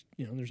 Because there's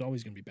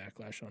always going to be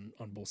backlash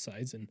on both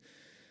sides, and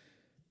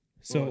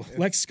so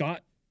Lex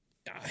Scott,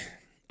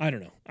 I don't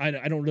know. I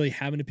don't really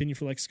have an opinion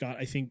for Lex Scott.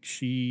 I think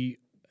she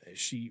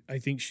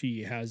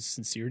has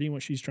sincerity in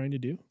what she's trying to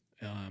do.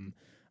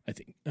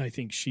 I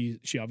think she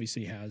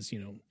obviously has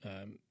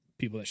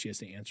people that she has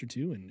to answer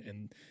to,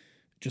 and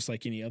just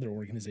like any other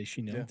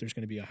organization, there's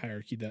going to be a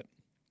hierarchy that,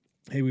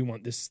 hey, we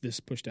want this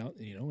pushed out,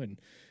 and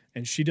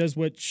she does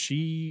what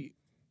she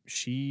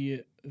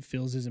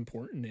feels is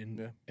important,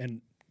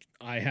 and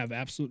I have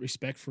absolute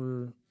respect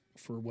for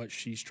what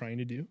she's trying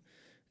to do.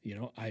 You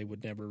know, I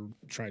would never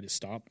try to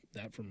stop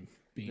that from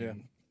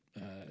being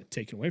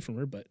taken away from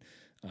her. But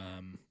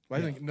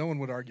I think no one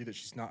would argue that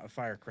she's not a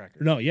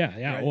firecracker. no,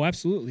 yeah. Right? Oh,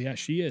 absolutely. Yeah,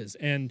 she is.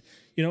 And,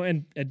 you know,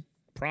 and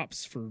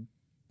props for,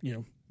 you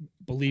know,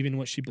 believing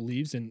what she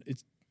believes.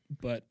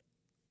 But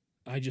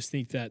I just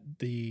think that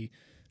the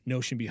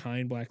notion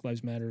behind Black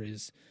Lives Matter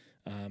is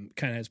kind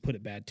of has put a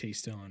bad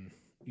taste on,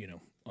 you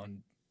know,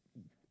 on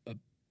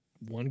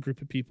one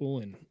group of people.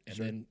 And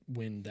then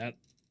when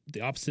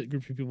the opposite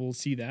group of people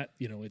see that,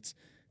 you know,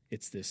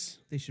 it's this.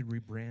 They should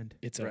rebrand.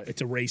 It's a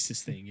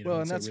racist thing, you know.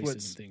 Well, it's and that's a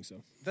racism thing.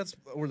 So that's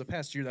over the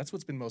past year. That's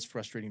what's been most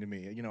frustrating to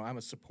me. You know, I'm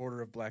a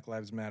supporter of Black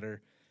Lives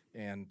Matter,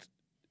 and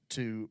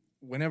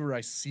whenever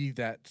I see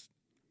that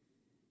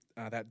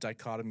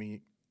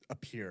dichotomy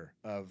appear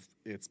of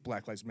it's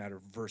Black Lives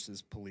Matter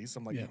versus police,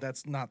 I'm like,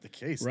 that's not the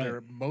case. Right.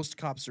 Most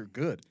cops are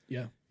good.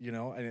 Yeah, you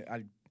know,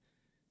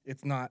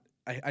 it's not.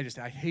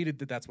 I hated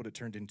that that's what it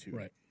turned into.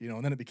 Right. You know,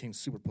 and then it became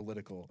super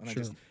political. And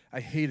Sure. I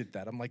hated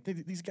that. I'm like,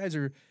 these guys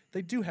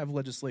they do have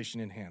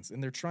legislation in hands,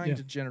 and they're trying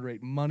to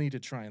generate money to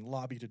try and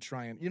lobby to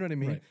try and, you know what I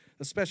mean? Right.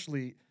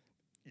 Especially,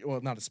 well,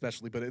 not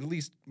especially, but at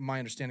least my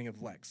understanding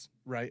of Lex,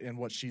 right? And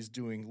what she's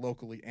doing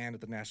locally and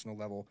at the national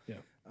level. Yeah.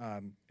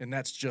 And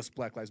that's just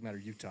Black Lives Matter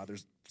Utah.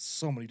 There's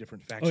so many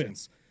different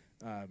factions.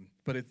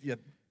 But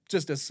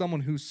just as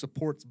someone who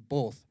supports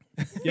both,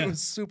 it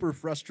was super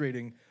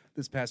frustrating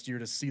this past year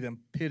to see them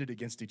pitted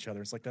against each other.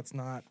 It's like, that's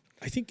not.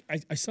 I think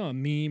I saw a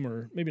meme,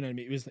 or maybe not a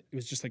meme. It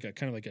was just like a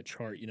kind of like a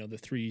chart, you know, the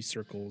three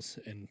circles,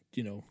 and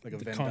you know, like a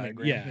the Venn common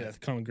diagram. the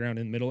common ground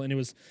in the middle, and it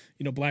was,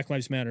 you know, Black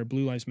Lives Matter,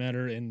 Blue Lives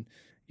Matter, and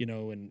you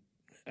know, and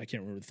I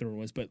can't remember what the third one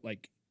was, but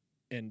like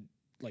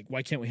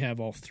why can't we have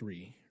all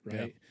three, right?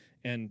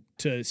 Yeah. And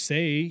to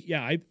say,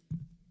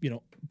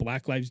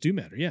 Black lives do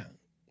matter,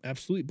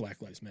 absolutely,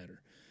 Black Lives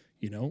Matter,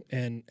 you know,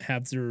 and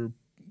have there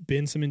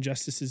been some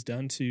injustices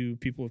done to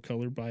people of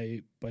color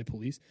by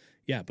police?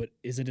 Yeah, but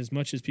is it as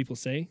much as people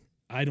say?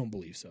 I don't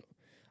believe so.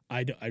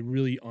 I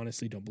really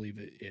honestly don't believe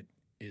it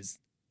is.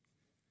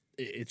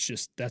 It's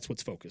just that's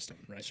what's focused on,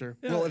 right? Sure.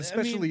 Well,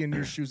 especially in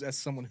your shoes as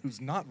someone who's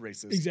not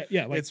racist. Exactly.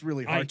 Yeah, it's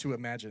really hard to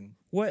imagine.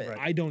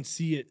 I don't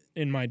see it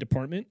in my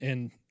department,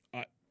 and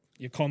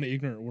you call me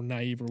ignorant or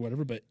naive or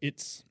whatever, but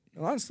it's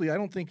honestly, I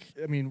don't think.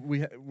 I mean,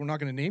 we're not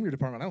going to name your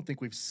department. I don't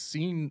think we've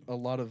seen a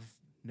lot of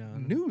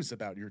news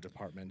about your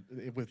department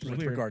with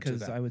regard to that.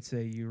 Because I would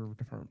say your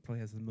department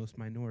probably has the most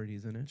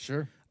minorities in it.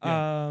 Sure.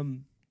 Yeah.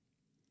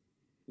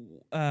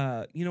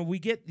 You know, we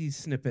get these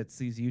snippets,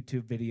 these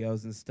YouTube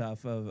videos and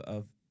stuff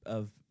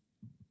of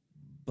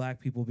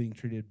black people being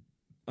treated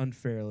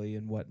unfairly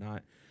and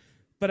whatnot.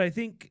 But I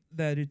think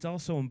that it's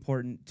also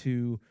important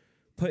to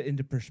put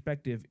into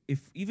perspective,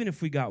 even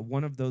if we got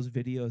one of those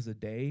videos a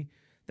day,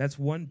 that's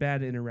one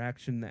bad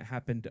interaction that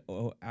happened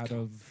out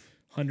of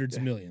hundreds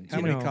of millions.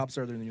 How many cops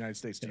are there in the United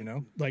States? Do you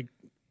know? Like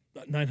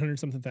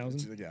 900-something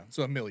thousand. Yeah,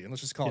 so 1 million.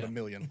 Let's just call it 1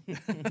 million.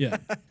 Yeah.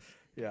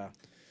 Yeah.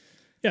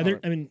 Yeah.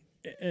 I mean,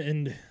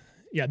 and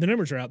the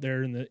numbers are out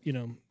there, and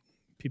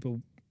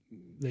people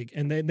they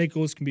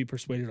those can be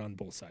persuaded on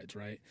both sides,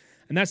 right?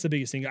 And that's the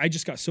biggest thing. I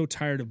just got so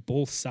tired of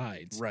both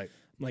sides. Right.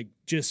 Like,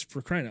 just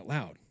for crying out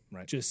loud.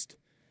 Right. Just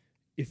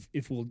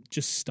if we'll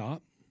just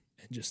stop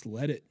and just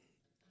let it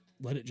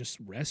just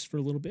rest for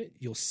a little bit,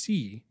 you'll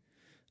see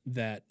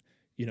that,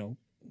 you know,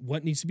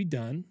 what needs to be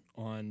done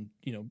on,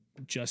 you know,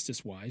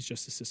 justice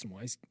system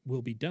wise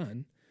will be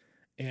done.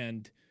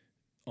 And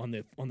on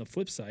the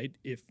flip side,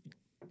 if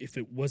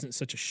it wasn't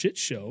such a shit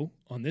show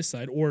on this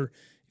side, or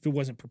if it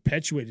wasn't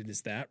perpetuated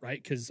as that,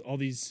 right? Because all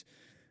these,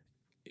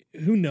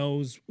 who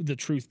knows the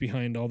truth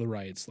behind all the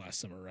riots last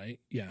summer, right?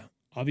 Yeah.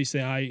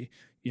 Obviously, I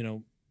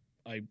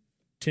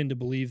tend to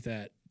believe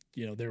that,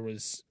 you know, there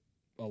was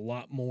a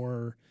lot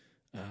more,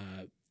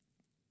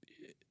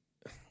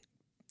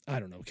 I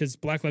don't know, because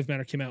Black Lives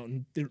Matter came out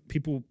and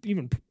people,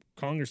 even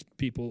Congress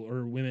people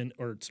or women,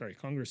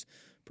 Congress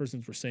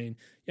persons were saying,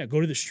 yeah, go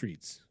to the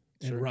streets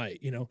and riot,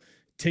 you know,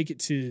 take it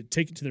to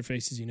their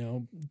faces, you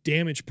know,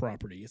 damage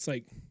property. It's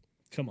like,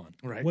 come on,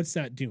 right? What's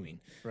that doing?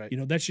 Right. You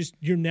know, that's just,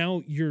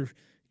 you're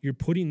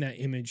putting that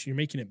image, you're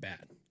making it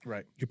bad.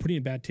 Right. You're putting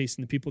a bad taste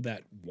in the people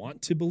that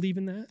want to believe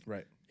in that.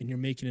 Right. And you're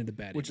making it a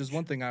bad Which image. is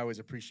one thing I always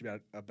appreciate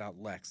about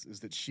Lex, is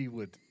that she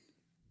would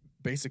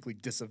basically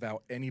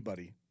disavow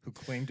anybody who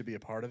claimed to be a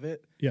part of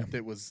it. Yeah.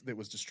 That was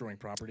destroying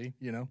property,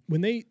 you know?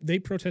 When they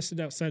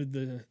protested outside of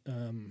the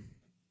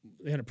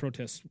they had a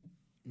protest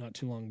not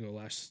too long ago,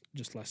 last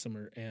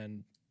summer,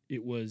 and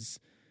it was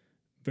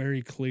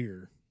very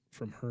clear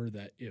from her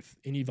that if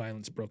any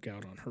violence broke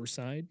out on her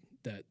side,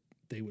 that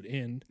they would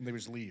end. And they would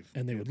just leave.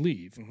 And they would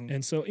leave. Mm-hmm.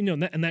 And so, you know,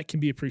 that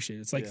can be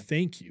appreciated. It's like,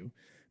 thank you,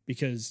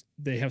 because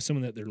they have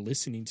someone that they're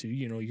listening to,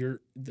 you know,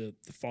 you're the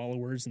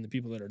followers and the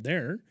people that are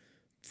there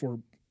for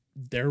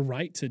their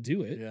right to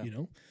do it, you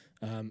know?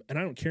 And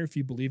I don't care if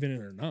you believe in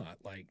it or not,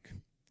 like,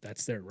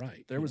 that's their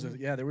right. There was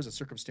a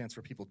circumstance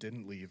where people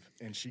didn't leave,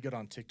 and she got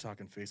on TikTok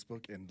and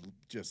Facebook and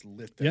just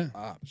lit them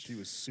up. She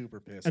was super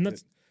pissed.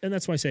 And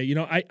that's why I say, you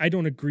know, I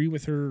don't agree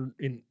with her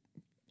in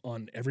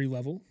on every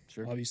level.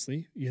 Sure.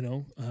 Obviously,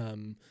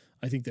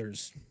 I think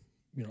there's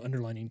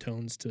underlining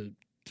tones to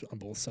on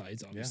both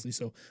sides, obviously.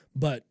 So,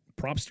 but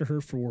props to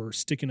her for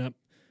sticking up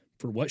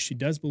for what she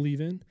does believe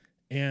in,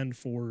 and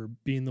for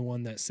being the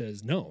one that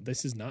says, no,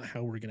 this is not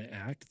how we're going to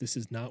act. This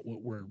is not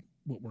what we're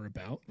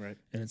about. Right.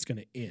 And it's going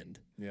to end.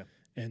 Yeah.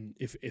 And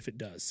if it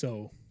does,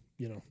 so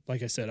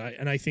like I said,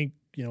 I think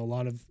a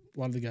lot of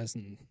the guys,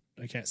 and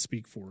I can't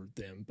speak for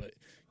them, but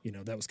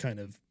that was kind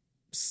of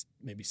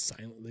maybe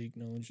silently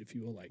acknowledged, if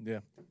you will, like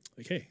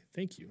hey,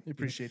 thank you. You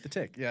appreciate the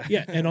tick, yeah.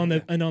 Yeah, and on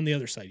the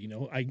other side,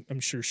 I'm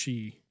sure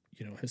she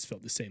has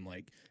felt the same,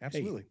 like,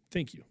 absolutely, hey,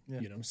 thank you. Yeah.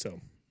 So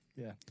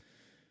yeah.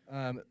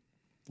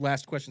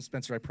 Last question,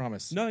 Spencer. I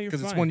promise. No, you're fine.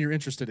 Because it's one you're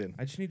interested in.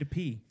 I just need to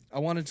pee. I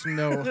wanted to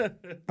know.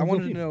 I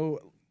wanted to know.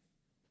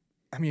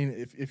 I mean,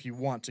 if you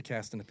want to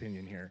cast an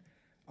opinion here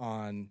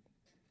on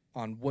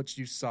what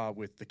you saw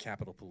with the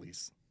Capitol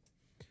Police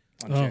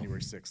on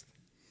January 6th.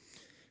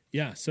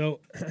 Yeah.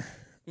 So,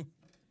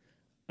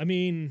 I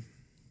mean,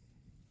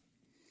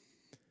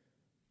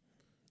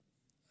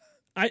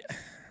 I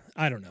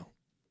don't know.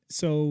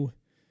 So,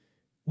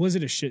 was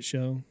it a shit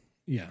show?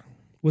 Yeah.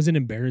 Was it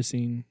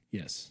embarrassing?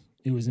 Yes.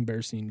 It was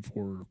embarrassing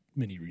for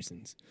many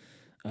reasons.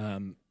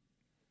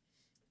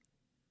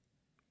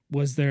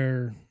 Was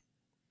there?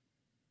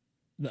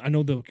 I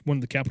know one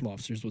of the Capitol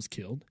officers was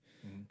killed,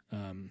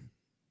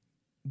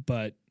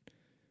 but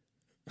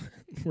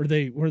were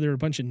there a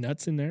bunch of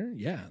nuts in there?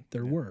 Yeah,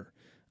 there were.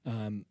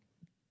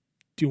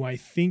 Do I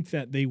think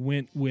that they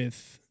went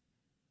with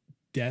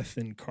death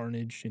and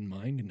carnage in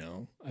mind?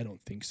 No, I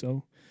don't think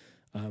so.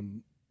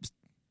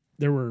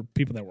 There were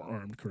people that were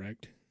armed,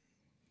 correct?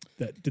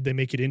 Did they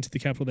make it into the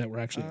Capitol that were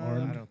actually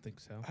armed? I don't think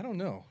so. I don't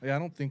know. Yeah, I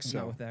don't think so.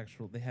 Not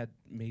with they had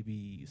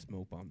maybe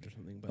smoke bombs or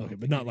something. But okay,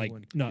 but not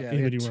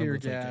anybody armed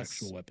with like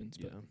actual weapons.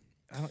 Yeah.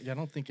 But I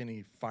don't think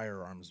any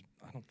firearms.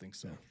 I don't think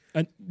so.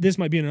 And this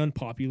might be an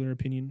unpopular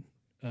opinion,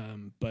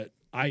 but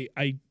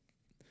I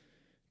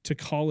to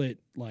call it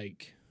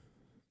like,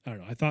 I don't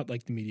know. I thought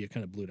like the media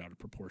kind of blew it out of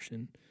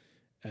proportion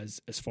as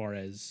far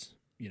as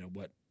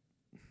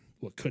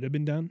what could have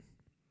been done,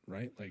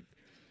 right? Like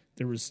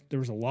there was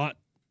a lot.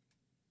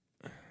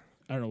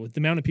 I don't know, with the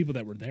amount of people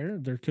that were there,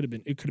 it could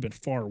have been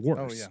far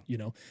worse. Oh,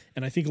 yeah.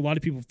 And I think a lot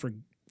of people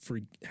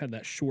had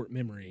that short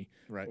memory,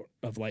 right,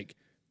 of like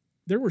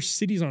there were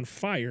cities on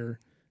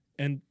fire,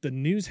 and the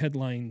news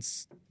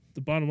headlines,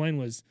 the bottom line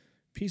was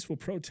peaceful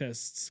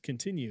protests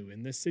continue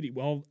in this city.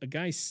 Well,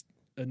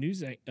 a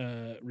news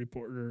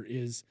reporter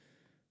is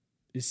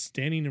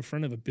standing in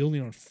front of a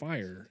building on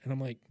fire, and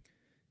I'm like,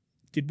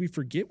 did we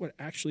forget what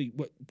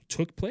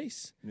took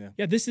place?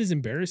 Yeah, this is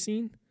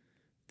embarrassing.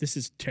 This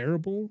is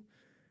terrible.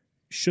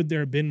 Should there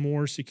have been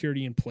more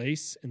security in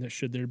place, and that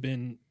should there have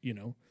been,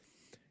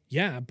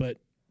 but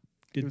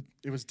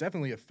it was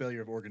definitely a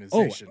failure of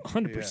organization.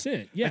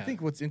 100%. Yeah. I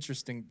think what's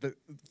interesting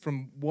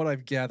from what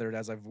I've gathered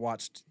as I've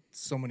watched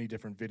so many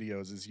different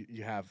videos is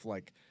you have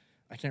like,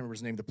 I can't remember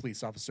his name, the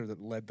police officer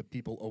that led the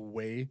people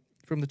away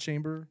from the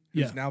chamber,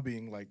 who's now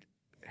being like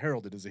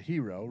heralded as a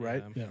hero,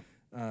 right?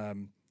 Yeah.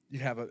 You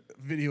have a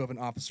video of an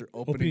officer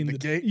opening the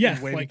gate and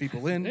waving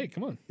people in. Hey,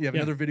 come on. You have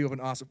another video of an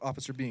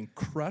officer being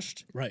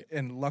crushed. Right.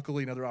 And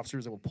luckily another officer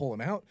was able to pull him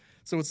out.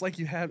 So it's like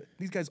you had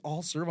these guys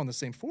all serve on the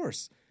same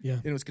force. Yeah.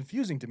 And it was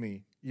confusing to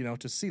me,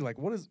 to see like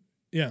what's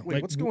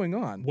like, going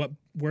on?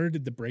 Where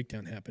did the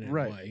breakdown happen and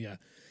right. why? Yeah.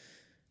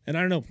 And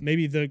I don't know,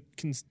 maybe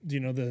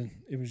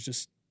it was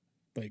just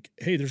like,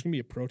 hey, there's going to be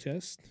a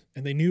protest,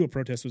 and they knew a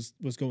protest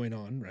was going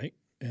on, right?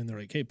 And they're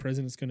like, hey,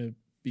 president's going to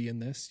be in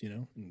this,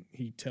 and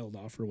he tailed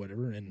off or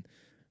whatever, and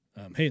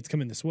hey, it's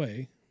coming this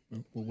way.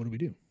 Well, what do we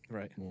do?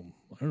 Right. Well,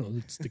 I don't know.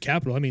 It's the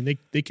Capitol. I mean,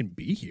 they can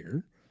be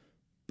here,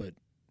 but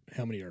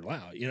how many are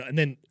allowed? And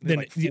then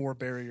like 4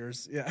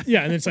 barriers. Yeah.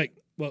 Yeah, and it's like,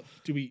 well,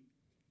 do we?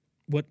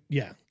 What?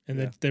 Yeah, and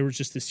then there was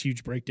just this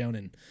huge breakdown,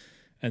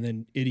 and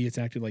then idiots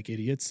acted like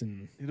idiots,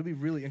 and it'll be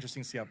really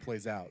interesting to see how it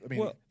plays out. I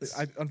mean,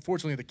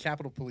 unfortunately, the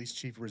Capitol Police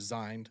chief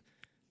resigned,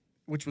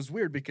 which was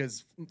weird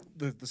because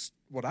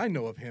what I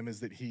know of him is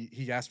that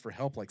he asked for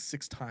help like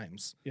 6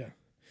 times. Yeah.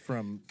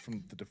 From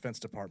the Defense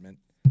Department,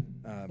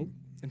 and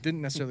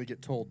didn't necessarily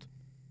get told.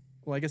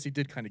 Well, I guess he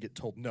did kind of get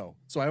told no.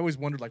 So I always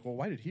wondered, like, well,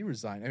 why did he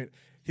resign? I mean,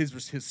 his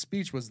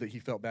speech was that he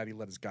felt bad he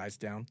let his guys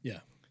down. Yeah.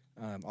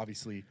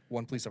 Obviously,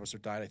 1 police officer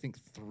died. I think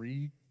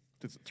 3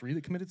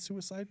 that committed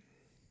suicide.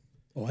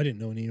 Oh, I didn't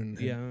know anyone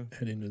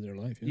had ended their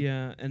life.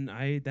 Yeah, and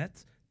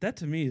that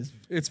to me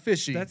it's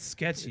fishy. That's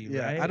sketchy,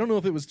 yeah, right? I don't know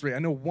if it was 3. I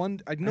know one.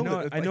 I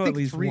know at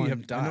least 3 one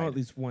have died. I know at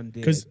least one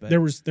did. Because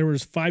there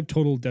was 5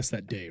 total deaths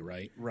that day,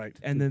 right? Right.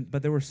 And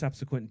but there were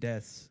subsequent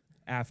deaths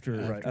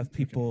after of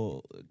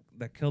people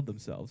that killed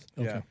themselves.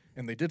 Okay. Yeah,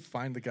 and they did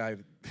find the guy.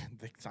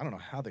 I don't know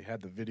how they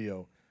had the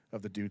video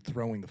of the dude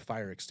throwing the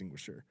fire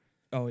extinguisher.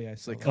 Oh yeah,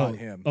 so they caught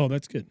him. Oh,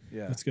 that's good.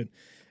 Yeah, that's good.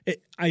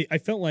 I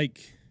felt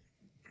like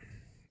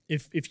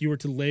if you were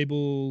to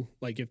label,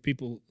 like, if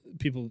people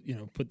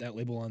put that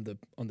label on the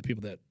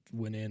people that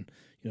went in,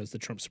 as the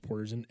Trump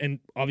supporters, and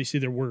obviously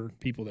there were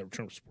people that were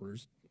Trump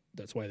supporters.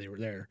 That's why they were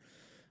there.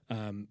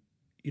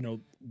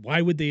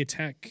 why would they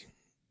attack,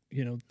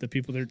 the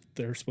people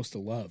they're supposed to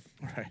love?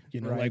 Right.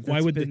 Like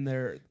why would been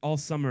there all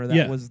summer?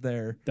 Yeah.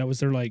 That was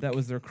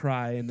their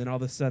cry, and then all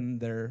of a sudden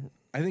they're.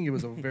 I think it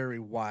was a very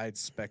wide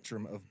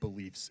spectrum of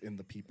beliefs in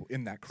the people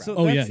in that crowd.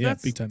 So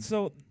that's big time.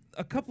 So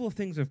a couple of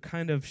things have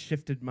kind of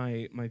shifted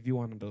my view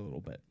on it a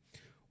little bit.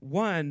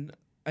 One,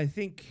 I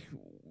think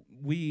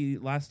we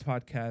last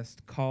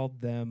podcast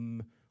called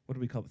them, what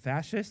do we call it,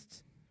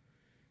 fascists?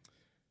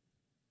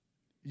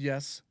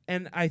 Yes.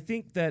 And I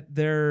think that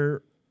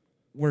there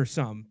were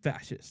some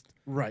fascists.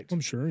 Right.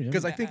 I'm sure, yeah.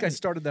 Because I think I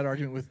started that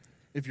argument with,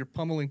 if you're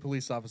pummeling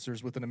police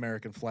officers with an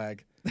American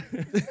flag,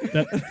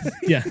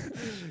 yeah,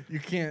 you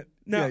can't.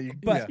 No,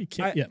 but you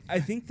can't. I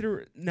think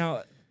there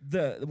now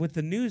with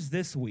the news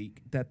this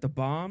week that the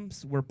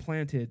bombs were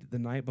planted the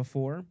night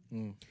before.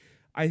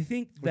 I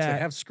think Which that they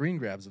have screen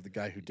grabs of the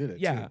guy who did it.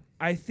 Yeah, too.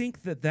 I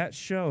think that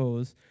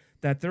shows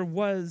that there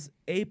was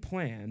a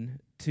plan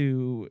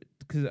to,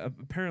 because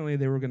apparently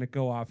they were going to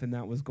go off and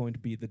that was going to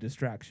be the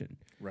distraction.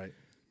 Right.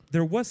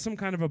 There was some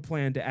kind of a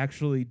plan to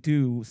actually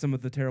do some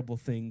of the terrible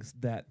things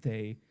that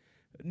they.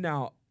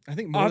 Now, I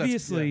think more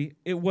obviously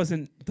it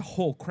wasn't the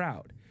whole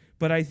crowd,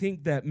 but I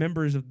think that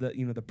members of the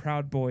the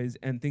Proud Boys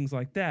and things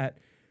like that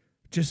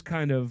just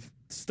kind of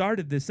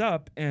started this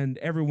up, and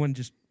everyone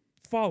just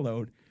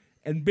followed.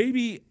 And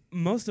maybe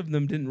most of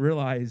them didn't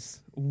realize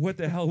what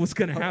the hell was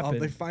going to happen.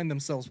 They find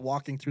themselves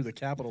walking through the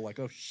Capitol like,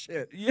 oh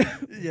shit.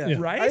 Yeah.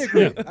 Right? I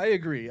agree. I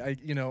agree.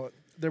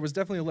 There was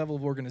definitely a level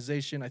of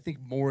organization. I think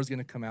more is going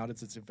to come out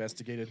as it's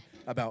investigated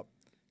about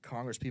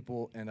Congress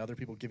people and other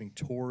people giving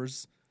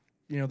tours.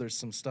 There's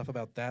some stuff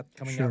about that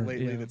coming out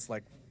lately that's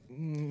like.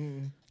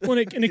 Well,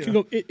 it can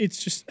go.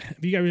 It's just.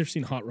 Have you guys ever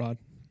seen Hot Rod?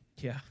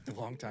 Yeah, a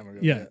long time ago.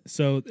 Yeah.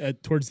 So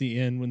towards the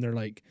end, when they're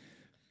like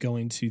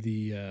going to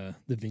the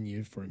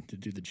venue for him to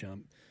do the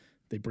jump,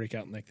 they break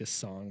out in like this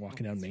song,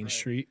 walking down Main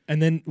Street,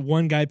 and then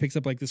one guy picks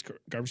up like this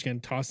garbage can,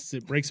 tosses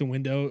it, breaks a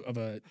window of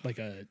a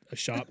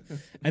shop,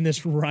 and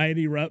this riot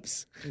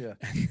erupts. Yeah.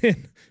 And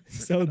then,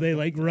 so they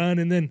like run,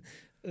 and then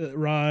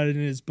Rod and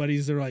his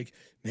buddies are like,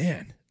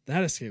 "Man,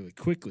 that escalated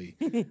quickly."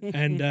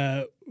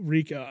 And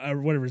Rico,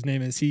 or whatever his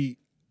name is, he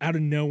out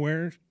of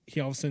nowhere,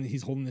 all of a sudden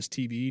he's holding this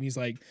TV, and he's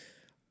like,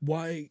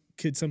 "Why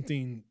could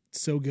something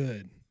so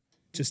good?"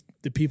 Just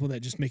the people that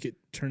just make it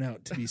turn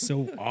out to be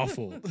so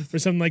awful or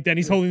something like that. And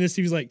he's holding this.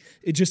 He was like,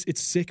 it's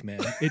sick,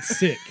 man. It's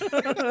sick.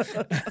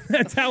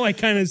 That's how I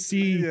kind of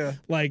see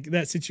like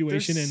that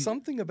situation. There's and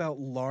something about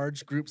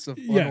large groups of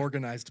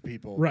unorganized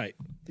people. Right.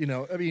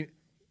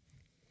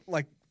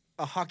 Like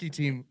a hockey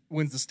team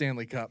wins the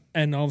Stanley Cup.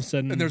 And all of a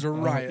sudden. And there's a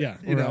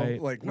riot.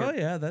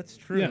 That's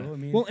true. Yeah. I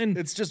mean, well, and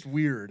it's just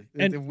weird.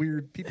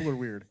 Weird. People are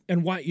weird.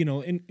 And why,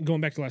 and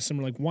going back to last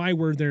summer, like, why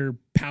were there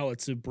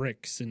pallets of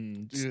bricks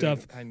and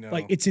stuff? I know.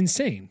 Like, it's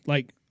insane.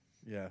 Like,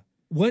 yeah.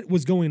 What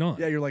was going on?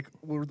 Yeah, you're like,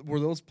 were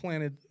those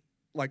planted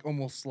like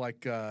almost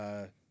like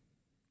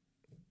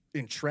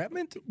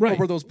entrapment? Right. Or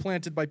were those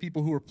planted by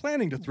people who were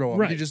planning to throw them?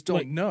 Right. You just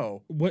don't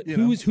know.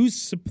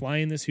 Who's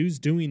supplying this? Who's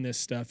doing this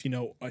stuff?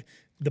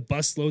 The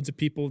bus loads of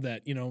people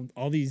that,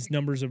 all these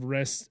numbers of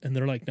arrests, and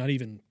they're like they don't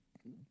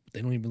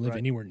even live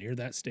anywhere near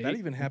that state. That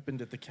even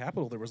happened at the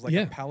Capitol. There was like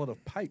a pallet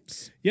of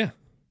pipes. Yeah.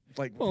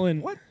 Like,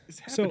 and what is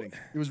happening?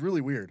 It was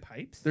really weird.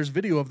 Pipes? There's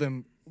video of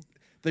them.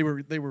 They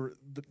were.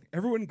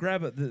 Everyone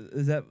grab it.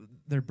 Is that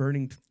they're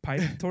burning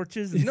pipe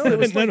torches? No, it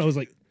was it was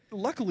like.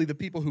 Luckily, the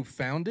people who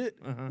found it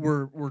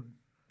were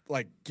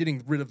like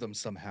getting rid of them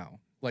somehow.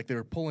 Like they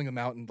were pulling them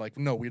out and like,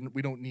 no, we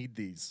don't need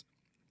these.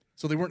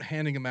 So they weren't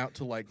handing them out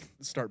to like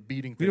start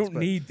beating things. We don't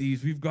need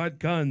these. We've got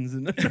guns.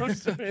 And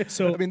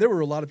so I mean, there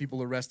were a lot of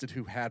people arrested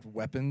who had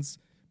weapons,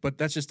 but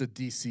that's just a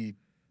DC.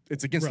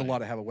 It's against the law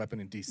to have a weapon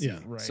in DC. Yeah,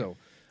 right. So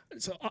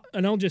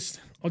and I'll just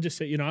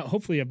say,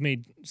 hopefully I've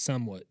made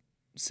somewhat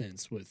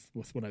sense with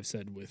what I've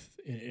said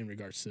in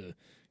regards to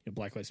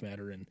Black Lives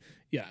Matter, and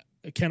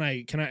can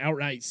I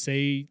outright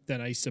say that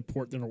I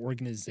support their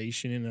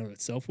organization in and of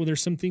itself? Well,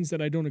 there's some things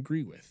that I don't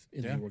agree with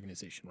in the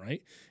organization,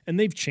 right? And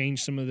they've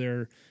changed some of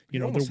their you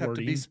their almost have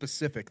wording. To be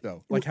specific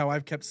though, like how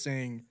I've kept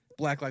saying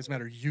Black Lives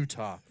Matter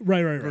Utah,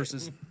 right,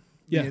 versus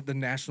the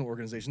national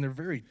organization. They're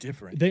very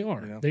different. They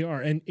are, they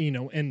are,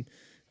 and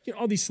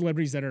all these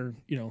celebrities that are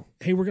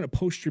hey, we're gonna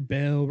post your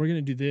bail, we're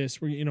gonna do this,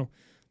 we're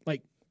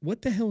like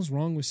what the hell's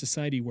wrong with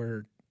society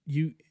where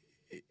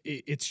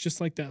it's just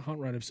like that Hot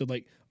Rod episode,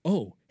 like,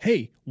 oh,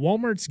 hey,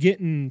 Walmart's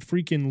getting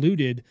freaking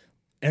looted.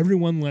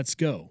 Everyone, let's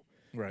go.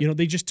 Right.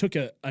 They just took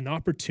an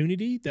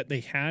opportunity that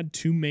they had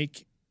to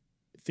make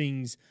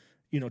things,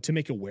 to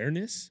make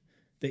awareness.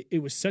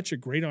 It was such a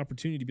great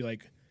opportunity to be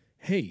like,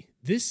 hey,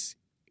 this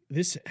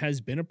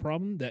has been a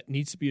problem that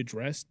needs to be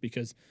addressed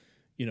because,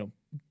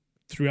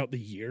 throughout the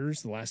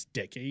years, the last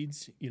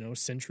decades,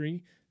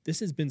 century, this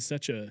has been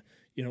such a,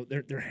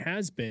 there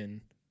has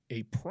been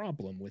a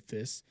problem with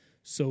this.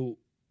 So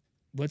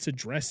let's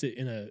address it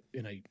in a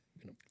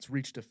it's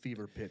reached a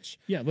fever pitch.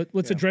 Yeah,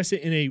 let's address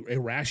it in a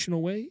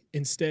rational way.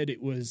 Instead,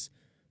 it was,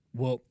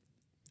 well,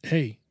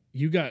 hey,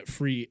 you got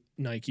free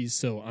Nikes,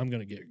 so I'm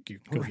gonna get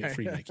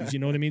free Nikes. You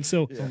know what I mean?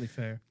 So It's only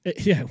fair.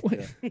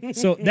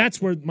 So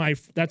that's where my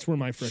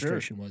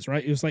frustration was.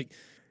 Right? It was like,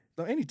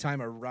 Though any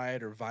time a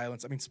riot or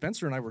violence, I mean,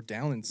 Spencer and I were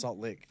down in Salt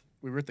Lake.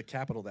 We were at the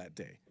Capitol that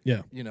day.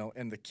 Yeah. You know,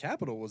 and the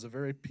Capitol was a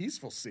very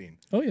peaceful scene.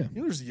 Oh yeah. You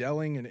know, there's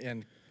yelling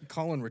and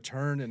calling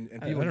return and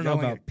I people don't know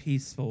yelling. about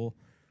peaceful.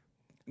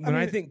 When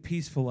I think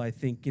peaceful, I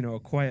think a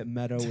quiet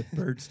meadow with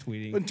birds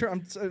tweeting.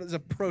 It's a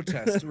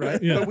protest,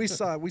 right? Yeah. But we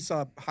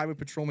saw highway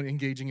patrolmen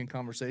engaging in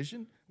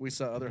conversation. We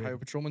saw other highway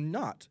patrolmen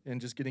not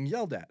and just getting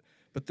yelled at.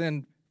 But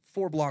then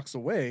 4 blocks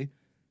away,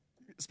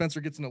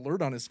 Spencer gets an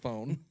alert on his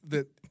phone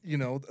that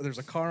there's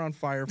a car on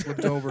fire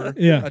flipped over.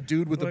 Yeah. A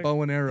dude with a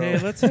bow and arrow. Hey,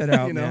 let's head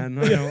out, You know?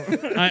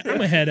 man. I'm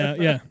a head out.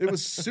 Yeah. It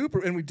was super,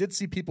 and we did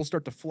see people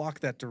start to flock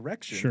that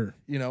direction. Sure.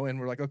 And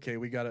we're like, okay,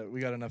 we got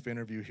enough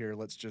interview here.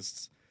 Let's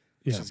just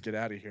get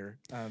out of here.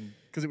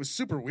 Because it was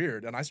super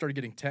weird, and I started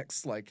getting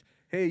texts like,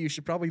 "Hey, you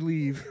should probably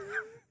leave,"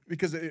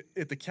 because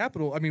at the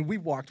Capitol, I mean, we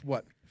walked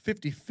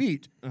 50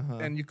 feet,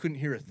 and you couldn't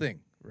hear a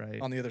thing.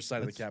 Right. On the other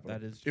side of the Capitol.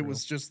 That is It true.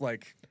 was just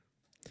like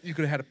you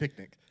could have had a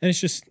picnic. And it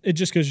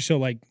just goes to show,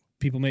 like,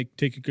 people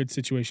take a good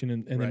situation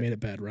and they Right. made it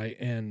bad, right?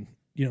 And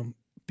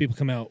people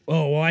come out,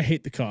 oh well, I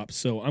hate the cops,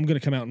 so I'm going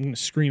to come out and I'm going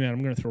to scream at them,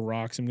 I'm going to throw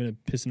rocks, I'm going to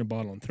piss in a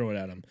bottle and throw it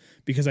at them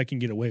because I can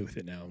get away with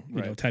it now,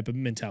 Right. type of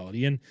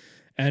mentality.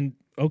 And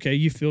okay,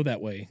 you feel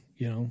that way,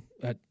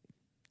 that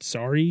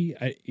sorry,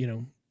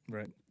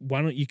 Right.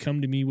 why don't you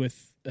come to me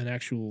with an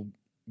actual,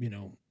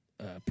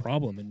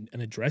 problem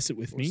and address it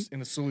with me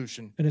In a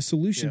solution. and a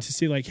solution Yeah. to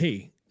say, like,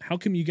 hey, how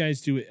come you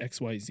guys do it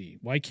XYZ?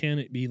 Why can't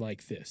it be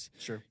like this?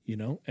 Sure.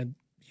 And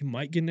you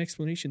might get an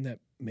explanation that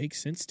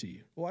makes sense to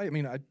you. Well, I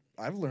mean,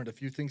 I've learned a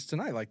few things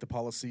tonight, like the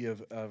policy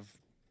of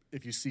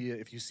if you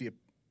see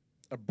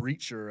a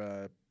breach or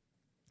a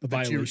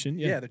violation,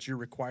 that you're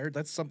required.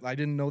 That's something I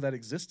didn't know that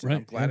existed. Right,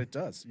 I'm glad yeah. it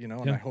does, and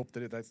Yeah. I hope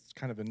that that's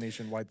kind of a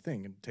nationwide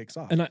thing and takes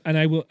off. And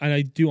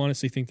I do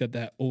honestly think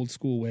that old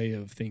school way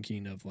of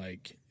thinking of,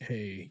 like,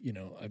 hey,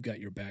 I've got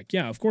your back.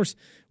 Yeah, of course.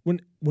 When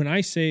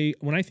I think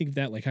of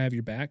that, like, I have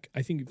your back,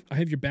 I think I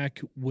have your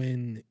back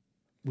when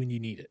you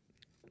need it.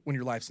 When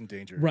your life's in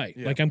danger, Right.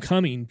 Yeah. Like, I'm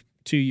coming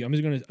to you.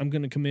 I'm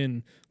gonna come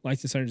in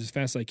lights and sirens as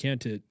fast as I can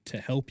to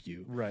help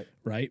you. Right.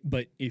 Right.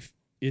 But if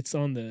it's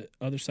on the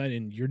other side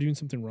and you're doing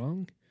something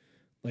wrong,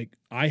 like,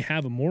 I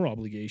have a moral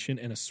obligation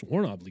and a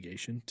sworn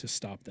obligation to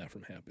stop that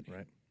from happening.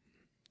 Right.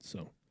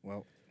 So,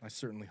 Well, I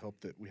certainly hope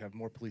that we have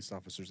more police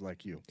officers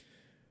like you.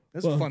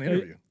 That's a fun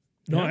interview.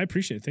 No, Yeah. I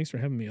appreciate it. Thanks for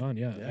having me on.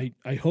 Yeah. Yeah.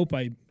 I hope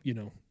I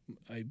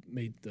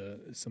made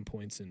some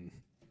points and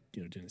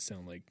didn't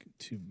sound like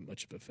too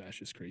much of a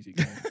fascist crazy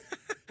guy.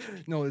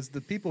 No, it's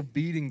the people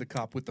beating the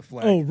cop with the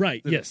flag. Oh,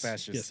 right. that are Yes.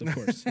 fascists. Yes, of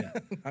course. Yeah.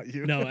 Not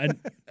you. No, and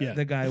yeah.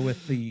 The guy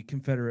with the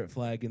Confederate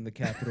flag in the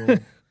Capitol.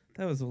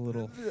 That was a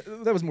little.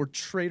 That was more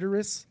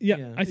traitorous. Yeah,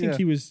 Yeah. I think Yeah.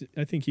 he was.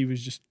 I think he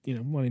was just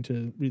wanting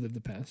to relive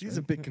the past. He's right?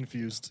 a bit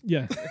confused.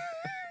 Yeah.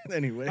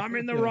 Anyway. I'm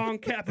in the wrong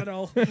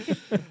Capitol.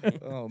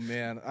 Oh,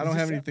 man. I don't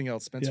have anything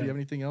else. Spencer, Yeah. you have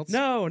anything else?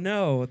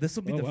 No. This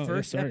will be Oh, the wow, yeah,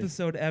 first sorry.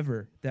 episode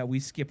ever that we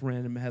skip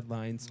random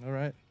headlines. All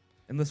right.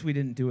 Unless we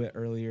didn't do it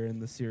earlier in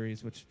the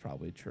series, which is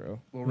probably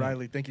true. Well,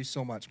 Riley, thank you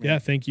so much, man. Yeah.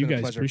 Thank you It's been a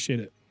guys. pleasure. Appreciate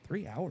it.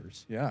 3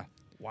 hours. Yeah.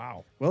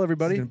 Wow. Well,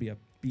 everybody, This is going to be a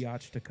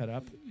biatch to cut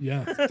up.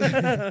 Yeah.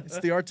 it's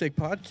the Artake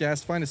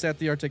Podcast. Find us at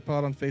the Artake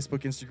Pod on Facebook,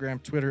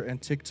 Instagram, Twitter, and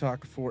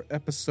TikTok for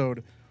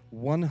episode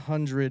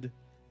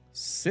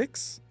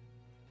 106.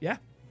 Yeah.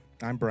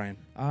 I'm Brian.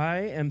 I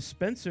am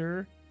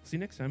Spencer. See you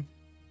next time.